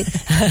 juste à côté.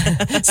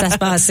 Ça se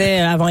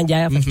passait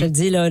avant-hier. Je te le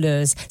dis, là,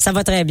 ça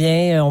va très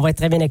bien. On va être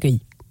très bien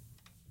accueillis.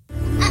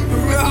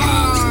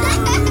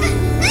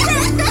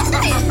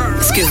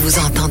 Ce que vous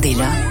entendez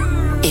là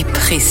est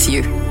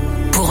précieux.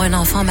 Pour un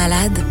enfant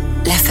malade,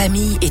 la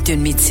famille est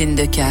une médecine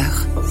de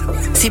cœur.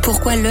 C'est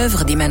pourquoi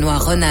l'œuvre des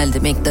manoirs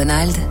Ronald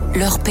McDonald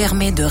leur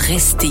permet de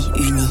rester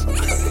unis.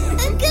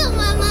 Encore,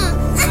 maman!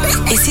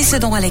 Et c'est ce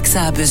dont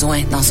Alexa a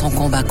besoin dans son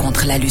combat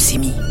contre la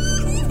leucémie.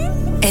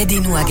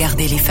 Aidez-nous à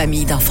garder les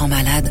familles d'enfants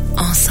malades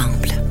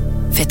ensemble.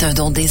 Faites un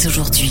don dès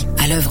aujourd'hui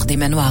à l'œuvre des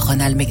manoirs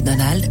Ronald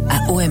McDonald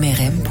à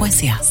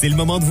omrm.ca. C'est le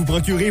moment de vous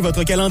procurer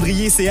votre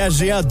calendrier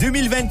CHGA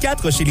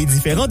 2024 chez les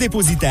différents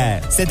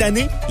dépositaires. Cette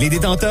année, les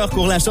détenteurs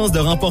courent la chance de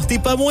remporter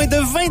pas moins de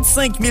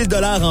 25 000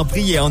 $ en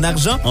prix et en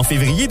argent en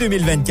février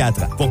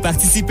 2024. Pour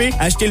participer,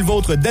 achetez le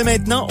vôtre dès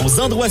maintenant aux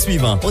endroits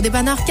suivants. Au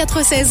dépanneur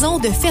 4 saisons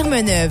de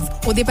Fermeneuve,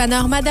 au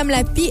dépanneur Madame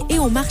Lapie et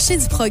au marché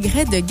du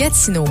Progrès de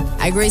Gatineau.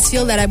 À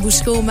Gracefield, à la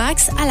boucherie au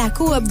Max, à la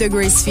coop de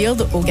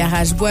Gracefield, au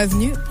garage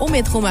Boisvenu, au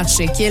métro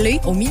marché Kelly,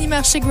 au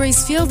mini-marché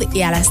Gracefield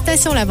et à la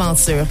station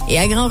L'Aventure. Et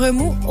à Grand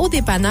Remous, au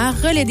dépanneur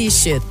Relais des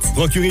Chutes.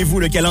 Procurez-vous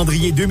le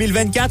calendrier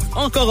 2024,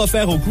 encore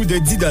offert au coût de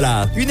 10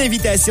 $. Une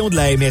invitation de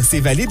la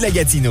MRC Vallée de la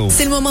Gatineau.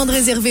 C'est le moment de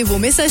réserver vos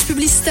messages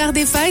publicitaires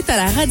des fêtes à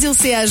la radio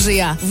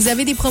CHGA. Vous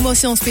avez des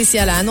promotions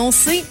spéciales à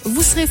annoncer,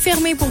 vous serez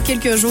fermé pour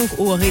quelques jours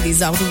ou aurez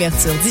des heures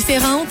d'ouverture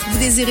différentes, vous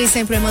désirez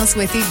simplement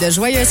souhaiter de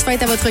joyeuses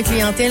fêtes à votre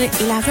clientèle et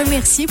la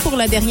remercier pour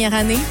la dernière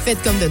année,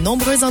 faites comme de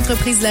nombreuses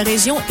entreprises de la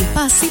région et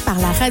passez par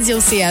la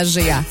radio CHGA.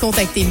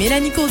 Contactez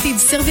Mélanie Côté du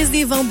service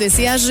des ventes de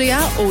CHGA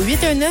au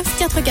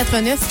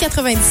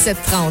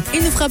 819-449-9730.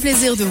 Il nous fera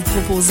plaisir de vous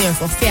proposer un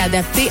forfait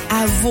adapté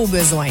à vos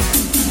besoins.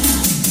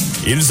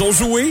 Ils ont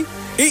joué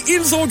et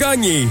ils ont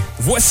gagné.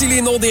 Voici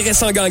les noms des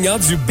récents gagnants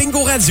du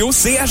Bingo Radio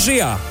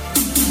CHGA.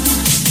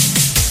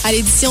 À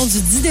l'édition du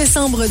 10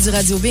 décembre du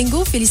Radio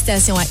Bingo,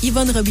 félicitations à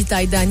Yvonne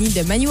Robitaille-Dany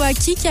de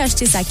Maniwaki qui a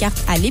acheté sa carte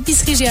à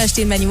l'épicerie J'ai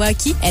acheté de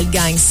Maniwaki. Elle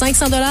gagne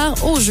 500 $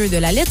 au jeu de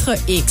la lettre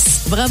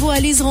X. Bravo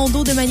à Lise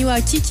Rondeau de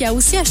Maniwaki qui a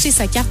aussi acheté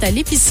sa carte à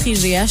l'épicerie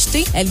J'ai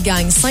acheté. Elle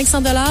gagne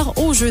 500 $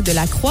 au jeu de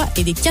la croix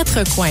et des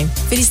 4 coins.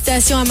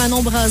 Félicitations à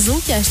Manon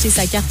Brazo qui a acheté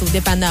sa carte au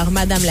dépanneur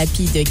Madame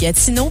Lapie de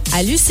Gatineau.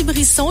 À Lucie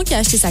Brisson qui a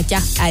acheté sa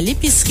carte à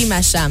l'épicerie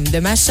Macham de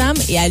Macham.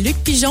 Et à Luc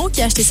Pigeon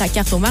qui a acheté sa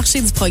carte au marché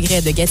du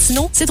Progrès de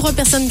Gatineau. Ces 3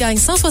 personnes gagnent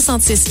 166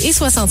 et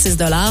 66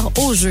 $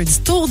 au jeu du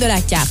tour de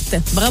la carte.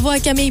 Bravo à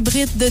Camille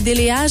Britt de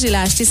Déléage. Elle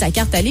a acheté sa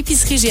carte à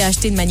l'épicerie J'ai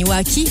acheté de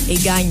Maniwaki et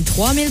gagne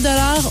 3 000 $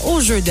 au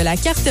jeu de la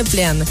carte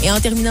pleine. Et en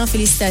terminant,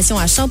 félicitations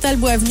à Chantal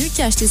Boisvenu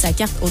qui a acheté sa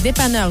carte au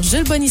dépanneur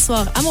Jules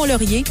Bonissoir à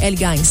Mont-Laurier. Elle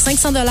gagne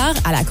 500 $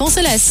 à la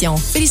Consolation.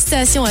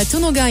 Félicitations à tous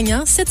nos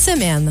gagnants cette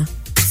semaine.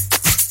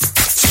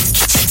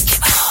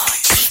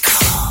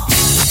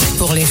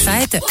 Pour les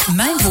fêtes,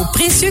 même vos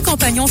précieux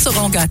compagnons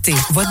seront gâtés.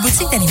 Votre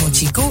boutique d'Animaux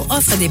Chico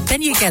offre des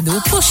paniers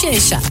cadeaux pour chiens et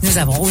chats. Nous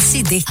avons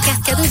aussi des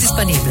cartes cadeaux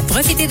disponibles.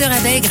 Profitez de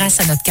rabais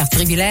grâce à notre carte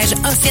privilège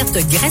offerte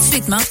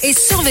gratuitement et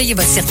surveillez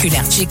votre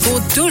circulaire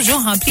Chico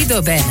toujours remplie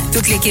d'aubaines.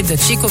 Toute l'équipe de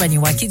Chico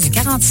Maniwaki du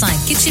 45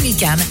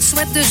 Kitchilican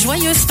souhaite de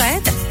joyeuses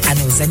fêtes à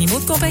nos animaux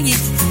de compagnie.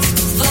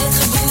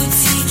 Votre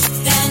boutique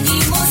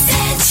d'animaux,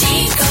 c'est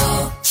Chico.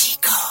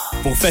 Chico.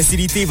 Pour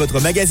faciliter votre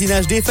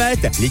magasinage des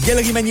fêtes, les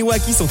Galeries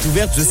Maniwaki sont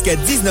ouvertes jusqu'à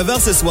 19h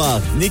ce soir.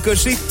 Venez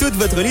cocher toute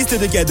votre liste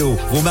de cadeaux.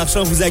 Vos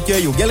marchands vous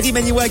accueillent aux Galeries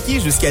Maniwaki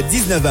jusqu'à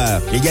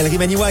 19h. Les Galeries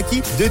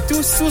Maniwaki, de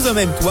tous sous un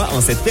même toit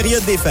en cette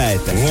période des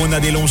fêtes. On a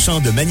des Longchamps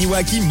de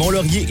Maniwaki,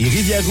 Mont-Laurier et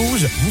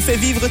Rivière-Rouge vous fait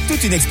vivre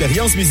toute une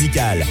expérience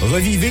musicale.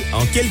 Revivez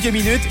en quelques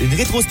minutes une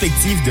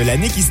rétrospective de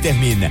l'année qui se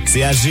termine.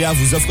 CHGA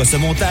vous offre ce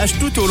montage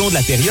tout au long de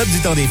la période du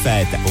temps des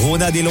fêtes.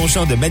 Rona des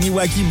Longchamps de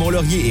Maniwaki,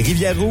 Mont-Laurier et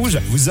Rivière-Rouge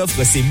vous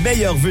offre ses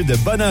meilleurs vœux de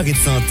bonheur et de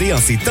santé en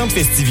ces temps de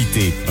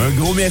festivités. Un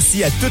gros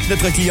merci à toute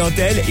notre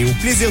clientèle et au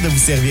plaisir de vous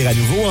servir à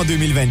nouveau en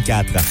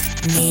 2024.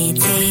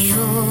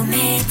 Météo,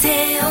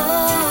 météo,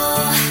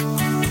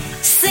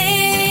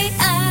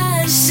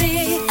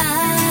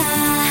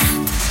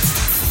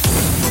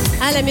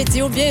 À la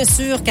météo, bien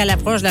sûr qu'à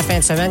l'approche de la fin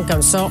de semaine,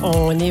 comme ça,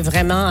 on est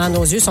vraiment,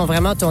 nos yeux sont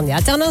vraiment tournés.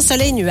 Alternance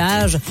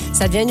soleil-nuage,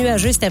 ça devient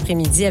nuageux cet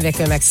après-midi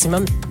avec un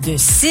maximum de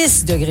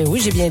 6 degrés.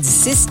 Oui, j'ai bien dit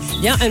 6.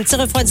 Il y a un petit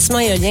refroidissement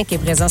éolien qui est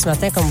présent ce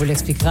matin, comme vous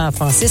l'expliquera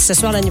Francis. Ce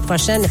soir, la nuit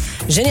prochaine,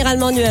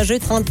 généralement nuageux,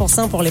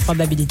 30% pour les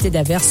probabilités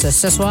d'averses.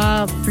 Ce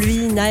soir,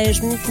 pluie,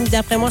 neige.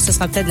 D'après moi, ce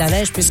sera peut-être de la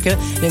neige puisque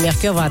le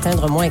mercure va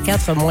atteindre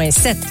 -4,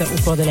 -7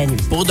 au cours de la nuit.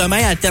 Pour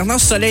demain,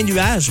 alternance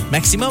soleil-nuage,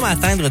 maximum à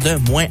atteindre de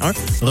 -1.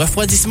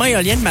 Refroidissement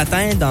éolien le matin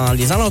dans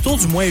les alentours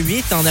du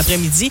 -8 en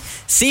après-midi.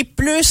 C'est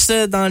plus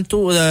dans le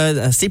taux,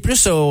 c'est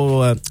plus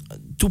au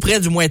tout près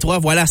du -3.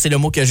 Voilà, c'est le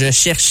mot que je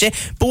cherchais.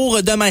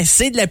 Pour demain,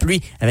 c'est de la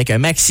pluie avec un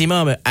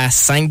maximum à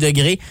 5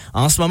 degrés.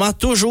 En ce moment,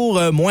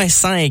 toujours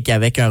 -5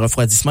 avec un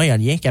refroidissement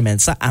éolien qui amène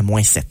ça à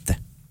 -7.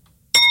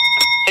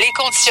 Les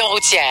conditions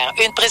routières.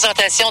 Une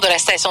présentation de la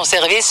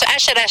station-service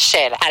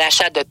HLHL. À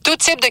l'achat de tout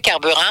type de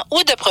carburant ou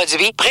de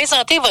produits,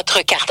 présentez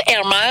votre carte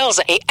Air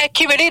Miles et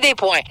accumulez des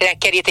points. La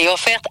qualité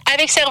offerte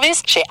avec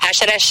service chez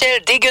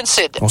HLHL Dégun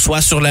Sud. On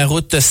soit sur la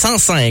route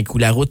 105 ou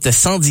la route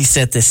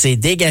 117. C'est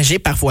dégagé,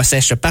 parfois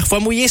sèche, parfois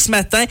mouillé ce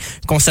matin.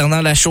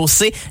 Concernant la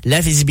chaussée,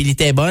 la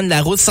visibilité est bonne.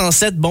 La route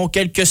 107, bon,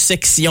 quelques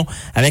sections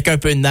avec un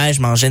peu de neige,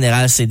 mais en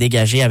général, c'est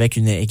dégagé avec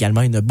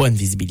également une bonne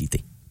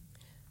visibilité.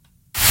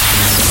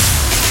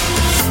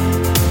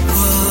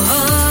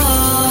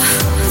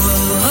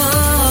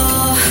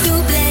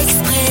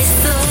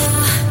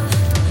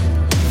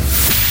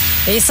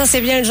 Et ça,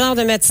 c'est bien le genre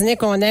de matinée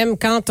qu'on aime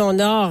quand on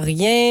n'a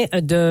rien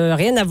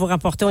à vous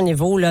rapporter au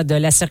niveau là, de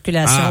la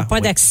circulation.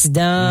 Pas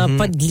d'accident,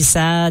 pas de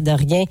glissade,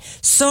 rien.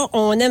 Ça,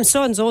 on aime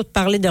ça, nous autres,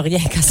 parler de rien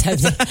quand ça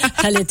vient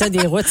à l'état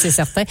des routes, c'est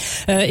certain.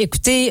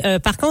 Écoutez,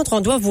 par contre, on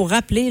doit vous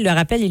rappeler, le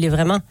rappel, il est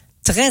vraiment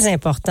très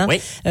important.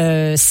 Oui.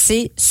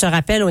 C'est ce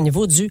rappel au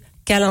niveau du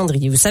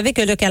calendrier. Vous savez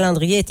que le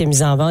calendrier a été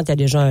mis en vente il y a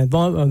déjà un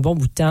bon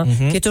bout de temps,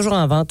 qui est toujours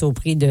en vente au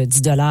prix de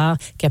 10 $,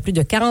 qui a plus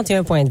de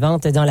 41 points de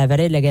vente dans la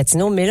vallée de la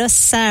Gatineau, mais là,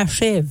 ça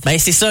achève. Ben,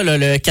 c'est ça, là,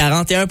 le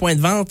 41 points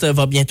de vente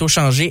va bientôt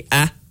changer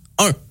à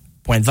 1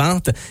 point de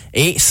vente.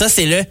 Et ça,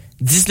 c'est le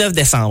 19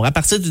 décembre. À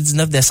partir du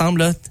 19 décembre,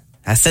 là,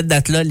 à cette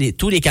date-là,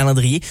 tous les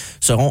calendriers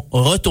seront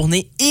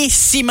retournés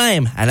ici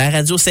même, à la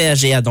radio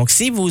CHGA. Donc,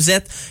 si vous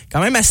êtes quand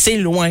même assez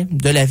loin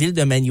de la ville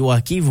de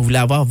Maniwaki, vous voulez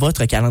avoir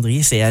votre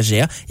calendrier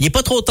CHGA, il est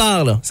pas trop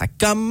tard, là. Ça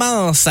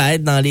commence à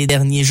être dans les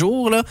derniers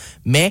jours, là,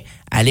 mais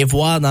allez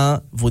voir dans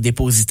vos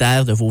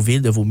dépositaires de vos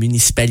villes, de vos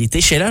municipalités.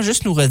 Sheila,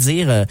 juste nous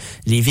redire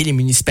les villes et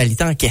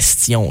municipalités en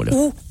question, là.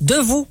 Ou de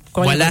vous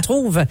qu'on les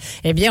retrouve.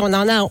 Eh bien, on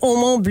en a au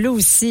Mont-Bleu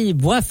aussi,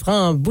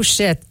 Bois-Franc,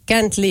 Bouchette,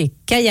 Cantley,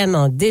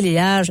 Caillaman,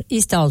 Déléage,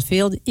 East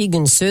Alfield,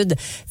 Egan Sud,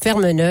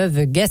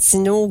 Ferme-Neuve,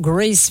 Gatineau,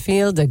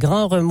 Gracefield,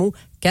 Grand-Remous,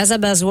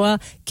 Casabazois,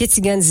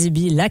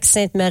 Kitigan-Zibi,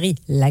 Lac-Sainte-Marie,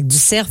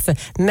 Lac-du-Cerf,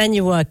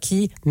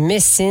 Maniwaki,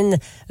 Messine,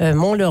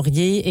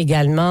 Mont-Laurier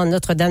également,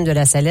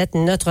 Notre-Dame-de-la-Salette,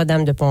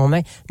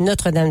 Notre-Dame-de-Pontmain,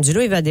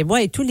 Notre-Dame-du-Lot,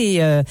 Évadébois et tous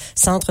les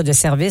centres de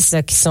services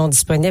là, qui sont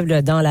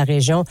disponibles dans la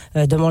région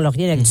de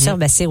Mont-Laurier, Lac-du-Cerf,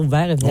 c'est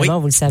ouvert évidemment,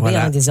 vous le savez,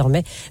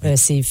 désormais,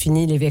 c'est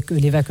fini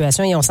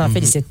l'évacuation et on s'en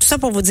félicite. Tout ça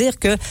pour vous dire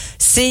que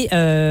ces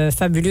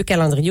fabuleux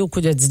calendriers au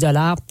coût de 10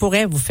 $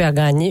 pourraient vous faire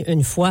gagner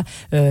une fois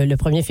le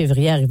 1er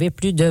février arrivé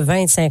plus de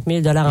 25 000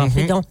 $ en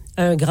prix. Donc,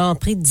 un grand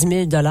prix de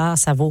 10 000 $,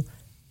 ça vaut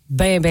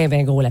bien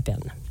gros la peine.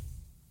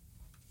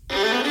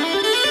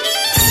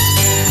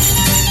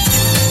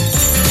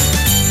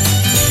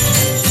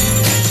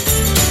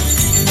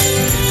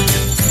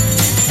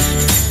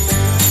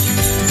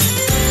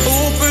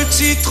 Au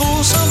petit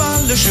trot s'en va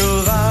le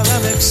cheval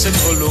avec ses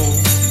grelots.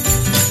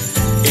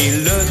 Et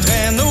le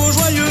traîneau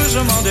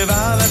joyeusement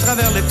dévale à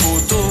travers les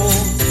poteaux.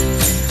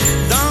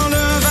 Dans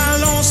le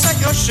vallon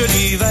s'accroche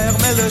l'hiver,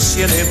 mais le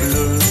ciel est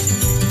bleu.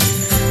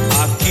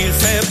 Ah, qu'il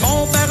fait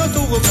bon faire un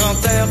tour au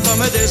grand air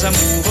comme des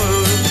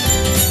amoureux.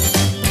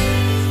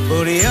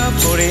 Poléa,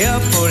 poléa,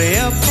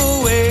 poléa,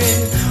 poé,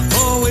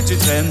 oh et du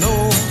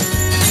traîneau.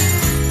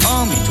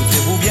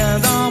 Emmitouflez-vous bien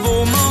dans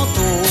vos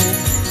manteaux.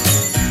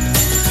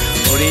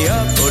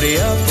 Poléa,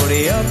 poléa,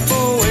 poléa,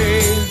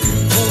 poé,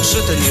 pour se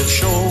tenir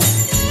chaud.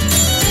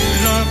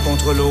 L'un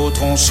contre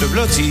l'autre, on se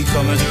blottit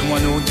comme deux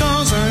moineaux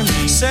dans un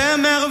lit. C'est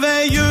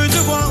merveilleux de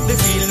voir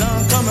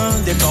défilant comme un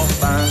décor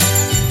peint.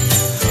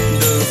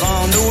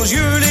 Devant nos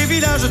yeux, les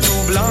villages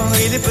tout blancs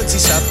et les petits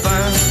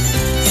sapins.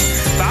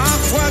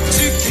 Parfois Parfois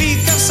tu cries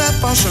car ça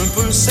penche un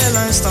peu, c'est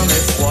l'instant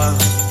d'effroi.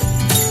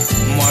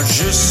 Moi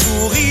je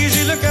souris,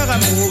 j'ai le cœur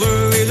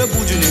amoureux et le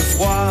bout du nez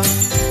froid.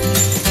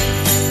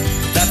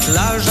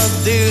 L'attelage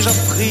a déjà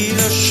pris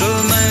le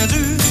chemin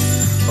du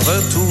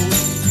retour.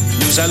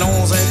 Nous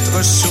allons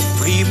être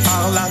surpris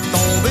par la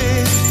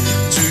tombée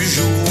du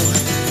jour.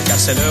 Car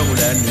c'est l'heure où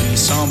la nuit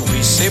sans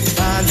bruit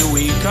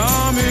s'épanouit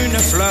comme une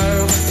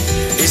fleur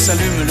et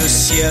s'allume le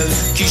ciel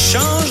qui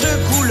change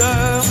de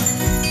couleur.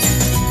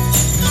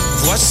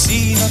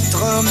 Voici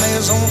notre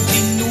maison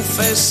qui nous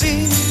fait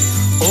signe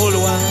au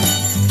loin.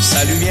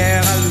 Sa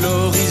lumière à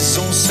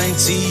l'horizon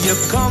scintille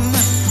comme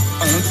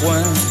un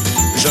point.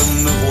 Je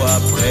me vois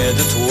près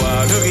de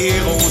toi, le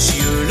rire aux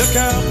yeux, le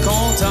cœur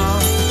content,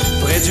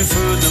 près du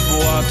feu de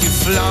bois qui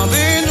flambe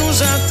et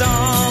nous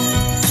attend.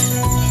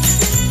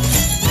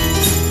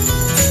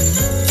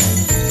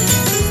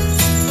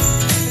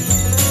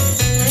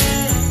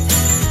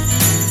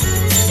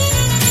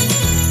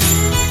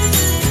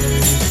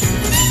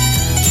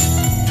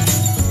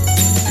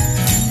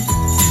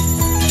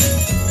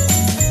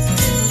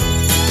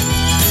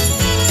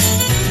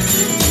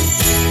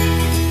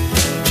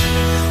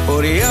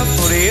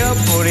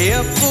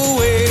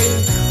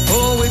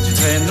 Ohé du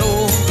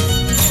traîneau,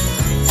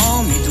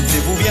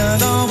 emmitouflez-vous bien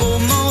dans vos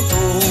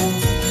manteaux.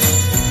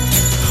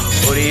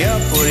 Ohé,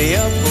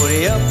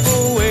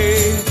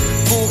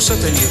 pour se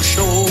tenir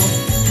chaud.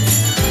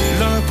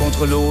 L'un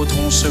contre l'autre,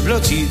 on se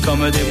blottit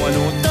comme des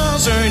moineaux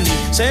dans un nid.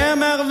 C'est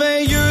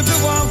merveilleux de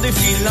voir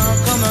défilant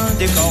comme un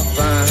décor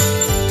peint.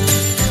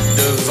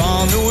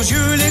 Devant nos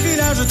yeux, les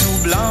villages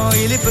tout blancs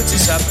et les petits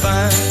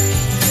sapins.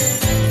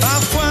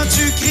 Parfois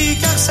tu cries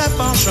car ça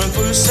penche un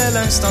peu, c'est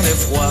l'instant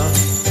d'effroi.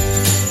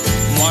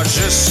 Moi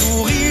je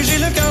souris, j'ai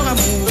le cœur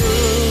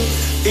amoureux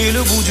et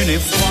le bout du nez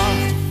froid.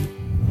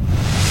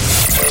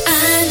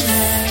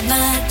 Anne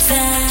matin.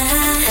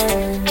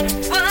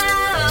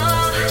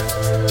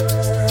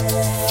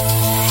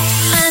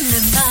 Anne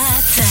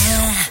matin.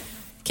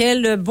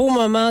 Quel beau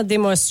moment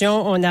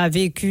d'émotion on a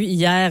vécu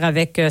hier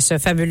avec ce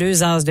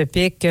fabuleux as de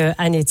pique.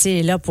 Anne-Étie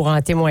est là pour en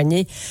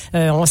témoigner.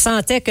 On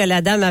sentait que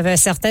la dame avait un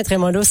certain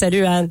trémolo.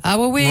 Salut, Anne. Ah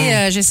oui,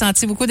 j'ai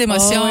senti beaucoup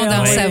d'émotion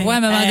dans sa voix à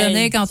un moment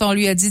donné quand on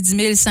lui a dit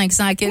 10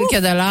 500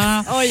 quelques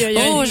dollars.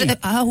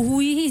 Ah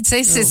oui,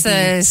 tu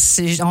sais,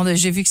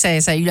 j'ai vu que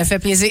ça lui a fait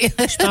plaisir.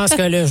 Je pense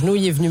que le genou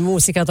il est venu mou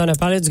aussi quand on a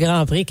parlé du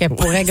Grand Prix qu'elle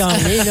pourrait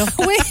gagner. Là.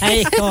 Oui.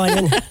 Hey,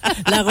 Colin,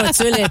 la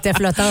rotule était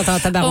flottante en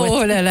tabarouette.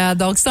 Oh là là,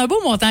 donc c'est un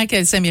beau montant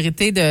qu'elle s'est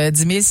mérité de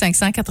 10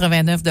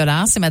 589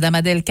 $. C'est Mme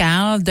Adèle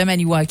Carl de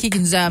Maniwaki qui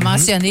nous a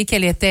mentionné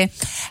qu'elle était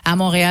à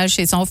Montréal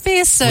chez son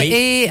fils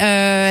et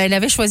elle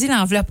avait choisi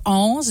l'enveloppe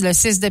 11, le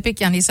 6 de pique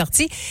qui en est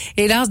sorti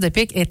et l'as de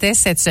pique était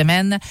cette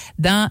semaine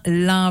dans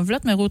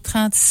l'enveloppe numéro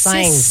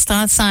 35.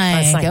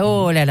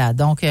 Oh là là,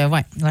 donc la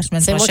semaine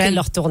prochaine. C'est moi qui l'ai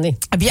retourné.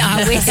 Bien,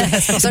 oui.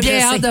 Bien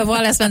hâte de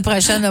voir la semaine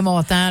prochaine le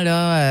montant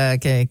là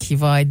qui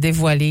va être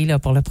dévoilé là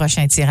pour le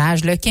prochain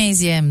tirage, le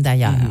 15e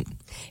d'ailleurs.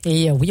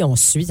 Et oui, on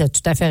suit. Tu as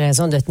tout à fait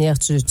raison de tenir.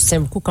 Tu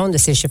tiens beaucoup compte de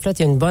ces chiffres-là.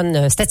 Tu es une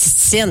bonne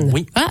statisticienne.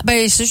 Oui. Ah,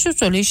 ben, c'est juste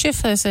ça. Les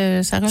chiffres,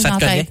 ça rentre en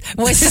tête.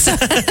 Oui, c'est ça.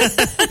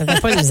 T'avais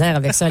pas de misère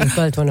avec ça à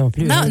l'école, toi non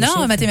plus. Non,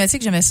 en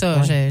mathématiques, j'aimais ça.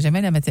 Ouais.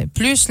 J'aimais la mathématique.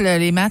 Plus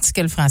les maths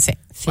que le français.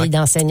 Fille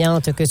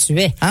d'enseignante que tu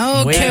es.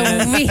 Ah, ok,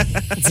 oui.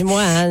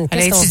 Dis-moi, Anne. Elle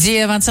a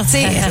étudié avant de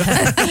sortir.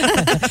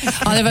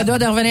 On avait le droit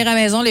de revenir à la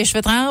maison, les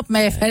cheveux trempes,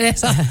 mais il fallait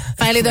ça.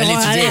 Faire les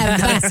devoirs.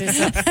 C'est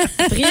ça.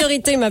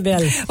 Priorité, ma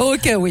belle.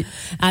 Ok, oui.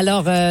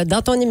 Alors,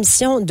 dans ton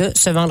émission de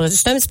ce vendredi,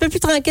 c'est un petit peu plus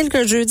tranquille que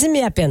le jeudi,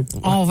 mais à peine.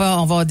 On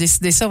va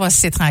décider ça, on va se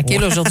laisser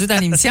tranquille aujourd'hui dans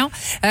l'émission.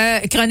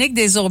 Chronique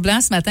des ours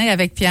blancs ce matin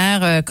avec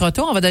Pierre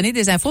Croteau. On va donner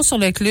des infos sur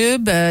le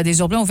club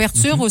des ours blancs.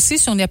 Ouverture aussi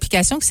sur une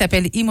application qui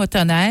s'appelle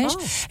Imotoneige.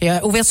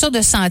 Ouverture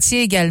de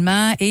sentier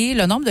également et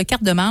le nombre de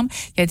cartes de membres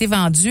qui a été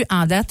vendu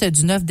en date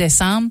du 9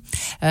 décembre.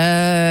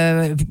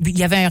 Il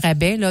y avait un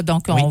rabais, là,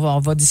 donc on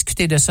va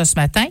discuter de ça ce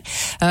matin.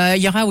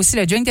 Il y aura aussi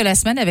le drink de la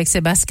semaine avec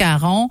Sébastien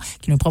Caron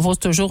qui nous propose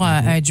toujours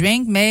un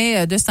drink,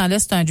 mais de ce temps-là,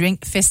 c'est un drink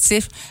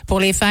festif pour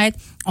les fêtes.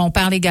 On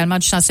parle également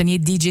du chansonnier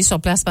DJ sur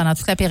place pendant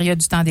toute la période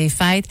du temps des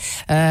fêtes.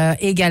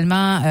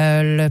 Également,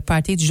 le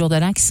party du jour de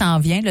l'an qui s'en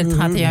vient, le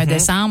 31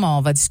 décembre.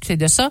 On va discuter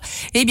de ça.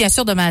 Et bien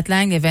sûr, de Matt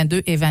Lang, les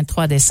 22 et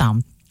 23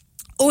 décembre.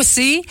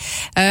 Aussi,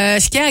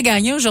 ce qui a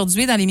gagné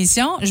aujourd'hui dans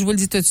l'émission, je vous le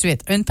dis tout de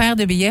suite, une paire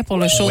de billets pour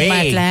le show de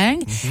Matt Lang,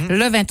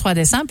 le 23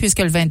 décembre, puisque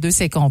le 22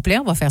 c'est complet.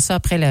 On va faire ça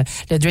après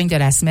le drink de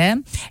la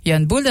semaine. Il y a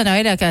une boule de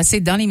Noël à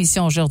casser dans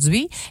l'émission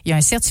aujourd'hui. Il y a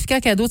un certificat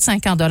cadeau de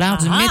 50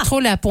 $ du métro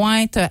La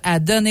Pointe à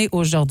donner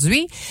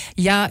aujourd'hui.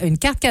 Il y a une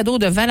carte cadeau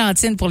de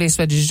Valentine pour les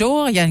souhaits du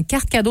jour. Il y a une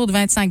carte cadeau de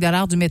 25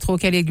 $ du métro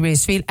Kelly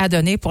Gracefield à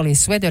donner pour les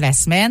souhaits de la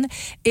semaine.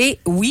 Et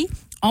oui,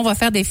 on va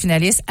faire des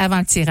finalistes avant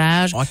le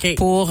tirage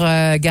pour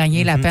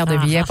gagner la paire de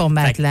billets pour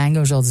Matt Lang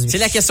aujourd'hui. C'est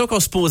la question qu'on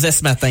se posait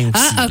ce matin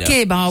aussi. Ah, OK.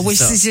 Là. Bon, oui,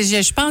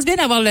 je pense bien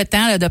d'avoir le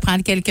temps là, de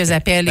prendre quelques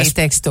appels et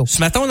textos. Ce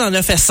matin, on en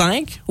a fait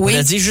 5. Oui. On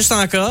a dit juste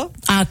en cas.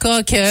 En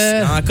cas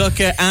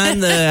que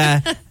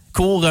Anne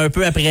court un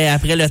peu après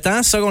le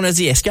temps. C'est ça qu'on a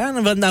dit. Est-ce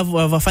qu'Anne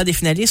va faire des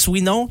finalistes?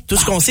 Oui, non. Tout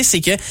ce qu'on sait,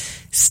 c'est que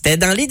c'était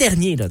dans les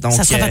derniers. Là. Donc,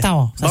 ça sera pas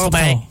tard. Ça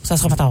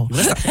sera pas tard.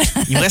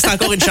 Il me reste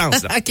encore une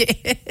chance. Là. OK.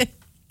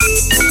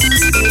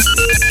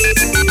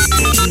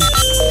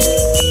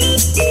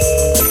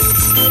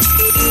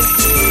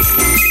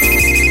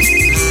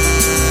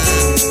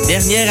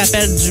 Dernier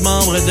appel du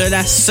membre de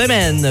la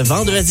semaine.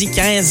 Vendredi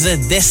 15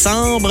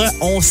 décembre.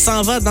 On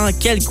s'en va dans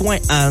quel coin,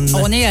 Anne?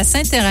 On est à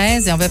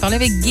Sainte-Thérèse et on va parler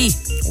avec Guy.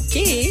 OK.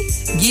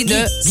 Guy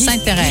de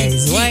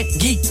Sainte-Thérèse.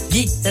 Guy.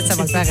 Peut-être ça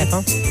va le faire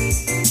répondre.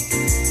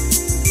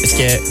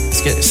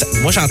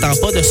 Moi, j'entends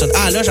pas de ça.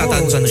 Ah, là, j'entends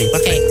une sonnerie.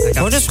 Parfait.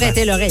 On va juste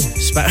prêter l'oreille.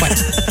 Super. Ouais.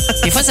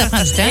 Des fois, ça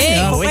prend du temps.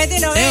 Là. Faut prêter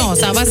l'oreille. On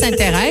s'en va à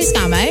Sainte-Thérèse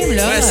quand même,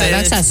 là,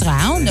 avant que ça se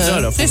rende.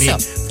 C'est ça.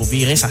 Faut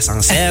virer sa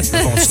 107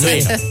 pour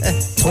continuer.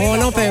 Trop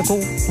long, pas un coup.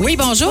 Oui,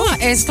 bonjour.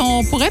 Est-ce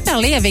qu'on pourrait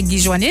parler avec Guy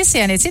Joannis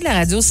et Annette de la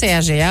radio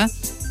CRGA?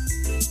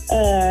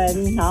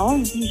 Non,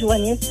 Guy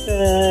Joannis,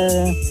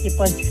 il n'est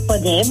pas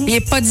disponible. Il n'est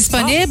pas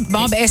disponible?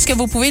 Bon, ben, est-ce que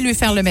vous pouvez lui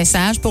faire le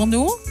message pour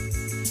nous?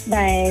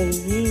 Ben,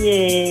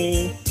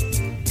 Guy,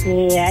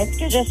 est-ce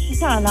que je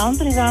suis en onde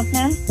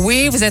présentement?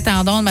 Oui, vous êtes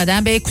en onde,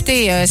 madame. Ben,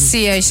 écoutez,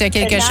 si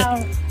quelque chose...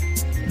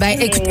 Ben,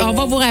 écoute, on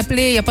va vous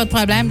rappeler, il n'y a pas de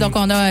problème. Donc,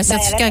 on a un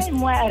certificat...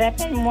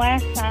 Rappelle-moi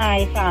sans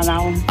être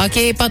en onde.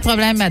 OK, pas de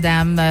problème,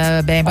 madame.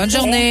 Bonne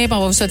journée, on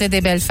va vous souhaiter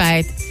des belles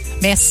fêtes.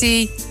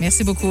 Merci.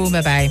 Merci beaucoup.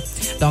 Bye-bye.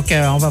 Donc,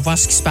 on va voir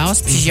ce qui se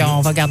passe, puis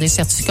on va garder le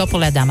certificat pour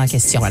la dame en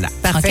question. Voilà.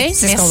 Parfait. Okay?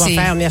 C'est ce qu'on va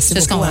faire. Merci beaucoup,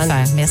 C'est ce qu'on va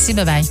faire. Merci.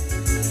 Bye-bye.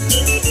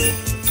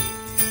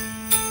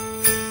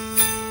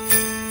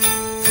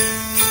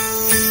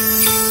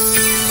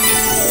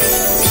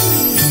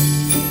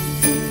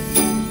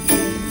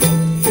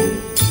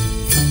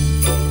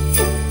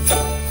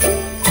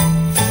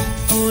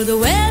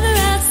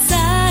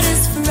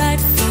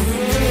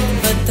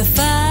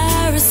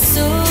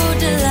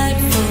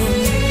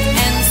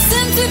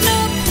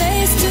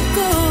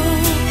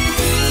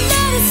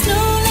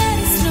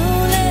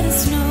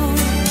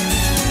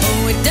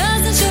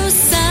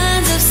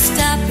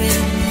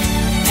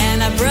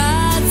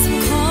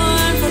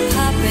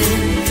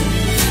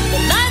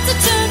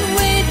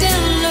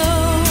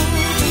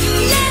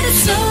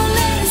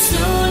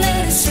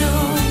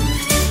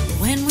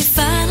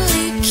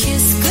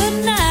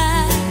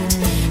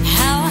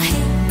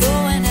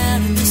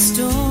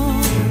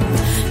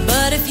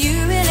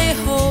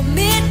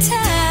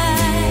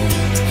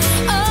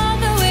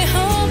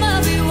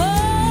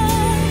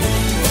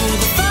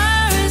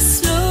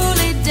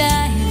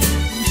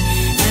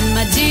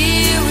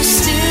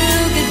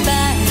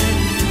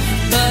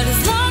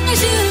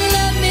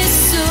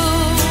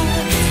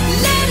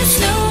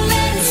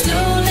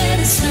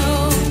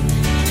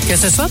 Que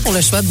ce soit pour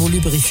le choix de vos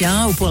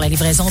lubrifiants ou pour la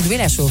livraison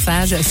d'huile à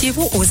chauffage,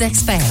 fiez-vous aux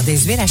experts des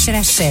huiles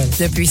HL.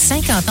 Depuis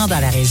 50 ans dans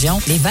la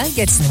région, les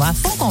Val-Gatinois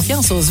font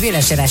confiance aux huiles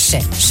HL.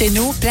 Chez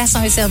nous, plaçons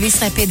un service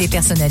rapide et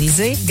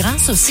personnalisé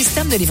grâce au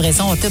système de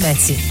livraison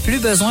automatique. Plus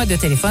besoin de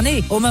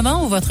téléphoner. Au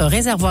moment où votre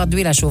réservoir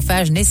d'huile à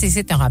chauffage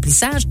nécessite un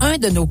remplissage, un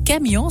de nos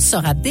camions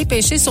sera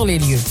dépêché sur les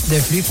lieux. De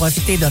plus,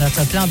 profitez de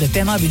notre plan de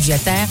paiement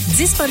budgétaire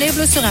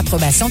disponible sur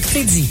approbation de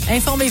crédit.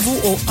 Informez-vous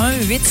au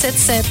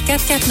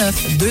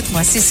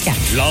 1-877-449-2364.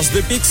 L'As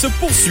de pique se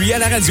poursuit à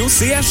la radio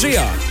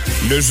CRGA.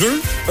 Le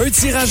jeu, un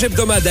tirage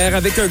hebdomadaire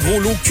avec un gros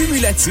lot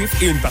cumulatif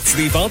et une partie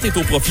des ventes est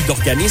au profit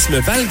d'organismes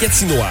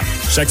Val-Gatinois.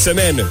 Chaque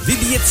semaine, des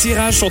billets de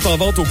tirage sont en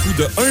vente au coût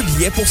de 1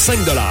 billet pour 5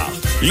 $.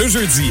 Le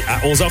jeudi, à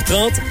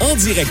 11h30, en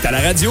direct à la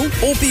radio,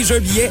 on pige un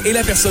billet et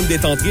la personne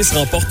détentrice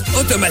remporte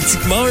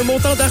automatiquement un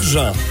montant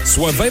d'argent,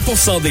 soit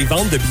 20% des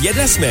ventes de billets de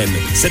la semaine.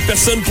 Cette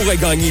personne pourrait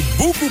gagner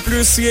beaucoup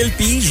plus si elle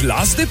pige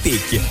l'As de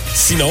pique.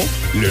 Sinon,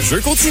 le jeu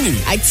continue.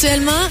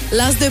 Actuellement,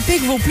 l'As de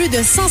pique vaut plus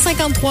de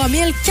 153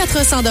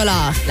 400 $.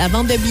 La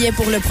vente de billets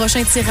pour le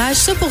prochain tirage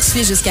se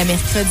poursuit jusqu'à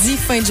mercredi,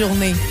 fin de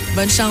journée.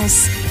 Bonne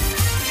chance!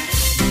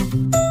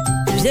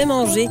 Bien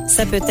manger,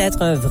 ça peut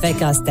être un vrai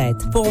casse-tête.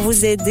 Pour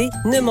vous aider,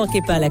 ne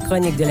manquez pas la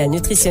chronique de la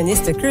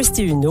nutritionniste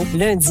Kirsty Huneau,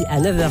 lundi à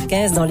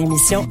 9h15 dans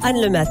l'émission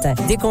Anne le matin.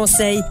 Des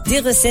conseils, des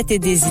recettes et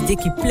des idées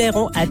qui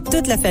plairont à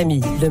toute la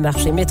famille. Le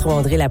marché Métro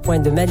André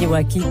Lapointe de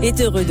Maniwaki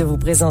est heureux de vous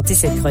présenter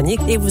cette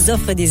chronique et vous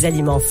offre des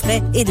aliments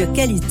frais et de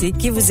qualité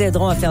qui vous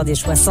aideront à faire des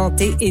choix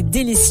santé et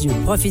délicieux.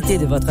 Profitez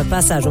de votre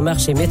passage au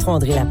marché Métro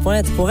André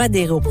Lapointe pour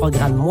adhérer au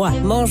programme Moi.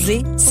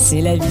 Manger,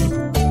 c'est la vie.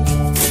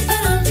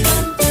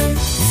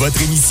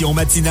 Votre émission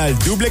matinale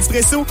Double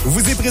Expresso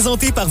vous est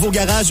présentée par vos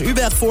garages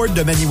Hubert Ford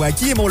de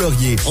Maniwaki et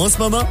Mont-Laurier. En ce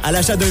moment, à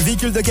l'achat d'un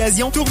véhicule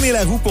d'occasion, tournez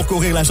la roue pour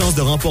courir la chance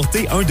de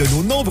remporter un de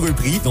nos nombreux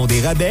prix, dont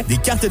des rabais, des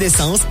cartes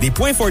d'essence, des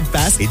points Ford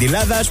Pass et des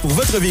lavages pour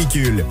votre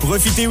véhicule.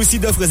 Profitez aussi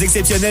d'offres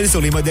exceptionnelles sur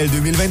les modèles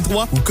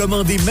 2023 ou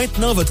commandez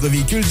maintenant votre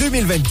véhicule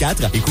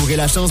 2024 et courez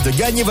la chance de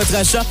gagner votre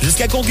achat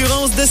jusqu'à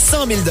concurrence de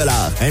 100 000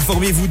 $.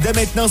 Informez-vous dès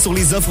maintenant sur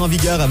les offres en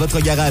vigueur à votre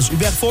garage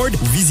Hubert Ford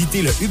ou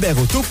visitez le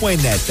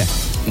hubertauto.net.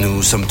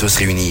 Nous sommes tous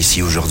réunis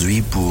ici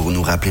aujourd'hui pour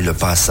nous rappeler le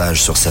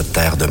passage sur cette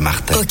terre de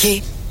Martin. OK,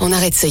 on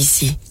arrête ça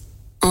ici.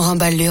 On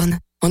remballe l'urne,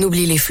 on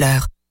oublie les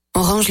fleurs,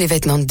 on range les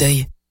vêtements de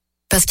deuil.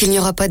 Parce qu'il n'y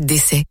aura pas de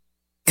décès,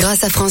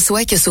 Grâce à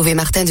François qui a sauvé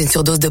Martin d'une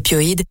surdose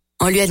d'opioïdes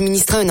en lui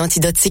administrant un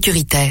antidote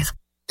sécuritaire,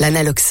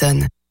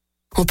 l'analoxone.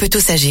 On peut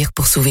tous agir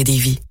pour sauver des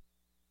vies.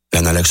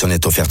 L'analoxone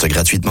est offerte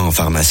gratuitement en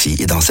pharmacie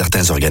et dans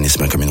certains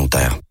organismes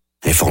communautaires.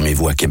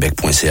 Informez-vous à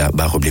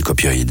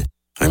québec.ca/opioïdes.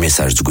 Un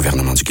message du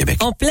gouvernement du Québec.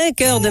 En plein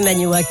cœur de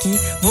Maniwaki,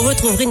 vous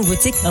retrouverez une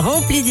boutique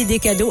remplie d'idées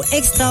cadeaux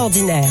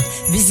extraordinaires.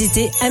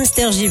 Visitez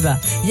Hamster Jiva.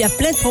 Il y a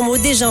plein de promos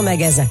déjà en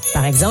magasin.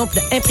 Par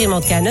exemple,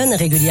 imprimante Canon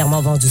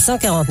régulièrement vendue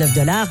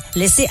 $149,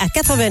 laissée à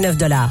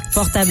 $89.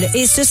 Portable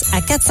Asus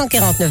à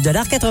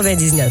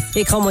 $449,99.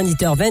 Écran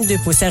moniteur 22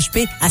 pouces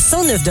HP à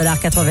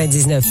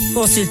 $109,99.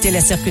 Consultez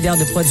la circulaire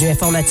de produits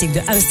informatiques de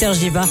Hamster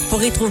Jiva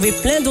pour y trouver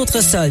plein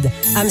d'autres soldes.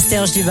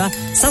 Hamster Jiva,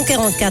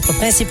 144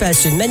 Principal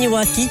Sud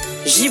Maniwaki,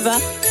 Jiva.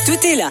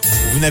 Tout est là.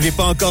 Vous n'avez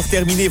pas encore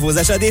terminé vos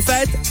achats des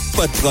fêtes?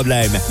 Pas de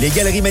problème. Les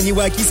Galeries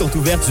Maniwaki sont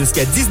ouvertes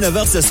jusqu'à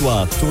 19h ce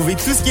soir. Trouvez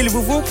tout ce qu'il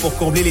vous faut pour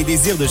combler les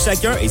désirs de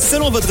chacun et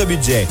selon votre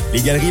budget.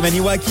 Les Galeries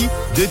Maniwaki,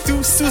 de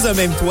tout sous un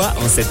même toit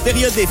en cette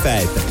période des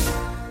fêtes.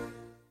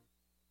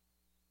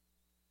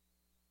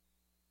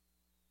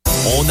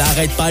 On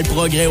n'arrête pas le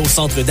progrès au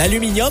centre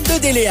d'aluminium de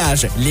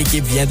Déléage.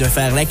 L'équipe vient de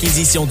faire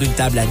l'acquisition d'une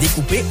table à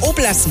découper au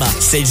plasma.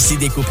 Celle-ci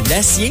découpe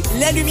l'acier,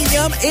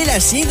 l'aluminium et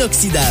l'acier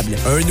inoxydable.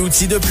 Un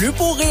outil de plus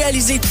pour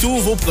réaliser tous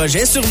vos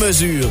projets sur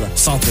mesure.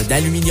 Centre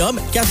d'aluminium,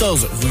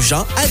 14 rue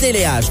Jean à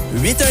Déléage.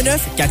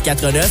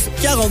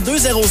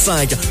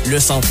 819-449-4205. Le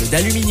centre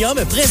d'aluminium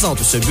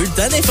présente ce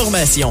bulletin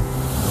d'information.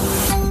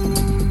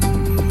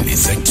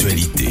 Les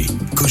actualités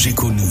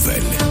Cogeco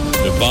Nouvelles.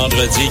 Le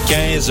vendredi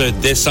 15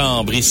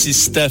 décembre, ici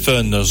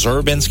Stephen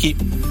Zerbinsky.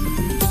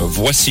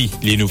 Voici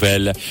les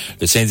nouvelles.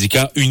 Le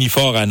syndicat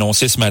Unifor a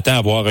annoncé ce matin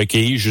avoir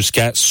recueilli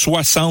jusqu'à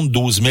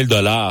 72 000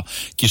 $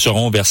 qui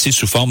seront versés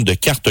sous forme de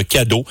cartes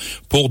cadeaux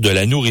pour de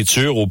la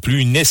nourriture aux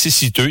plus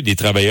nécessiteux des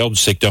travailleurs du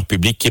secteur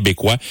public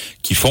québécois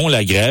qui font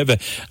la grève.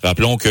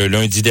 Rappelons que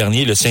lundi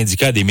dernier, le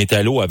syndicat des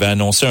métallos avait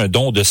annoncé un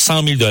don de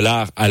 100 000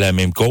 $ à la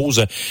même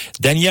cause.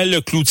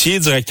 Daniel Cloutier,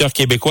 directeur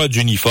québécois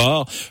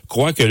d'Unifor,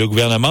 croit que le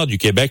gouvernement du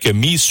Québec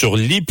mise sur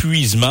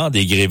l'épuisement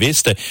des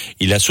grévistes.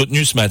 Il a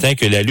soutenu ce matin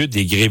que la lutte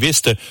des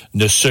grévistes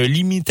ne se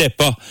limitait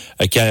pas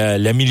qu'à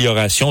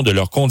l'amélioration de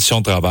leurs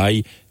conditions de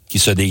travail qui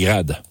se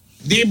dégradent.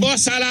 Des bas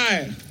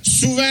salaires,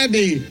 souvent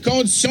des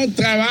conditions de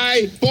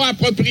travail pas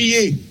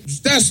appropriées,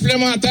 du temps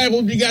supplémentaire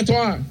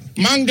obligatoire,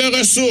 manque de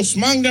ressources,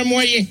 manque de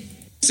moyens.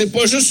 C'est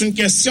pas juste une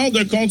question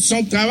de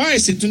conditions de travail,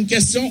 c'est une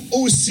question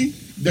aussi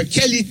de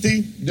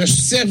qualité, de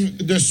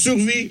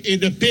survie et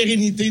de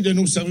pérennité de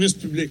nos services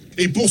publics.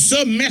 Et pour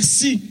ça,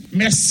 merci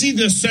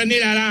de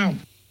sonner l'alarme.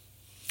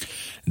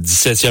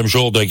 17e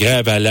jour de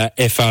grève à la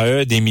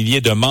FAE. Des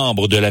milliers de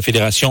membres de la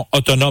Fédération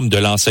autonome de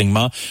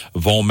l'enseignement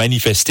vont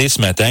manifester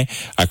ce matin.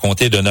 À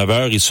compter de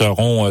 9h, ils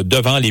seront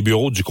devant les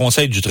bureaux du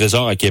Conseil du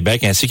Trésor à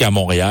Québec ainsi qu'à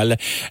Montréal,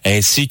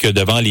 ainsi que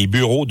devant les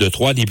bureaux de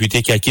 3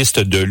 députés caquistes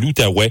de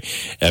l'Outaouais.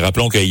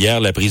 Rappelons que hier,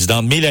 la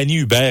présidente Mélanie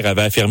Hubert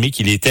avait affirmé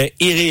qu'il était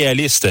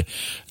irréaliste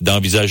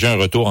d'envisager un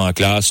retour en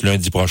classe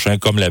lundi prochain,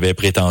 comme l'avait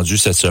prétendu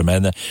cette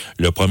semaine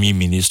le premier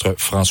ministre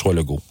François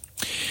Legault.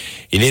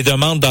 Et les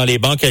demandes dans les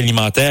banques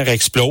alimentaires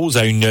explosent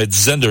à une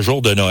dizaine de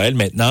jours de Noël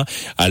maintenant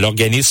à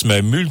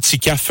l'organisme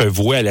Multicaf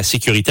voué à la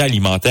sécurité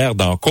alimentaire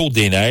dans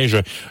Côte-des-Neiges.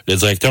 Le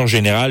directeur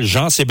général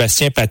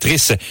Jean-Sébastien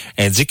Patrice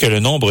indique que le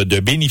nombre de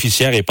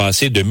bénéficiaires est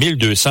passé de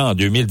 1200 en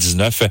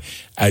 2019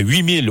 à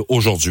 8000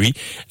 aujourd'hui.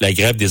 La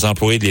grève des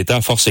employés de l'État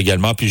force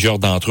également plusieurs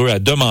d'entre eux à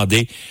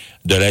demander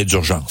de l'aide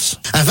d'urgence.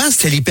 Avant,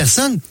 c'était les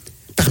personnes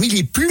parmi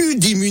les plus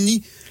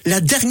démunies,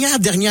 la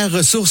dernière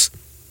ressource.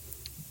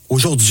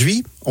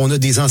 Aujourd'hui, on a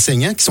des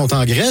enseignants qui sont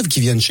en grève qui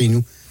viennent chez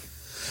nous.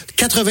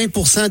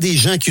 80% des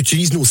gens qui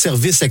utilisent nos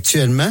services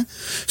actuellement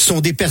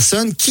sont des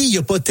personnes qui, il n'y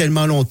a pas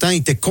tellement longtemps,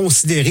 étaient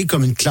considérées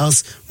comme une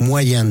classe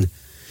moyenne.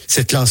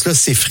 Cette classe-là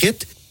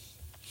s'effrite.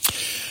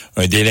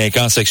 Un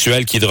délinquant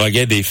sexuel qui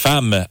droguait des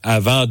femmes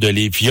avant de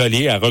les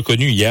violer a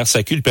reconnu hier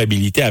sa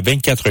culpabilité à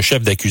 24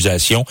 chefs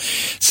d'accusation.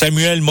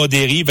 Samuel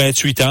Modéry,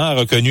 28 ans, a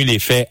reconnu les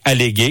faits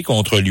allégués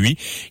contre lui.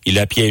 Il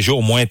a piégé au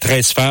moins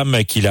 13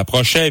 femmes qu'il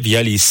approchait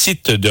via les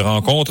sites de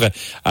rencontres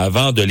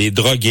avant de les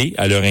droguer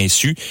à leur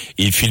insu.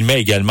 Il filmait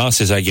également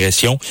ses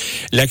agressions.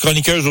 La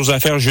chroniqueuse aux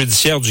affaires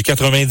judiciaires du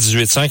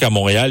 98.5 à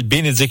Montréal,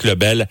 Bénédicte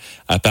Lebel,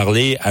 a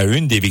parlé à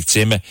une des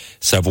victimes.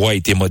 Sa voix a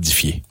été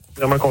modifiée.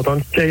 Vraiment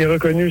contente qu'elle ait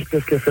reconnu ce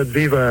qu'elle fait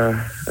vivre à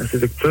ses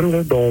victimes,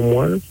 là, dont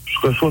moi. Là.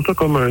 Je reçois ça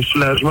comme un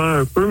soulagement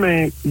un peu,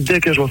 mais dès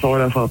que je vais savoir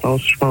la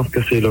sentence, je pense que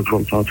c'est là que je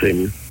vais me sentir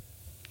mieux.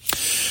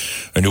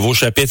 Un nouveau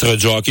chapitre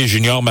du hockey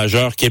junior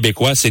majeur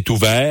québécois s'est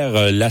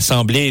ouvert.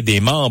 L'Assemblée des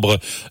membres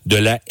de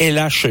la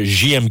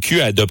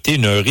LHJMQ a adopté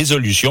une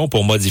résolution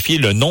pour modifier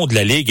le nom de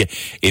la Ligue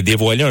et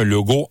dévoiler un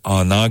logo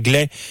en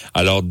anglais.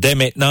 Alors, dès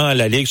maintenant,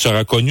 la Ligue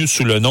sera connue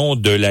sous le nom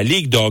de la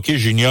Ligue de hockey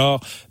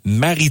junior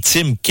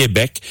Maritime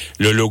Québec.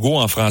 Le logo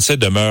en français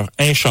demeure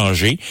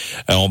inchangé.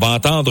 On va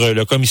entendre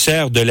le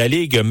commissaire de la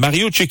Ligue,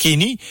 Mario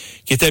Cecchini,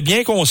 qui était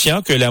bien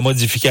conscient que la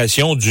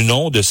modification du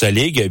nom de sa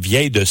Ligue,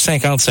 vieille de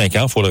 55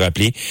 ans, faut le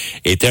rappeler,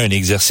 était un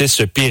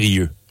exercice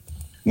périlleux.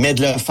 mais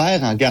de le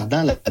faire en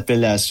gardant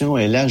l'appellation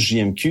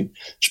LHJMQ,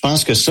 je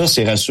pense que ça,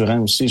 c'est rassurant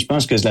aussi. Je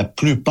pense que la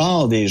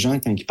plupart des gens,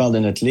 quand ils parlent de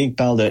notre ligue,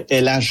 parlent de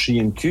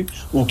LHJMQ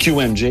ou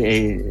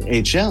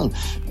QMJHL,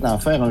 d'en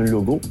faire un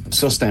logo.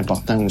 Ça, c'est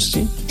important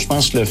aussi. Je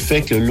pense que le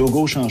fait que le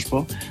logo change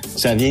pas,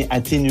 ça vient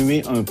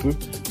atténuer un peu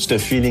ce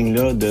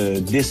feeling-là de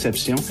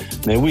déception.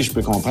 Mais oui, je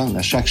peux comprendre.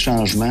 À chaque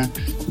changement,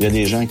 il y a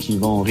des gens qui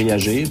vont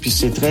réagir, puis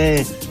c'est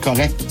très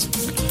correct.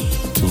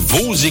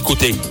 Vous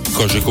écoutez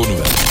Cogeco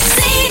Nouvelles.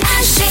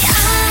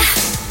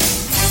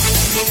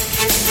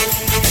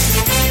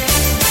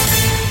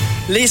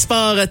 Les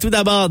sports, tout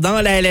d'abord,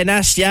 dans la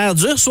LNH hier.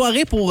 Dure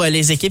soirée pour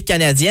les équipes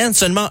canadiennes.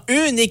 Seulement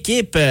une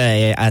équipe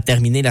a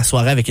terminé la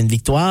soirée avec une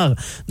victoire.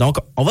 Donc,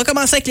 on va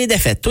commencer avec les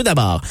défaites. Tout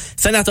d'abord,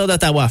 Sénateur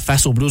d'Ottawa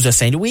face aux Blues de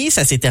Saint-Louis.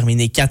 Ça s'est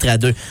terminé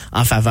 4-2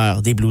 en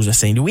faveur des Blues de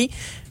Saint-Louis.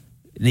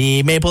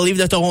 Les Maple Leafs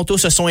de Toronto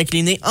se sont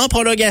inclinés en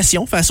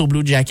prolongation face aux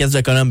Blue Jackets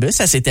de Columbus.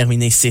 Ça s'est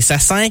terminé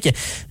 6-5.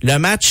 Le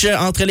match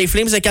entre les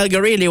Flames de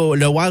Calgary et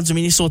le Wild du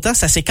Minnesota,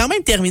 ça s'est quand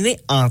même terminé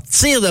en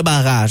tir de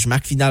barrage.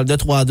 Marque finale de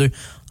 3-2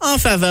 en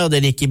faveur de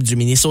l'équipe du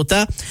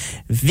Minnesota.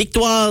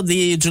 Victoire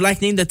du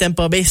Lightning de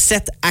Tampa Bay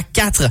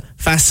 7-4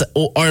 face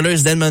aux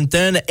Oilers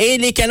d'Edmonton. Et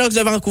les Canucks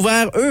de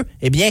Vancouver, eux,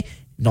 eh bien,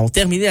 ils ont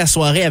terminé la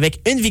soirée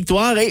avec une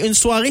victoire et une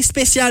soirée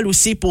spéciale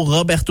aussi pour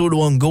Roberto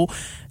Luongo.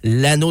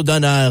 L'anneau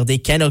d'honneur des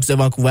Canucks de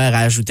Vancouver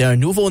a ajouté un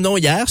nouveau nom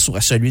hier, soit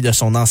celui de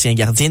son ancien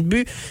gardien de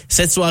but.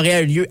 Cette soirée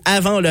a eu lieu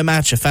avant le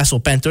match face aux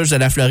Panthers de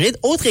la Floride,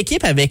 autre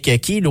équipe avec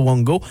qui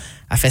Luongo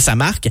a fait sa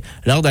marque.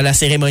 Lors de la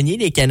cérémonie,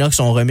 les Canucks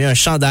ont remis un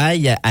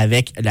chandail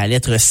avec la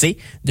lettre C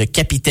de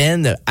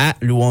capitaine à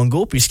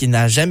Luongo, puisqu'il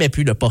n'a jamais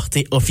pu le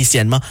porter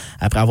officiellement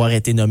après avoir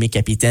été nommé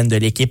capitaine de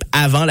l'équipe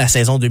avant la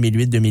saison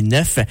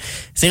 2008-2009.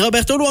 C'est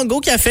Roberto Luongo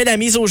qui a fait la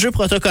mise au jeu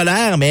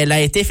protocolaire, mais elle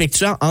a été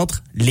effectuée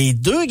entre les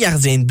deux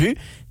gardiens de but.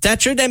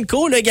 Thatcher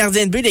Demko, le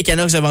gardien de but des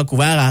Canucks de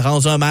Vancouver, a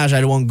rendu hommage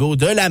à Luongo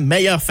de la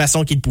meilleure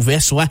façon qu'il pouvait,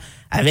 soit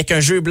avec un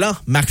jeu blanc,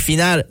 marque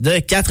finale de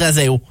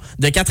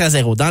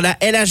 4-0. Dans la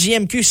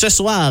LHJMQ ce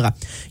soir,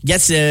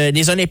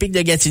 les Olympiques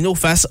de Gatineau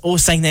face aux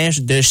Saguenay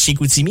de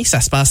Chicoutimi,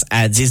 ça se passe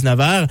à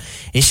 19h.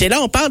 Et chez là,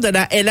 on parle de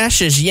la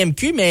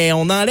LHJMQ, mais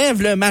on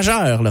enlève le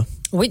majeur, là.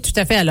 Oui, tout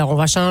à fait. Alors, on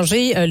va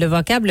changer le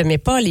vocable, mais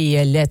pas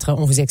les lettres.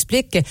 On vous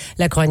explique.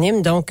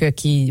 L'acronyme, donc,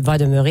 qui va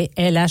demeurer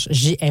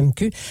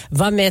LHJMQ,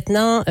 va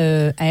maintenant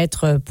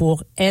être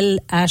pour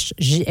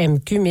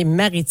LHJMQ, mais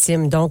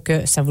maritime. Donc,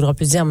 ça voudra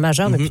plus dire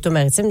majeur, mais plutôt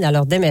maritime.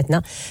 Alors, dès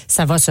maintenant,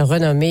 ça va se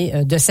renommer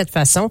de cette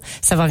façon.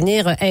 Ça va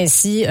venir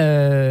ainsi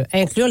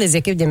inclure les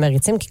équipes des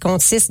maritimes qui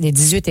comptent 6 des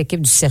 18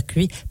 équipes du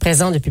circuit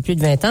présentes depuis plus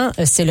de 20 ans.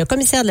 C'est le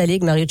commissaire de la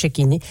Ligue, Mario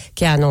Cecchini,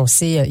 qui a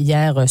annoncé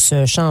hier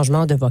ce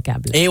changement de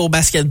vocable. Et au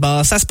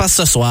basketball, ça se passe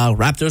ce soir.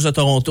 Raptors de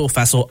Toronto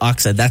face aux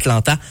Hawks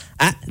d'Atlanta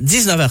à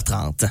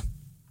 19h30.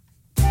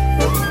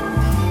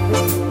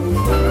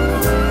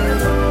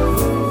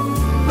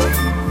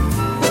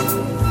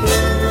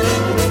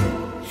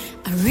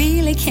 I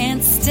really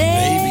can't stay.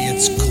 Baby,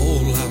 it's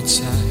cold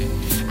outside.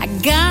 I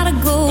gotta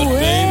go But away.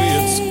 baby,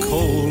 it's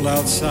cold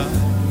outside.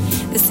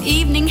 This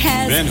evening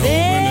has Been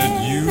hoping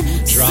that you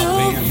drop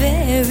so in.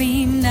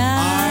 very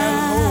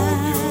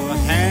nice. Your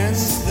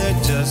hands,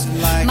 they're just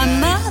like My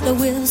ice. mother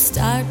will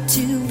start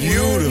to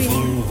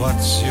Beautiful, worry,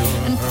 what's your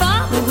and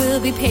father will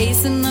be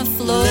pacing the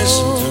floor.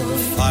 Listen to the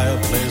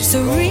fireplace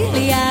So roar.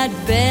 really I'd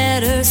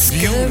better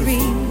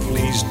scurry.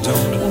 Please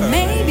don't Or hurry.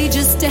 maybe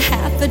just a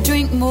half a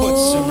drink more. Put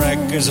some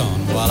records on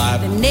while I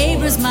The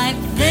neighbors might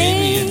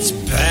Baby, think, it's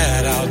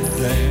bad out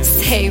there.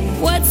 say,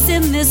 what's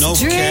in this No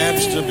drink?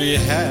 cabs to be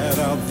had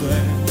out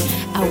there.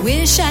 I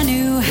wish I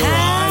knew Your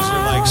eyes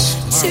are how like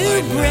to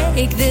starlight now.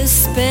 break this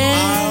spell.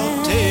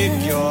 I'll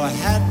take your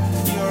hat,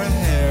 your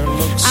hair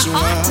looks I swell.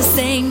 ought to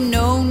say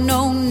no,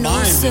 no, no,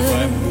 Mind sir. if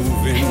I'm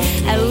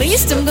moving At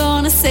least I'm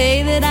gonna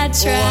say that I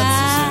What's the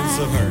tried. sense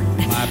of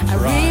hurting my I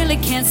pride? really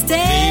can't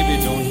stay.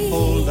 Baby, don't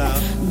hold out.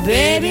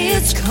 Baby,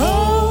 it's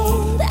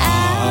cold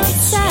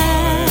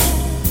outside.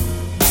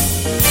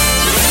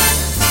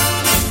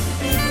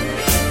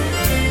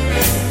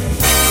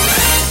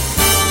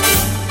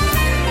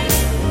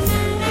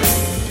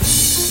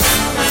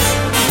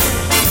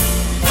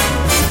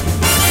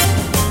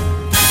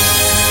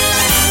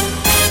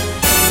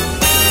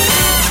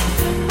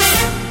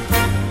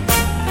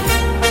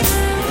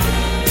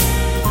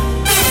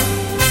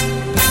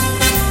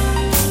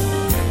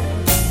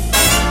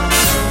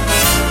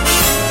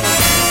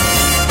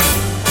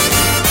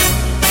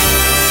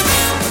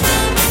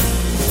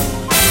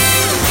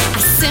 I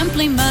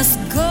simply must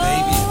go.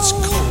 Baby, it's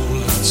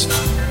cold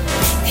outside.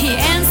 The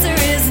answer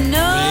is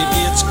no.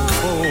 Baby, it's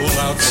cold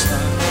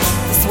outside.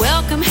 This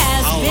welcome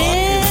has I'll lock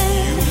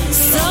been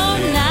so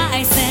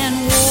nice and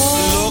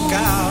warm. Look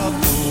out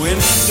the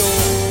window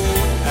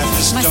at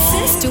the My storm.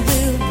 sister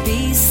will be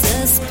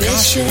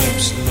Gosh, your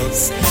lips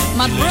suspicious. look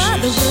My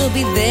brother delicious. will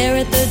be there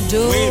at the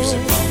door. Waves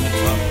upon the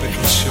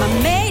tropical shore.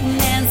 My maiden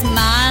aunt's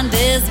mind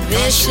is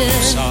Gosh, your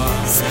vicious.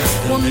 lips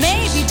are Well, delicious.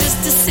 maybe just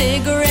a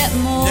cigarette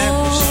more.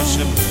 Never such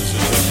a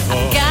blizzard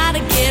before.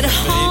 Gotta get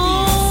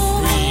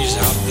home. Freeze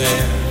out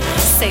there.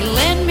 say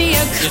lend me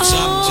a call. It's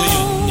up to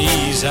your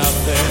knees out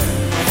there.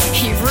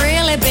 You've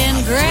really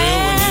been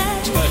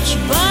great,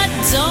 but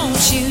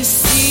don't you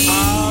see?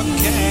 How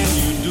can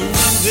you do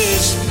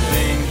this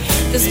thing?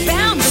 There's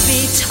bound to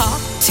be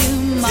talk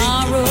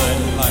tomorrow.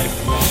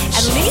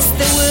 At least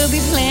there will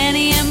be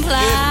plenty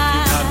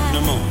implied.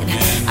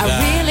 I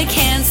really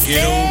can't stay.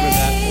 Get over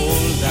that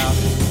old doubt.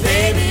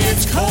 Baby,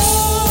 it's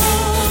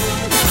cold.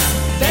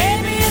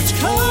 Baby, it's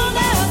cold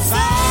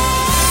outside.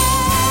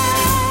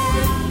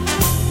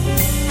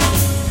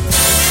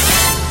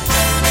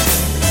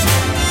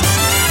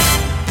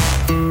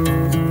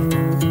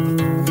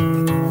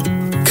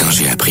 Quand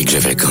j'ai appris que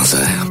j'avais le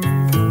cancer,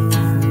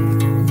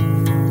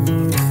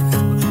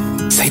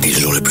 ça a été le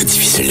jour le plus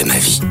difficile de ma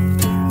vie.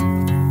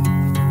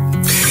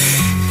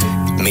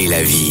 Mais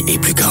la vie est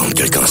plus grande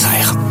que le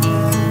cancer.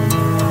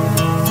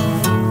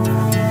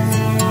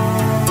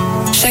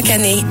 Chaque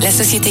année, la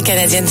Société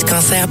canadienne du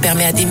cancer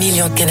permet à des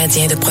millions de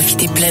Canadiens de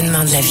profiter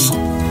pleinement de la vie.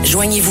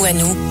 Joignez-vous à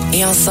nous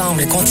et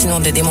ensemble, continuons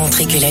de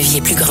démontrer que la vie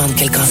est plus grande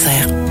que le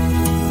cancer.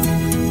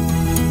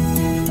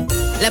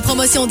 La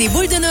promotion des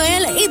boules de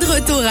Noël est de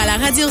retour à la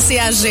radio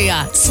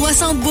CHGA.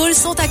 60 boules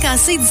sont à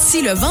casser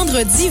d'ici le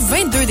vendredi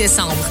 22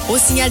 décembre. Au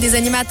signal des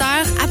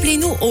animateurs,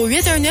 appelez-nous au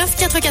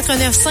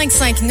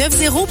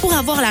 819-489-5590 pour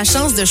avoir la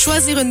chance de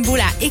choisir une boule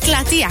à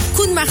éclater à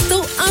coups de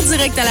marteau en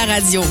direct à la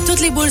radio.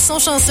 Toutes les boules sont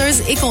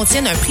chanceuses et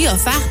contiennent un prix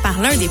offert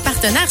par l'un des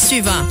partenaires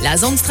suivants. La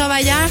Zone du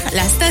Travailleur,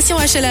 la station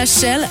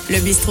HLHL, le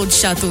bistrot du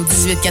Château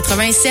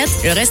 1887,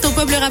 le Resto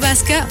Pub Le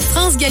Rabasca,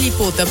 France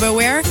Galipo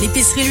Tupperware,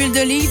 l'épicerie L'Huile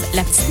d'Olive,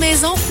 la Petite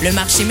Maison, le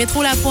marché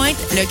Métro La Pointe,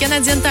 le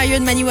Canadian Tire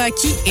de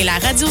Maniwaki et la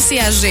radio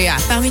CHGA.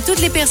 Parmi toutes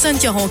les personnes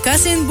qui auront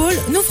cassé une boule,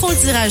 nous ferons le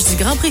tirage du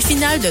grand prix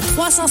final de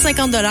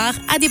 350 $ à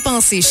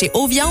dépenser chez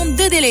Eau-Viande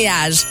de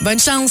Déléage. Bonne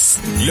chance!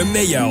 Le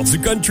meilleur du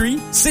country,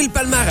 c'est le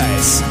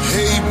palmarès.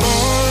 Hey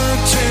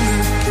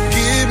bartender,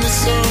 give me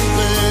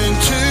something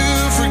to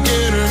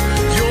forget her.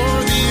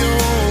 You're the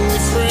only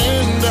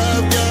friend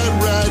I've got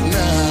right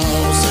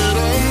now. Set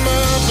 'em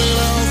up and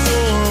I'll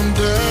throw 'em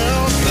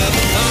down. That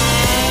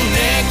long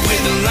neck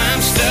with a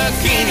lime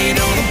stuck in it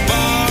on a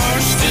bar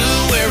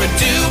stool where I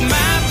do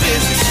my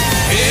business.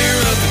 Hair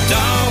of a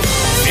dog,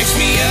 fix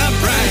me up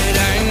right. I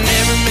ain't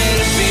never met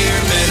a beer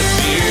that I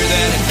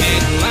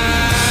didn't like.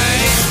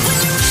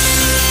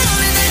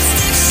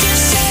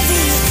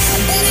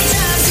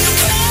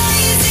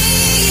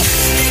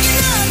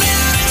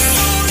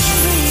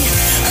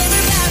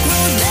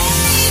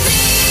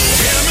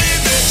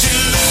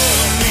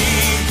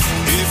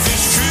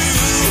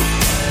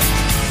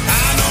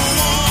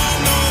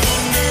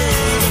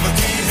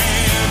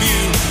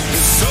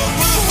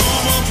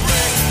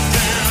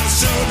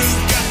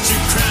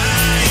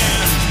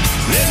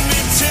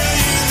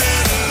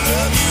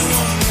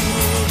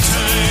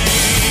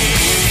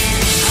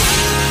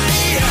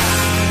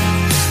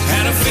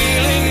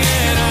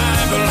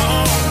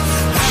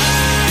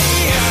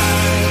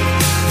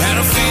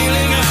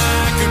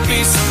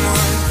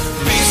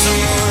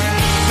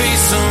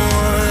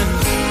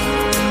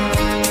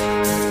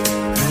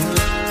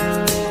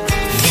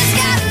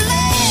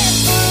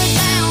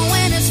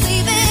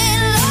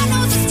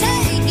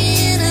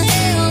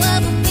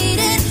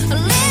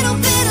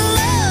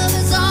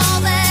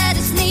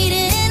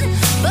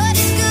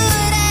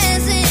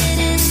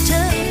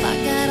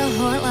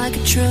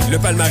 Le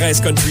palmarès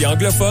country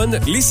anglophone,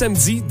 les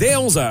samedis dès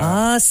 11h.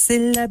 Ah,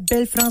 c'est la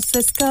belle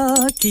Francesca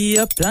qui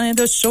a plein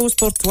de choses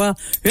pour toi.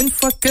 Une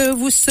fois que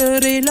vous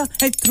serez là,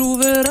 elle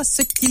trouvera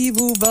ce qui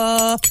vous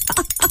va.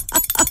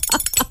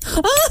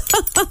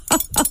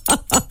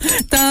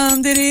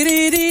 Tam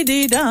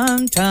diri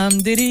dam,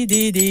 tam diri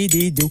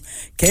dou.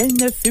 Quelle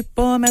ne fut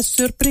pas ma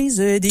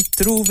surprise d'y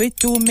trouver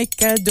tous mes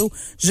cadeaux.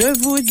 Je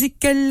vous dis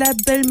que la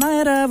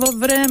belle-mère elle va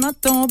vraiment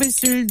tomber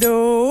sur le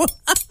dos.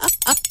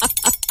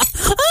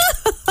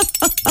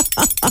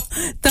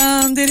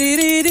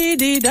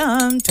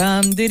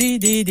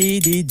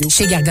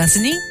 Chez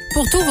Gargantini,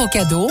 pour tous vos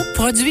cadeaux,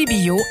 produits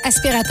bio,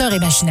 aspirateurs et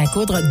machines à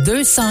coudre,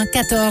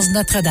 214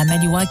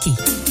 Notre-Dame-Maniwaki.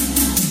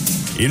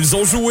 Ils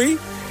ont joué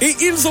et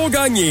ils ont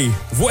gagné.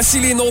 Voici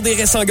les noms des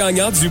récents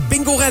gagnants du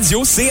Bingo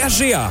Radio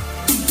CHGA.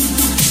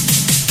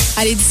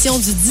 À l'édition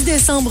du 10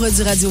 décembre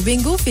du Radio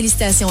Bingo,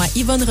 félicitations à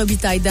Yvonne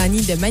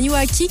Robitaille-Dany de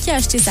Maniwaki qui a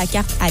acheté sa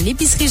carte à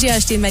l'épicerie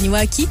GHT de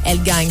Maniwaki.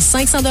 Elle gagne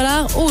 500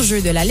 $ au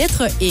jeu de la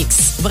lettre X.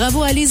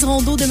 Bravo à Lise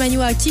Rondeau de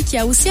Maniwaki qui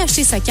a aussi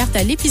acheté sa carte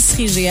à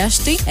l'épicerie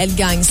GHT. Elle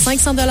gagne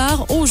 500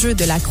 $ au jeu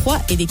de la croix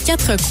et des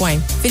 4 coins.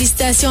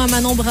 Félicitations à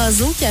Manon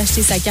Brazo qui a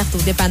acheté sa carte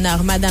au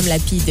dépanneur Madame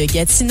Lapie de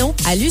Gatineau.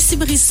 À Lucie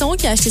Brisson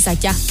qui a acheté sa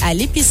carte à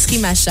l'épicerie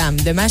Macham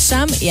de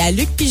Macham. Et à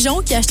Luc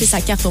Pigeon qui a acheté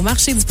sa carte au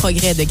marché du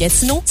Progrès de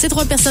Gatineau. Ces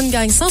 3 personnes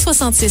gagnent 166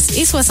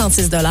 et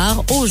 66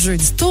 $ au jeu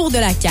du tour de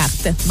la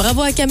carte.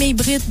 Bravo à Camille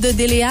Britt de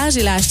Déléage.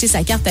 Elle a acheté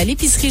sa carte à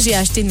l'épicerie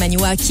GHT de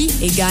Maniwaki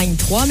et gagne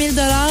 3000 $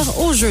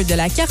 au jeu de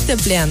la carte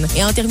pleine.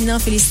 Et en terminant,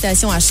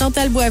 félicitations à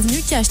Chantal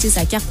Boisvenu qui a acheté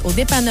sa carte au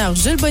dépanneur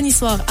Jules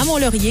Bonissoir à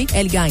Mont-Laurier.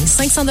 Elle gagne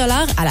 500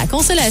 $ à la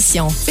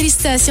consolation.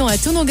 Félicitations à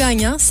tous nos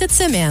gagnants cette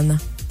semaine.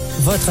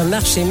 Votre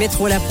marché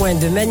Métro Lapointe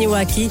de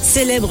Maniwaki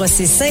célèbre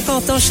ses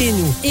 50 ans chez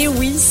nous. Et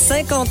oui,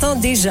 50 ans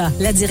déjà.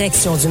 La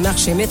direction du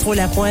marché Métro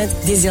Lapointe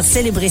désire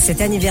célébrer cet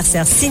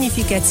anniversaire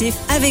significatif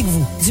avec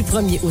vous. Du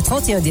 1er au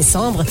 31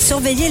 décembre,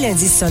 surveillez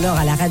l'indice sonore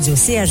à la radio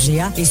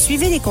CHGA et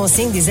suivez les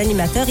consignes des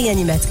animateurs et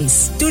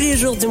animatrices. Tous les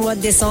jours du mois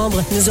de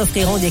décembre, nous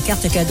offrirons des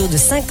cartes cadeaux de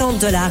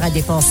 50 $ à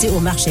dépenser au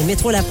marché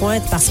Métro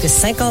Lapointe parce que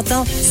 50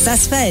 ans, ça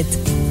se fête.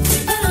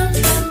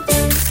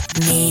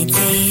 Météo,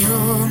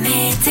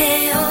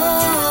 météo,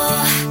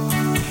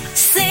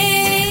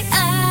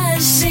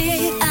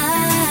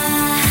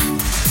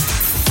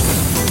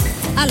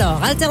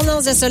 Alors,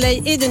 alternance de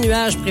soleil et de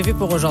nuages prévus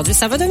pour aujourd'hui.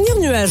 Ça va devenir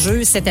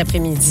nuageux cet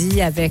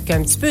après-midi avec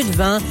un petit peu de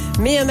vent,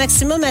 mais un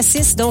maximum à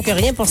 6, donc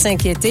rien pour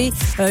s'inquiéter.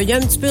 Il y a un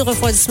petit peu de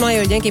refroidissement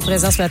éolien qui est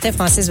présent ce matin.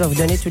 Francis va vous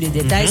donner tous les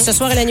détails. Ce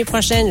soir et la nuit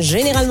prochaine,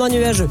 généralement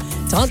nuageux.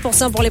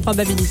 30% pour les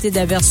probabilités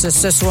d'averses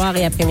ce soir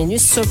et après-minuit.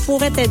 Ça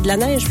pourrait être de la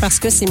neige parce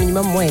que c'est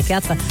minimum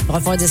 -4.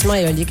 Refroidissement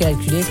éolien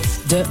calculé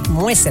de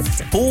 -7.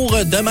 Pour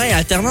demain,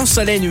 alternance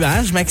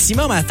soleil-nuage,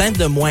 maximum atteinte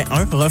de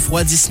 -1.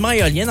 Refroidissement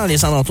éolien dans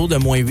les alentours de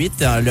 -8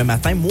 le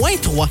matin,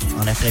 -3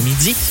 en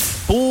après-midi.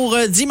 Pour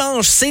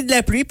dimanche, c'est de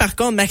la pluie. Par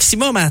contre,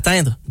 maximum à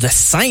atteindre de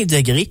 5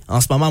 degrés.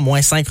 En ce moment,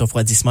 -5,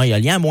 refroidissement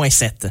éolien,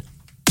 -7.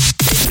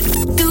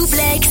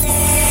 Double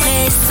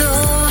expresso.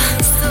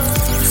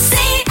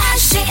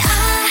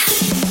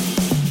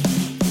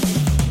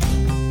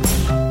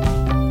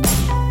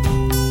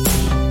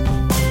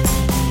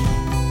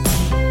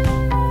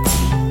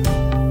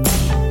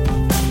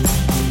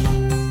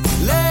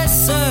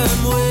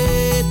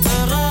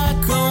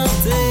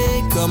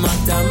 Comment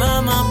ta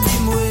maman pis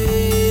moi,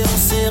 on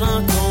s'est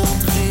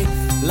rencontrés.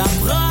 La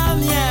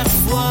première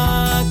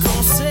fois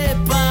qu'on s'est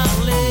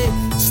parlé,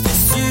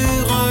 c'était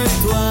sur un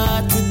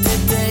toit, tout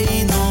était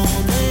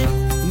inondé.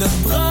 Notre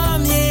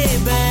premier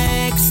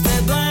bec,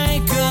 c'était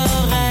ben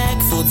correct.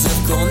 Faut dire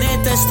qu'on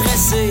était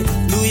stressés,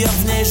 New York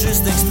venait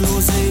juste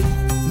d'exploser.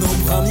 Nos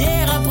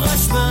premiers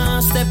rapprochements,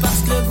 c'était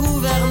parce que le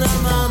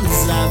gouvernement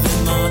nous avait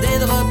demandé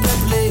de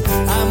repeupler.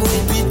 À moi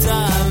pis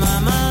ta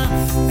maman,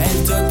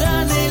 elle t'a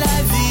donné la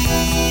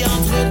vie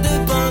entre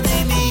deux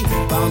pandémies.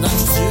 Pendant que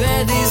tu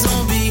tuais des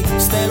zombies,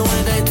 c'était loin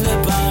d'être le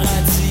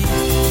paradis.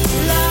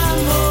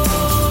 L'amour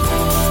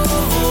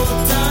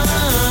autant,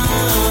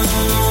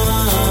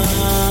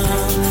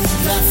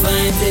 la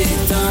fin des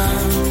temps.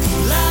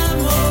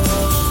 L'amour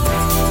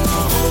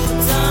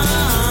autant,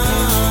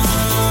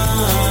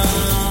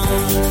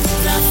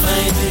 la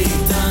fin des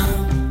temps.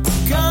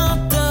 Quand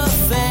t'as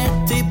fait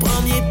tes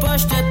premiers pas,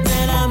 je te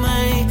tenais la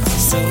main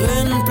sur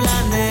une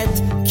planète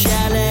qui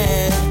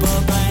allait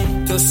pas bien.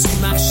 T'as su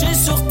marcher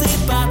sur tes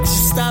pattes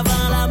juste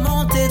avant la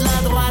montée de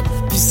la droite.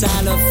 Puis ça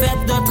l'a fait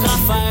notre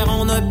affaire,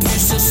 on a pu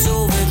se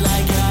sauver de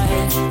la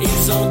guerre.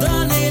 Ils ont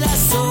donné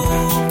l'assaut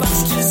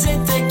parce qu'ils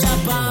étaient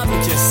capables.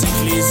 Que c'est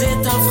que les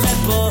États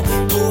feraient pas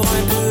pour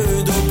un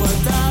peu d'eau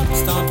potable.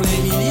 C'est en plein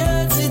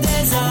milieu du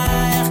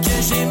désert que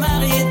j'ai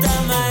marié ta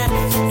mère.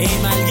 Et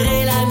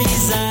malgré la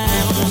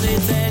misère, on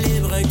était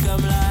libres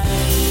comme l'air.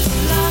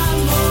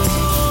 L'amour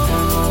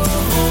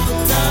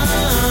autant,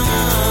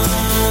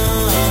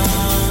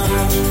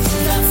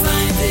 la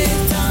fin des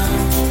temps.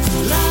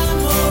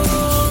 L'amour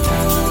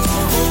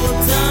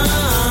autant,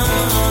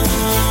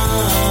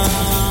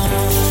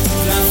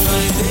 la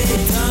fin des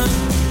temps.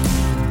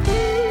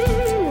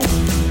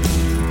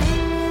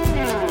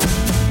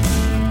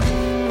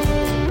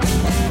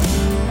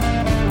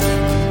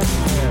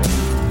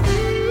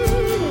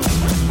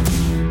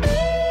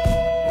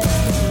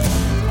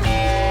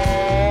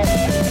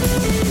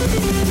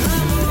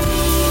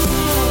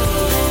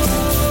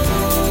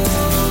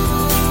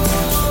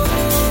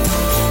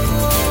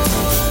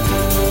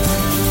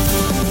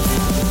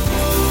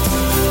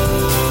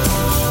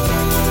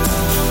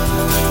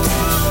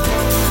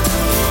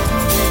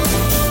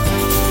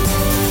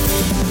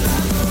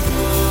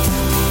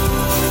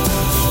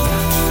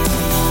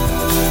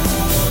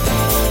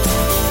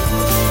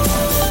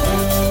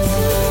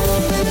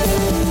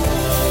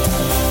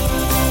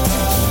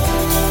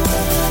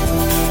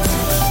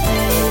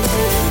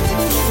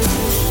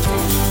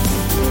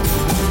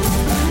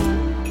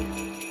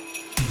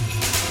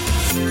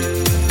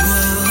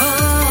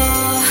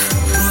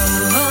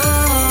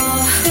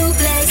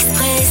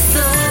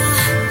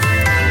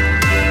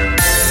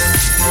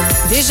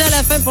 Déjà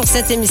la fin pour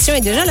cette émission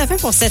et déjà la fin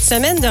pour cette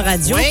semaine de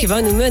radio qui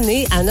va nous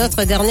mener à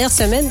notre dernière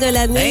semaine de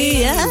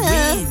l'année.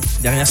 Oui,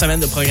 dernière semaine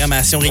de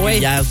programmation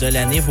régulière de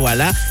l'année,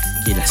 voilà.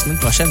 Qui est la semaine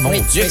prochaine. Mon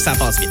Dieu, que ça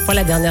passe vite. Pas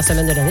la dernière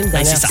semaine de l'année, mais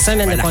dernière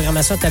semaine de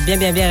programmation. Tu as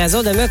bien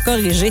raison de me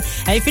corriger.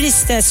 Allez,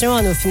 félicitations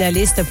à nos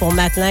finalistes pour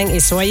Matt Lang et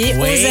soyez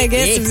aux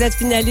aguets si vous êtes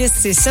finaliste.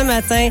 C'est ce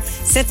matin,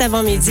 cet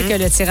avant-midi, que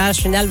le tirage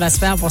final va se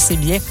faire pour ces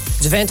billets.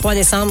 Du 23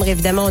 décembre,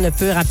 évidemment, on ne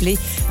peut rappeler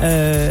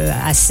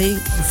assez.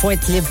 Il faut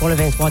être libre pour le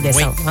 23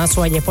 décembre. Hein,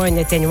 soyez pas un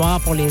éteignoir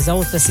pour les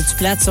autres. Si tu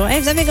plates ça, hey,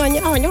 vous avez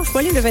gagné. Oh non, je suis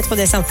pas libre le 23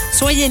 décembre.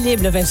 Soyez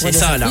libre le 23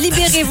 décembre.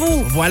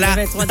 Libérez-vous voilà.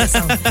 le 23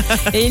 décembre.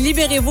 Et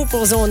libérez-vous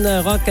pour Zone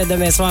Rock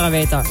demain soir à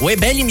 20h. Oui,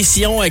 belle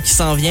émission qui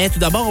s'en vient. Tout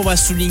d'abord, on va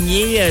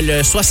souligner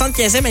le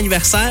 75e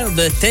anniversaire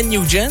de Ted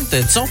Nugent. Tu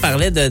sais, on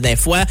parlait d'un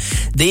fois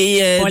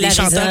des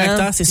chanteurs,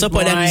 acteurs, c'est ça,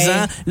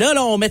 polarisant. Là,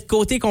 on met de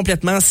côté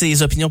complètement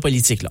ses opinions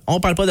politiques. Là. On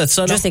parle pas de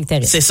ça. Là.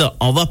 C'est ça.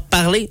 On va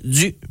parler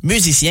du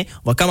musicien.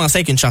 On va commencer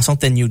avec une chanson de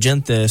Ted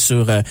Nugent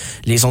sur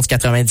les ondes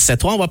 97.3.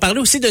 On va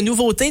parler aussi de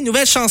nouveautés,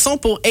 nouvelle chanson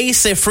pour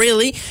Ace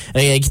Frehley,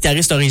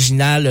 guitariste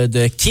original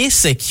de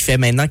Kiss, qui fait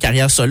maintenant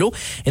carrière solo.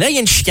 Et là, il y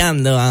a une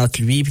chicane là,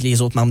 entre lui et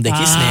les autres membres de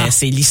Kiss, mais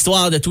c'est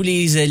l'histoire de tous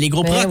les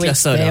groupes rock, là,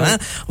 ça. Là, hein?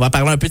 On va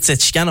parler un peu de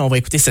cette chicane, on va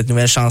écouter cette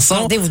nouvelle chanson.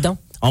 Rendez-vous donc.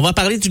 On va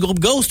parler du groupe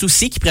Ghost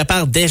aussi, qui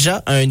prépare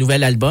déjà un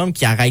nouvel album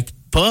qui arrête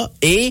pas.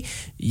 Et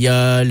il y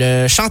a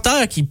le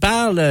chanteur qui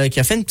parle, qui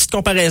a fait une petite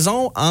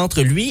comparaison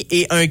entre lui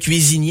et un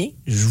cuisinier.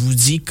 Je vous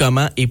dis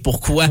comment et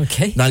pourquoi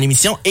dans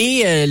l'émission.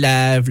 Et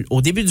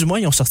au début du mois,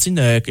 ils ont sorti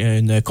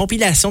une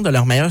compilation de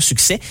leurs meilleurs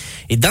succès.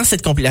 Et dans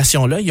cette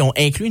compilation-là, ils ont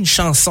inclus une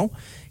chanson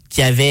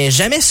qui avait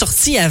jamais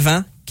sorti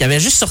avant, qui avait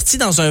juste sorti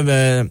dans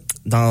une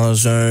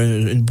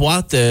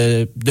boîte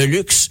de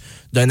luxe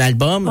d'un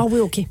album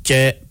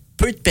que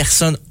peu de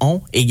personnes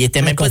ont et il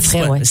était même pas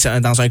disponible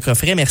dans un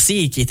coffret, merci,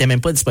 et qui était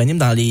même pas disponible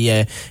dans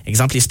les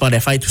exemple les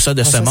Spotify, tout ça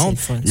de ce monde.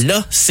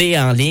 Là, c'est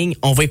en ligne.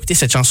 On va écouter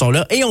cette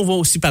chanson-là et on va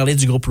aussi parler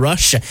du groupe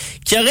Rush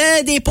qui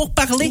aurait des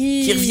pourparlers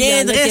qui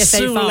reviendraient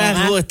sur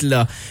la route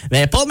là.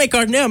 Mais Paul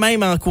McCartney a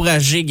même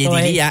encouragé Geddy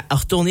Lee à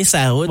retourner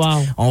sa route.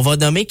 On va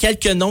nommer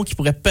quelques noms qui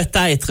pourraient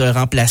peut-être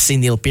remplacer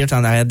Neil Peart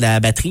en arrière de la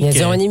batterie. Il a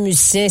dit, on est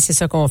musicien, c'est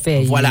ça qu'on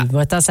fait. Voilà. Il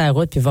va tendre sa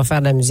route puis il va faire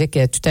de la musique.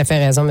 Tout à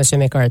fait raison, M.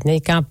 McCartney.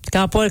 Quand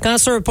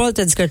Sir Paul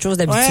t'as dit quelque chose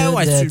d'habitude,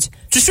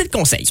 tu suis le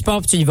conseil. Tu pars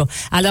puis tu y vas.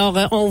 Alors,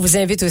 on vous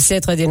invite aussi à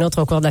être des nôtres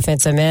au cours de la fin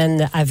de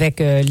semaine avec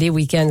les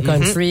week-ends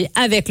country,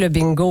 avec le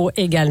bingo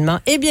également.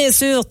 Et bien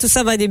sûr, tout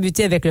ça va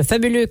débuter avec le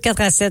fabuleux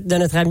 4-7 de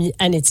notre ami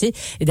Annetier.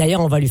 Et d'ailleurs,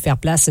 on va lui faire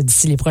place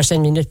d'ici les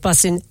prochaines minutes.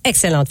 Passez une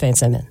excellente fin de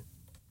semaine.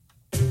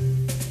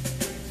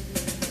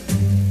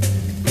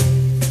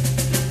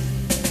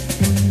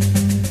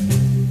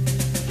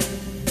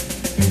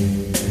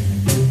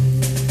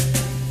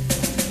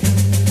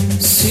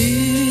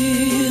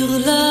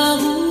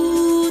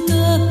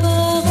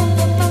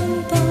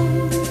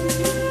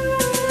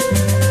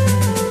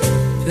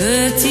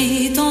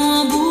 Petit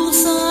tambour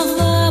s'en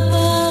va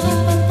par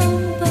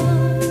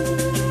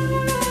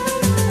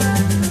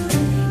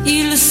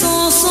il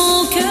sent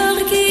son cœur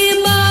qui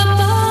bat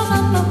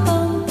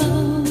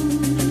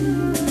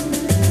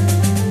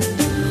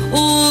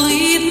au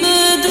rythme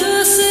de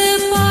ses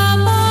pas.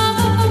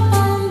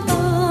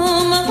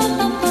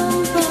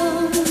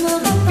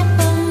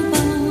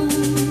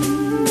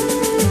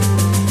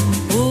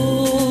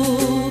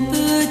 Oh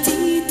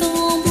petit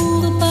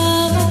tambour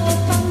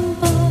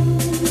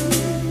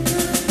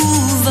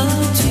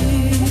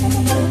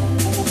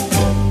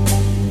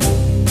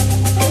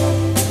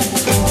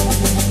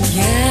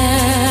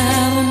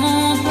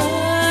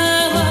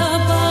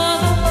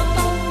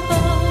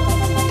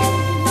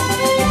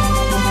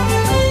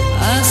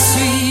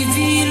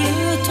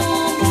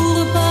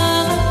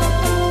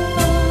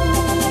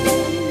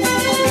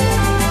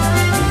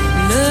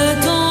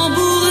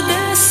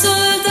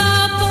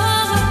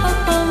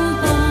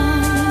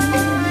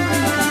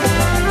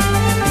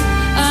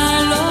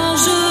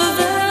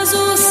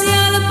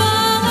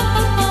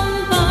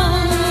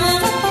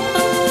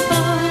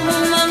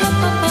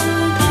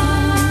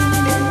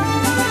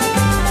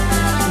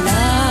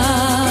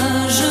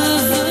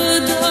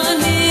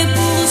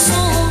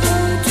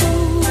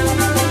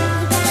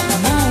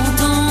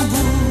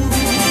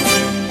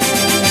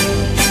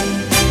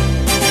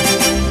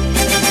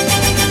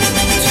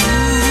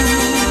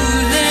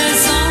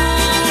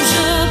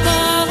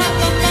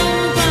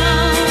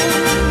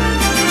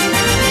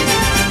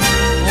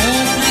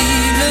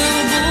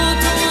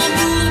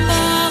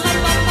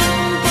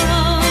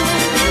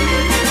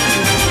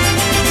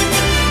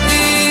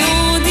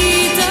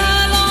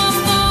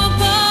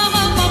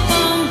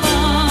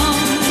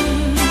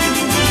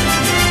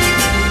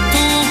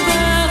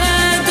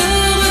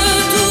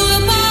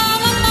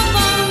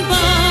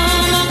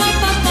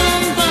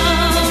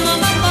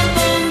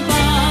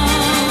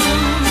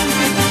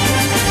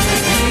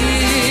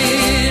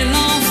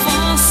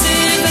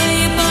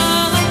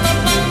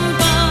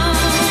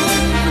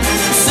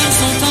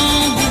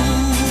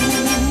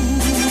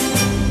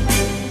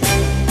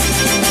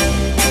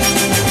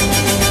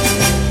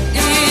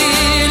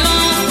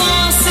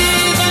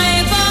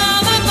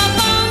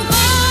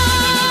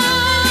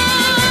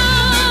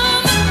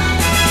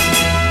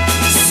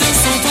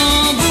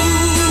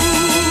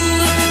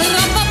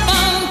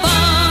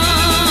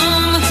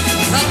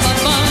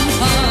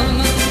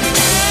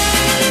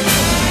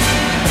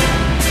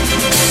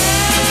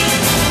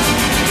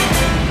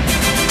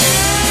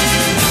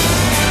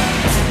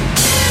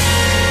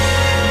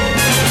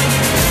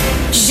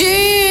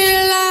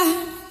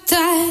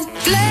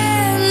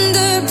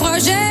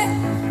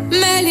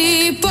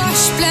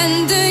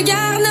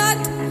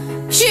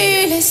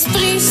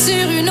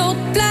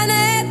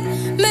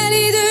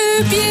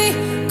pieds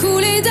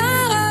coulés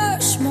d'un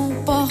roche. Mon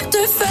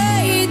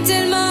portefeuille est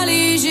tellement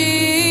léger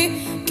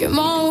que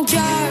mon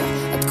cœur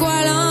a de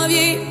quoi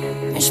l'envier.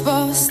 Mais je suis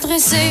pas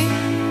stressée.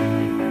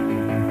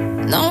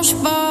 Non, je suis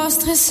pas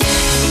stressée.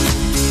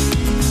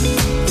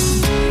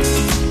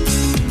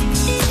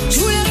 Je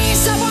voulais rien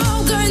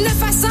savoir d'un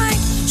 9 à 5.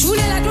 Je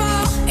voulais la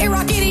gloire et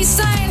rocker les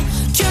scènes.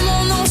 Que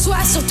mon nom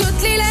soit sur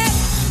toutes les lettres,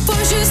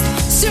 pas juste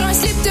sur un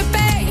slip de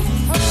paye.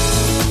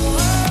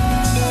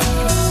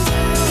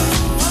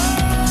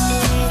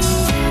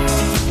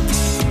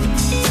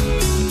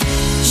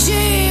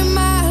 J'ai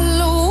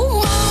mal aux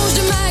hanches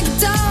de ma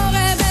guitare.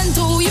 Elle ben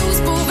trop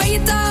use pour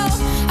veiller tard.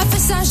 Elle fait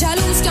ça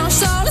jalouse quand je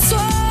sors le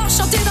soir,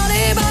 chanter dans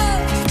les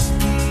bars.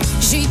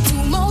 J'ai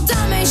tout mon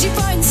temps mais j'ai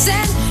pas une scène.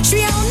 Je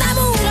suis en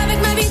amour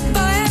avec ma vie de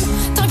bohème.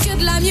 Tant que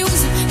de la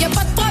muse, y a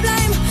pas de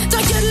problème.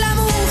 Tant que de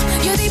l'amour,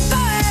 y a des poèmes.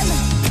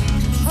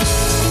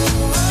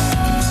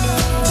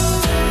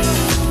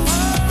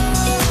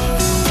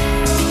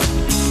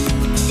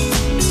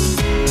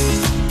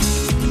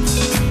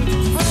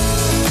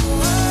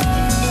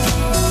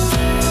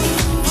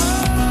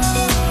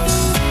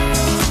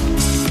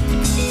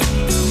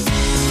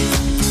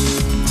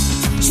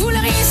 Je voulais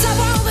rien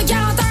savoir de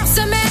 40 heures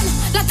semaine.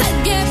 La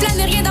tête bien pleine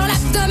et rien dans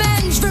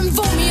l'abdomen. Je veux me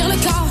vomir le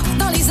corps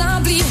dans les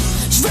emblis.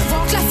 Je veux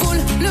voir que la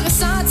foule le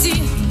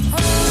ressentit.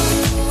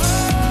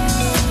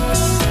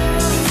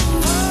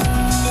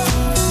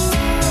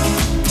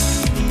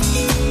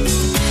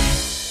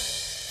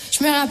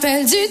 Je me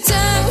rappelle du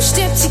temps où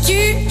j'étais petit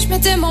cul. Je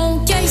mettais mon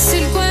caisse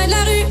sur le coin de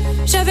la rue.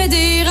 J'avais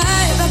des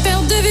rêves à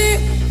perdre de vue.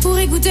 Pour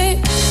écouter,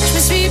 je me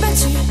suis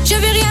battue.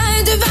 J'avais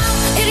rien devant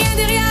et rien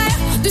derrière.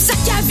 De sac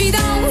à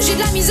vidange, j'ai de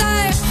la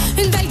misère.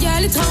 Une belle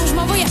gueule étrange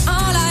m'envoyait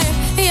en l'air.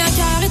 Et un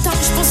cœur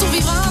étanche pour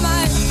survivre en mer.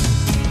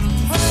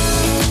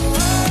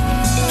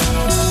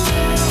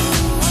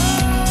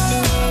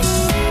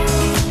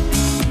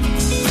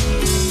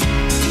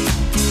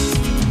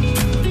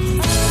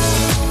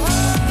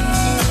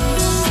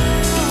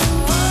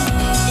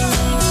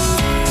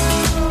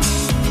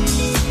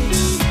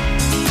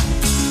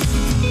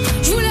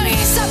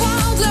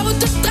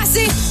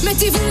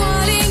 Mettez-vous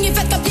en ligne et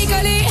faites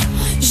copier-coller.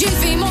 J'ai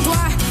levé mon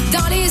doigt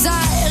dans les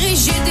airs et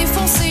j'ai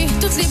défoncé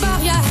toutes les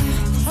barrières.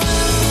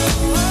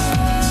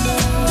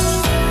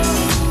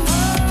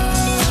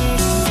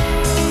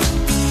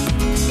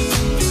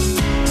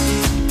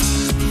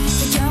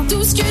 Regarde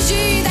tout ce que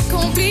j'ai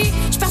d'accompli.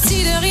 Je suis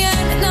partie de rien,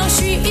 maintenant je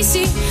suis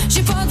ici.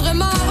 J'ai pas de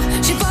remords,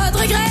 j'ai pas de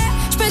regrets.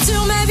 Je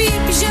peinture ma vie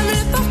puis j'aime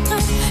le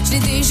portrait. Je l'ai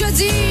déjà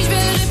dit, je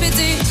vais le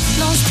répéter.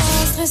 Non, je suis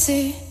pas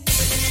stressée.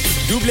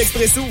 Double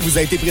Expresso vous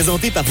a été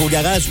présenté par vos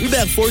garages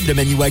Hubert Ford de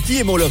Maniwaki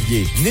et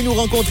Mont-Laurier. Venez nous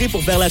rencontrer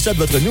pour faire l'achat de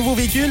votre nouveau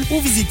véhicule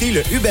ou visitez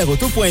le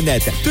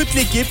hubertauto.net. Toute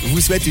l'équipe vous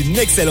souhaite une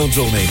excellente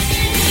journée.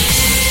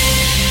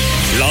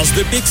 Lance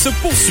de pique se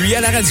poursuit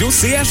à la radio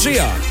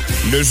CHGA.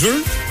 Le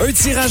jeu, un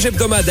tirage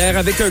hebdomadaire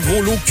avec un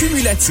gros lot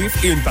cumulatif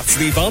et une partie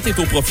des ventes est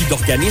au profit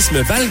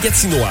d'organismes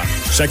Val-Gatinois.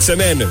 Chaque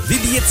semaine, des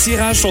billets de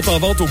tirage sont en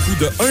vente au coût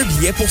de 1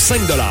 billet pour 5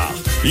 $.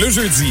 Le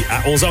jeudi,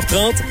 à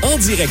 11h30, en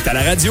direct à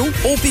la radio,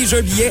 on pige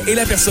un billet et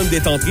la personne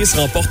détentrice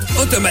remporte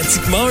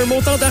automatiquement un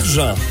montant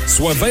d'argent,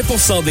 soit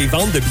 20% des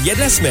ventes de billets de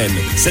la semaine.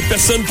 Cette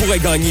personne pourrait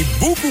gagner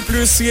beaucoup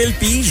plus si elle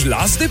pige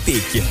l'as de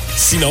pique.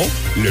 Sinon,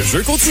 le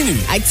jeu continue.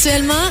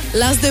 Actuellement,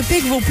 l'as de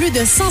pique vaut plus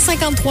de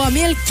 153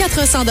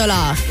 400 $.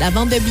 La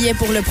vente de billets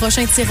pour le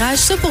prochain tirage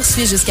se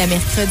poursuit jusqu'à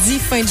mercredi,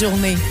 fin de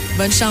journée.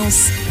 Bonne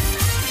chance.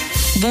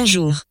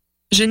 Bonjour.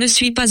 Je ne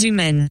suis pas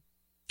humaine.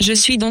 Je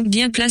suis donc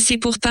bien placée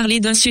pour parler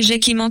d'un sujet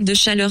qui manque de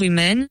chaleur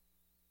humaine,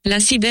 la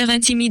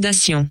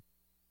cyberintimidation.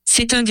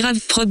 C'est un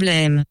grave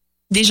problème.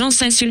 Des gens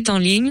s'insultent en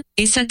ligne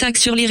et s'attaquent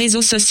sur les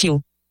réseaux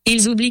sociaux.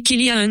 Ils oublient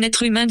qu'il y a un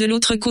être humain de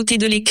l'autre côté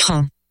de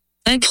l'écran.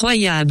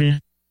 Incroyable.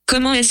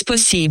 Comment est-ce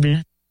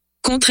possible?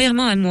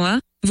 Contrairement à moi,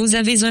 vous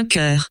avez un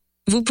cœur.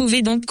 Vous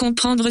pouvez donc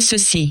comprendre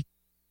ceci.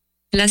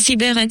 La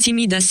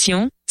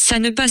cyberintimidation, ça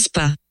ne passe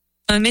pas.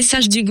 Un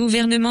message du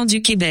gouvernement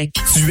du Québec.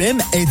 Tu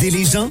aimes aider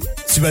les gens?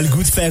 Tu as le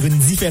goût de faire une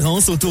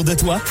différence autour de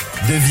toi?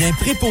 Deviens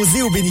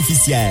préposé aux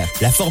bénéficiaires.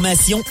 La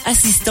formation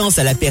Assistance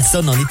à la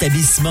personne en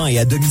établissement et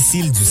à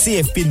domicile du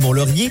CFP de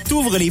Mont-Laurier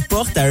t'ouvre les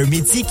portes à un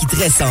métier qui te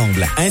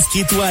ressemble.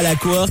 Inscris-toi à la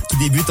cohorte qui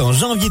débute en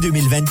janvier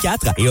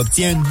 2024 et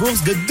obtiens une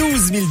bourse de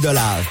 12 000 $.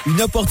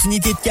 Une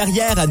opportunité de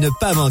carrière à ne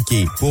pas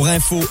manquer. Pour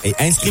info et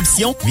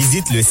inscription,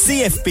 visite le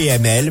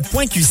cfpml.qc.ca.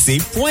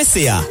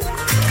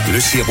 Le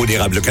sirop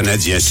d'érable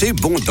canadien, c'est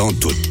bon dans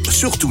tout.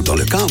 Surtout dans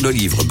le quart de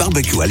livre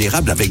barbecue à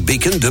l'érable avec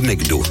bacon de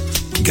McDo.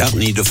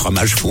 Garni de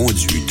fromage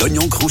fondu,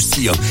 d'oignons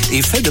croustillants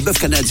et fait de bœuf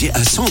canadien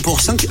à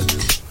 100%.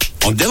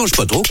 On te dérange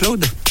pas trop,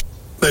 Claude?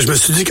 Ben, je me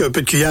suis dit qu'un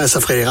peu de cuillère, ça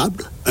ferait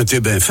érable.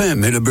 T'es bien fin,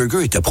 mais le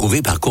burger est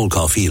approuvé par Cole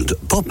Caulfield,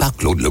 pas par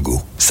Claude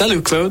Legault.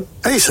 Salut, Claude.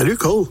 Hey, salut,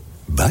 Cole.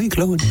 Bye,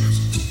 Claude.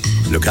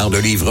 Le quart de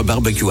livre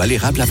barbecue à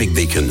l'érable avec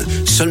bacon.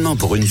 Seulement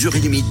pour une durée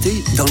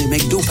limitée dans les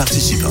McDo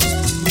participants.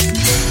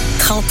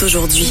 30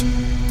 aujourd'hui.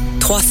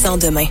 300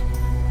 demain.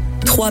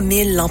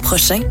 3000 l'an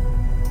prochain.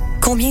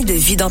 Combien de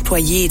vies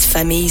d'employés et de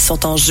familles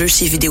sont en jeu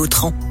chez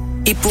Vidéotron?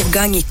 Et pour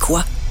gagner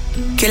quoi?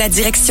 Que la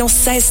direction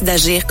cesse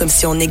d'agir comme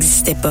si on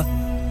n'existait pas.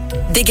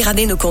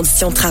 Dégrader nos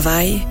conditions de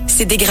travail, c'est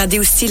c'est dégrader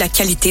aussi la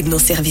qualité de nos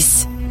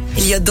services.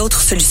 Il y a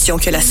d'autres solutions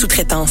que la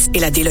sous-traitance et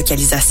la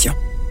délocalisation.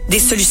 Des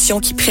solutions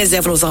qui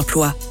préservent nos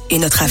emplois et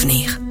notre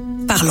avenir.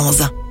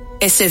 Parlons-en.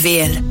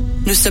 SEVL,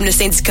 nous sommes le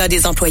syndicat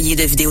des employés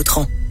de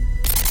Vidéotron.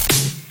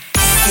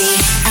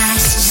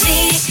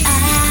 CHGA,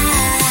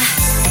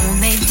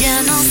 on est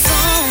bien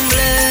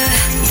ensemble.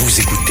 Vous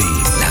écoutez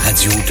la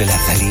radio de la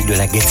vallée de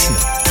la Gatineau.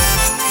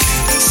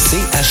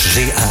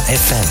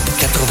 CHGA-FM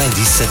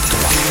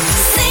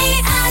 97.3.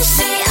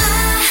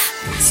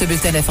 Ce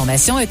bulletin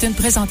d'information est une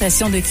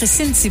présentation de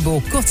Christine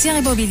Thibault, courtière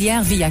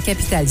immobilière via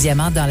Capital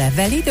Diamant dans la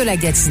vallée de la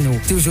Gatineau.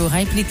 Toujours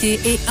impliquée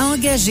et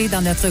engagée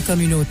dans notre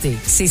communauté.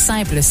 C'est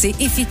simple, c'est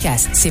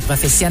efficace, c'est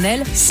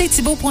professionnel, c'est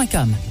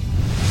Thibault.com.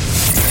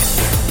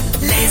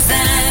 Les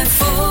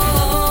infos.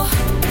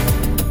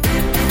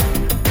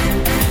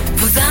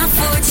 Vos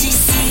infos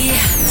d'ici.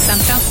 Ça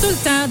me tente tout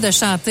le temps de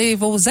chanter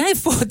vos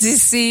infos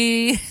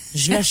d'ici. Je la